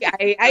strategy.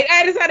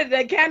 I decided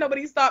that can't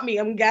nobody stop me.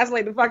 I'm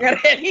gaslighting the fuck out of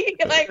any.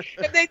 Like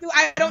if they do,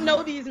 I don't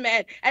know these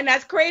men, and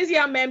that's crazy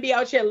how men be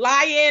out here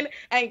lying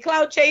and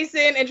clout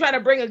chasing and trying to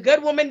bring a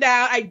good woman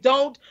down. I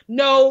don't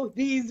know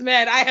these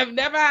men. I have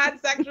never had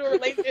sexual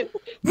relations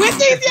with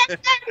these young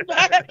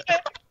men.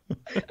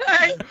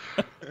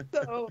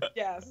 So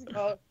yes,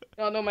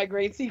 y'all know my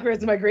great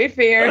secrets, my great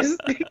fears.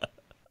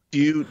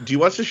 Do you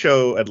watch the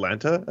show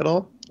Atlanta at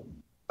all?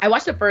 I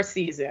watched the first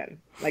season.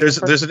 Like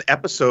there's an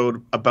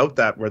episode about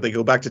that where they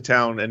go back to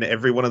town and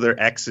every one of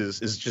their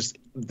exes is just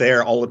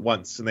there all at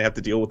once and they have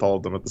to deal with all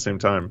of them at the same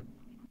time.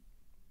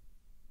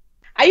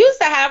 I used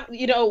to have,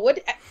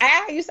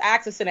 I used to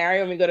ask a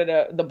scenario when we go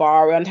to the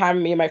bar. One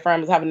time, me and my friend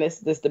was having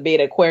this debate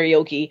at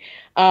karaoke.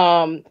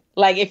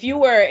 Like if you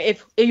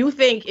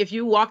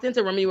walked into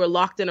a room, you were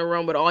locked in a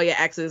room with all your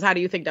exes, how do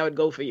you think that would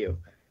go for you?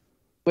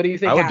 What do you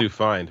think? I would do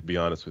fine, to be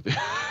honest with you.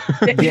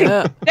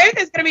 Yeah.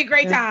 There's gonna be a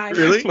great time.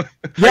 Really?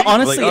 Yeah,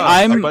 honestly, a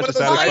bunch of Oh,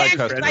 satisfied yeah,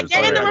 customers. like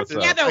they're in the room What's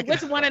up? together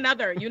with one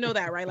another. You know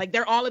that, right? Like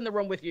they're all in the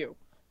room with you.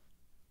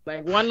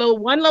 Like one little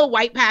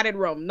white padded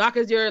room. Not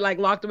because you're like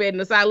locked away in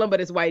an asylum, but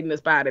it's white and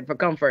it's padded for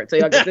comfort. So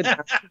y'all can sit down.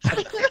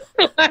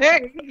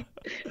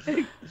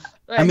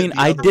 I mean,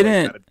 I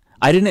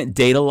didn't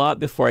date a lot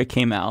before I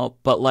came out,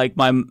 but like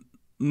my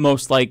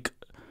most like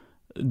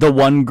the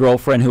one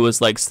girlfriend who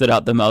was like stood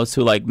out the most,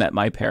 who like met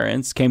my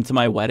parents, came to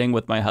my wedding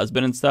with my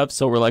husband and stuff.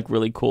 So we're like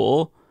really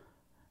cool.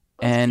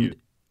 And cute.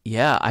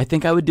 Yeah, I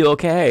think I would do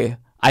okay.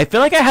 I feel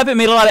like I haven't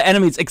made a lot of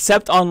enemies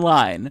except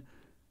online.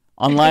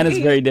 Online is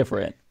very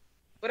different.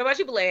 What about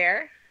you,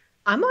 Blair?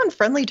 I'm on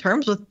friendly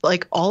terms with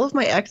like all of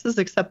my exes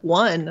except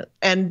one,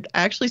 and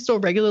I actually still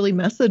regularly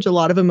message a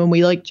lot of them, and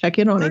we like check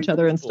in on each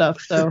other and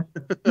stuff. So,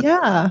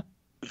 yeah.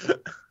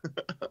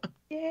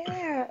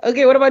 Yeah.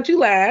 Okay. What about you,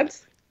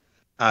 lads?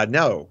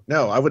 No,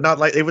 I would not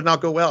like. It would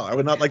not go well. I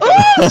would not like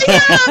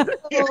that.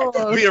 It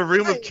would be a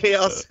room of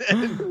chaos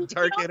and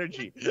dark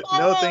energy.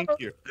 No, thank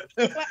you.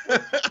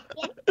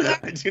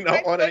 I do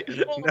not want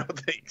to. No,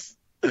 thanks.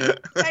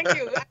 Thank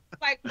you.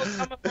 Like,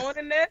 I'm alone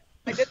in this.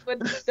 Like, this would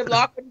the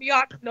block would be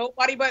on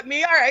nobody but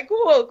me. All right,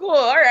 cool.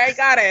 All right,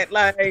 got it.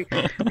 Like,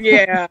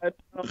 yeah,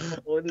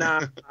 no,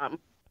 nah,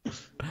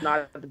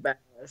 not the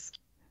best.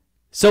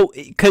 So,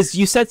 because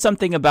you said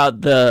something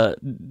about the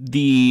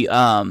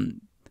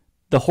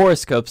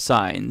horoscope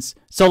signs.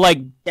 So, like,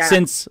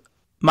 since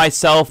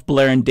myself,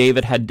 Blair, and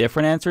David had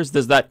different answers,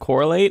 does that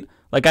correlate?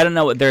 Like, I don't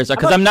know what theirs are,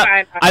 because I'm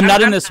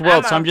not in this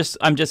world, so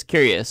I'm just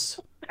curious.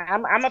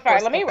 I'm a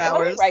fan. Let me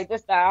write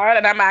this down,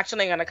 and I'm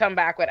actually going to come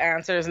back with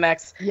answers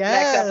next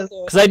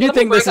episode. Because I do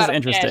think this is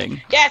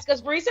interesting. Yes,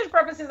 because for research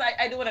purposes,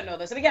 I do want to know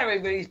this. And again,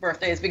 everybody's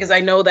birthdays, because I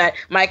know that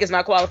Mike is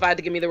not qualified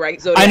to give me the right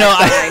zodiac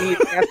sign. He's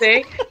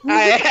dancing.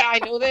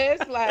 I know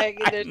this. Like,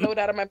 there's no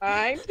doubt in my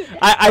mind.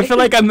 I feel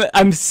like I'm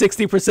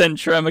 60%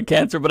 sure I'm a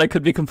Cancer, but I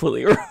could be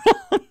completely wrong.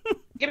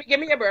 Give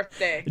me your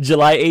birthday.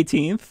 July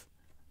 18th.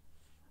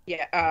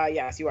 Yeah.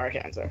 Yes, you are a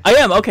Cancer. I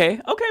am. Okay.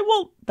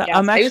 Well, yes,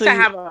 I'm actually. I used to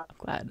have a.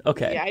 Glad.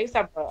 Okay. Yeah,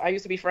 I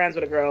used to be friends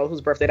with a girl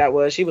whose birthday that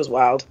was. She was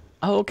wild.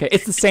 Oh, okay.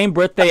 It's the same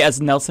birthday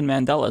as Nelson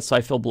Mandela, so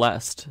I feel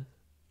blessed.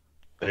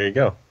 There you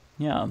go.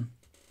 Yeah.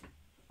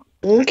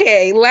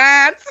 Okay,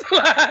 lads.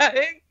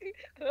 I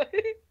know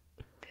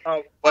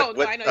you're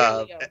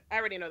Leo. I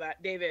already know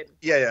that, David.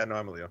 Yeah. No,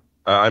 I'm a Leo.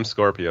 I'm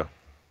Scorpio.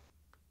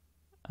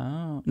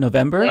 Oh,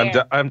 November.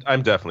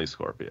 I'm definitely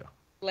Scorpio.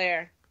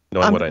 Blair.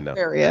 Knowing what I know.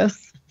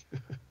 Curious.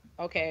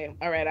 Okay,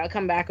 all right. I'll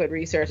come back with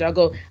research. I'll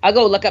go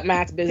look up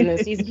Matt's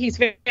business. He's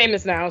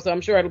famous now, so I'm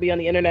sure it'll be on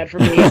the internet for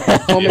me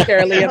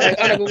momentarily.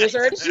 On a Google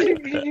search.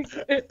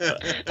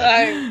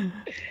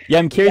 Yeah,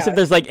 I'm curious if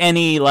there's like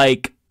any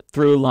like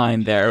through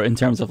line there in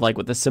terms of like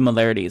with the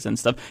similarities and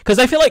stuff. Because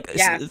I feel like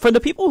for the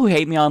people who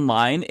hate me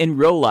online in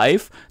real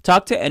life,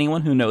 talk to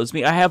anyone who knows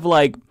me. I have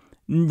like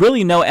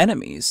really no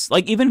enemies.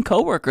 Like even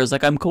coworkers,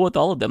 like I'm cool with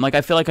all of them. Like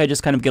I feel like I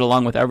just kind of get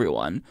along with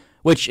everyone.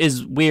 Which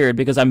is weird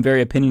because I'm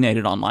very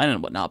opinionated online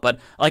and whatnot. But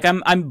like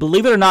I'm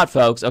believe it or not,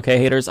 folks, okay,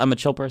 haters, I'm a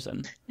chill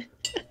person.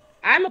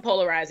 I'm a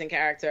polarizing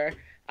character.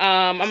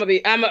 I'm gonna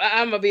be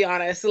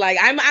honest. Like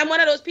I'm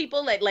one of those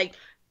people that like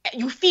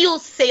you feel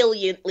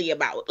saliently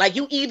about. Like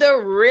you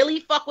either really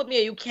fuck with me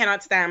or you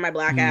cannot stand my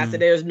black ass,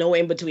 and there's no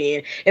in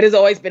between. It has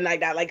always been like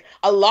that. Like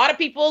a lot of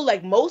people,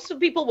 like most of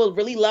people will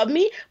really love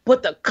me,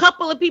 but the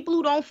couple of people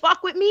who don't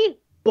fuck with me,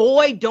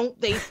 boy, don't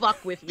they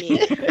fuck with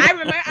me. I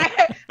remember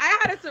I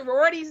had a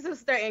sorority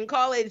sister in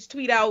college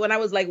tweet out when I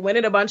was like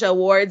winning a bunch of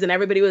awards and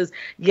everybody was,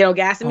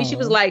 gassing me. She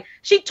was like,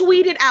 she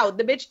tweeted out,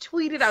 the bitch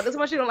tweeted out, this is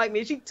why she don't like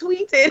me. She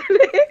tweeted,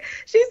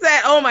 she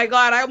said, oh my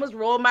God, I almost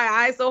rolled my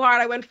eyes so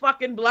hard I went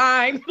fucking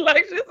blind.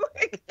 Like, she's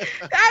like,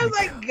 I was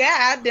like,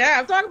 God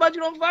damn, talking about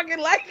you don't fucking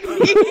like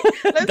me.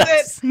 Listen,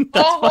 that's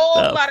a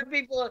whole lot of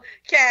people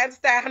can't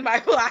stand my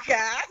black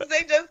ass.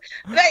 But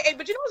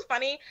you know what's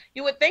funny?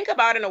 You would think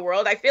about in a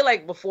world, I feel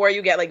like before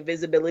you get like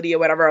visibility or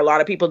whatever, a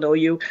lot of people know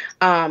you.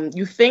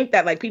 You think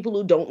that like people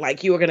who don't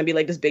like you are going to be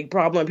like this big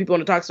problem and people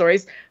want to talk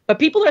stories, but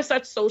people are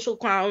such social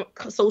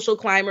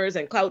climbers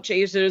and clout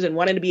chasers and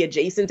wanting to be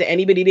adjacent to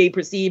anybody they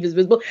perceive as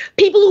visible.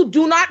 People who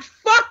do not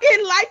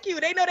fucking like you,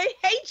 they know they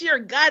hate your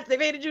guts. They've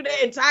hated you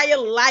their entire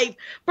life.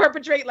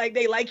 Perpetrate like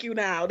they like you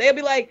now. They'll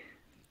be like,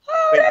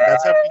 oh,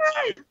 that's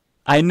happening.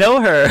 I know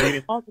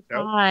her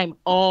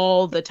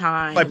all the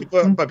time. But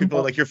people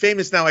are like, you're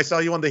famous now. I saw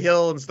you on the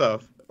Hill and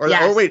stuff. Or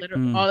wait,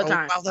 all the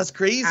time. Wow, that's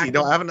crazy.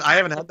 No, I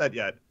haven't had that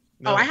yet.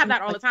 No. Oh, I have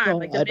that all the time.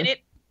 Like the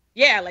minute,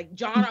 like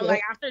John,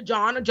 like after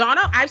John,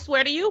 I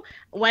swear to you,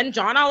 when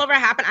John Oliver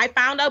happened, I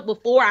found out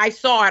before I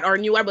saw it or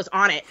knew I was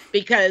on it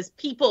because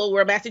people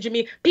were messaging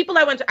me. People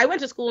I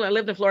went to school and I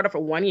lived in Florida for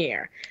 1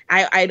 year.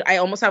 I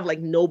almost have like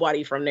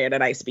nobody from there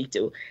that I speak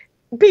to.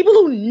 people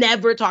who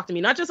never talk to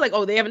me, not just like,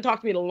 oh, they haven't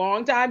talked to me in a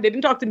long time. They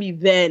didn't talk to me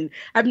then.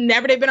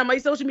 They've been on my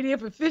social media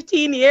for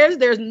 15 years.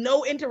 There's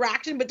no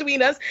interaction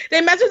between us. They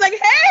message like,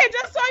 hey,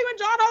 just saw you and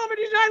John Oliver.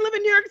 Did you know I live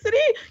in New York City?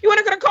 You want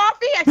to get a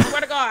coffee? I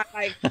swear to God.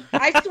 Like,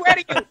 I swear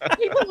to you,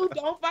 people who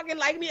don't fucking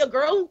like me, a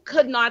girl who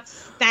could not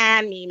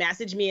stand me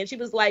messaged me and she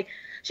was like,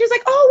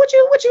 oh,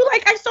 would you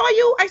like, I saw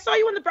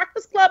you in the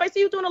Breakfast Club. I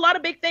see you doing a lot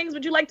of big things.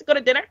 Would you like to go to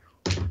dinner?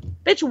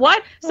 Bitch,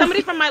 what?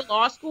 Somebody from my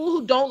law school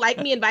who don't like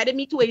me invited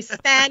me to a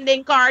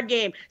standing card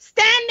game.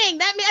 Standing!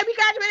 That means we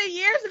graduated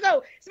years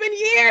ago. It's been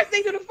years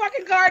they do the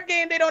fucking card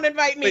game. They don't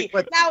invite me.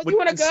 Wait, now, you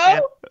want to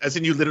go? As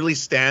in you literally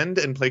stand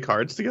and play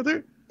cards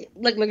together?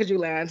 Look at you,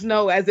 Lance.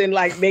 No, as in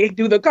like they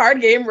do the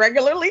card game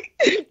regularly.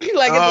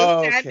 Like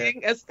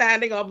it's a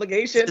standing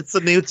obligation. It's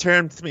a new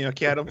term to me.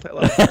 Okay, I don't play a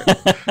lot of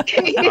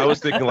cards. I was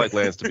thinking like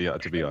Lance, to be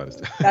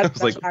honest. I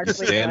was like,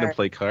 stand and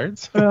play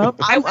cards?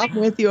 I'm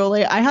with you,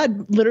 Ole. I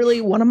had literally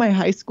one of my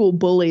high school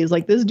bullies.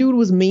 Like, this dude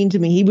was mean to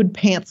me. He would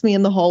pants me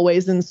in the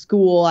hallways in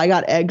school. I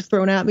got eggs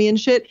thrown at me and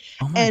shit.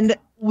 And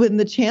when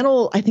the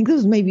channel, I think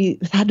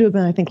it had to have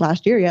been, I think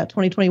last year,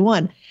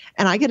 2021.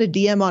 And I get a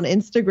DM on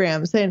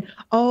Instagram saying,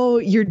 oh,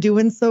 you're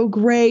doing so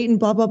great and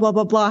blah, blah, blah,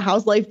 blah, blah.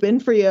 How's life been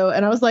for you?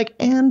 And I was like,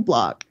 and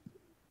block.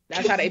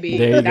 That's how they be.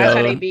 That's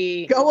how they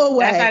be. Go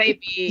away. That's how they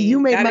be.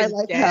 You made my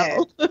life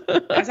hell.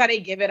 That's how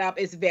they give it up.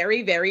 It's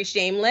very, very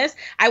shameless.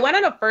 I went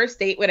on a first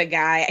date with a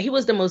guy. He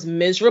was the most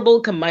miserable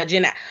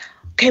curmudgeon.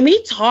 Can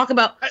we talk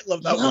about? I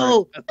love that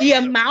word. The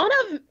amount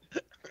of.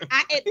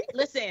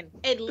 Listen,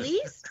 at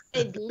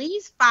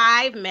least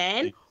 5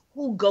 men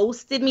who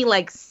ghosted me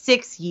like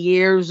 6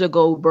 years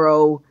ago,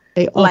 bro.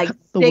 Like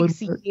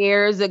 6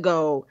 years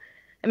ago.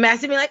 And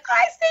messaged me like, oh,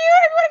 I see you.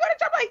 I want to go to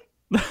job. Like,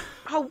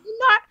 oh,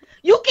 not.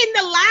 You can,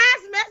 the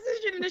last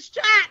message in this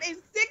chat is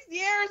 6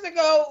 years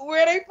ago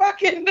where they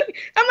fucking.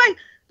 I'm like,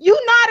 you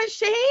not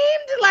ashamed?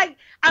 Like,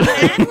 a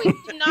man we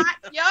do not.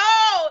 Yo,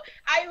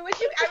 I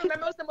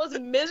remember it was the most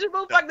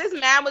miserable. This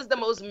man was the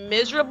most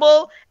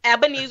miserable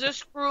Ebenezer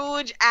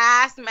Scrooge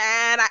ass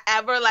man I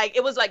ever, like,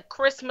 it was like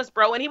Christmas,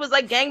 bro. And he was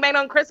like gangbanged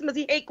on Christmas.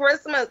 He hate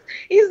Christmas.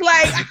 He's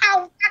like,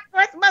 oh,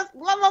 Christmas,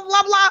 blah, blah,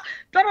 blah, blah.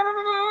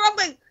 I'm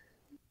like,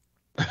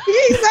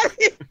 he's at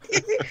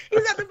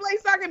the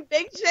place talking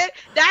big shit.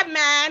 That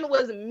man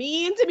was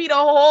mean to me the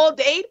whole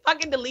day.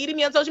 Fucking deleted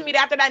me on social media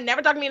after that.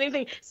 Never talked to me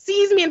anything.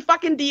 Sees me in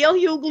fucking DL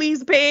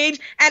Hughley's page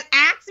and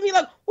asks me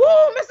like, "Ooh,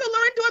 Mr.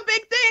 Lauren doing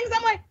big things."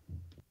 I'm like,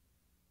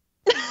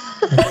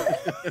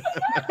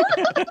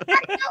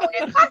 I know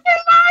you're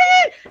fucking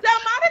lying. The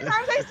amount of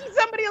times I see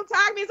somebody will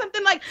tag me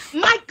something like,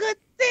 "My good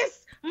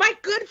sis, my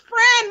good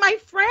friend, my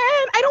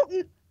friend." I don't know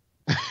you.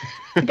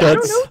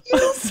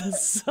 This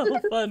is so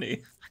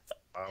funny.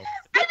 I feel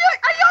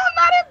like, are y'all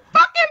not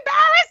fucking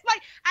embarrassed?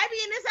 Like, I be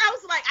in this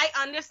house, like, I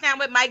understand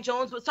what Mike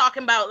Jones was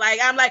talking about. Like,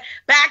 I'm like,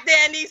 back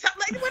then, these,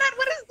 like, what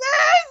is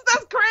this?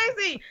 That's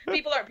crazy.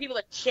 People are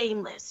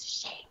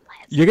shameless.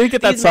 You're gonna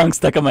get that song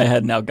stuck in my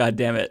head now. God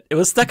damn it! It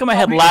was stuck in my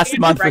head last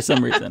month for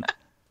some reason.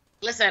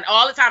 Listen,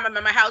 all the time I'm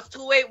at my hohouse,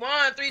 281-330-8000.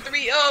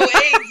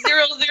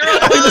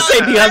 I was just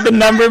saying, do you have the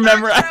number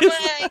memorized?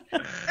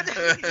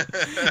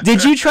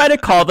 Did you try to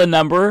call the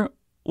number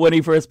when he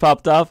first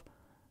popped off?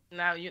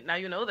 Now you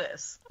know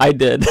this. I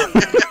did. You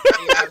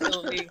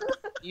absolutely.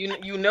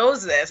 You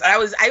knows this. I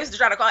used to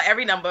try to call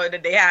every number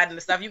that they had and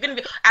the stuff. You can.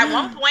 At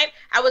one point,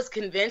 I was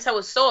convinced. I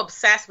was so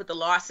obsessed with the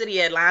lost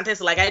city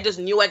Atlantis. Like, I just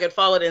knew I could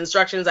follow the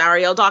instructions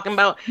Ariel talking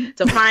about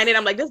to find it.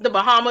 I'm like, this is the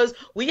Bahamas.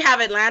 We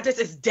have Atlantis.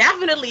 It's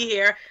definitely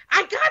here.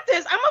 I got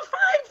this. I'm a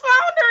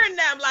founder in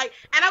them. Like,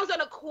 and I was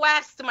on a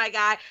quest, my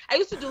guy. I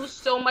used to do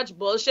so much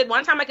bullshit.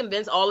 One time, I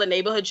convinced all the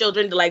neighborhood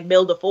children to like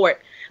build a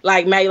fort.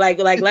 Like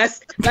let's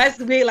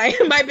be like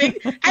my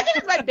big. I think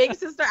it's my big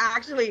sister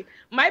actually.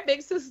 My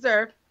big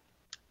sister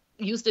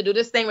used to do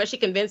this thing where she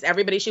convinced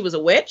everybody she was a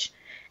witch,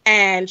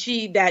 and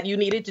she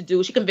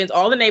convinced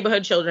all the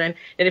neighborhood children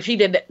that if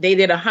they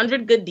did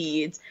 100 good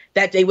deeds,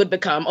 that they would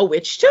become a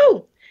witch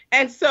too.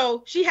 And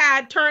so she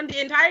had turned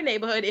the entire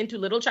neighborhood into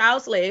little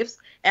child slaves,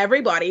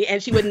 everybody,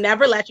 and she would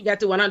never let you get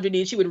to 100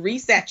 deeds. She would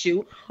reset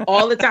you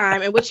all the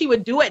time. And what she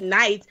would do at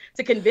night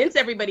to convince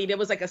everybody, there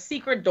was like a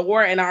secret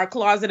door in our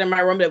closet in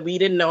my room that we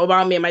didn't know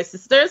about, me and my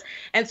sisters.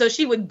 And so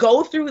she would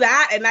go through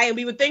that at night, and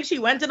we would think she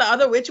went to the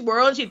other witch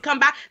world, and she'd come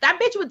back. That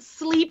bitch would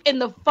sleep in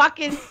the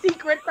fucking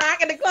secret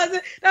crack in the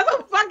closet. That's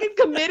how fucking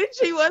committed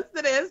she was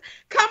to this.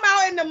 Come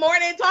out in the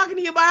morning talking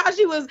to you about how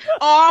she was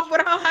off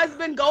with her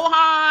husband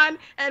Gohan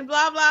and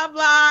blah, blah,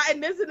 blah,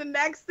 and this is the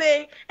next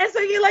thing. And so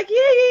you're like,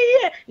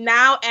 yeah.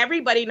 Now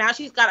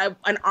she's got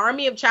an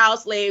army of child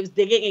slaves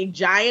digging a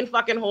giant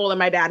fucking hole in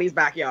my daddy's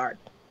backyard.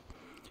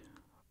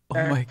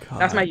 Oh my god.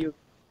 That's my youth.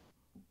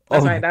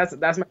 That's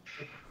my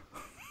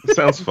It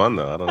sounds fun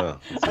though. I don't know.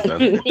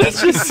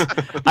 It's just,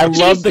 I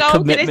love the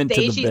commitment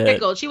to the she's bit.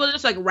 Tickled. She will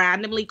just like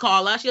randomly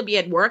call us. She'll be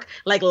at work,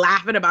 like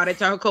laughing about it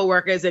to her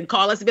coworkers, and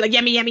call us and be like,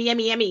 "Yummy, yummy,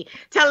 yummy, yummy.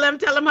 Tell them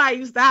how I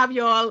used to have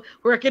y'all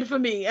working for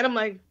me." And I'm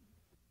like,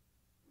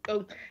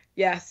 oh,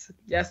 Yes,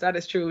 that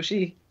is true.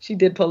 She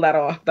did pull that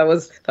off. That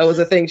was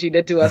a thing she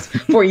did to us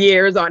for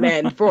years on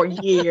end. For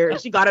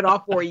years, she got it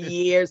off for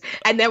years.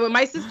 And then when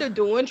my sister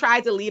Doon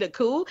tried to lead a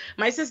coup,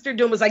 my sister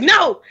Doon was like,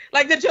 "No!"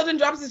 Like the children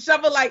drops the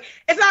shovel. Like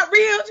it's not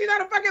real. She's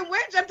not a fucking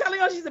witch. I'm telling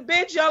y'all, she's a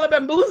bitch. Y'all are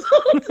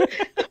bamboozled.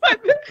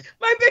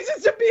 my big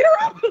sister beat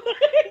her up.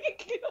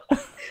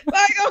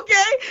 Like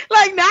okay,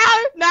 like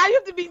now you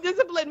have to be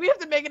disciplined. We have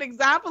to make an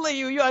example of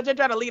you. You out there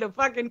trying to lead a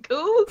fucking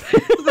coup.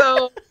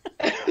 So.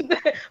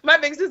 My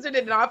big sister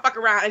did not fuck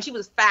around, and she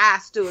was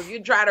fast too. If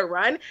you try to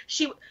run,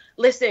 she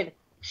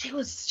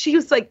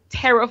was like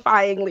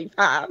terrifyingly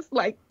fast,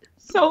 like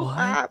so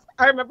fast.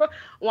 I remember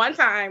one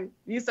time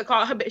we used to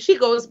call her. She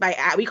goes by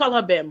we call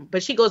her Bim,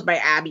 but she goes by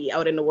Abby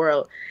out in the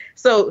world.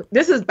 So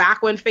this is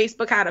back when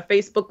Facebook had a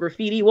Facebook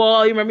graffiti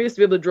wall. You remember we used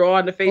to be able to draw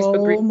on the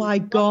Facebook. Oh my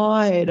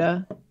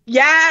god.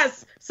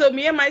 Yes. So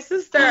me and my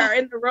sister are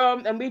in the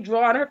room, and we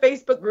draw on her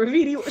Facebook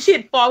graffiti. She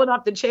had fallen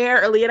off the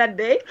chair earlier that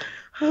day.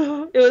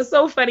 It was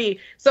so funny.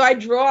 So I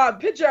draw a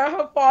picture of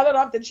her falling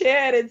off the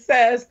chair, and it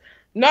says,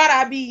 "Not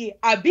I be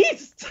a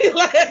beast."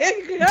 like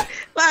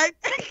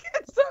she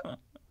gets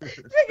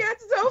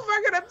so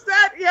fucking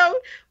upset. Yo,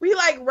 we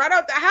like run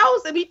out the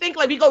house, and we think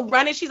like we go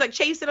running. She's like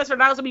chasing us from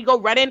the house, and we go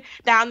running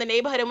down the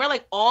neighborhood, and we're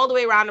like all the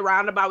way around the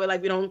roundabout. We're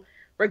like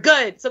we're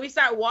good. So we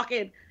start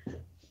walking.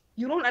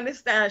 You don't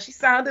understand. She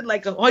sounded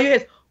like all you hear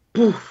is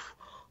poof,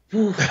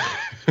 poof,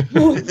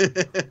 poof,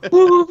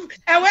 poof.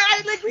 And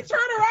when we turn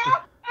her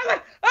off, I'm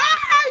like,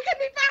 you can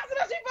be fast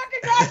enough. She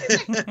fucking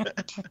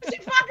got. She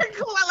fucking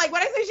like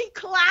when I say she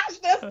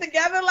clashed us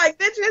together, like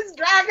bitches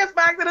drag us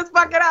back to this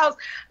fucking house.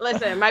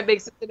 Listen, my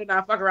big sister did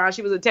not fuck around.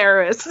 She was a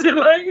terrorist.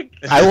 Like,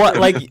 I want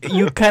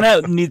you kind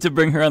of need to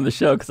bring her on the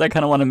show because I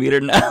kind of want to meet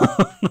her now.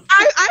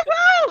 I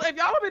will. If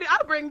y'all want me to,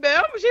 I'll bring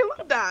them. She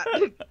loved that.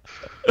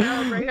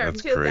 I'll bring her.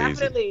 That's she was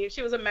crazy.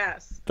 she was a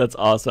mess. That's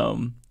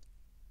awesome.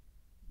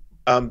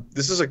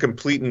 This is a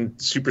complete and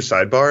super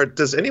sidebar.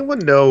 Does anyone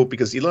know,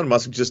 because Elon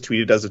Musk just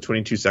tweeted as of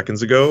 22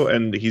 seconds ago,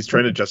 and he's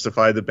trying to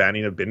justify the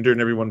banning of Binder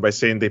and everyone by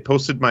saying they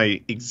posted my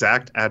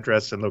exact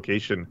address and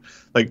location.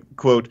 Like,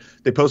 quote,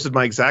 they posted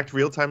my exact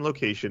real-time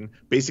location,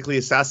 basically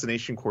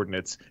assassination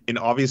coordinates, in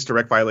obvious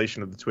direct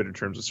violation of the Twitter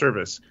terms of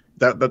service.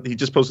 That he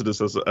just posted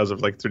this as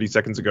of like 30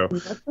 seconds ago.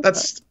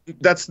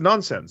 That's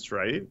nonsense,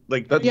 right?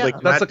 Like,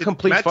 that's a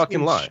complete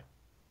fucking lie.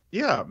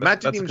 Yeah, Matt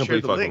didn't even share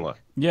the link. Lie.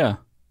 Yeah.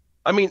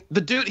 I mean, the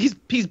dude, he's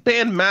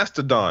banned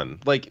Mastodon.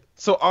 Like,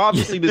 so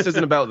obviously this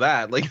isn't about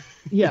that. Like,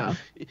 yeah,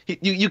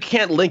 you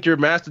can't link your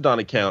Mastodon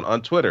account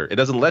on Twitter. It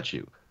doesn't let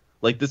you.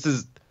 Like, this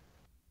is.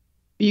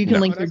 You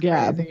can link your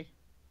Gab. Crazy.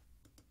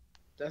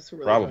 That's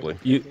really Probably.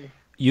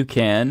 You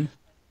can.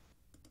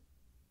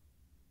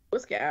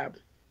 What's Gab?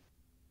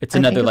 It's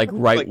another like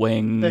right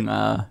wing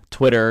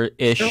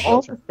Twitter-ish. They're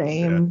all the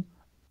same.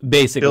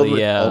 Basically,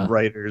 yeah.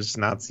 Alt-righters,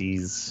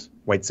 Nazis,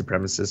 white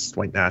supremacists,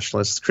 white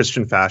nationalists,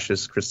 Christian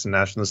fascists, Christian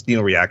nationalists,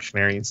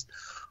 neo-reactionaries,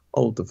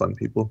 all of the fun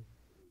people.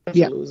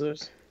 Yeah.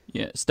 Losers.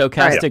 Yeah,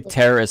 stochastic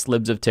terrorists,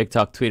 libs of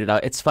TikTok tweeted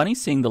out, "It's funny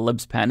seeing the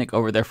libs panic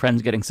over their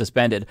friends getting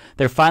suspended.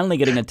 They're finally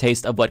getting a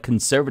taste of what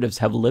conservatives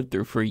have lived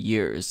through for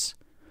years."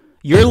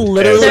 You're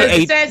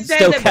literally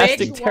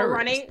stochastic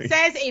terrorist.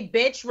 Says a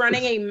bitch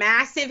running a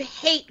massive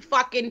hate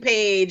fucking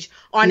page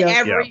on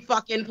every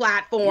fucking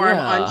platform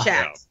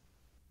unchecked.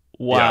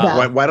 Wow.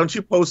 Yeah. Why don't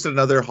you post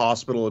another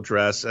hospital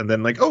address and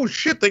then like, oh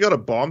shit, they got a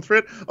bomb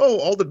threat? Oh,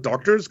 all the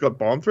doctors got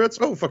bomb threats?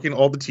 Oh, fucking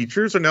all the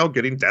teachers are now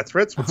getting death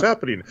threats? What's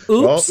happening? Oops,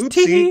 well,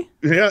 oopsie.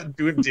 Yeah,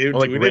 doing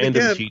like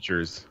random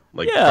teachers,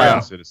 like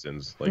private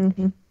citizens. Like,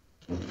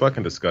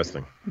 fucking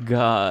disgusting.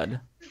 God.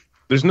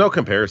 There's no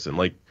comparison.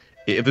 Like,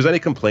 if there's any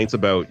complaints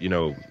about,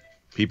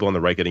 people on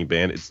the right getting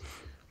banned, it's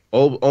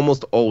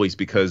almost always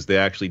because they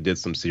actually did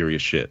some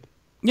serious shit.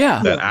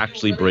 Yeah. That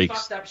actually really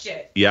breaks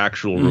the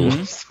actual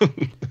rules.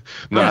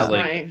 Not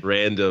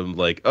random,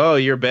 like, oh,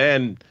 you're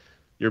banned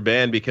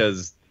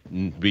because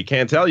we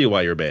can't tell you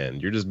why you're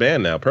banned. You're just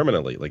banned now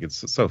permanently. Like,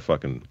 it's so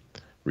fucking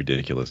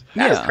ridiculous.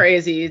 That's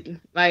crazy.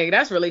 Like,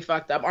 that's really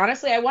fucked up.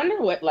 Honestly, I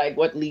wonder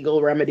what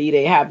legal remedy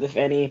they have, if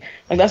any.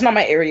 Like, that's not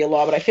my area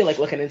law, but I feel like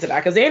looking into that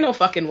because there ain't no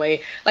fucking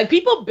way. Like,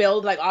 people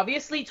build, like,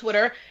 obviously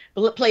Twitter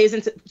plays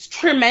into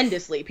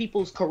tremendously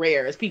people's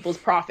careers, people's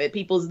profit,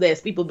 people's this,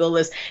 people build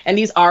this, and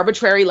these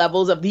arbitrary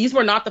levels of these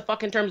were not the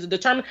fucking terms of the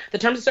terms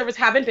of service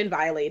haven't been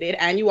violated,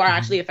 and you are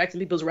actually affecting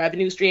people's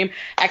revenue stream,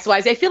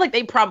 XYZ. I feel like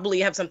they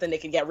probably have something they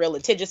could get real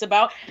litigious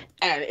about,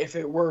 and if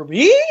it were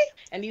me,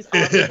 and these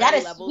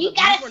arbitrary levels, we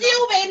gotta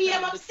sue, baby,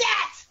 I'm upset.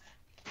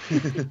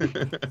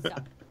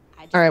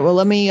 All right, well,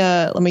 let me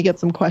get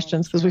some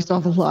questions because we still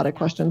have a lot of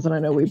questions, and I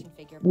know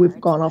we've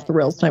gone off the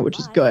rails tonight, which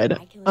is good.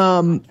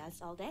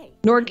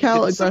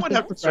 NordCal,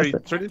 sorry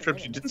to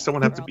interrupt you. Didn't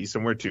someone have to be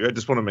somewhere too? I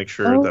just want to make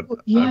sure that.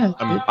 Yeah.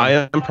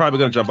 I'm probably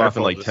gonna jump off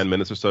in like 10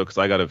 minutes or so because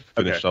I gotta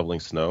finish shoveling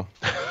snow.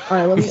 All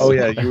right, let me. Oh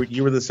yeah,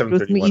 you were the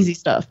 7:31. Easy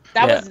stuff.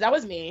 That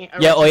was me.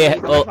 Yeah. Oh yeah.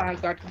 Ole, I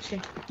was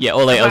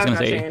gonna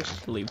say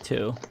changed. leave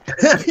too.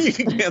 You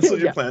can cancel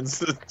your plans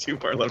to 2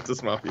 more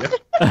leftist mafia.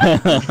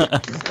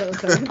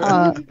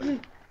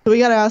 So we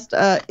got asked,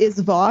 is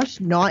Vosh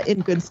not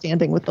in good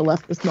standing with the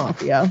leftist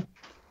mafia?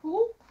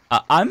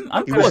 I'm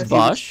cool with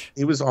Vosh.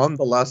 He was on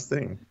the last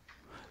thing.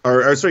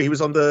 Or sorry, he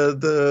was on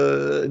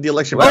the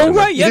election. Oh,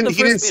 right, yeah. He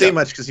didn't say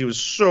much because he was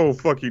so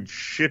fucking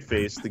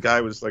shit-faced. The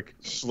guy was like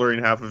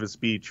slurring half of his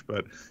speech,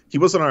 but he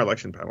was on our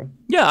election panel.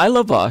 Yeah, I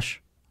love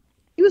Vosh.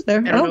 He was there.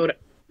 I don't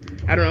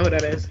know who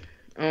that is.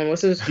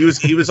 What's his?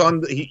 He was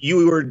on.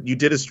 You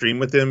did a stream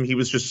with him. He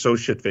was just so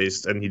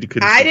shit-faced, and he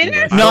couldn't. I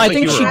didn't. No, I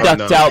think she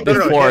ducked out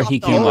before he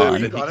came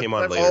on. He came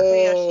on later.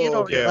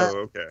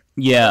 Oh, okay.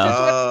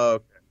 Yeah.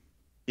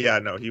 Yeah,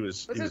 no, he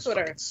was Twitter?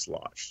 fucking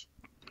sloshed.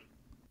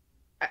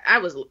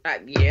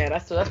 Yeah,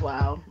 that's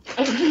wild.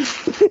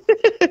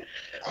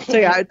 So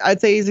yeah,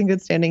 I'd say he's in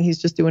good standing.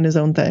 He's just doing his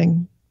own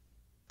thing.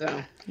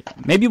 So.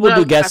 Maybe we'll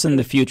do guests in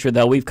the future,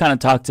 though. We've kind of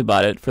talked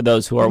about it for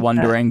those who are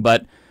wondering,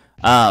 but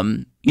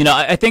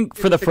I think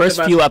for the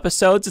first few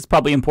episodes, it's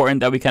probably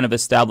important that we kind of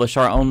establish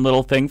our own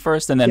little thing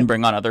first, and then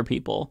bring on other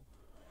people.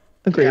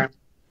 Agreed. Yeah.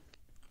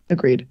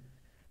 Agreed.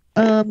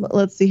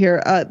 Let's see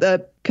here.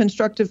 The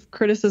constructive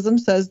criticism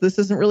says, this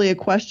isn't really a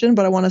question,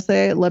 but I want to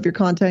say I love your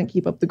content.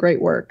 Keep up the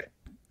great work.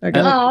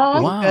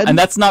 Wow. And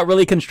that's not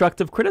really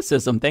constructive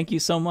criticism. Thank you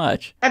so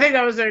much. I think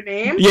that was their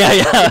name.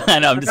 Yeah. I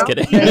know. I'm just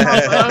kidding.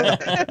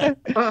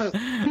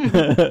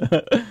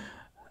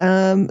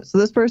 So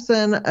this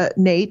person,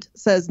 Nate,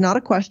 says, not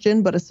a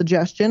question, but a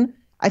suggestion.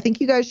 I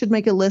think you guys should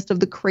make a list of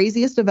the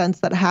craziest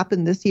events that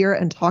happened this year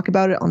and talk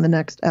about it on the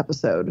next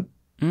episode.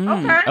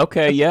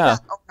 Okay, yeah. A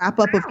wrap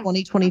up of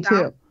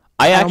 2022.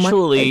 I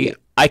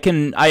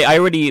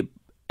already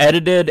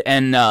edited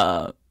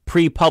and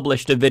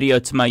pre-published a video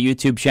to my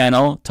YouTube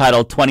channel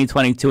titled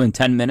 2022 in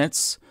 10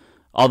 minutes,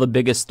 all the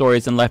biggest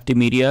stories in lefty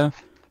media.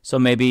 So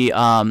maybe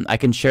I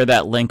can share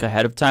that link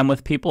ahead of time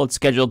with people. It's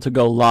scheduled to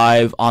go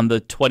live on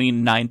the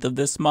 29th of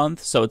this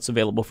month, so it's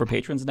available for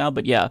patrons now.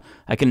 But yeah,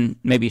 I can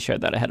maybe share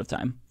that ahead of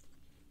time.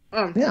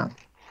 Yeah.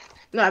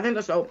 No, I think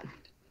that's dope.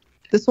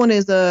 This one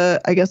is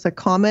a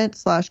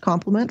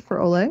comment/compliment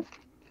for Ole.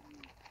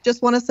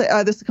 Just want to say,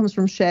 this comes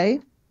from Shay.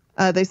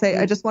 They say,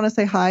 I just want to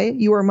say hi.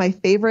 You are my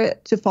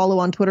favorite to follow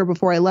on Twitter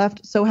before I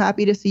left. So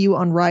happy to see you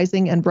on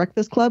Rising and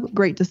Breakfast Club.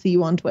 Great to see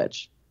you on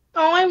Twitch.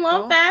 Oh, I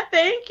love that.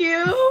 Thank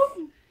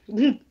you.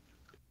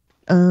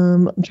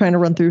 I'm trying to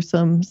run through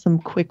some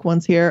quick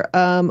ones here.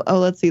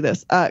 Let's see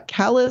this.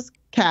 Kala's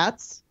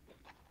Cats,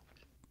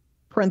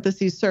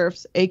 parentheses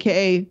surfs,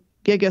 aka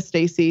Giga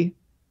Stacy,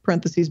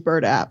 parentheses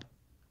bird app.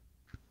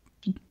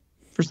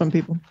 For some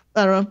people,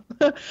 I don't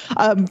know.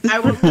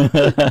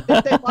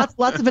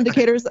 Lots of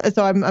indicators,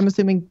 so I'm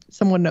assuming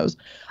someone knows.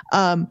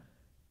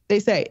 They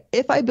say,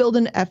 if I build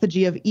an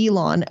effigy of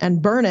Elon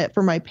and burn it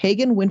for my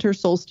pagan winter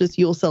solstice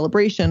Yule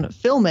celebration,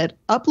 film it,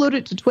 upload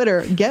it to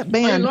Twitter, get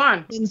banned,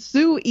 and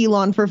sue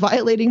Elon for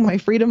violating my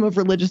freedom of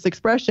religious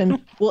expression,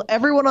 will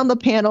everyone on the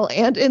panel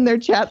and in their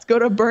chats go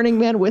to Burning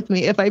Man with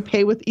me if I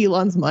pay with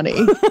Elon's money?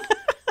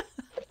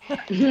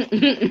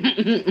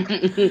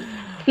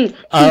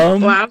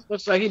 Lance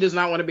looks like he does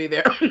not want to be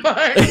there.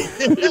 Lance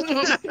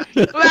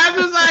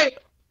was like,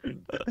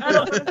 I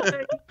don't want to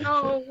say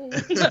no.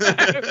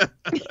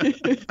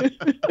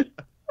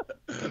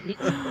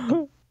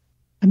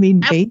 I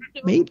mean,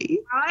 maybe.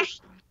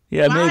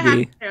 Yeah,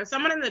 maybe.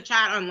 Someone in the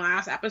chat on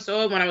last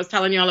episode, when I was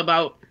telling y'all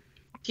about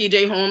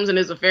TJ Holmes and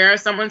his affair,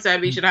 someone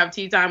said we should have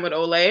tea time with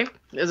Ole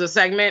as a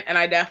segment, and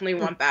I definitely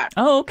want that.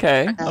 Oh,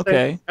 okay.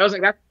 Okay. I was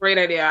like, that's a great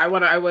idea.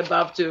 I would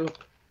love to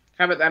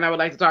have it, and I would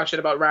like to talk shit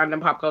about random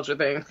pop culture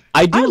things.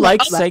 I do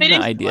like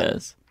segment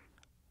ideas.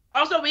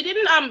 Also, we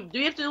didn't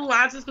we have to do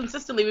Lances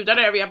consistently. We've done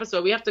it every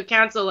episode. We have to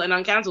cancel and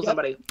uncancel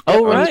somebody.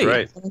 Oh, right.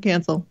 Right.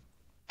 Uncancel.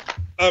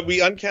 We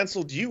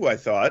uncanceled you, I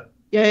thought.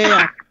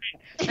 Yeah.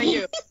 Thank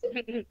you.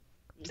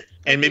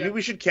 And maybe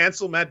we should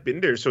cancel Matt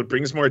Binder so it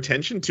brings more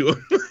attention to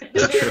him.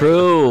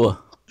 True. All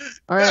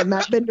right,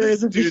 Matt Binder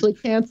is officially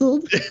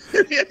canceled.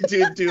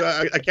 Do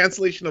a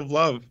cancellation of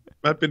love.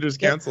 Matt Binder's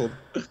canceled.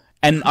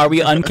 And are we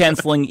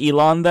uncanceling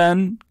Elon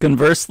then?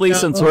 Conversely,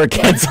 since we're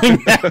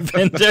canceling Matt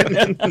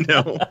Binder?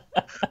 No.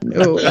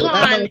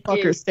 That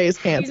motherfucker stays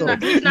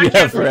canceled. He's not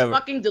canceled. Forever. He's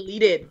fucking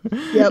deleted.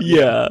 Yep.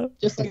 Yeah.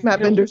 Just like Matt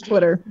Binder's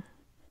Twitter.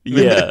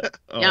 Yeah.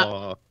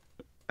 Oh.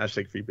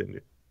 Hashtag free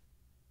Binder.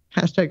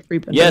 Hashtag free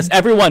Binder. Yes,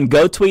 everyone,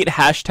 go tweet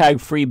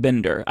hashtag free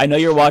Binder. I know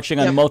you're watching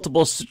on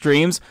multiple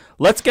streams.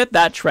 Let's get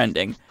that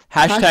trending.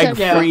 Hashtag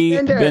free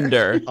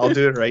Binder. I'll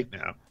do it right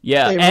now.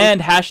 Yeah,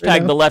 and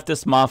hashtag the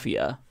leftist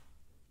mafia.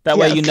 That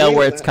way you know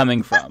where it's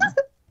coming from.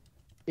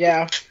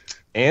 Yeah.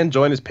 And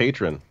join his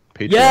Patreon.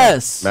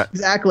 Yes.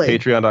 Exactly.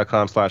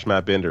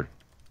 Patreon.com/Matt Binder.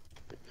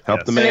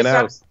 Help the man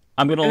out.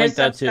 I'm going to link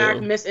that too.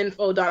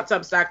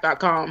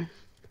 Missinfo.substack.com.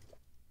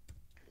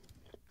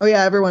 Oh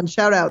yeah, everyone,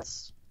 shout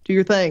outs. Do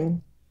your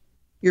thing.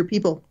 You're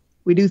people.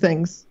 We do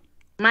things.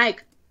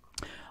 Mike.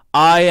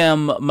 I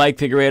am Mike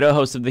Figueredo,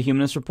 host of the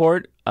Humanist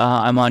Report.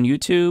 I'm on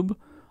YouTube.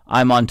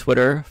 I'm on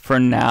Twitter for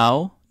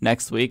now.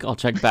 Next week, I'll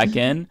check back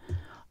in.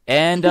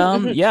 And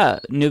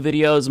new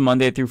videos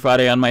Monday through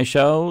Friday on my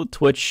show.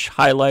 Twitch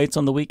highlights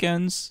on the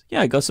weekends.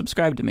 Yeah, go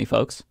subscribe to me,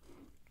 folks.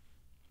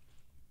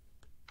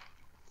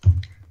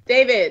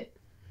 David.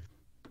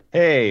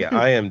 Hey,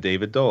 I am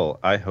David Dole.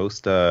 I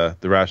host The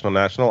Rational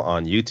National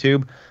on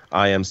YouTube.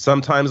 I am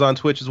sometimes on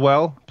Twitch as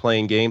well,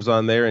 playing games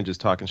on there and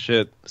just talking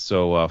shit.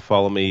 So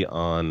follow me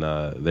on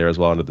there as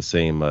well under the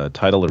same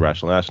title, The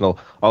Rational National.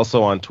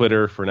 Also on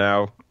Twitter for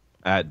now,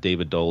 at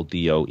David Dole,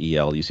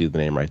 Doel. You see the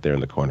name right there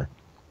in the corner.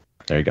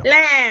 There you go.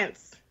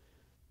 Lance.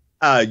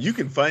 You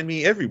can find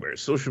me everywhere.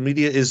 Social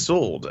media is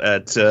sold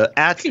at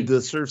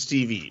the Surfs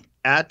TV.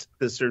 At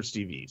the Surfs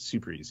TV.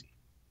 Super easy.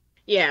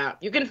 Yeah,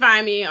 you can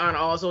find me on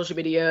all social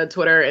media,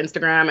 Twitter,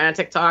 Instagram, and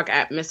TikTok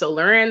at Miss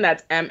O'Lurin.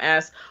 That's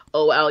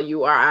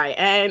MSOLURIN.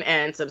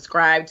 And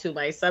subscribe to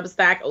my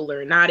Substack,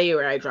 O'Lurinati,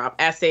 where I drop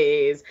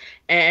essays.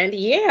 And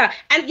yeah,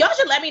 and y'all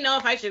should let me know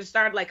if I should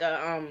start like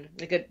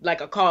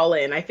a call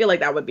in. I feel like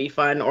that would be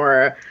fun,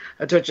 or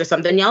a Twitch or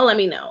something. Y'all let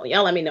me know.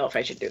 Y'all let me know if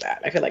I should do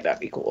that. I feel like that'd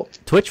be cool.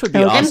 Twitch would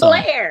be awesome. And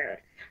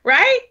Blair,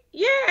 right?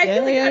 Yeah, I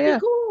feel like that'd be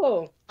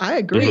cool. I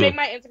agree. Make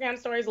my Instagram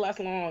stories less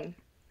long.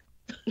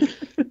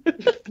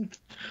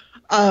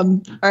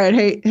 All right,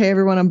 hey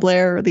everyone, I'm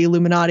Blair, the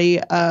Illuminati,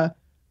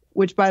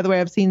 which, by the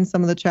way, I've seen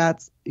some of the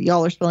chats.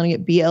 Y'all are spelling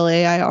it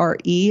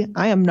Blaire.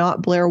 I am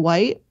not Blair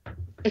White.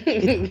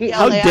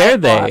 How dare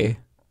they?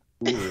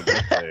 Ooh,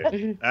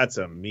 that's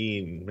a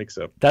mean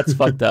mix-up. That's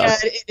fucked up. Yeah,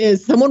 it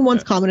is. Someone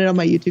once commented on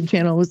my YouTube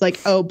channel, was like,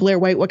 "Oh, Blair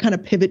White, what kind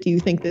of pivot do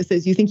you think this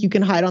is? You think you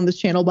can hide on this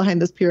channel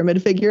behind this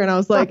pyramid figure?" And I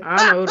was like, I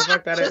don't know who the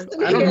fuck that is.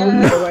 I don't know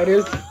who Blair White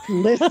is.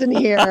 Listen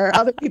here,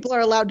 other people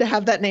are allowed to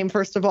have that name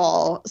first of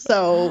all,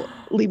 so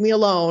leave me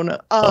alone.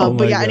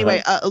 But yeah,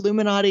 anyway,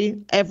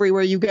 Illuminati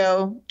everywhere you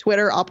go.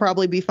 Twitter, I'll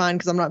probably be fine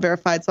because I'm not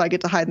verified, so I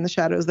get to hide in the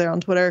shadows there on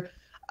Twitter.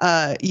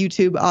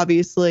 YouTube,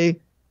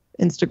 obviously,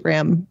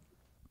 Instagram,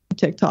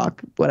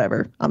 TikTok,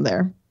 whatever. I'm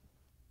there.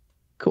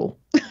 Cool.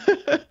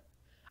 All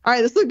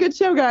right, this is a good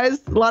show,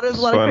 guys. A lot of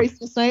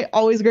craziness tonight.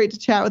 Always great to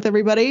chat with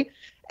everybody.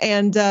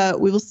 And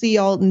we will see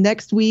y'all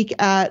next week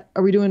at,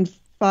 are we doing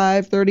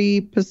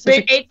 5:30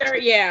 Pacific? 8:30,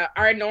 yeah.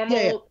 Our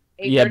normal.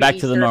 Yeah, back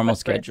to the normal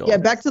schedule. Yeah,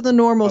 back to the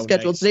normal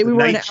schedule. Nice. Today we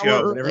were an hour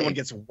show, early. Everyone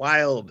gets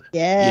wild.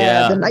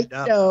 Yeah, the night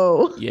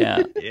show.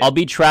 Yeah. I'll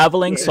be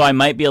traveling, so I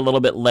might be a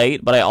little bit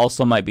late, but I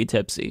also might be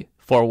tipsy.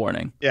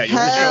 Forewarning. Yeah,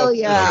 Hell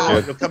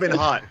yeah. You'll come in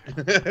hot.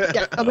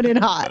 Yeah, coming in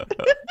hot.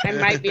 I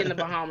might be in the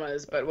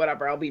Bahamas, but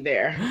whatever. I'll be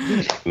there.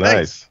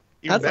 Nice.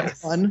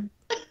 That's fun.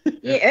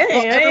 Yeah,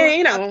 Well,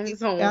 you know,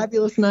 it's home.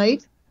 Fabulous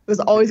night. It was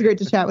always great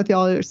to chat with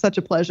y'all. It was such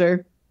a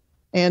pleasure.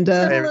 And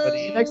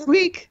everybody. next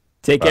week.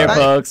 Take care, Bye.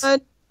 folks. Bye.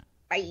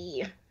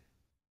 Bye.